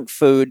and junk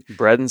food.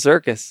 Bread and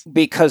circus.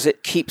 Because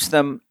it keeps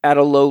them at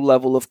a low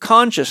level of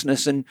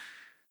consciousness. And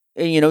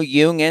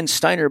Jung and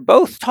Steiner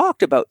both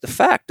talked about the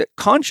fact that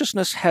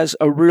consciousness has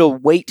a real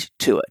weight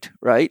to it,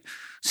 right?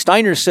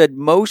 Steiner said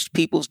most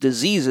people's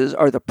diseases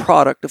are the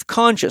product of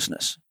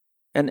consciousness.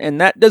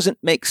 And that doesn't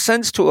make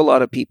sense to a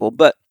lot of people.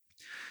 But,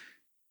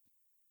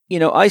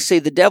 I say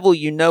the devil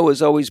you know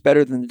is always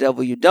better than the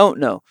devil you don't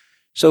know.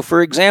 So,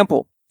 for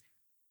example,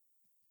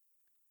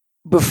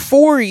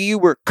 before you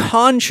were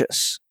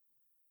conscious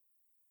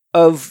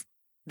of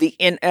the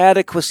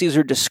inadequacies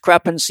or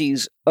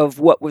discrepancies of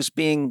what was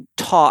being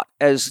taught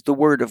as the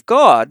Word of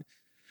God,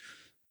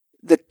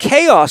 the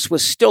chaos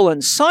was still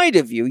inside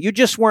of you. You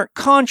just weren't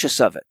conscious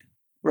of it,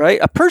 right?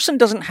 A person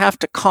doesn't have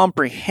to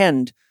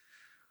comprehend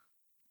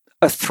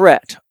a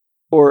threat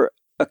or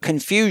a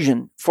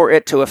confusion for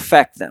it to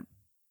affect them.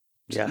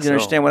 Yeah, you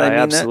understand what I mean?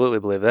 I absolutely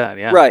believe that,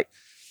 yeah. Right.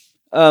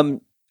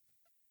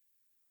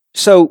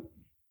 So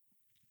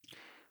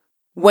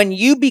when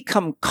you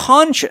become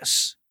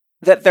conscious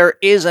that there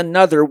is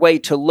another way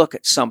to look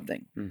at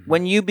something,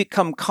 when you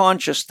become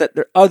conscious that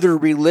there other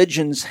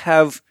religions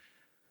have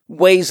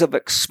ways of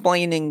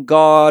explaining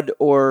God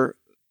or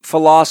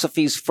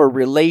philosophies for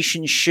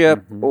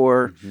relationship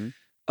or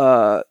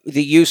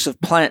the use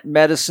of plant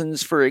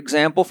medicines, for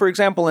example. For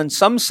example, in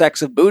some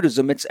sects of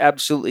Buddhism, it's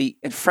absolutely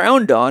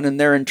frowned on, and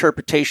their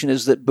interpretation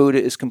is that Buddha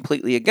is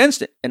completely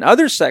against it. In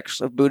other sects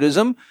of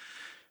Buddhism,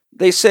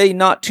 they say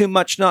not too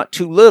much, not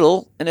too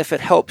little, and if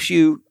it helps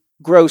you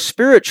grow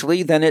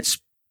spiritually, then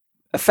it's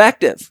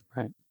effective.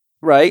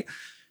 Right?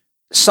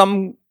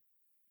 Some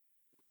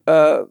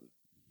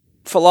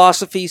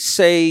philosophies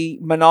say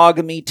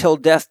monogamy till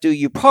death do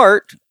you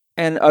part,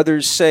 and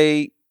others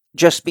say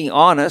just be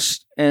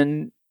honest,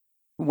 and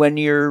when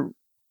you're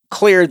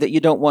clear that you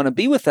don't want to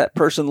be with that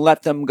person,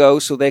 let them go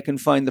so they can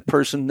find the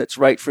person that's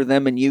right for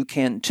them and you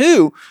can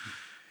too.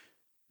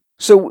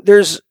 So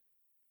there's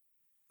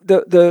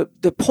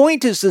the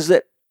point is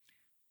that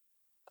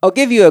I'll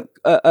give you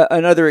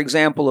another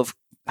example of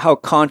how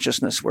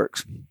consciousness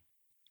works.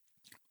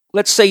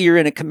 Let's say you're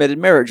in a committed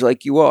marriage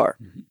like you are.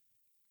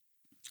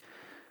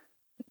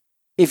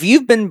 If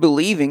you've been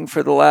believing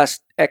for the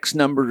last X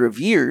number of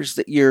years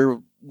that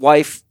your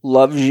wife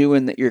loves you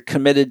and that you're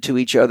committed to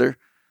each other,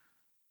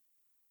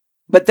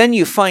 but then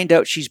you find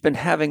out she's been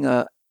having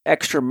an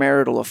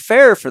extramarital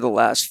affair for the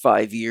last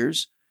 5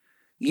 years,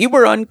 you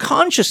were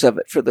unconscious of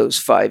it for those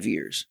 5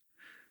 years.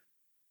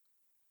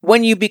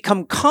 When you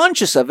become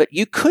conscious of it,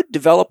 you could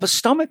develop a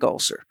stomach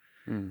ulcer.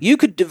 You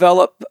could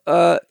develop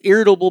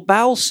irritable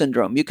bowel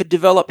syndrome. You could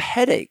develop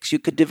headaches. You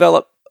could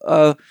develop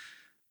angina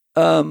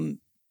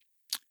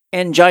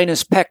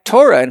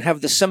pectora and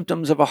have the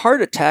symptoms of a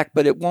heart attack,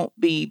 but it won't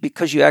be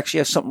because you actually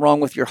have something wrong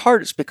with your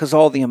heart. It's because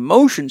all the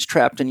emotions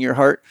trapped in your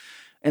heart,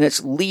 and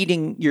it's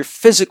leading your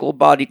physical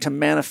body to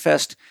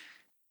manifest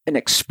an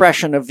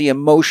expression of the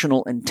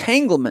emotional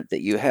entanglement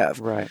that you have.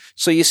 Right.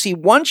 So you see,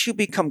 once you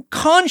become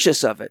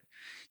conscious of it,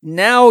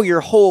 now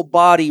your whole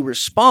body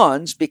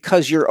responds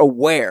because you're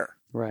aware.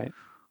 Right.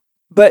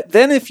 But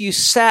then if you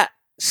sat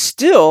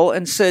still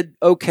and said,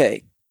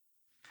 okay,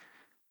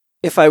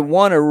 if I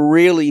want to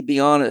really be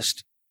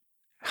honest,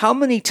 how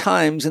many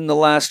times in the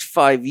last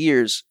 5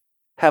 years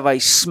have I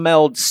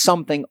smelled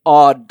something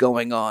odd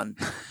going on,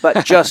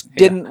 but just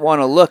didn't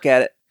want to look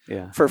at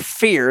it for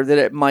fear that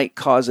it might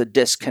cause a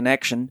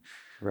disconnection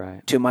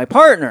to my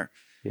partner?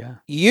 Yeah.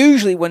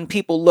 Usually when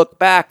people look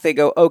back, they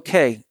go,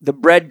 okay, the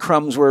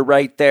breadcrumbs were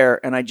right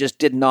there, and I just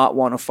did not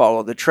want to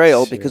follow the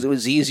trail because it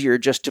was easier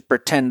just to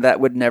pretend that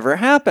would never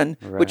happen,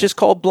 which is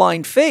called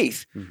blind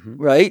faith,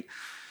 right?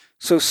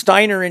 So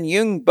Steiner and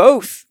Jung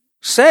both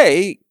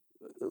say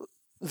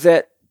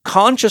that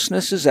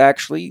consciousness is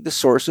actually the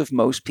source of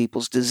most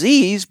people's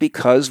disease,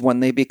 because when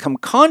they become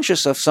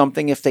conscious of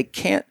something, if they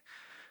can't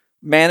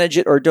manage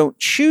it or don't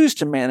choose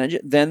to manage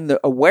it, then the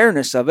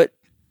awareness of it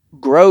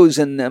grows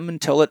in them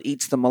until it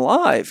eats them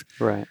alive.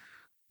 Right.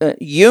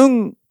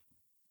 Jung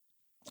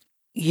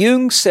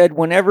said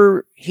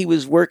whenever he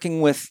was working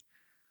with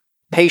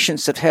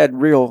patients that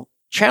had real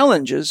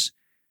challenges,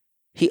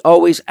 he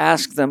always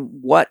asked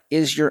them, what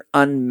is your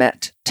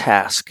unmet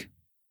task?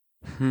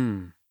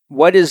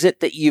 What is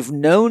it that you've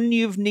known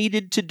you've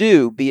needed to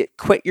do? Be it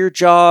quit your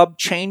job,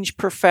 change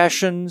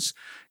professions,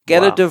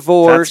 get a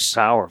divorce. That's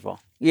powerful.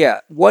 Yeah.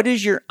 What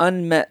is your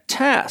unmet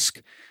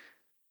task?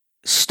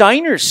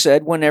 Steiner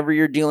said whenever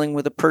you're dealing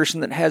with a person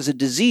that has a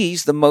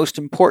disease, the most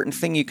important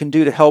thing you can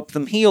do to help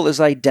them heal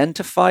is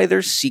identify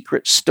their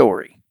secret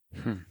story.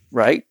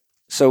 Right?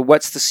 So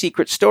what's the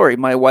secret story?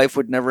 My wife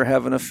would never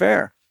have an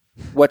affair.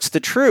 What's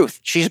the truth?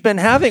 She's been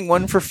having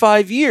one for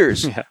 5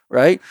 years.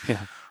 Right?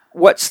 Yeah.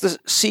 What's the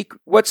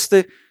secret? What's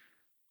the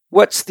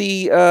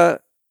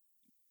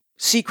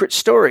secret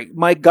story?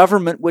 My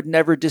government would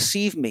never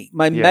deceive me.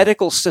 My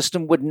medical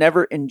system would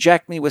never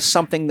inject me with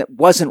something that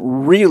wasn't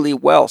really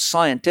well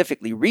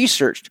scientifically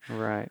researched.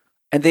 Right.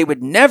 And they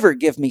would never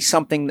give me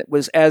something that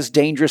was as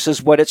dangerous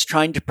as what it's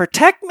trying to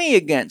protect me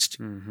against.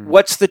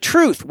 What's the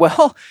truth?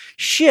 Well,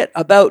 shit,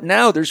 about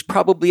now, there's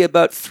probably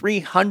about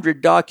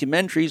 300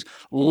 documentaries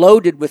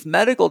loaded with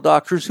medical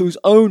doctors whose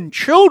own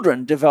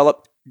children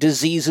developed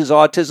diseases,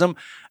 autism,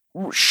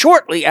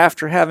 shortly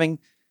after having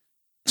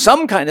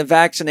some kind of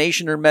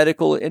vaccination or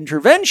medical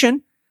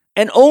intervention.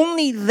 And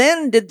only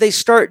then did they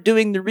start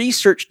doing the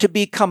research to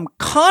become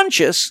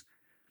conscious.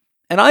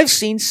 And I've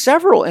seen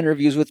several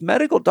interviews with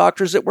medical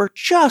doctors that were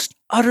just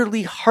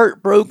utterly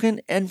heartbroken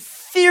and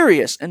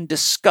furious and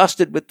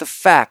disgusted with the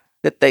fact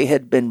that they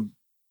had been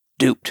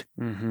duped,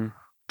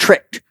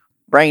 tricked,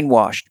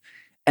 brainwashed,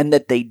 and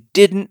that they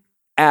didn't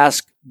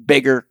ask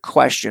bigger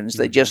questions.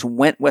 They just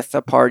went with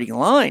the party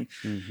line.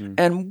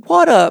 And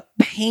what a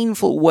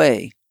painful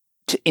way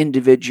to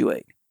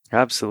individuate.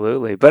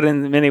 Absolutely. But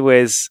in many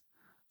ways,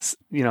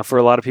 you know, for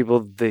a lot of people,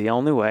 the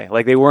only way.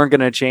 Like, they weren't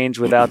going to change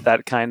without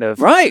that kind of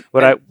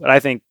what I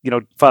think, you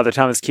know, Father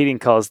Thomas Keating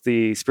calls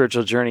the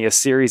spiritual journey a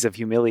series of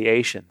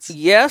humiliations.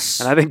 Yes.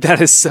 And I think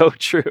that is so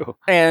true.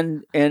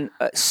 And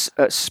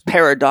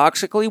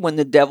paradoxically, when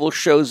the devil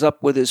shows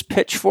up with his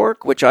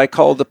pitchfork, which I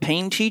call the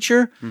pain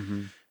teacher,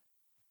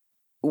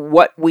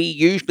 what we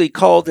usually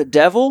call the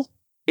devil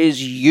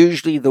is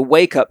usually the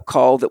wake-up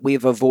call that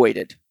we've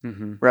avoided,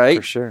 right?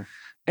 For sure.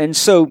 And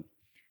so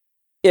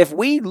if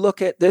we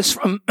look at this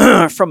from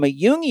from a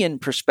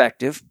Jungian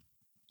perspective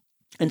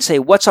and say,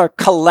 what's our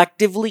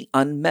collectively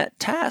unmet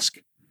task?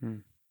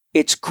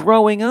 It's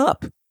growing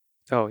up.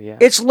 Oh, yeah.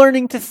 It's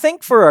learning to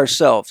think for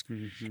ourselves.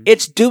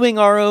 It's doing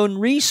our own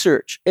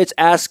research. It's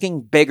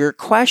asking bigger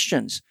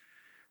questions.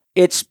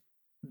 It's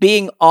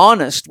being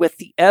honest with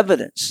the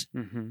evidence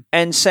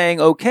and saying,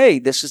 okay,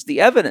 this is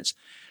the evidence.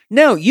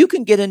 Now, you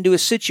can get into a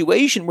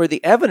situation where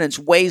the evidence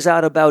weighs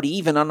out about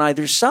even on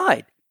either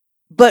side.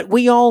 But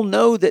we all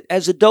know that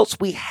as adults,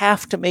 we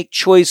have to make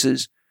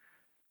choices.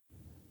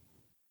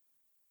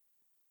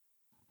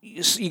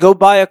 You go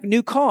buy a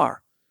new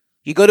car.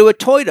 You go to a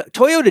Toyota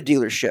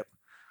dealership,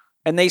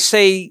 and they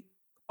say,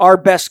 our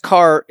best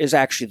car is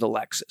actually the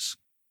Lexus.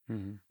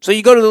 So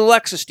you go to the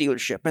Lexus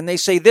dealership, and they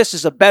say, this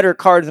is a better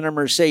car than a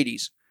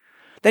Mercedes.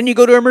 Then you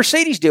go to a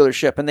Mercedes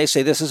dealership, and they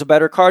say, this is a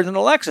better car than a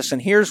Lexus,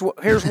 and here's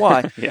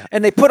why.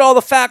 And they put all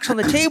the facts on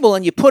the table,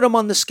 and you put them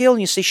on the scale, and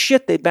you say,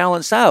 shit, they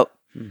balance out.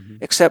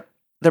 Except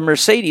the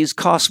Mercedes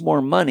costs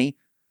more money,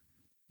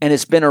 and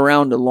it's been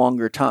around a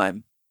longer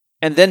time.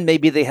 And then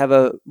maybe they have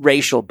a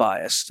racial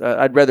bias.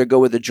 I'd rather go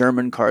with a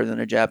German car than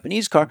a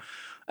Japanese car.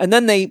 And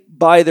then they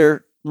buy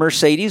their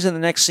Mercedes, and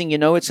the next thing you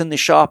know, it's in the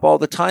shop all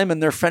the time,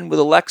 and their friend with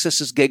a Lexus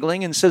is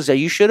giggling and says,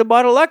 you should have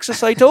bought a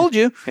Lexus, I told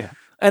you.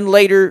 And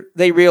later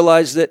they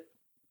realize that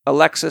a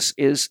Lexus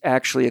is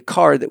actually a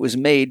car that was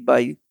made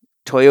by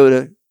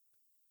Toyota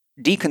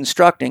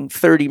deconstructing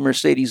 30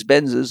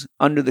 Mercedes-Benzes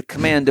under the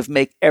command of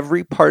make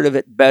every part of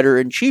it better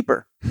and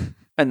cheaper.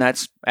 And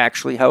that's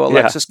actually how a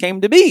Lexus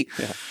came to be.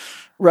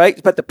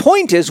 Right? But the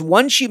point is,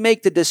 once you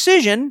make the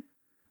decision,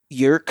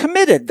 you're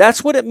committed.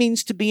 That's what it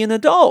means to be an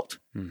adult.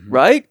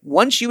 Right?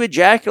 Once you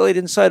ejaculate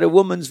inside a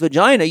woman's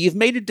vagina, you've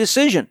made a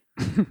decision.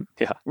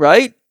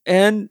 Right?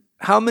 And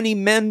how many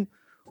men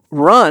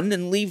run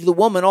and leave the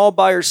woman all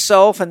by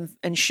herself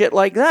and shit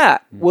like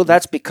that? Well,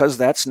 that's because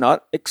that's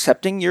not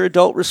accepting your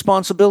adult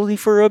responsibility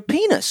for a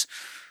penis.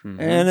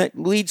 And it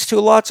leads to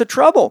lots of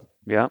trouble.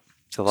 Yeah.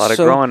 It's a lot of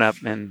growing up,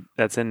 and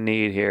that's a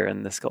need here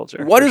in this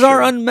culture. What is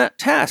our unmet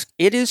task?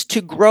 It is to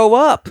grow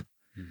up.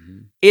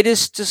 It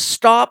is to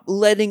stop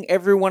letting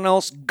everyone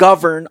else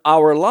govern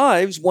our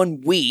lives when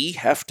we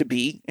have to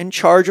be in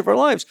charge of our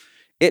lives.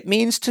 It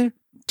means to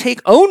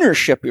take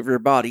ownership of your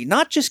body,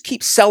 not just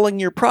keep selling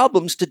your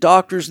problems to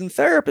doctors and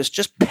therapists.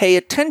 Just pay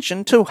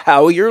attention to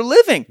how you're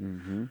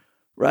living,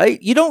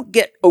 right? You don't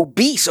get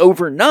obese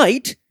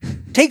overnight.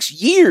 It takes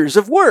years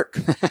of work.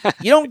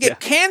 You don't get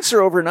cancer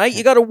overnight.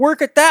 You got to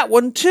work at that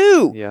one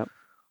too.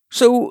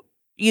 So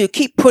you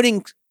keep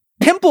putting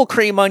pimple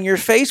cream on your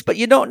face, but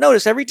you don't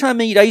notice. Every time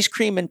I eat ice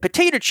cream and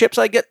potato chips,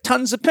 I get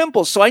tons of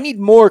pimples. So I need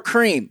more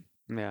cream.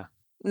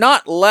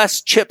 Not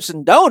less chips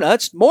and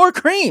donuts, more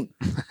cream,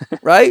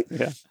 right?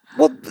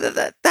 Well,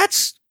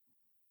 that's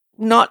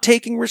not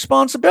taking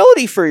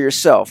responsibility for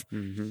yourself.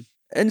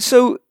 And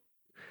so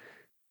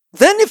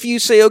Then if you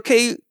say,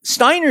 okay,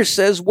 Steiner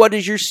says, what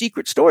is your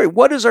secret story?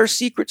 What is our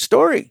secret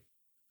story?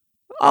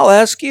 I'll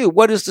ask you,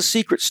 what is the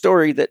secret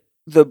story that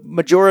the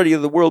majority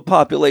of the world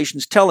population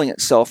is telling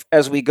itself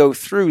as we go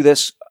through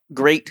this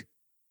great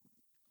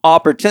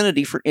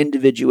opportunity for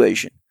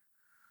individuation?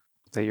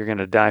 That you're going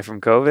to die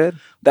from COVID?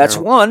 That's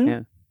one.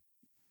 Yeah.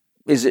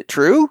 Is it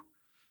true?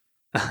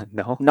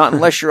 No. Not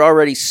unless you're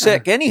already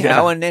sick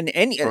anyhow, and then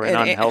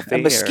a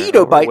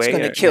mosquito bite's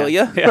going to kill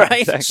you,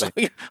 right?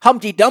 Exactly. So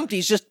Humpty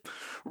Dumpty's just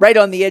right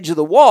on the edge of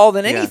the wall,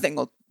 then anything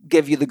will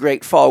give you the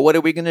great fall. What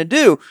are we going to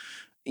do?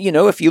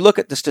 If you look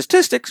at the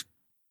statistics,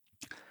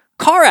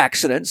 car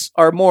accidents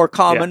are more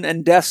common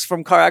and deaths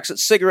from car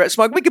accidents, cigarette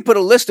smoke. We could put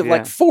a list of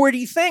like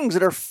 40 things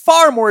that are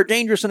far more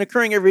dangerous and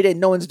occurring every day.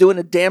 No one's doing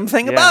a damn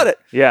thing about it.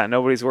 Yeah,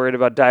 nobody's worried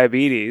about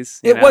diabetes.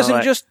 It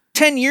wasn't just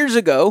 10 years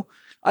ago.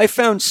 I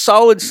found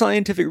solid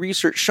scientific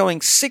research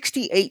showing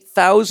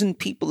 68,000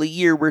 people a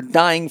year were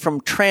dying from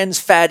trans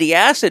fatty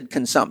acid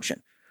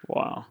consumption.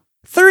 Wow.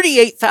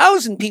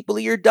 38,000 people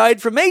a year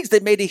died from AIDS. They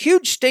made a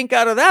huge stink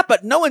out of that,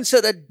 but no one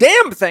said a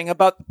damn thing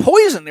about the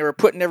poison they were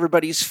putting in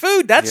everybody's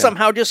food. That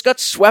somehow just got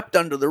swept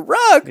under the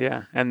rug.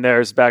 Yeah, and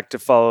there's back to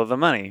follow the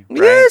money.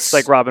 Right? Yes. It's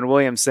like Robin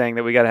Williams saying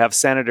that we got to have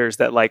senators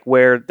that like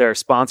wear their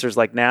sponsors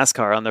like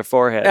NASCAR on their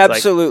foreheads.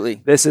 Absolutely.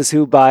 Like, this is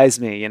who buys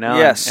me,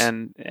 Yes.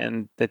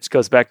 And that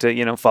goes back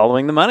to,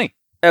 following the money.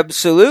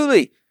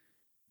 Absolutely.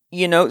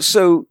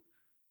 So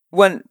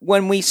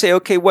when we say,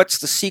 okay, what's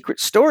the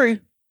secret story?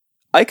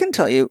 I can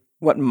tell you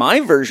what my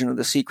version of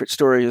the secret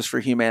story is for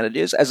humanity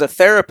is, as a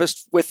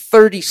therapist with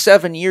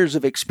 37 years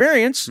of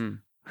experience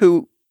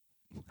who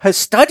has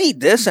studied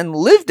this and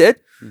lived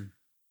it.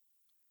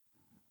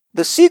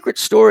 The secret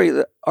story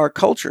that our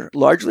culture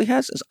largely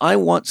has is I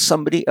want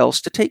somebody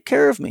else to take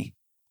care of me.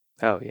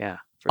 Oh, yeah.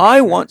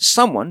 I want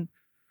someone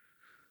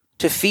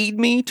to feed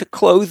me, to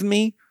clothe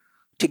me,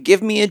 to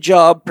give me a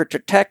job, to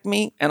protect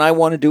me, and I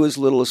want to do as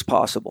little as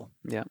possible.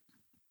 Yeah.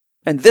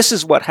 And this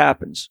is what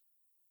happens.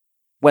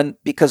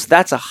 Because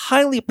that's a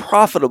highly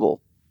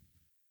profitable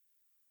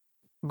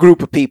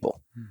group of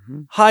people.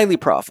 Mm-hmm. Highly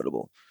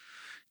profitable.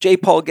 J.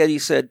 Paul Getty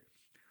said,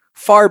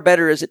 far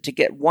better is it to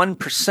get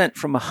 1%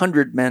 from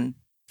 100 men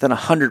than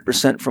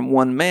 100% from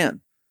one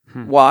man.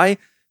 Why?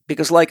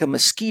 Because like a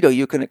mosquito,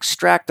 you can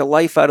extract the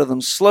life out of them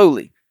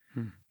slowly.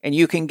 And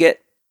you can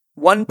get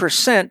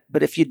 1%,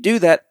 but if you do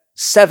that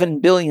 7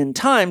 billion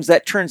times,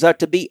 that turns out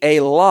to be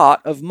a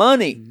lot of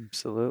money.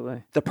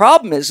 Absolutely. The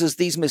problem is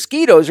these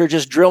mosquitoes are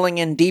just drilling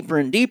in deeper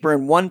and deeper,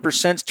 and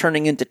 1% is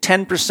turning into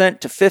 10%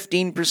 to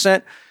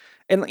 15%.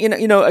 And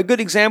a good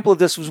example of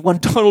this was when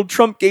Donald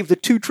Trump gave the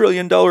 $2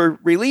 trillion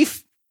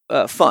relief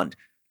fund.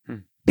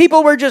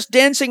 People were just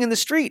dancing in the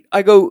street.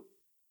 I go,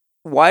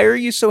 why are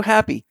you so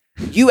happy?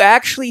 You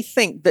actually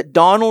think that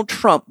Donald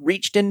Trump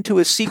reached into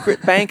a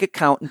secret bank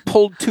account and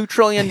pulled $2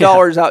 trillion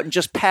out and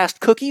just passed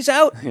cookies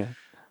out? Yeah.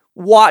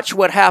 Watch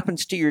what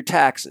happens to your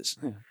taxes.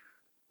 Yeah.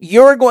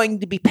 You're going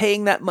to be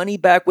paying that money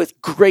back with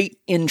great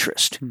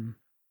interest.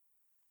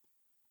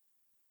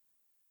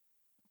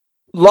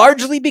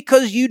 Largely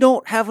because you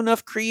don't have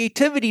enough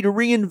creativity to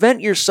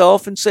reinvent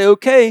yourself and say,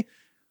 okay,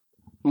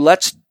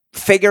 let's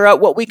figure out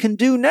what we can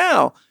do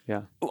now.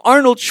 Yeah.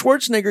 Arnold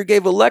Schwarzenegger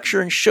gave a lecture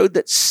and showed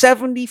that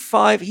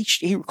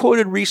he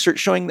quoted research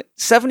showing that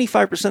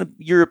 75% of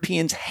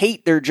Europeans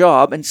hate their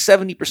job and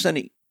 70%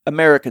 of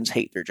Americans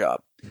hate their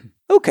job.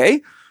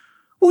 Okay.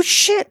 Well,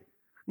 shit.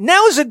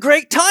 Now is a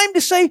great time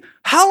to say,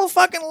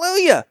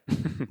 hallelujah.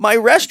 My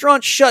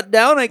restaurant's shut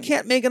down. I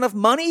can't make enough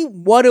money.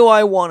 What do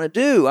I want to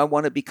do? I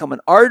want to become an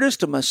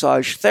artist, a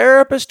massage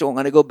therapist. I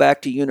want to go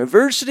back to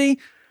university.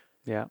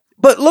 Yeah.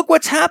 But look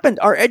what's happened.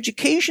 Our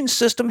education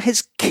system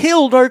has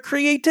killed our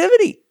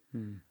creativity.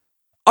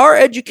 Our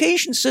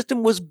education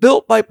system was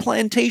built by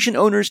plantation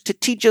owners to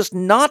teach us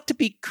not to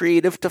be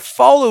creative, to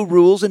follow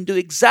rules and do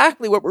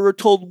exactly what we were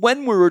told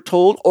when we were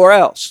told, or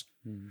else.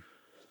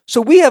 So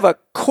we have a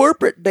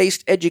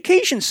corporate-based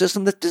education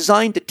system that's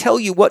designed to tell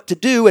you what to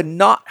do and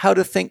not how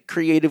to think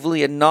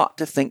creatively and not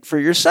to think for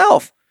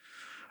yourself.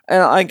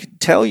 And I can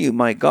tell you,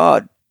 my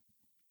God,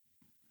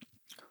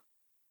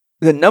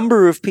 the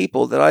number of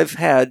people that I've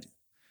had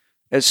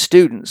as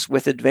students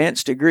with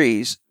advanced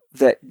degrees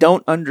that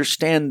don't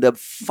understand the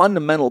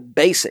fundamental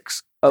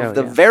basics of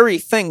the very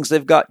things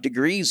they've got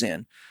degrees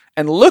in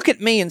and look at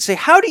me and say,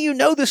 how do you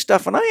know this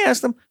stuff? And I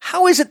ask them,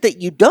 how is it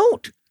that you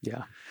don't?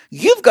 Yeah.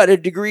 You've got a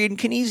degree in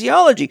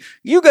kinesiology.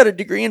 You got a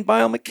degree in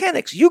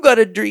biomechanics. You got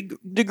a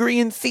degree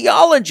in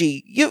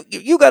theology.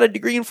 You got a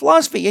degree in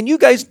philosophy. And you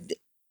guys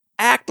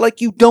act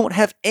like you don't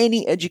have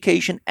any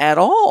education at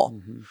all.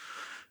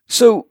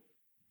 So,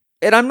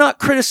 and I'm not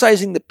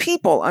criticizing the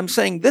people. I'm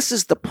saying this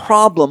is the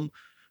problem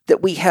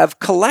that we have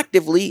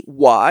collectively.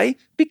 Why?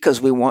 Because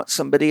we want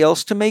somebody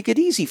else to make it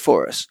easy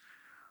for us.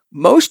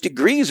 Most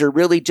degrees are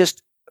really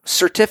just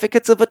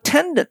certificates of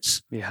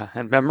attendance. Yeah,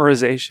 and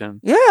memorization.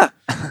 Yeah.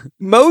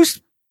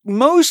 Most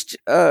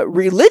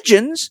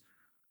religions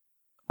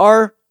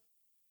are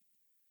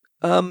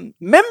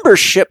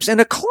memberships in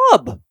a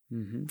club.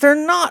 they're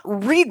not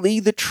really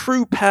the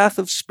true path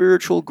of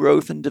spiritual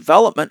growth and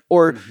development.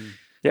 Or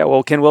Yeah,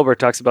 well, Ken Wilber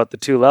talks about the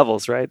 2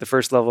 levels, right? The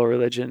first level of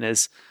religion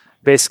is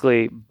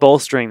basically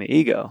bolstering the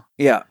ego.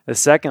 Yeah. The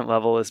second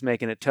level is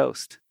making it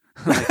toast.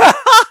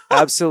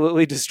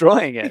 Absolutely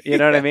destroying it. You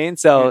know what I mean?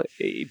 So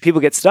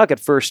people get stuck at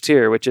first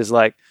tier, which is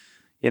like,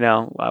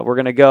 we're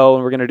going to go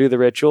and we're going to do the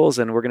rituals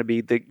and we're going to be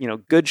the,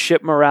 good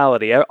ship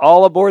morality,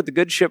 all aboard the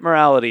good ship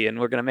morality. And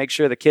we're going to make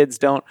sure the kids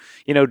don't,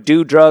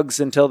 do drugs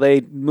until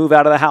they move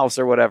out of the house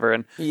or whatever.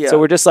 And so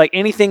we're just like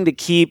anything to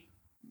keep,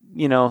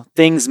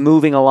 things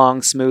moving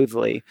along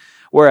smoothly.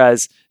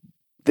 Whereas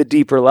the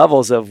deeper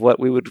levels of what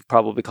we would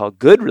probably call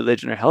good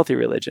religion or healthy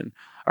religion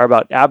are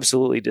about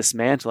absolutely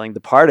dismantling the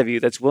part of you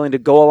that's willing to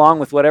go along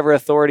with whatever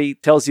authority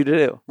tells you to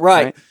do.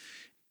 Right.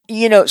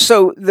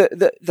 So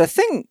the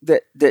thing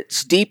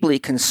that's deeply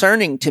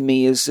concerning to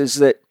me is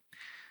that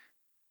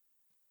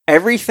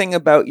everything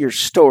about your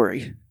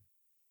story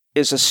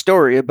is a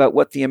story about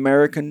what the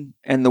American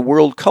and the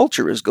world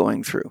culture is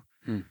going through.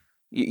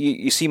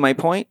 You see my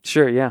point?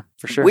 Sure, yeah,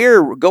 for sure.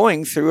 We're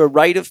going through a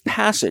rite of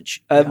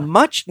passage, a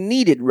much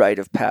needed rite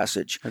of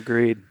passage.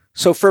 Agreed.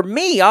 So for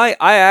me, I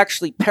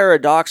actually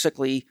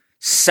paradoxically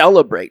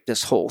celebrate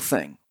this whole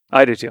thing.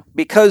 I do too.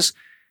 Because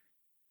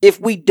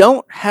if we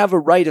don't have a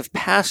rite of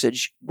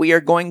passage, we are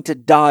going to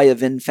die of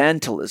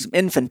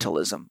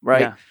infantilism,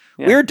 right?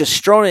 Yeah. We're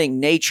destroying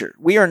nature.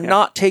 We are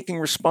not taking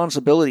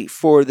responsibility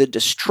for the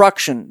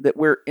destruction that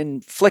we're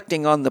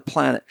inflicting on the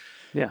planet.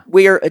 Yeah.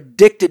 We are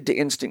addicted to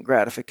instant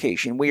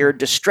gratification. We are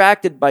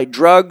distracted by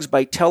drugs,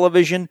 by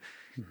television,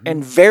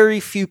 and very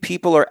few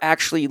people are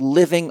actually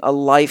living a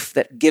life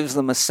that gives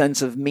them a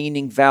sense of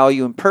meaning,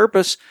 value, and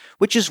purpose,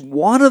 which is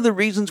one of the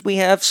reasons we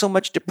have so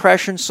much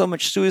depression, so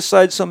much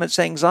suicide, so much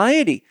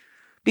anxiety,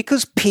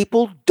 because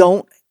people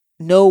don't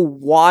know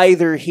why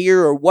they're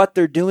here or what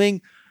they're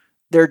doing.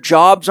 Their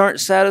jobs aren't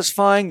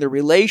satisfying. Their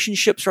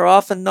relationships are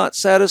often not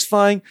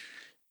satisfying.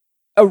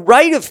 A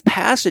rite of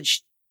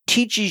passage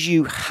teaches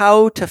you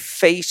how to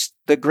face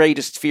the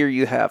greatest fear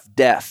you have,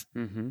 death,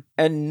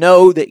 and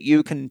know that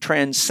you can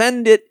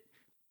transcend it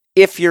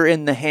if you're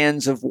in the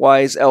hands of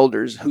wise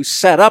elders who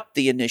set up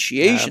the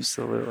initiation.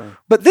 Absolutely.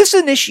 But this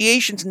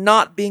initiation's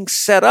not being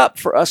set up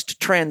for us to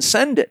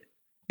transcend it.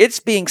 It's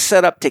being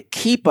set up to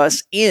keep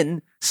us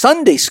in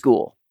Sunday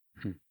school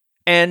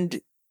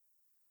and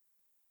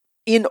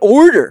in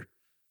order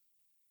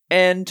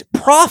and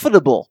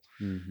profitable.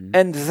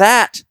 And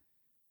that,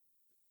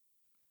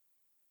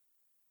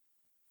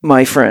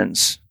 my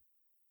friends,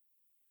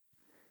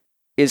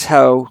 is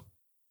how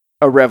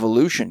a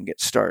revolution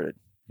gets started.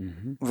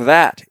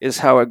 That is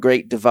how a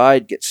great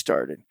divide gets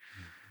started.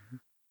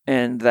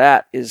 And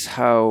that is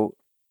how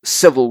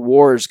civil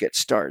wars get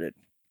started.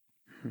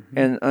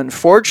 And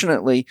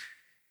unfortunately,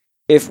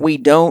 if we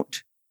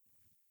don't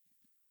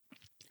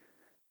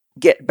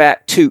get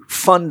back to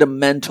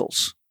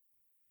fundamentals,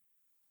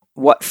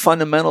 what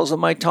fundamentals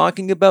am I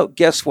talking about?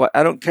 Guess what?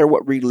 I don't care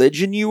what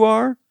religion you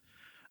are.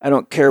 I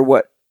don't care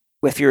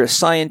if you're a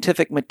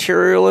scientific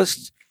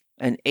materialist,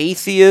 an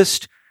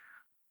atheist,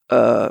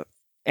 and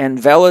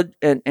valid,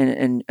 and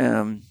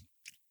and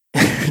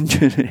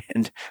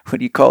what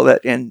do you call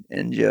that? And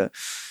you're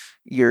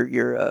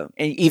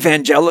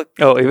evangelic.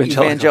 Oh,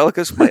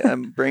 evangelicus.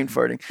 I'm brain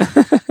farting.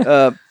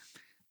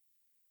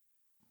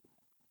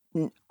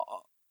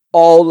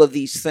 All of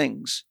these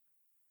things,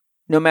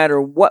 no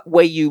matter what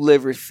way you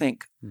live or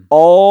think,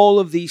 all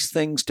of these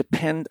things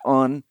depend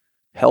on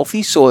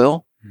healthy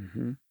soil,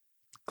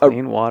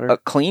 clean water, a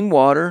clean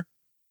water,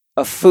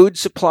 a food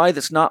supply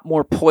that's not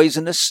more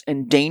poisonous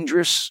and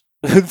dangerous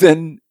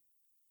than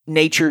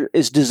nature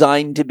is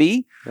designed to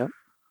be,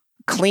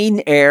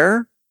 clean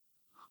air,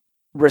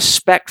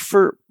 respect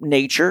for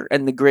nature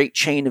and the great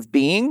chain of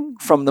being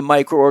from the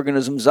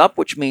microorganisms up,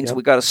 which means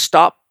we got to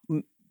stop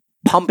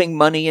pumping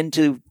money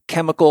into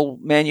chemical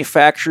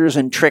manufacturers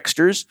and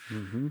tricksters.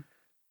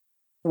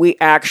 We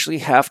actually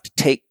have to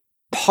take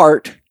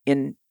part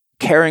in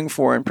caring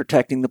for and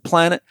protecting the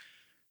planet.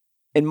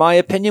 In my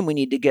opinion, we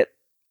need to get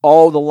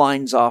all the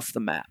lines off the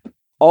map.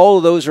 All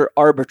of those are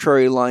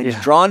arbitrary lines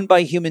drawn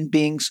by human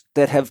beings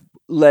that have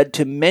led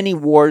to many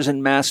wars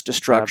and mass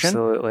destruction.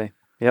 Absolutely.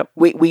 Yep.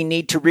 We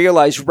need to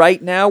realize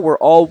right now we're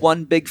all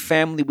one big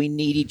family. We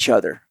need each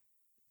other.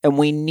 And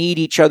we need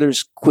each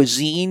other's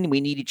cuisine.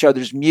 We need each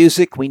other's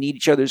music. We need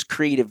each other's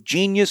creative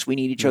genius. We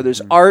need each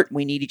other's art.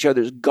 We need each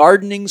other's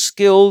gardening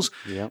skills.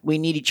 We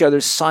need each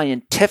other's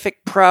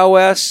scientific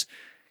prowess.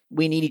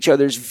 We need each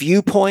other's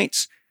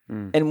viewpoints.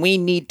 And we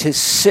need to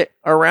sit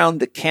around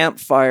the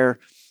campfire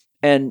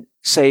and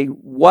say,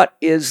 what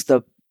is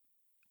the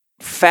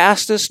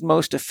fastest,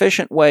 most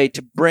efficient way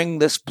to bring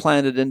this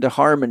planet into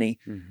harmony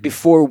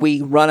before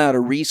we run out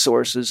of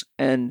resources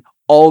and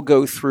all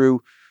go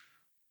through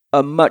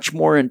a much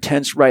more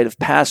intense rite of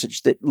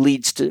passage that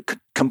leads to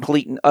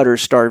complete and utter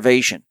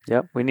starvation.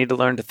 Yep. We need to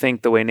learn to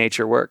think the way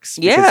nature works.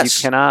 Yes. Because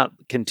you cannot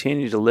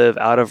continue to live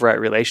out of right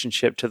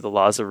relationship to the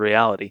laws of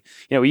reality.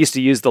 We used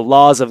to use the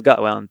laws of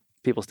God. Well,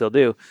 people still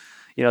do.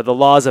 The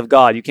laws of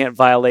God. You can't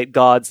violate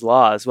God's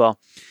laws. Well,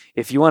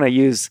 if you want to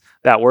use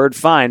that word,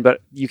 fine,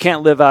 but you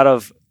can't live out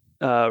of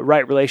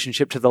right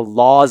relationship to the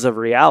laws of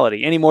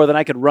reality any more than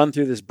I could run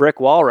through this brick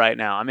wall right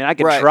now. I mean, I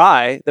could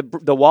try.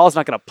 The wall's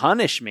not going to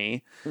punish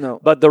me,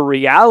 but the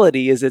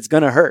reality is it's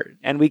going to hurt.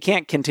 And we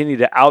can't continue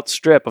to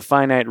outstrip a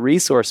finite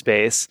resource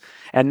base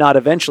and not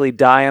eventually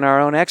die in our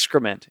own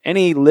excrement.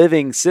 Any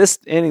living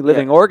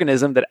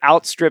organism that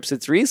outstrips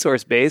its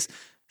resource base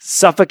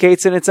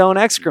suffocates in its own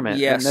excrement.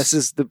 Yes. And this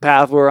is the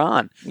path we're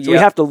on. So we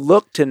have to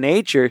look to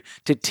nature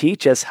to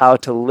teach us how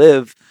to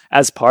live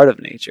as part of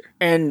nature.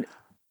 And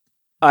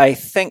I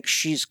think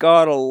she's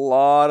got a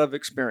lot of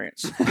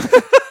experience.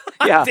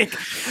 Yeah.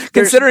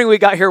 Considering we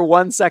got here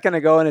 1 second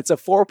ago and it's a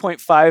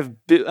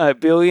 4.5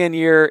 billion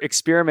year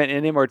experiment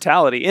in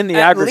immortality in the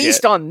aggregate. At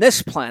least on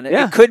this planet.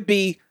 It could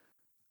be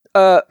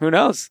who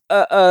knows?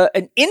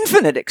 An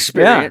infinite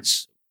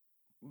experience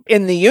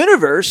in the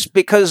universe,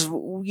 because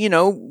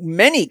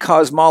many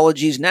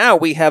cosmologies now,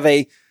 we have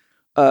a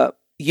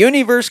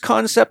universe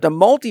concept, a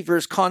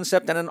multiverse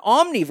concept, and an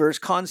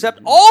omniverse concept,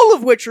 all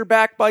of which are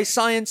backed by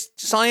science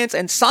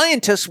and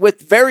scientists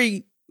with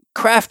very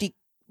crafty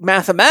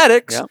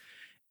mathematics,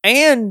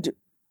 and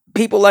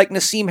people like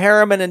Nassim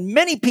Haramein and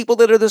many people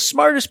that are the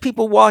smartest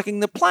people walking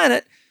the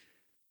planet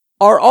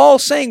are all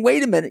saying,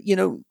 wait a minute,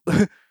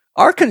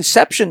 our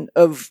conception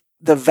of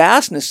the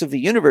vastness of the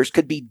universe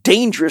could be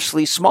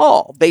dangerously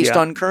small based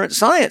on current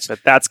science. But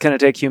that's going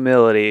to take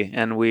humility,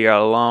 and we are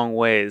a long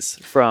ways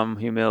from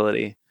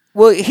humility.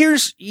 Well,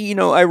 here's,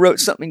 I wrote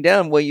something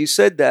down where you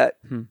said that.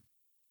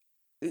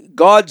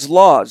 God's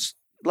laws.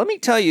 Let me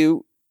tell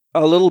you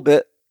a little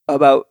bit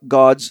about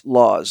God's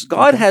laws.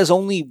 God has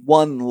only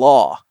one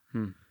law,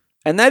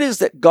 and that is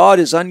that God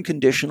is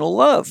unconditional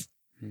love.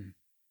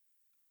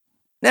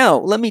 Now,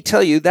 let me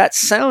tell you, that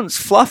sounds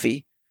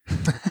fluffy,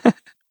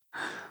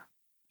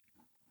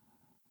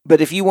 but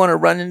if you want to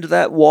run into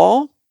that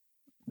wall,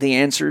 the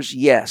answer is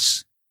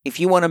yes. If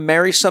you want to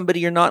marry somebody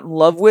you're not in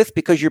love with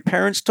because your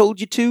parents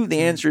told you to, the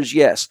answer is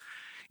yes.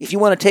 If you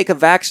want to take a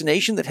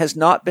vaccination that has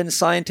not been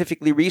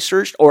scientifically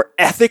researched or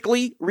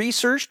ethically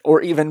researched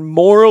or even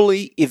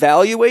morally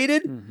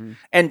evaluated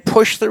and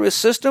push through a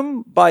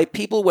system by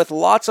people with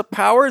lots of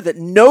power that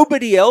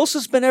nobody else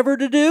has been able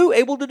to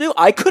do,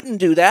 I couldn't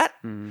do that.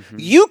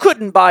 You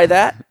couldn't buy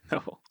that.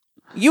 No.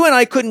 You and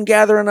I couldn't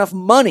gather enough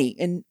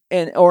money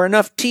or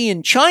enough tea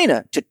in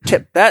China to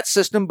tip that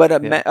system,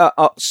 but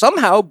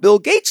somehow Bill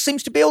Gates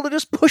seems to be able to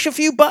just push a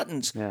few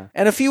buttons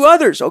and a few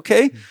others,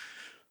 okay?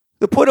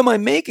 The point am I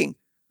making?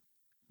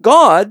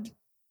 God,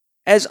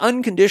 as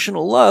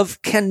unconditional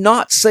love,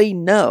 cannot say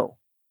no,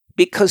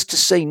 because to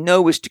say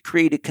no is to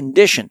create a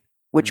condition,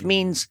 which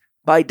means,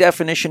 by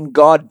definition,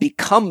 God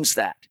becomes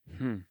that.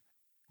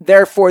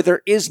 Therefore,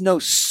 there is no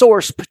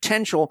source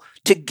potential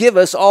to give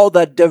us all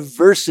the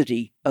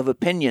diversity of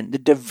opinion, the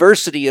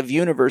diversity of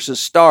universes,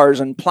 stars,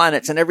 and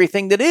planets, and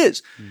everything that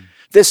is.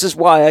 This is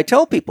why I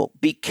tell people,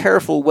 be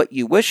careful what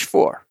you wish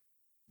for,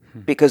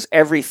 because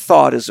every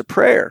thought is a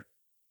prayer.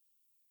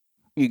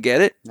 You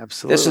get it?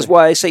 Absolutely. This is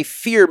why I say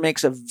fear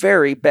makes a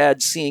very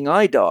bad seeing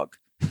eye dog.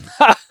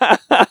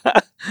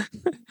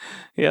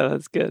 Yeah,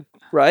 that's good.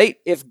 Right?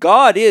 If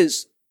God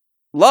is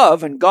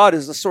love, and God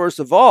is the source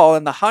of all,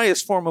 and the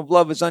highest form of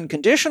love is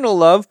unconditional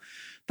love,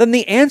 then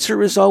the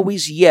answer is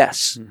always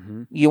yes.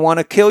 You want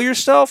to kill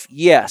yourself?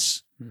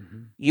 Yes.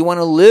 You want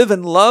to live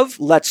and love?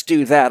 Let's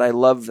do that. I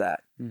love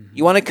that.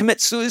 You want to commit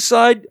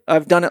suicide?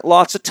 I've done it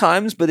lots of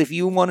times, but if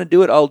you want to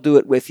do it, I'll do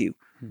it with you.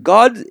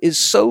 God is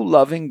so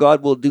loving,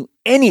 God will do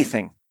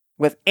anything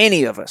with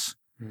any of us.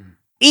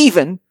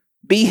 Even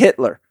be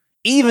Hitler.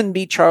 Even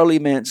be Charlie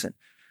Manson.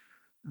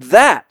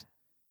 That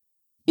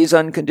is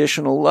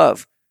unconditional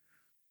love.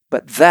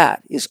 But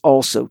that is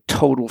also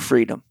total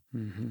freedom.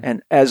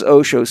 And as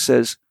Osho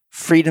says,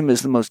 freedom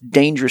is the most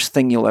dangerous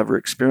thing you'll ever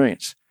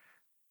experience.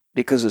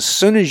 Because as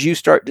soon as you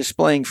start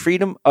displaying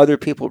freedom, other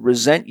people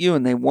resent you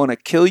and they want to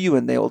kill you,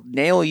 and they'll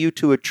nail you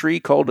to a tree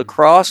called a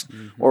cross,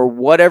 or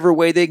whatever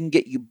way they can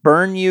get you,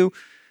 burn you,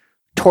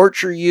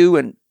 torture you,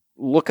 and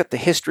look at the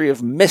history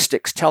of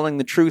mystics telling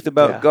the truth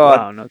about God.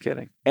 Wow, no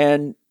kidding.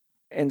 And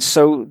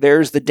so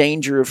there's the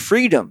danger of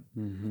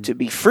freedom. To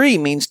be free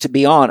means to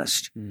be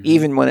honest,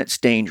 even when it's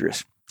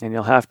dangerous. And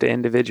you'll have to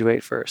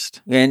individuate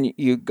first. And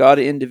you got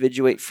to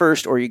individuate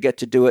first, or you get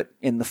to do it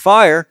in the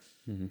fire.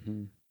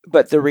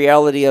 But the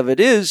reality of it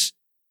is,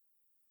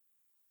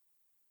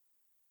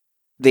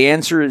 the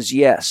answer is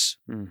yes.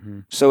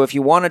 So if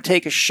you want to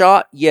take a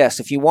shot, yes.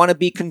 If you want to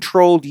be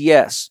controlled,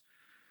 yes.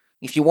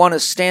 If you want to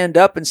stand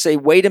up and say,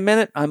 wait a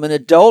minute, I'm an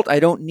adult, I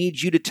don't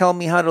need you to tell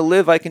me how to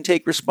live, I can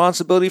take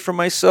responsibility for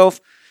myself,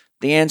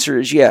 the answer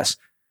is yes.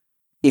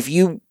 If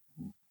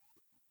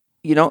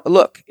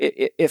look,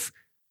 if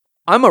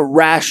I'm a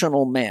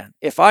rational man,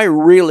 if I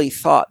really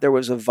thought there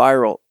was a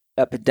viral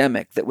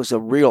epidemic that was a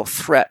real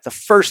threat, the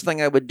first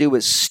thing I would do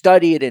is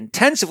study it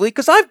intensively,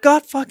 because I've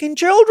got fucking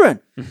children.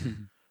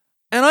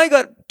 And I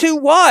got 2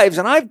 wives,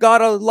 and I've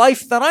got a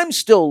life that I'm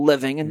still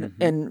living,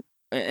 and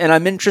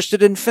I'm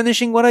interested in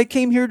finishing what I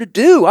came here to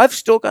do. I've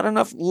still got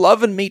enough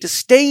love in me to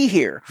stay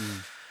here.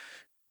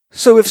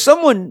 So if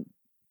someone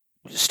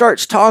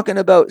starts talking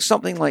about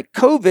something like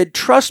COVID,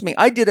 trust me,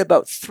 I did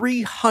about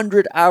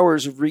 300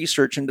 hours of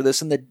research into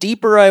this. And the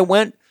deeper I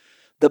went,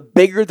 the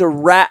bigger the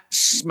rat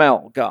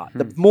smell got,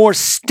 the more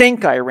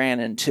stink I ran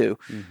into,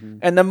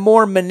 and the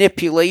more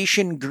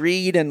manipulation,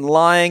 greed, and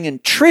lying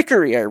and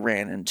trickery I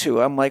ran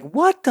into. I'm like,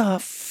 what the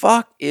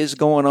fuck is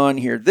going on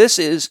here? This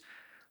is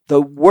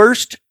the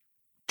worst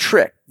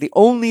trick. The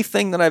only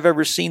thing that I've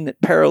ever seen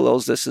that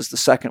parallels this is the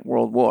Second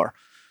World War.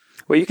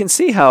 Well, you can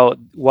see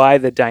why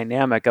the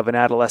dynamic of an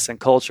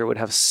adolescent culture would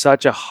have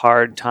such a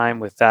hard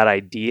time with that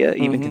idea,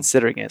 even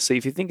considering it. So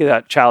if you think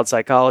about child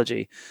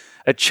psychology,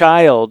 a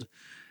child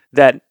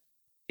that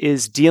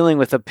is dealing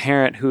with a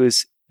parent who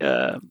is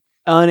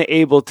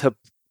unable to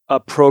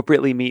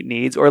appropriately meet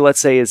needs, or let's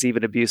say is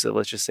even abusive,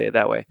 let's just say it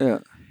that way. Yeah.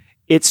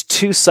 It's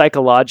too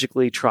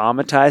psychologically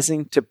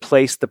traumatizing to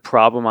place the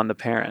problem on the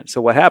parent.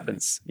 So what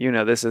happens? You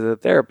know this as a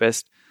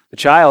therapist. The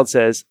child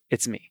says,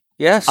 it's me.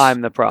 Yes. I'm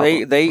the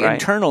problem. They right?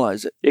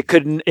 internalize it.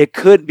 It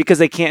could because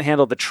they can't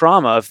handle the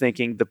trauma of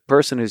thinking the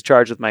person who's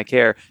charged with my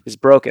care is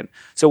broken.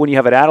 So when you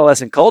have an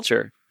adolescent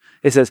culture,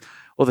 it says,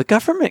 well, the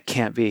government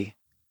can't be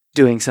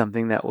doing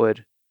something that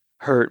would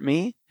hurt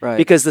me, right?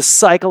 Because the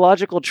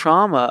psychological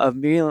trauma of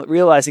me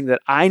realizing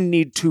that I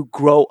need to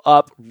grow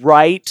up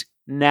right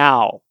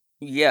now,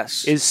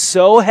 yes, is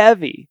so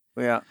heavy,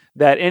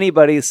 that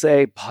anybody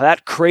say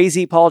that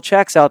crazy Paul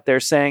Chek's out there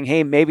saying,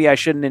 "Hey, maybe I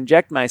shouldn't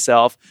inject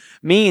myself,"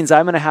 means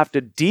I'm going to have to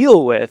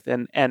deal with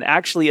and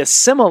actually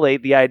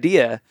assimilate the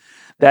idea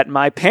that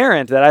my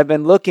parent that I've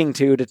been looking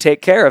to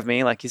take care of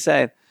me, like you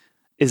said,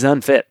 is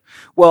unfit.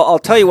 Well, I'll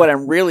tell you what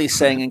I'm really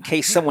saying in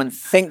case someone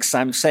thinks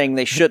I'm saying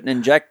they shouldn't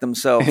inject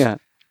themselves. Yeah.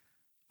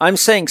 I'm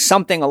saying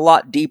something a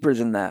lot deeper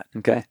than that.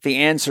 Okay. The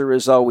answer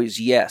is always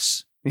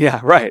yes. Yeah,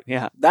 right.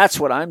 Yeah. That's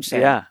what I'm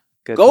saying. Yeah.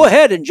 Good. Go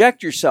ahead,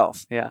 inject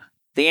yourself. Yeah.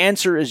 The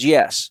answer is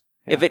yes.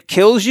 Yeah. If it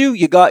kills you,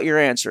 you got your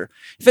answer.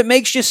 If it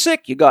makes you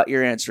sick, you got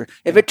your answer.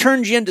 If it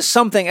turns you into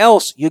something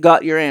else, you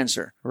got your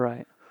answer.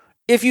 Right.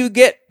 If you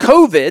get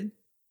COVID,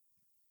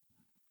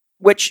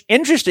 which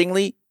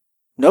interestingly,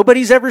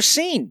 nobody's ever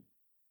seen.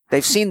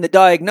 They've seen the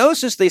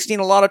diagnosis. They've seen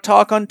a lot of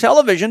talk on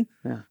television.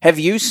 Yeah. Have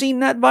you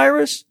seen that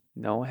virus?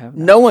 No, I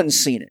haven't. No one's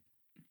seen it.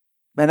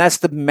 And that's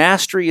the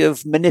mastery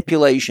of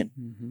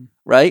manipulation,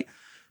 right?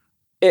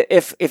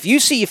 If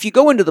you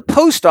go into the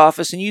post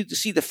office and you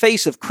see the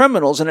face of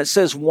criminals and it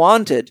says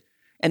wanted,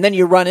 and then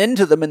you run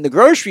into them in the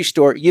grocery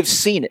store, you've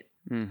seen it.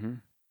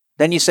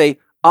 Then you say,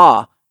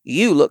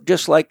 you look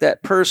just like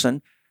that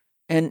person.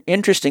 And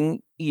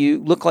interesting,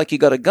 you look like you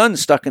got a gun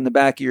stuck in the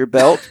back of your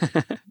belt.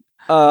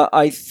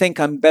 I think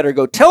I'm better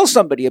go tell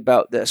somebody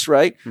about this,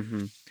 right?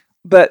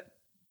 But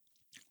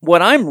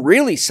what I'm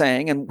really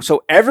saying, and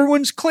so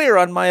everyone's clear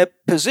on my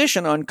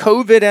position on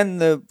COVID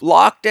and the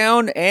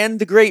lockdown and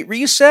the Great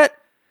Reset,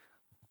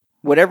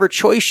 whatever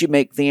choice you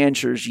make, the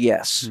answer is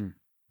yes.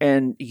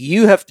 And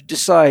you have to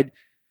decide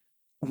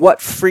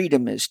what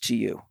freedom is to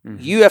you.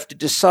 You have to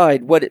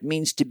decide what it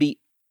means to be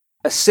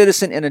a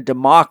citizen in a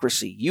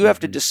democracy. You have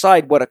to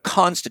decide what a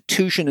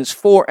constitution is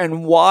for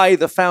and why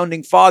the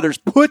founding fathers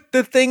put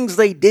the things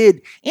they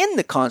did in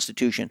the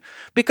Constitution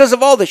because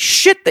of all the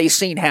shit they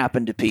seen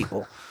happen to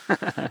people.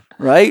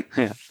 Right?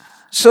 Yeah.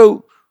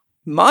 So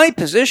my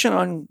position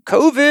on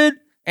COVID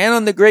and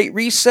on the Great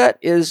Reset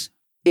is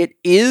it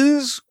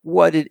is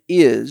what it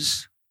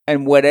is,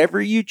 and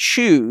whatever you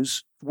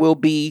choose will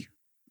be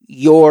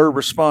your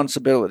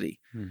responsibility.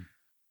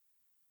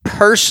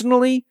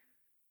 Personally,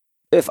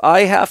 if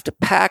I have to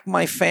pack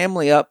my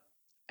family up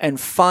and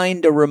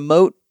find a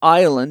remote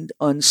island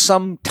on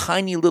some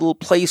tiny little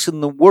place in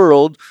the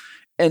world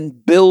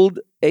and build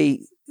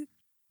a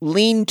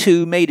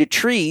lean-to made of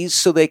trees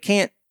so they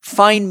can't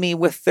find me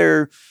with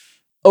their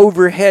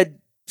overhead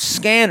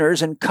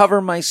scanners and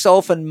cover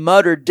myself in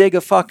mud or dig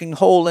a fucking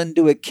hole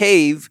into a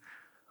cave,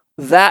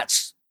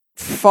 that's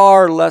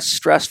far less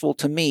stressful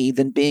to me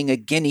than being a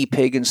guinea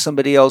pig in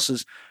somebody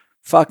else's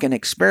fucking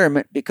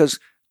experiment, because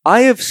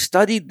I have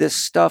studied this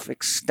stuff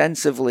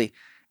extensively,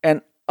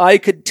 and I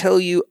could tell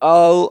you,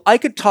 I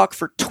could talk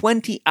for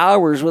 20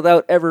 hours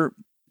without ever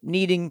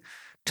needing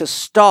to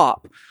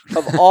stop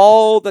of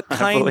all the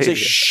kinds of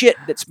shit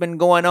that's been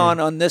going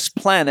on this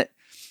planet.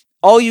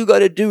 All you got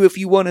to do if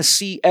you want to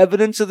see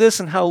evidence of this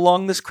and how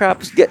long this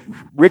crap is, get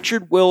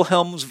Richard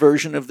Wilhelm's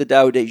version of the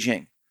Tao Te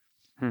Ching.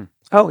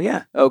 Oh,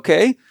 yeah.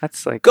 Okay?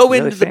 That's like go really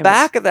into the famous.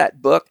 back of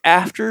that book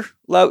after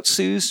Lao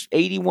Tzu's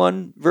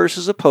 81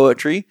 verses of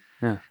poetry.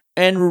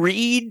 And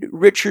read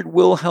Richard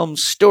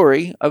Wilhelm's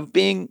story of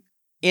being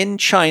in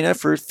China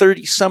for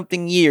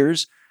 30-something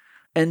years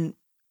and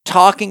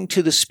talking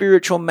to the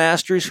spiritual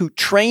masters who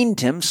trained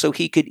him so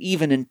he could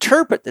even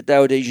interpret the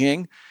Tao Te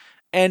Ching,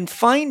 and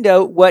find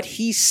out what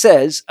he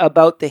says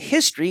about the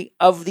history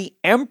of the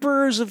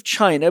emperors of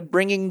China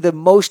bringing the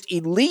most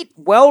elite,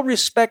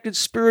 well-respected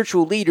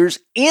spiritual leaders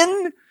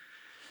in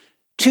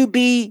to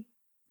be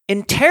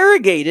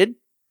interrogated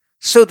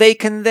so they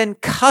can then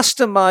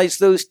customize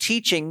those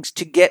teachings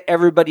to get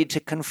everybody to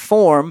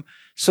conform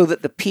so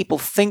that the people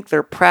think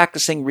they're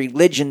practicing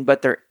religion,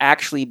 but they're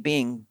actually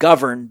being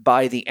governed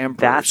by the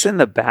emperor. That's in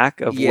the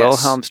back of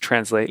Wilhelm's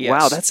translation. Yes.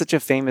 Wow, that's such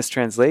a famous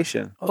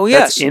translation. Oh, yes.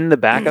 That's in the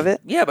back of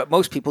it? Yeah, but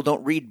most people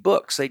don't read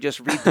books. They just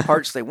read the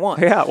parts they want.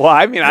 Yeah, well,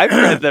 I mean, I've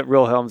read the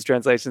Wilhelm's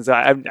translations.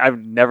 I've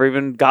never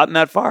even gotten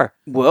that far.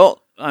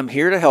 Well, I'm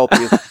here to help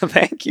you.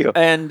 Thank you.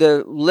 And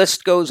the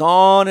list goes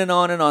on and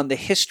on and on. The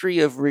history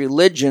of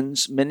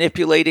religions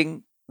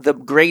manipulating the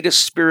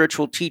greatest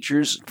spiritual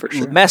teachers'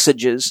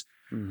 messages.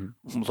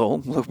 Mm-hmm.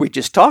 Well, we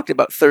just talked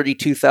about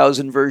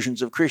 32,000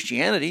 versions of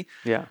Christianity.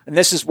 Yeah. And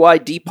this is why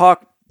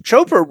Deepak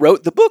Chopra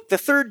wrote the book, The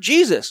Third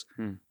Jesus,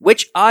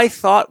 which I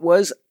thought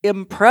was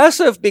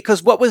impressive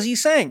because what was he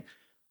saying?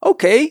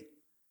 Okay,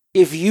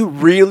 if you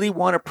really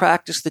want to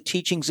practice the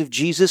teachings of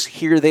Jesus,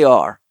 here they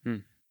are.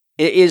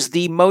 It is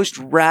the most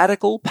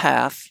radical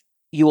path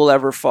you will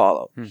ever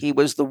follow. He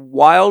was the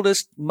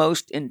wildest,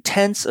 most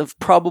intense of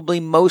probably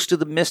most of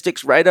the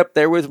mystics, right up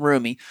there with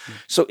Rumi.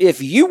 So if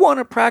you want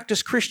to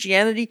practice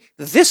Christianity,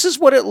 this is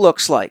what it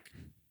looks like.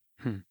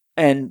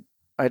 And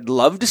I'd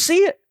love to see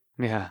it.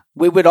 Yeah.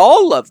 We would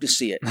all love to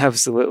see it.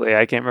 Absolutely.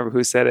 I can't remember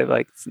who said it.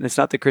 Like, it's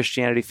not that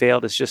Christianity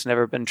failed, it's just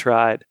never been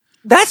tried.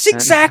 That's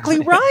exactly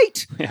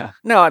right. Yeah.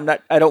 No,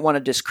 I don't want to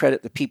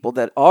discredit the people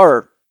that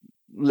are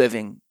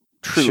living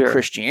true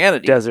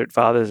Christianity. Desert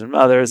fathers and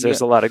mothers. There's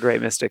a lot of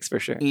great mystics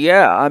for sure.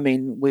 Yeah. I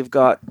mean, we've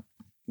got,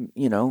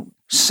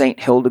 Saint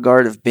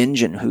Hildegard of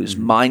Bingen, who's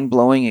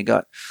mind-blowing. You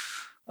got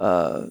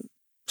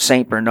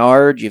Saint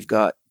Bernard. You've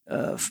got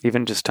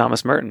even just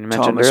Thomas Merton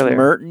mentioned Thomas earlier.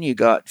 Merton. You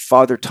got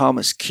Father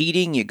Thomas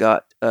Keating. You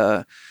got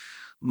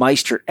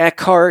Meister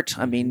Eckhart.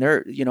 I mean,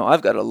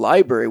 I've got a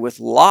library with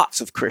lots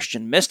of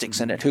Christian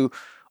mystics in it who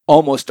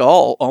almost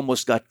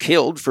got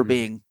killed for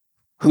being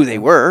who they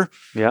were.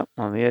 Yeah,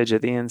 on the edge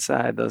of the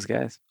inside, those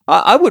guys.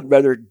 I would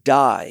rather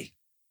die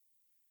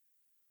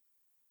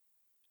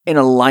in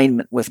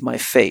alignment with my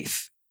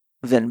faith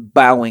than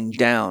bowing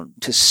down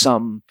to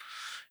some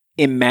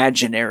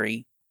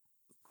imaginary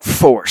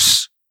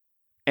force.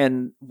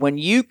 And when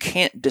you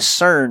can't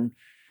discern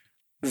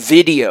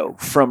video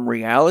from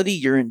reality,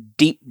 you're in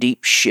deep,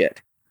 deep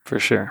shit. For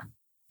sure.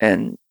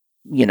 And,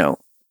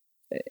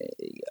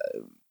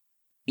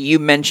 you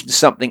mentioned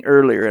something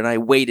earlier and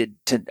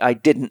I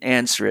didn't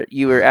answer it.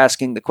 You were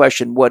asking the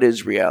question, what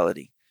is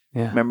reality?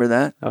 Yeah. Remember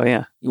that? Oh,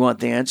 yeah. You want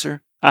the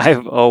answer?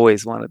 I've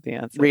always wanted the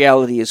answer.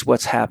 Reality is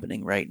what's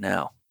happening right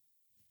now.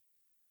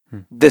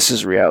 This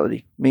is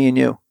reality. Me and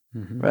you,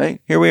 right?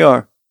 Here we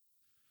are.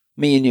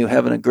 Me and you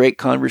having a great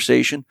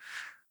conversation,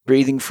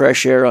 breathing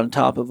fresh air on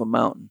top of a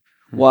mountain.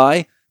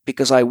 Why?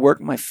 Because I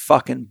worked my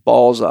fucking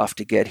balls off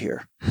to get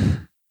here.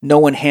 No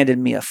one handed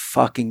me a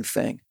fucking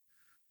thing.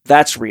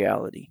 That's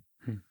reality.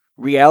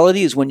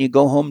 Reality is when you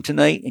go home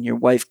tonight and your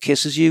wife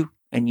kisses you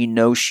and you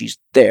know she's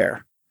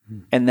there.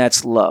 And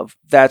that's love.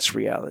 That's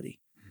reality.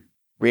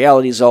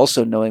 Reality is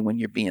also knowing when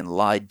you're being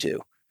lied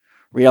to.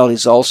 Reality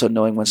is also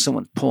knowing when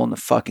someone's pulling the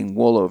fucking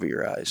wool over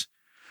your eyes.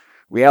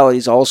 Reality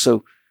is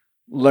also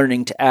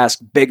learning to ask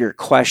bigger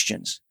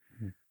questions.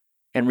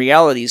 And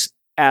reality is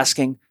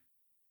asking,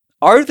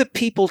 are the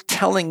people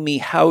telling me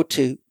how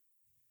to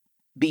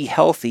be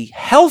healthy?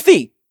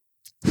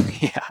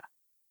 Yeah.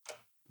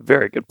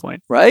 Very good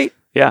point. Right?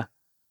 Yeah.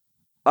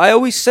 I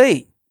always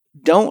say,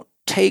 don't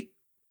take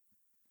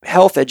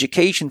health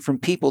education from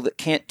people that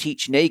can't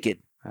teach naked.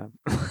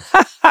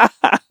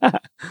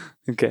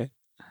 Okay.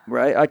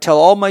 Right? I tell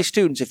all my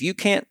students, if you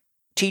can't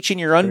teach in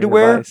your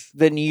underwear,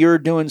 then you're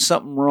doing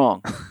something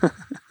wrong.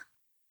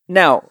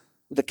 Now,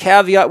 the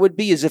caveat would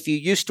be is if you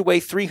used to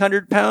weigh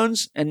 300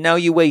 pounds and now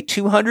you weigh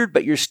 200,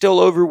 but you're still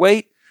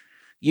overweight,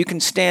 you can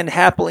stand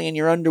happily in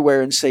your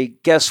underwear and say,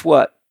 guess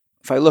what?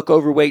 If I look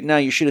overweight now,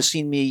 you should have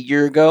seen me a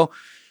year ago.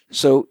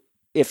 So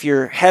if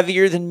you're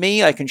heavier than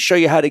me, I can show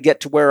you how to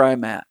get to where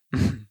I'm at.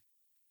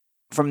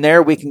 From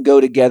there, we can go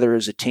together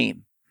as a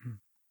team.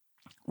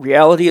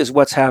 Reality is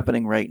what's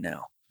happening right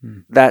now.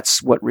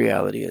 That's what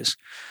reality is.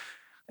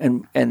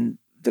 And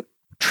the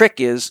trick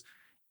is,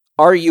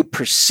 are you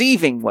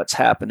perceiving what's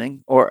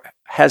happening, or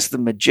has the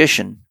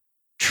magician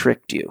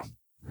tricked you?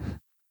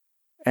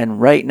 And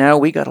right now,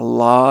 we got a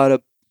lot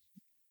of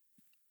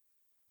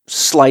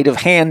sleight of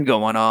hand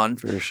going on.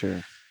 For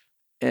sure.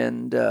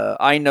 And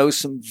I know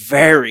some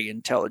very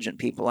intelligent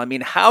people. I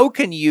mean, how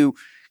can you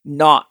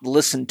not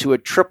listen to a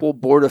triple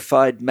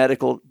board-certified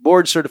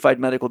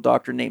medical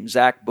doctor named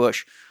Zach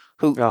Bush,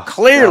 who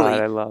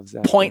clearly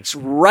points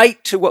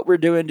right to what we're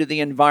doing to the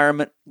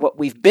environment, what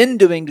we've been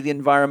doing to the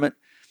environment.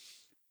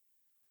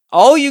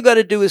 All you got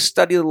to do is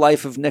study the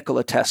life of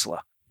Nikola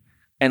Tesla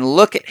and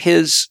look at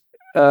his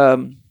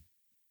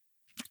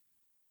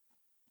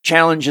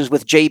challenges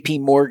with J.P.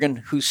 Morgan,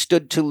 who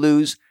stood to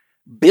lose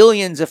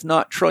billions, if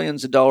not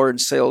trillions of dollars in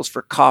sales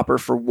for copper,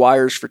 for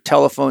wires, for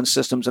telephone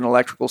systems and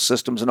electrical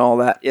systems and all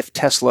that, if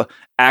Tesla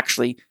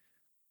actually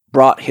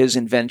brought his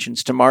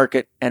inventions to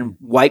market and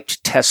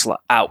wiped Tesla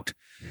out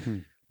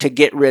to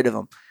get rid of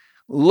them.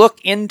 Look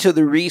into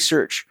the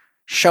research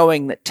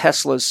showing that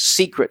Tesla's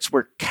secrets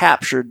were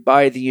captured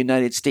by the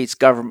United States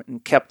government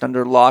and kept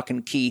under lock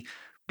and key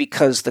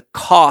because the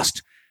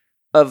cost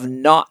of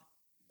not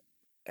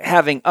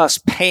having us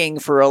paying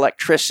for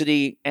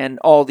electricity and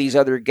all these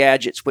other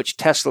gadgets, which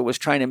Tesla was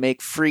trying to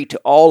make free to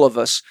all of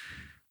us,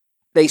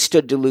 they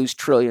stood to lose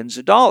trillions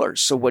of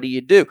dollars. So what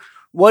do?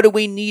 What do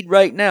we need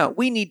right now?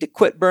 We need to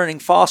quit burning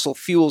fossil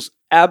fuels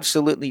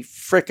absolutely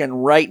frickin'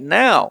 right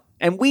now.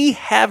 And we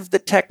have the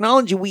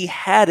technology. We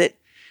had it.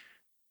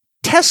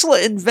 Tesla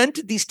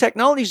invented these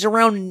technologies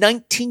around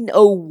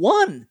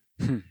 1901.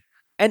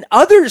 And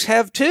others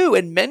have too.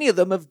 And many of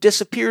them have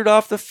disappeared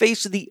off the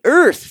face of the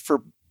earth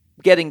for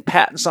getting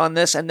patents on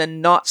this and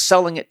then not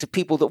selling it to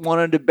people that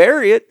wanted to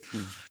bury it.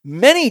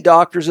 Many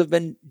doctors have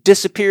been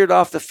disappeared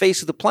off the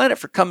face of the planet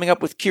for coming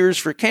up with cures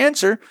for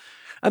cancer.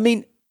 I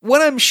mean,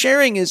 what I'm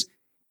sharing is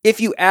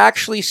if you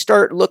actually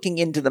start looking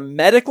into the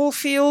medical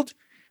field,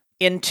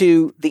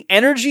 into the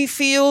energy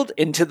field,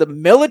 into the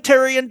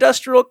military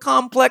industrial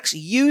complex,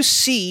 you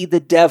see the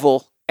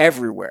devil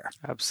everywhere.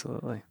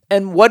 Absolutely.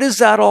 And what is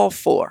that all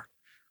for?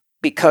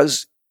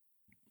 Because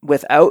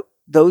without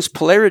those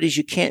polarities,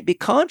 you can't be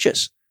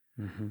conscious.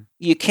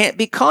 You can't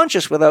be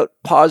conscious without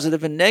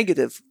positive and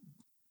negative,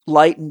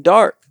 light and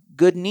dark,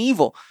 good and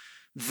evil.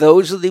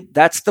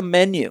 That's the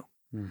menu,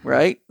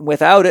 right?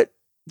 Without it,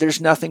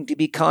 there's nothing to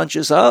be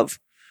conscious of.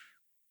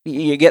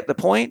 You get the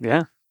point?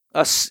 Yeah.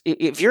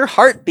 If your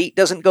heartbeat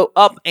doesn't go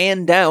up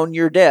and down,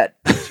 you're dead.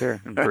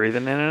 Sure. And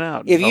breathing in and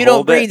out. If you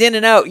don't breathe in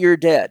and out, you're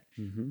dead.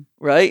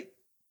 Right?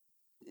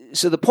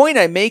 So the point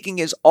I'm making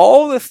is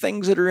all the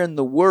things that are in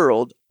the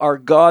world are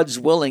God's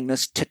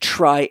willingness to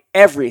try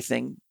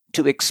everything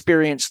to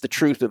experience the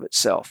truth of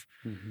itself.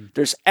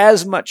 There's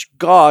as much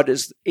God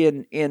as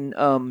in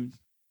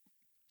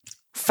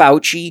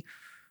Fauci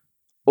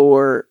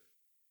or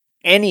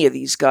any of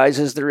these guys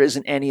as there is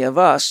in any of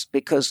us,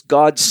 because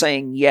God's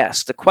saying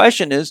yes. The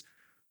question is,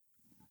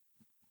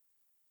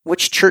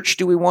 which church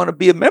do we want to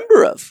be a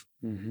member of?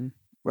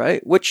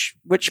 Right? Which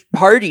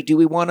party do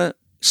we want to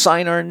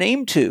sign our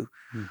name to?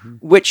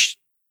 Which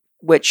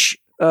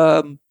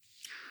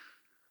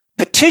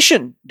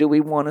petition do we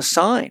want to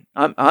sign?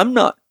 I'm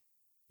not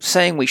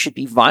saying we should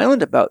be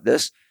violent about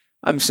this.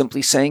 I'm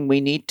simply saying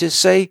we need to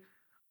say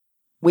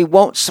we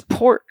won't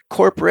support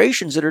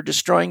corporations that are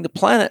destroying the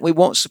planet. We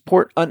won't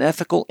support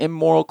unethical,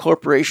 immoral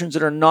corporations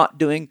that are not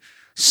doing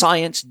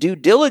science due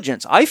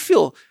diligence. I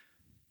feel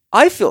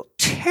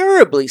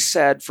terribly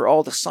sad for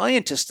all the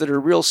scientists that are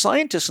real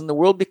scientists in the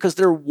world because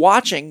they're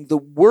watching the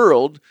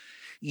world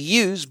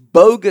use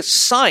bogus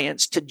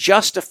science to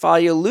justify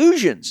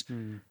illusions.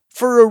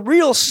 For a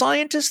real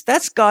scientist,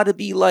 that's got to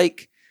be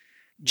like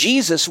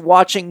Jesus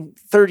watching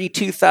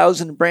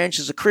 32,000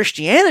 branches of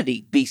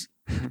Christianity be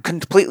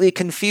completely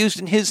confused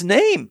in his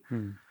name.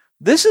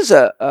 This is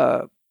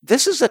a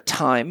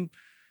time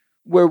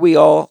where we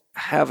all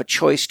have a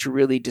choice to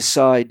really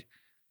decide,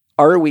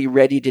 are we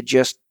ready to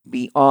just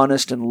be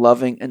honest and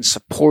loving and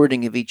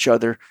supporting of each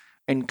other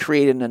and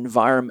create an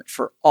environment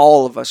for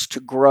all of us to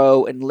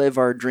grow and live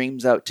our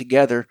dreams out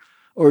together?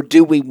 Or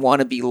do we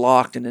want to be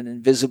locked in an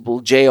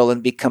invisible jail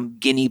and become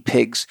guinea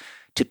pigs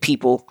to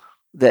people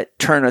that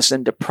turn us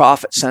into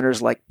profit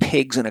centers like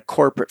pigs in a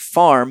corporate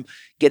farm,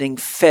 getting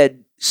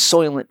fed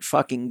Soylent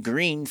fucking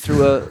Green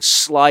through a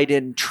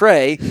slide-in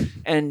tray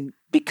and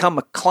become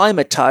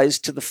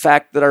acclimatized to the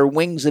fact that our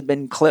wings have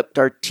been clipped,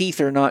 our teeth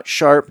are not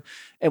sharp,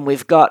 and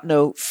we've got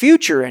no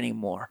future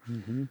anymore?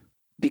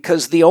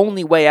 Because the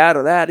only way out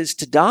of that is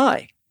to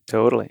die.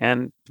 Totally.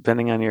 And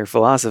depending on your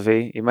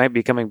philosophy, you might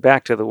be coming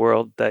back to the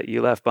world that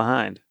you left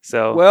behind.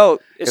 So, well,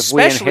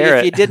 especially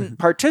if you didn't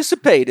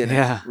participate in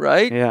it,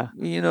 right? Yeah.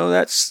 You know,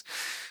 that's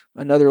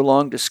another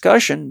long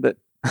discussion, but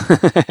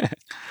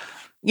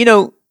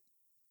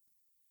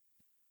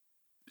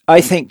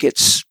I think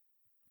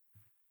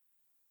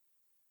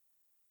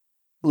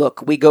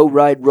look, we go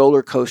ride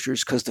roller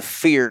coasters because the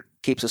fear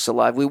keeps us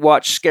alive. We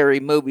watch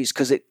scary movies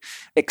because it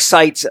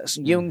excites us.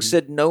 Jung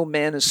said no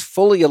man is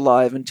fully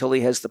alive until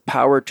he has the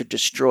power to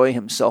destroy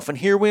himself. And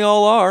here we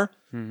all are.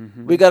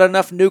 We got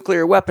enough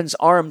nuclear weapons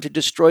armed to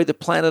destroy the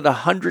planet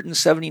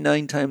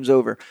 179 times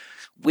over.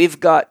 We've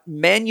got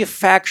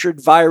manufactured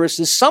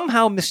viruses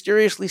somehow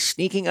mysteriously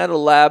sneaking out of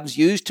labs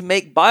used to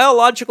make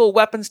biological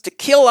weapons to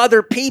kill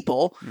other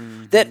people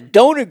that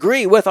don't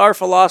agree with our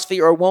philosophy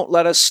or won't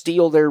let us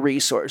steal their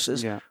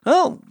resources.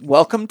 Oh,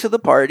 welcome to the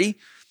party.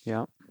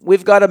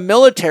 We've got a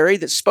military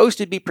that's supposed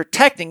to be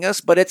protecting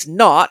us, but it's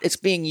not. It's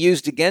being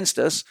used against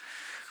us.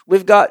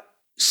 We've got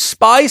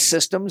spy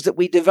systems that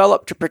we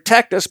developed to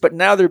protect us, but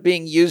now they're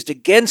being used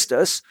against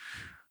us.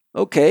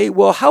 Okay,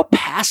 well, how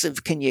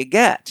passive can you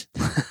get?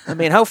 I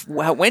mean,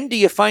 when do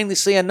you finally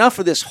say enough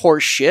of this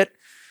horse shit?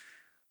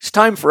 It's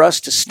time for us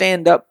to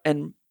stand up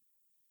and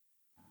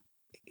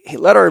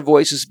let our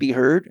voices be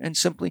heard and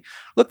simply,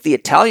 look, the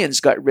Italians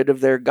got rid of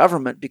their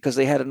government because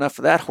they had enough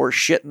of that horse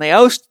shit and they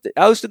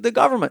ousted the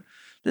government.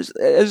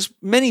 As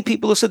many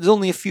people have said, there's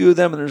only a few of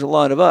them and there's a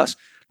lot of us.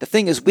 The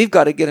thing is, we've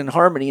got to get in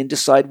harmony and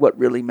decide what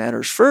really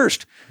matters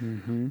first.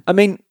 I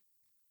mean,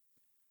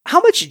 how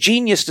much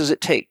genius does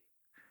it take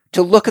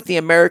to look at the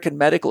American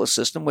medical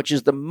system, which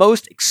is the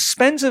most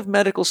expensive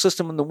medical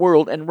system in the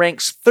world and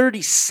ranks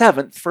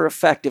 37th for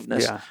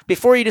effectiveness,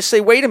 before you just say,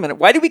 wait a minute,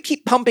 why do we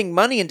keep pumping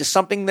money into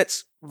something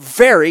that's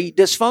very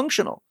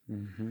dysfunctional?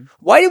 Mm-hmm.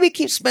 Why do we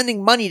keep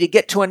spending money to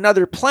get to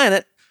another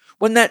planet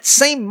when that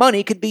same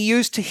money could be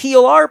used to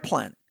heal our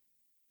planet?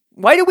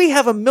 Why do we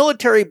have a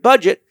military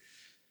budget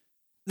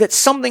that's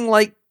something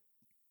like,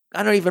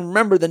 I don't even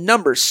remember the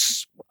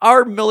numbers.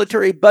 Our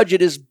military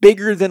budget is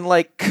bigger than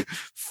like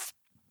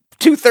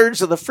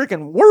 2/3 of the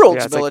freaking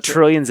world's it's military. like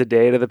trillions a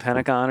day to the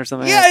Pentagon or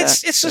something. Yeah, like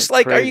it's just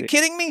like, crazy. are you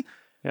kidding me?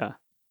 Yeah.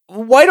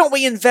 Why don't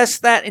we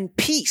invest that in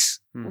peace?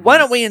 Mm-hmm. Why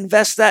don't we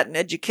invest that in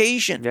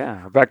education?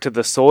 Yeah, back to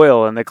the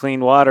soil and the clean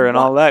water and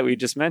all that we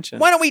just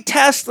mentioned. Why don't we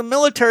task the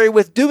military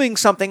with doing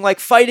something like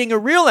fighting a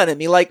real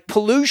enemy, like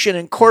pollution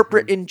and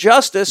corporate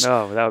injustice?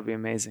 Oh, that would be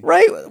amazing.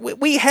 Right?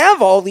 We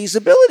have all these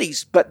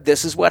abilities, but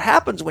this is what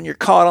happens when you're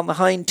caught on the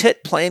hind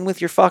tit playing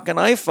with your fucking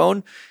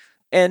iPhone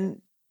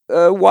and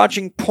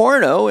watching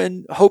porno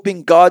and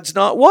hoping God's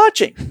not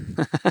watching.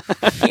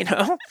 You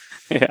know?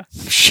 Yeah.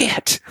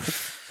 Shit.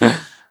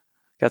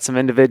 Got some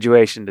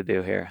individuation to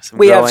do here.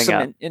 We have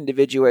some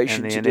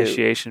individuation to do. And the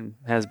initiation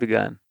has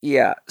begun.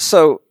 Yeah.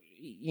 So,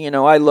 you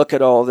know, I look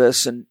at all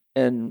this and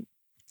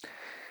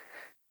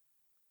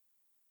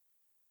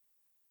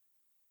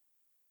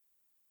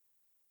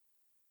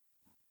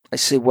I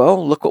say,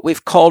 well, look what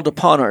we've called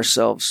upon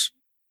ourselves.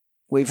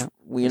 We've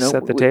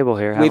set the table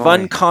here. We've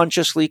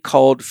unconsciously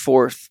called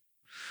forth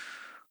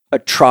a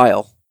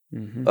trial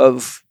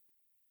of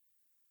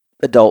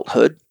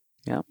adulthood.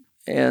 Yeah.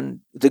 And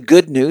the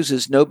good news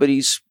is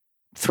nobody's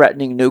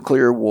threatening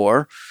nuclear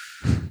war.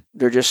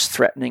 They're just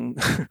threatening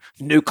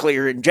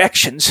nuclear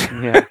injections.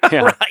 Yeah,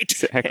 right?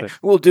 Exactly.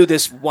 We'll do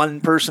this one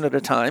person at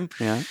a time.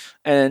 Yeah.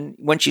 And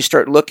once you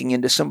start looking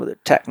into some of the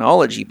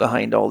technology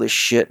behind all this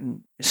shit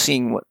and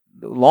seeing what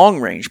the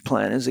long-range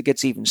plan is, it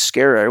gets even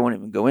scarier. I won't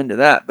even go into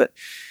that. But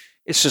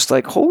it's just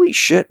like, holy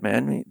shit,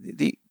 man.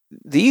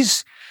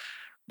 There's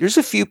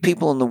a few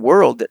people in the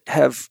world that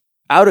have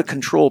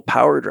out-of-control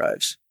power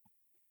drives.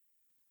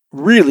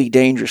 Really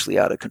dangerously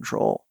out of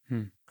control.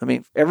 I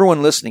mean,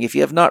 everyone listening, if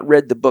you have not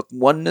read the book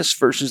Oneness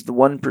versus the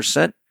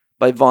 1%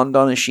 by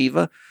Vandana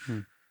Shiva,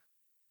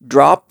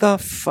 drop the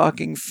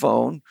fucking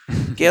phone,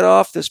 get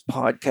off this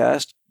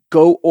podcast,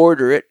 go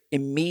order it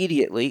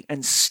immediately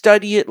and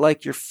study it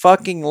like your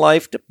fucking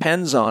life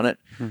depends on it,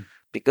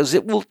 because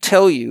it will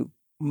tell you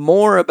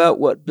more about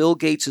what Bill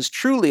Gates is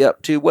truly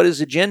up to, what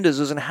his agendas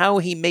is, and how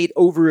he made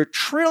over $1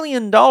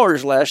 trillion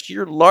last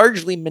year,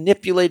 largely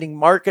manipulating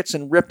markets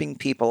and ripping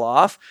people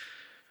off.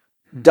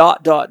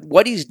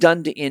 What he's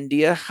done to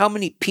India, how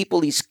many people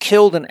he's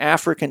killed in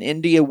Africa and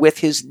India with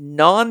his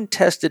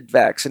non-tested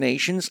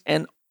vaccinations,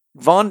 and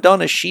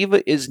Vandana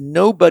Shiva is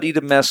nobody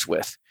to mess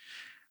with.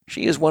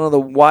 She is one of the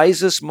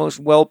wisest, most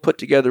well put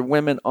together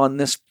women on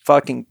this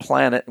fucking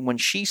planet. And when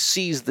she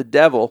sees the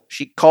devil,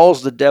 she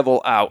calls the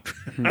devil out.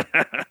 And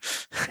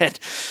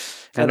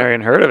I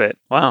hadn't heard of it.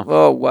 Wow.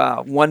 Oh,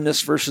 wow.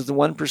 Oneness versus the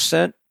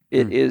 1%.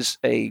 It is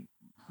a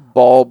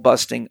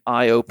ball-busting,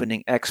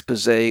 eye-opening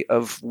expose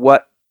of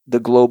what the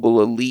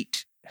global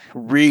elite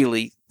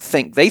really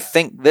think. They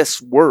think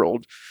this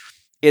world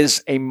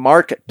is a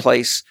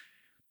marketplace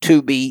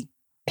to be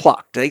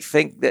plucked. They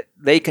think that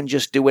they can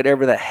just do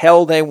whatever the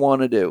hell they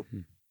want to do.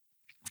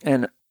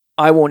 And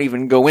I won't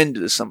even go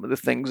into some of the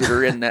things that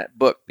are in that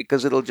book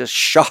because it'll just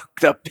shock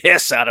the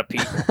piss out of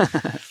people.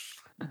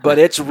 But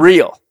it's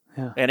real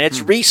and it's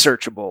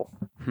researchable.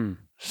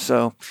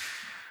 So,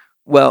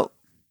 well,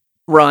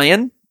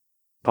 Ryan,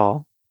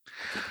 Paul,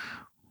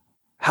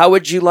 how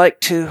would you like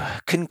to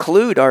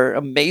conclude our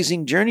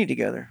amazing journey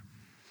together?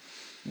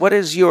 What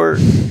is your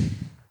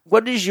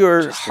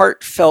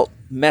heartfelt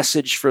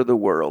message for the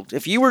world?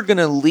 If you were going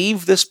to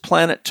leave this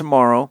planet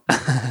tomorrow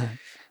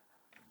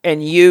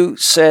and you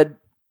said,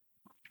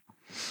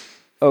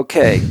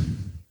 okay,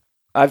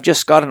 I've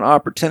just got an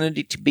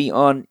opportunity to be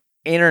on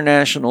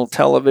international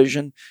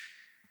television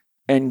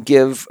and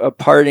give a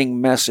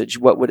parting message,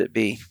 what would it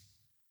be?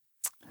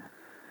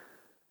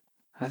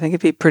 I think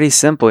it'd be pretty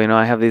simple. You know,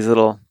 I have these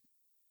little,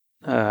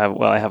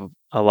 I have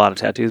a lot of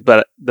tattoos,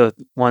 but the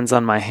ones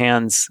on my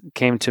hands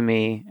came to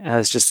me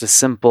as just a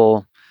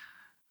simple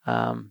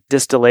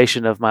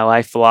distillation of my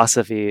life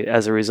philosophy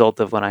as a result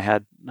of when I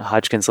had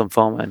Hodgkin's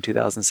lymphoma in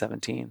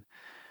 2017.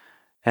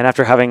 And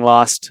after having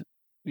lost,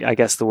 I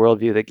guess, the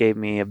worldview that gave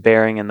me a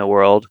bearing in the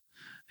world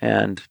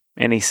and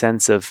any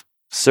sense of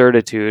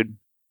certitude,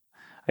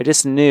 I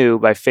just knew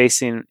by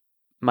facing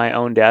my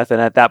own death,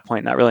 and at that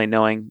point not really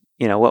knowing,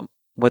 you know,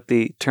 what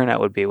the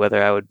turnout would be,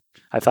 whether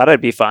I thought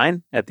I'd be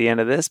fine at the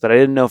end of this, but I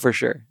didn't know for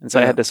sure. And so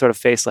I had to sort of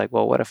face like,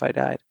 well, what if I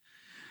died?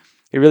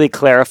 It really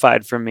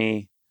clarified for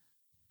me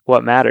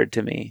what mattered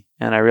to me.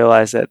 And I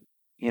realized that,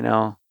 you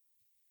know,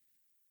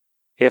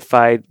 if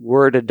I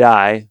were to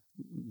die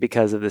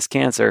because of this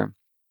cancer,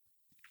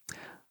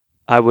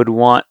 I would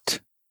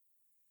want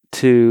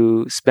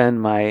to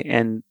spend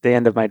the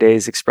end of my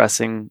days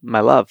expressing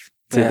my love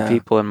to the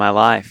people in my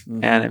life.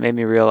 And it made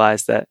me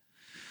realize that,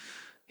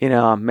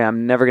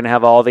 I'm never going to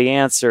have all the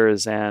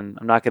answers and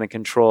I'm not going to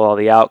control all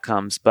the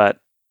outcomes. But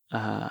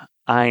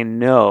I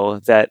know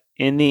that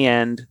in the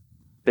end,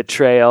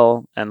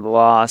 betrayal and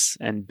loss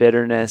and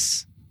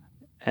bitterness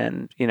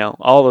and,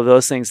 all of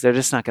those things, they're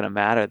just not going to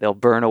matter. They'll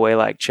burn away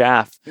like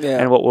chaff. Yeah.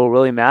 And what will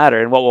really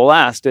matter and what will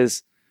last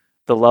is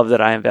the love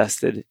that I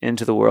invested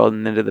into the world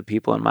and into the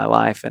people in my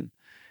life.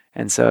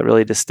 And so it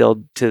really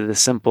distilled to the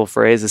simple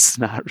phrase. It's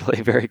not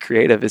really very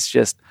creative. It's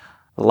just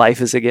life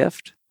is a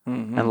gift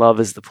and love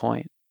is the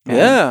point.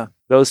 And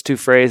those two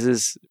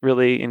phrases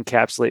really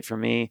encapsulate for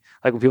me.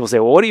 Like when people say,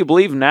 well, what do you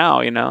believe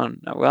now?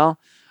 Well,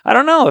 I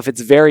don't know if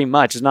it's very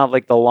much. It's not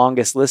like the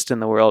longest list in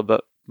the world,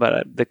 but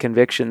the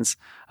convictions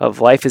of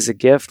life is a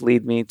gift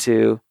lead me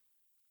to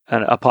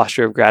a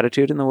posture of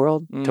gratitude in the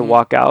world, to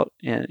walk out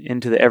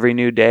into the every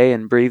new day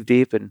and breathe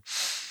deep and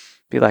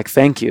be like,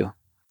 thank you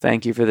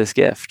for this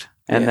gift.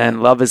 And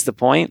then love is the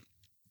point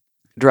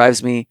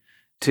drives me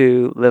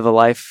to live a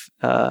life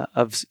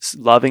of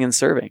loving and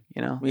serving,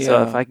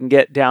 So if I can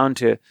get down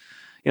to,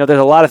 there's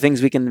a lot of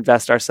things we can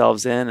invest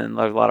ourselves in and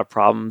there's a lot of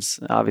problems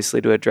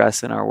obviously to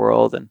address in our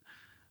world.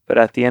 But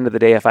at the end of the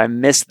day, if I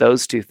miss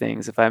those two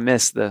things, if I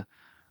miss the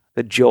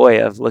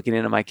joy of looking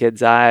into my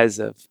kids' eyes,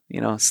 of,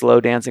 slow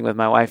dancing with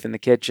my wife in the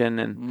kitchen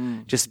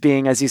and just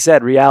being, as you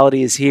said,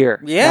 reality is here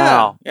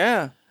now.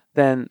 Yeah.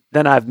 Then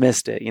I've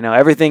missed it.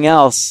 Everything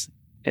else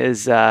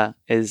can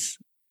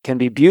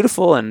be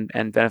beautiful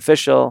and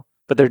beneficial,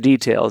 but they're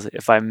details.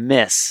 If I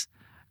miss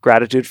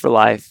gratitude for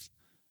life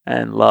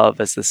and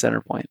love as the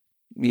center point.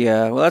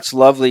 Yeah. Well, that's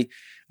lovely.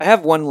 I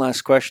have one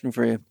last question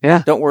for you.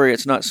 Yeah. Don't worry.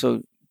 It's not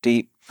so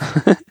deep.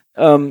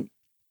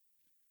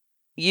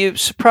 You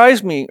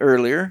surprised me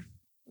earlier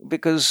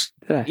because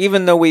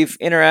even though we've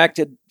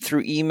interacted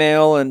through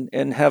email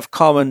and have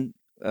common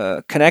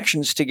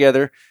connections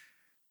together,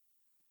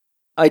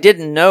 I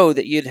didn't know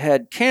that you'd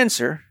had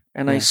cancer,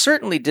 and I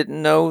certainly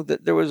didn't know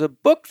that there was a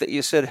book that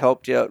you said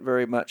helped you out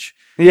very much.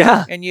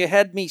 Yeah. And you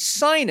had me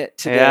sign it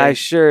today. Yeah, I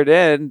sure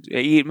did.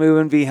 Eat, Move,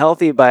 and Be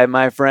Healthy by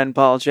my friend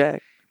Paul Chek.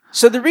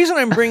 So the reason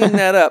I'm bringing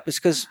that up is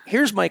because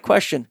here's my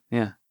question.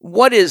 Yeah.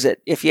 What is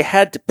it, if you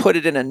had to put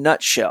it in a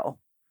nutshell,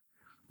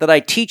 that I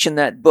teach in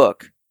that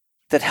book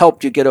that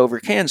helped you get over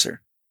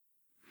cancer?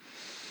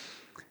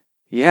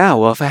 Yeah,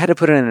 well, if I had to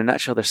put it in a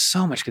nutshell, there's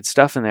so much good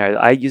stuff in there.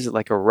 I use it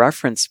like a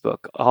reference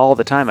book all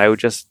the time.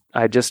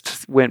 I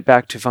just went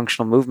back to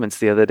functional movements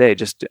the other day,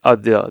 just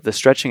the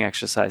stretching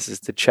exercises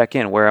to check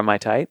in. Where am I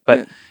tight?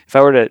 But if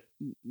I were to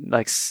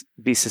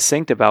be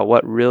succinct about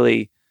what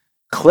really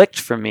clicked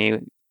for me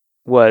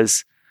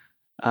was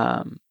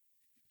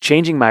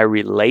changing my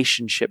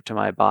relationship to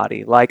my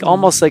body,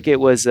 almost like it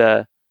was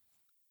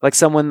like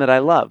someone that I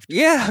loved.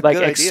 Yeah, like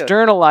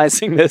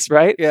externalizing this,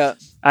 right? Yeah.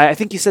 I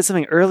think you said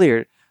something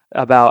earlier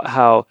about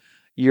how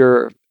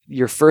your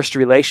first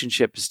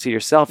relationship is to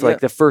yourself, like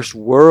the first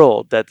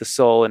world that the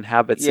soul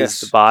inhabits is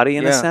the body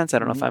in a sense. I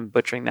don't know if I'm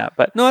butchering that,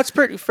 but no, it's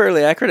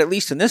fairly accurate, at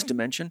least in this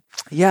dimension.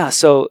 Yeah.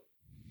 So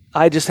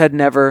I just had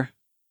never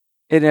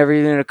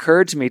even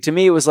occurred to me. To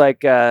me, it was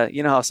like,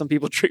 how some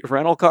people treat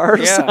rental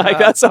cars. Yeah,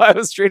 that's how I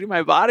was treating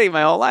my body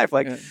my whole life.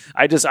 I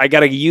got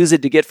to use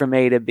it to get from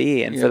A to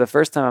B. And for the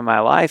first time in my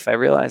life, I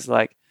realized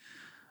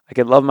I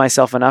could love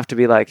myself enough to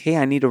be like, hey,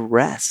 I need a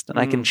rest, and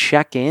I can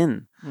check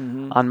in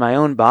on my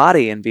own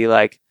body and be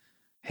like,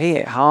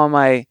 hey, how am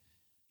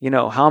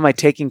I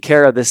taking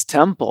care of this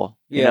temple?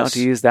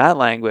 To use that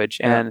language.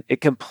 And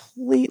it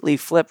completely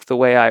flipped the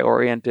way I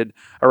oriented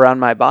around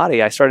my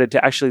body. I started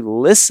to actually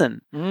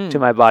listen to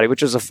my body,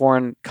 which is a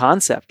foreign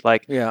concept,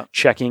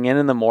 checking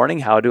in the morning.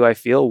 How do I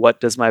feel? What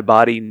does my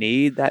body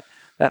need?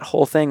 That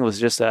whole thing was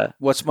just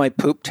what's my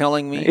poop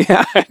telling me?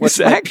 Yeah, exactly. What's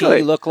my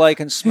pee look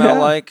like and smell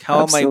like?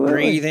 How am I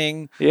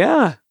breathing?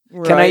 Yeah.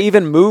 Right. Can I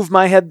even move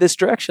my head this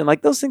direction?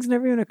 Those things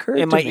never even occurred to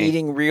me. Am I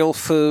eating real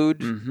food?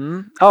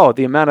 Mm-hmm. Oh,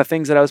 the amount of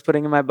things that I was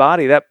putting in my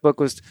body. That book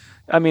was,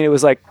 it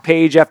was like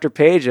page after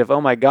page of, oh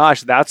my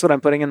gosh, that's what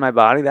I'm putting in my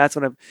body. That's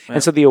what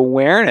and so the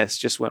awareness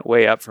just went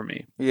way up for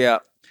me. Yeah.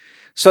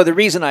 So the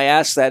reason I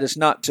asked that is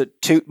not to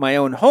toot my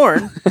own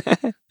horn.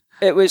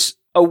 It was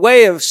a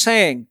way of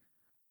saying,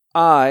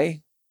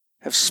 I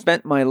have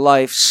spent my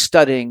life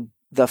studying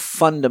the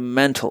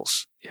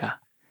fundamentals. Yeah.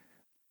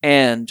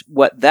 And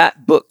what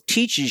that book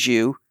teaches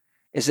you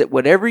is that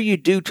whatever you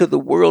do to the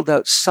world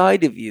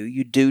outside of you,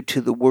 you do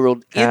to the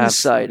world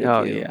inside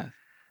of you. Yeah.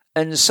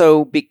 And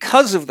so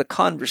because of the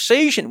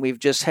conversation we've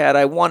just had,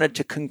 I wanted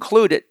to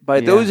conclude it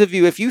by those of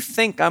you, if you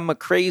think I'm a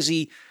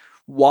crazy,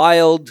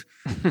 wild,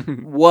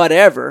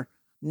 whatever,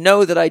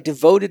 know that I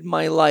devoted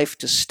my life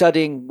to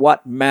studying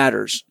what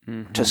matters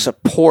to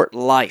support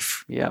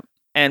life. Yep.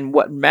 And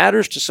what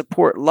matters to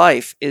support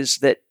life is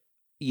that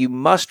you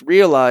must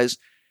realize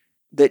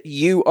that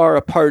you are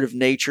a part of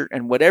nature,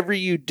 and whatever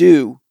you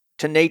do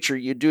to nature,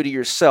 you do to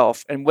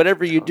yourself, and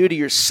whatever you do to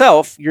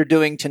yourself, you're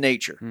doing to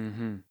nature,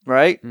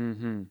 right?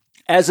 Mm-hmm.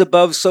 As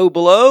above, so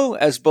below,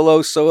 as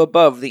below, so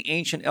above, the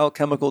ancient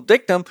alchemical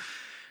dictum.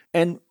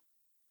 And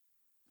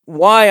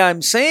why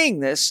I'm saying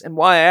this and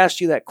why I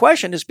asked you that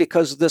question is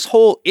because this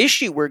whole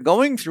issue we're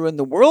going through in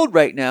the world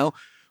right now,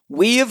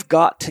 We have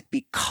got to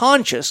be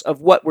conscious of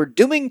what we're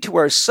doing to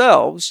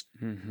ourselves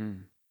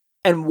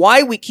and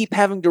why we keep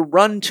having to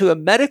run to a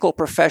medical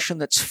profession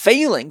that's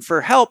failing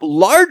for help,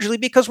 largely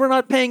because we're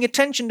not paying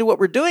attention to what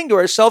we're doing to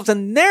ourselves,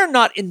 and they're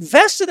not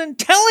invested in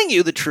telling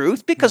you the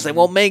truth because they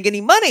won't make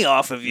any money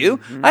off of you.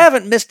 I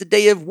haven't missed a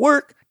day of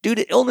work due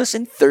to illness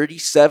in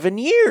 37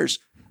 years.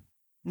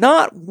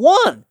 Not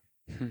one.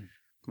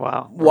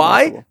 Wow.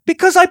 Why? Remarkable.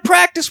 Because I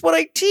practice what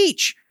I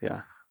teach.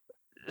 Yeah.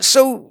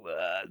 So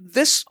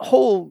this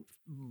whole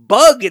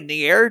bug in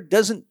the air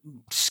doesn't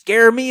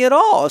scare me at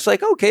all. It's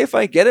like, okay, if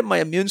I get it, my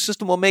immune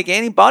system will make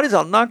antibodies.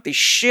 I'll knock the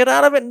shit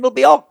out of it and it'll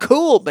be all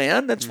cool,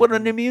 man. That's what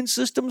an immune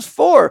system's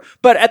for.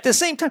 But at the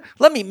same time,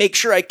 let me make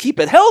sure I keep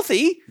it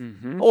healthy,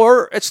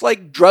 or it's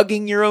like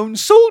drugging your own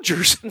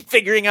soldiers and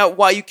figuring out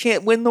why you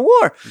can't win the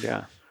war.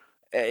 Yeah.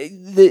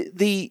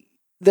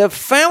 The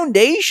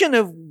foundation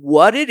of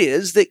what it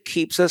is that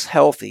keeps us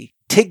healthy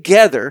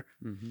together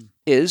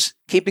is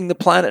keeping the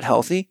planet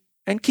healthy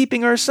and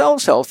keeping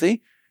ourselves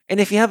healthy. And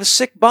if you have a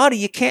sick body,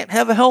 you can't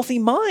have a healthy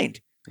mind.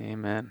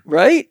 Amen.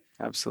 Right?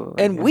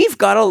 Absolutely. And we've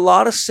got a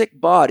lot of sick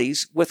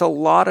bodies with a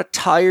lot of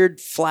tired,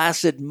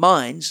 flaccid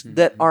minds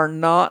that are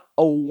not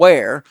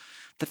aware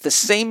that the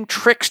same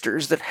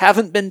tricksters that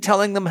haven't been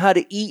telling them how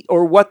to eat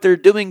or what they're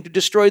doing to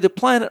destroy the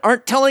planet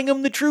aren't telling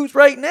them the truth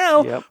right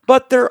now. Yep.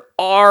 But there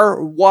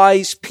are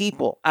wise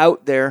people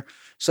out there,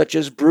 such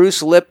as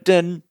Bruce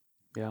Lipton,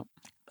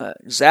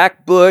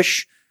 Zach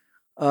Bush.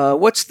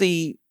 What's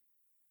the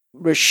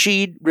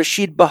Rashid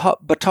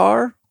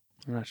Buttar?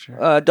 I'm not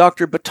sure.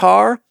 Dr.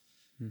 Buttar.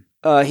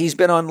 He's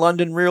been on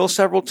London Real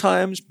several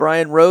times.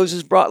 Brian Rose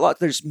has brought lots.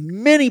 There's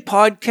many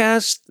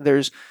podcasts.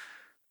 There's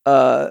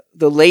the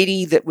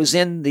lady that was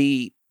in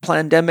the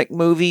Plandemic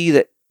movie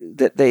that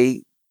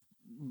they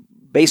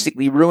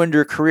basically ruined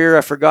her career.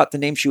 I forgot the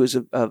name. She was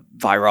a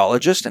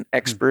virologist, an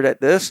expert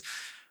at this.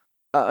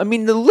 I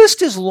mean, the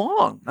list is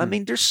long. I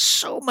mean, there's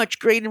so much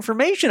great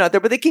information out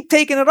there, but they keep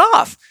taking it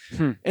off.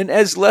 And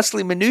as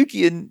Leslie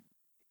Manookian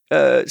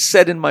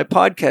said in my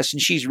podcast,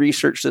 and she's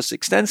researched this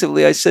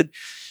extensively, I said,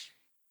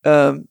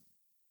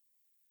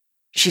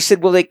 she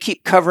said, well, they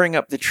keep covering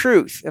up the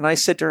truth. And I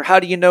said to her, how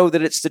do you know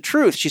that it's the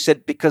truth? She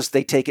said, because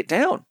they take it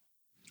down.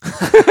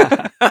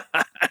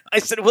 I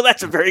said, well,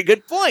 that's a very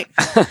good point.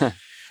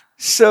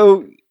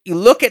 So you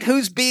look at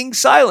who's being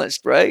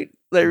silenced, right?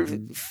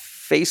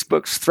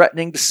 Facebook's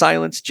threatening to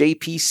silence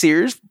JP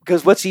Sears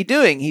because what's he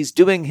doing? He's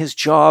doing his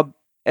job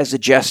as a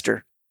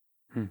jester.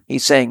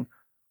 He's saying,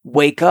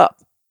 wake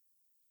up.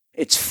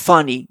 It's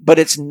funny, but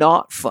it's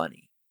not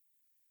funny.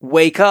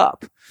 Wake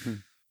up.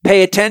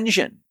 Pay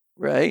attention,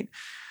 right?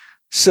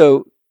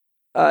 So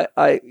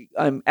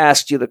I'm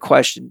asked you the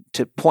question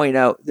to point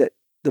out that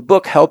the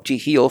book helped you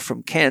heal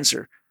from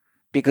cancer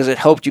because it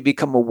helped you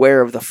become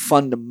aware of the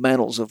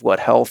fundamentals of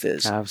what health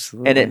is.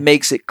 Absolutely. And it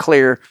makes it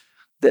clear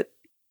that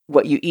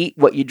what you eat,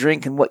 what you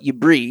drink, and what you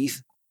breathe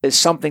is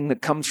something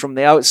that comes from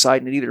the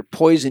outside and it either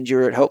poisons you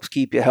or it helps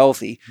keep you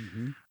healthy.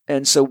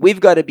 And so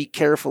we've got to be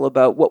careful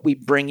about what we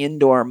bring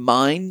into our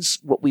minds,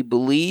 what we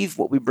believe,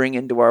 what we bring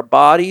into our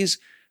bodies,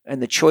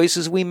 and the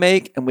choices we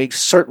make. And we've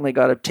certainly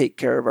got to take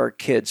care of our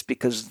kids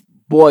because,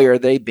 boy, are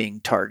they being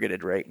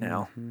targeted right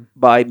now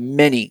by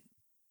many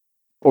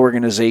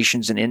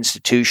organizations and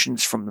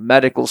institutions, from the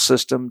medical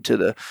system to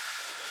the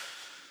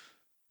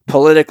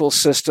political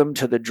system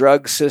to the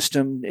drug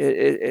system.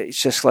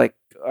 It's just like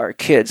our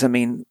kids. I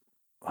mean,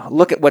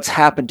 look at what's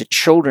happened to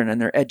children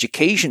and their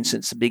education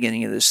since the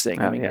beginning of this thing.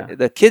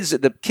 The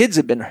kids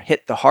have been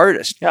hit the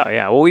hardest.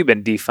 Yeah. Well, we've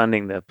been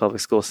defunding the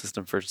public school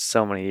system for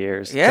so many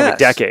years, so many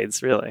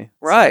decades, really.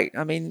 Right.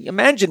 I mean,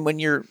 imagine when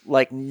you're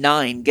like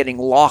 9 getting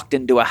locked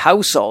into a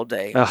house all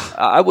day.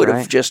 I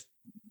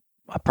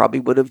probably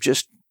would have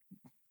just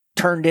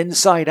turned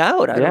inside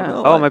out. I don't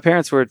know. Oh, my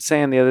parents were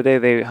saying the other day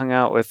they hung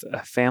out with a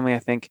family, I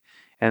think,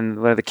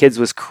 and one of the kids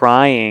was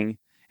crying,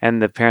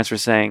 and the parents were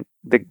saying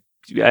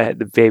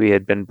the baby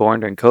had been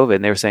born during COVID,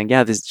 and they were saying,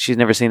 she's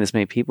never seen this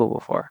many people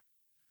before.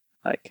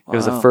 Like, it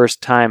was the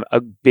first time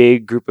a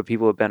big group of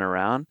people had been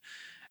around,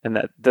 and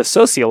that the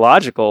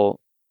sociological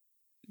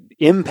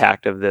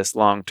impact of this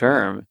long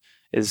term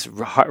is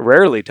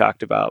rarely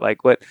talked about.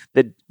 Like what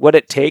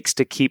it takes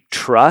to keep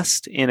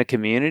trust in a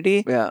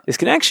community is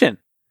connection.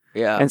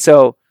 Yeah. And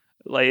so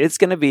like it's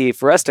going to be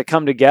for us to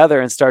come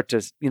together and start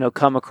to,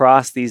 come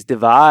across these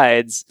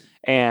divides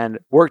and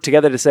work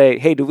together to say,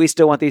 hey, do we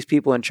still want these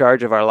people in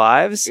charge of our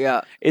lives? Yeah.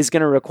 Is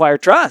going to require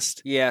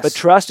trust. Yes. But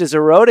trust is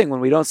eroding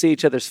when we don't see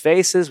each other's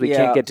faces. We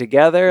can't get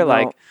together.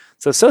 No.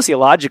 So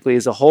sociologically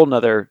is a whole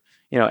nother,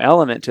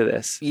 element to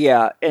this.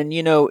 Yeah. And,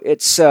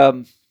 it's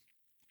a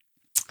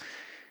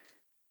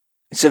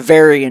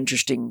very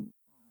interesting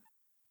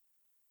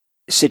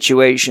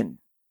situation.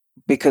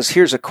 Because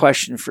here's a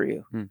question for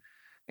you.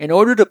 In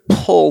order to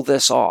pull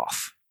this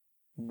off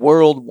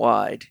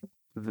worldwide,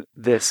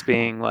 this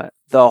being what?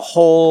 The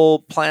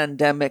whole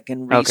Plandemic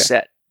and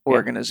Reset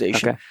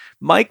organization. Okay.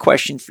 My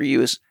question for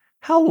you is,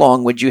 how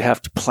long would you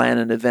have to plan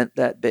an event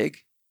that big?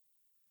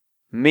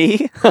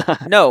 Me?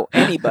 No,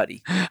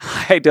 anybody.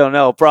 I don't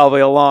know.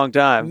 Probably a long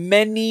time.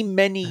 Many,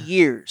 many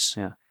years.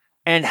 Yeah.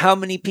 And how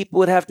many people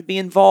would have to be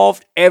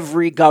involved?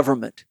 Every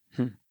government.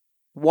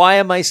 Why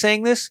am I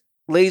saying this?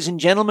 Ladies and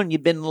gentlemen,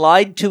 you've been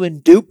lied to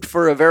and duped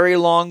for a very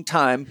long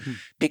time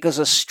because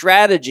a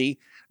strategy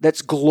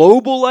that's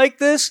global like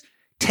this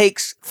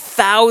takes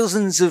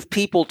thousands of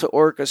people to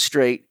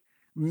orchestrate,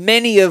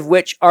 many of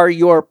which are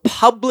your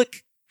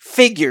public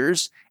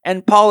figures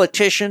and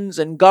politicians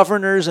and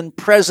governors and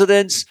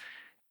presidents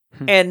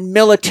and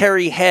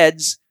military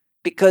heads,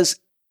 because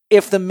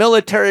if the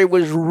military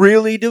was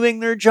really doing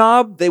their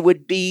job, they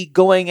would be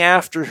going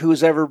after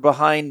who's ever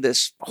behind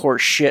this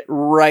horse shit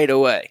right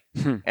away.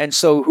 And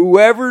so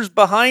whoever's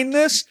behind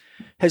this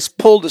has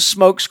pulled a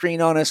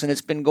smokescreen on us, and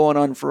it's been going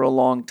on for a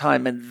long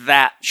time, and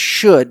that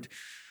should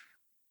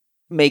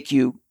make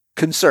you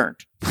concerned.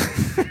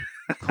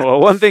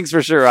 Well, one thing's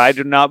for sure, I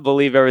do not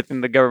believe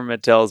everything the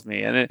government tells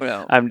me. And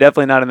I'm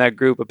definitely not in that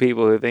group of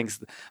people who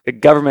thinks the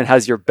government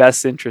has your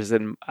best interest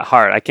in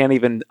heart. I can't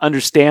even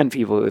understand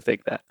people who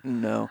think that.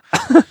 No.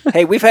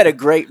 Hey, we've had a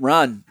great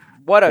run.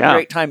 What a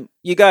great time.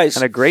 You guys.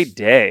 And a great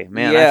day.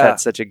 Man, I've had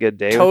such a good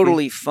day.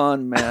 Totally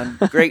fun, man.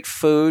 Great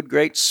food,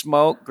 great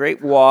smoke,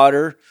 great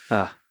water,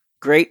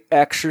 great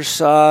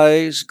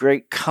exercise,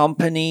 great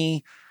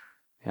company,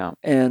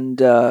 and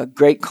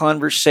great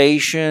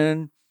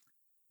conversation.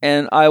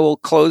 And I will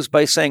close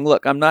by saying,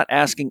 look, I'm not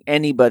asking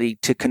anybody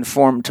to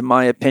conform to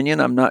my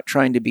opinion. I'm not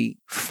trying to be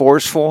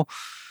forceful.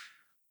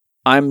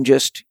 I'm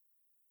just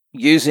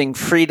using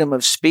freedom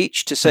of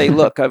speech to say,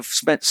 look, I've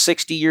spent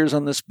 60 years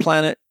on this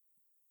planet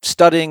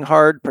studying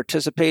hard,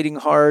 participating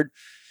hard.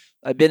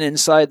 I've been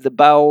inside the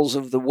bowels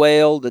of the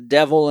whale, the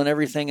devil, and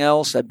everything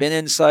else. I've been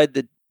inside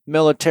the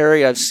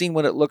military. I've seen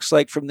what it looks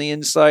like from the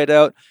inside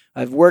out.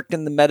 I've worked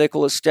in the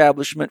medical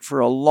establishment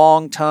for a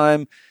long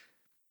time.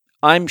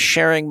 I'm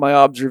sharing my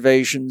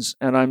observations,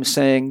 and I'm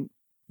saying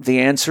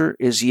the answer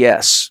is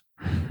yes.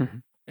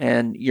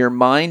 And your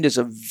mind is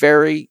a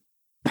very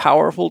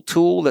powerful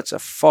tool that's a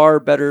far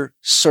better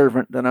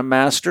servant than a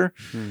master.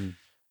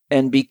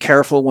 And be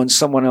careful when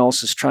someone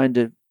else is trying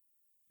to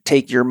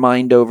take your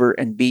mind over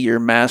and be your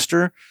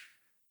master.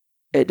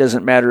 It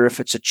doesn't matter if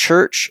it's a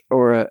church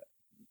or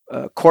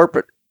a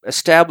corporate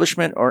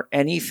establishment or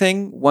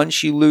anything.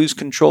 Once you lose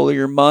control of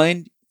your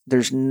mind,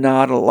 there's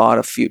not a lot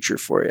of future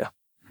for you.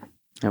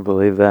 I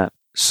believe that.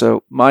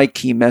 So my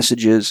key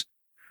message is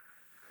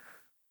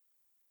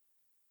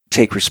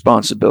take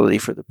responsibility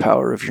for the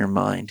power of your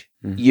mind.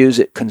 Use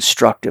it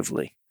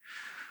constructively.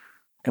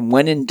 And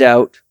when in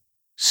doubt,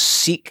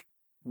 seek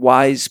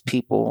wise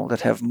people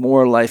that have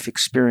more life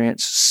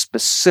experience,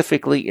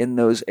 specifically in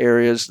those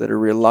areas that are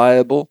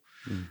reliable.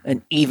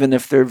 And even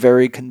if they're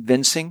very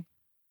convincing,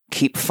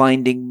 keep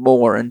finding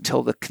more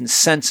until the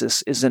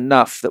consensus is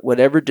enough that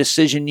whatever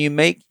decision you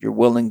make, you're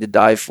willing to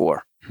die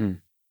for.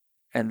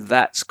 And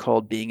that's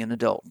called being an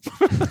adult.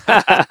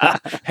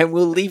 And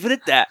we'll leave it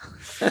at that.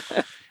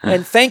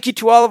 And thank you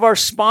to all of our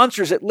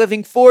sponsors at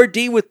Living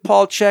 4D with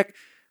Paul Chek.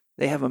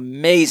 They have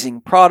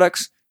amazing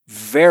products,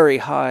 very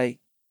high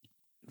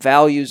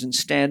values and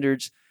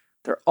standards.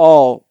 They're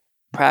all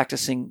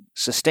practicing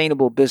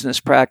sustainable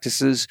business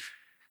practices.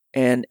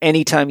 And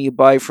anytime you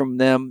buy from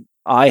them,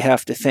 I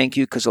have to thank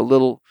you because a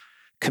little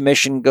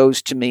commission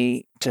goes to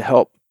me to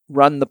help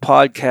run the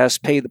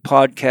podcast, pay the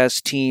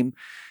podcast team,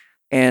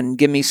 and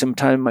give me some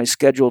time in my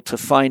schedule to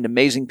find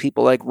amazing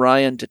people like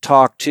Ryan to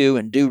talk to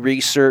and do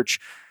research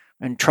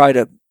and try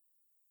to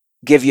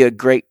give you a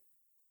great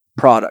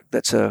product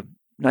that's a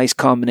nice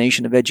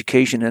combination of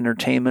education and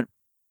entertainment.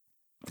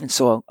 And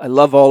so I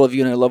love all of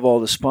you, and I love all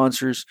the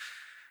sponsors.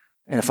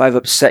 And if I've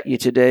upset you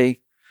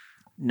today,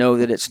 know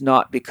that it's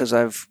not because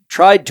I've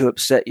tried to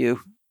upset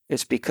you.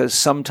 It's because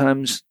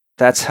sometimes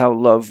that's how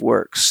love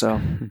works. So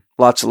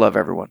lots of love,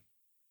 everyone.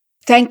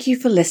 Thank you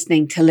for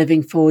listening to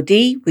Living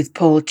 4D with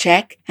Paul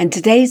Chek and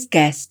today's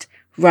guest,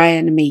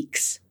 Ryan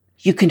Meeks.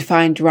 You can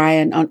find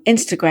Ryan on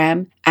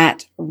Instagram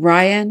at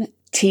Ryan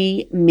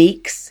T.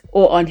 Meeks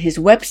or on his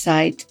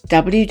website,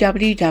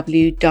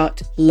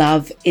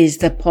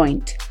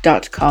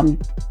 www.loveisthepoint.com.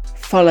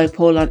 Follow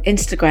Paul on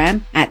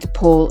Instagram at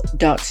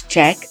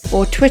paul.chek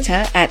or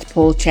Twitter at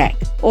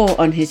paulchek or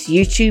on his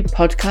YouTube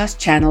podcast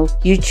channel,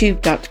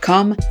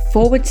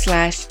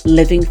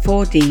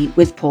 youtube.com/living4D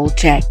with Paul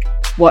Chek.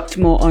 Watch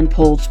more on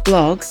Paul's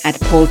blog at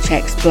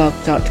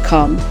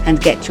paulcheksblog.com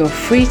and get your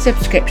free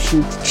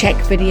subscription to Chek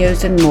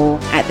videos and more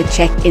at the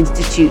Chek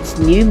Institute's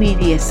new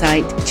media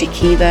site,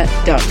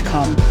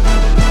 chikiva.com.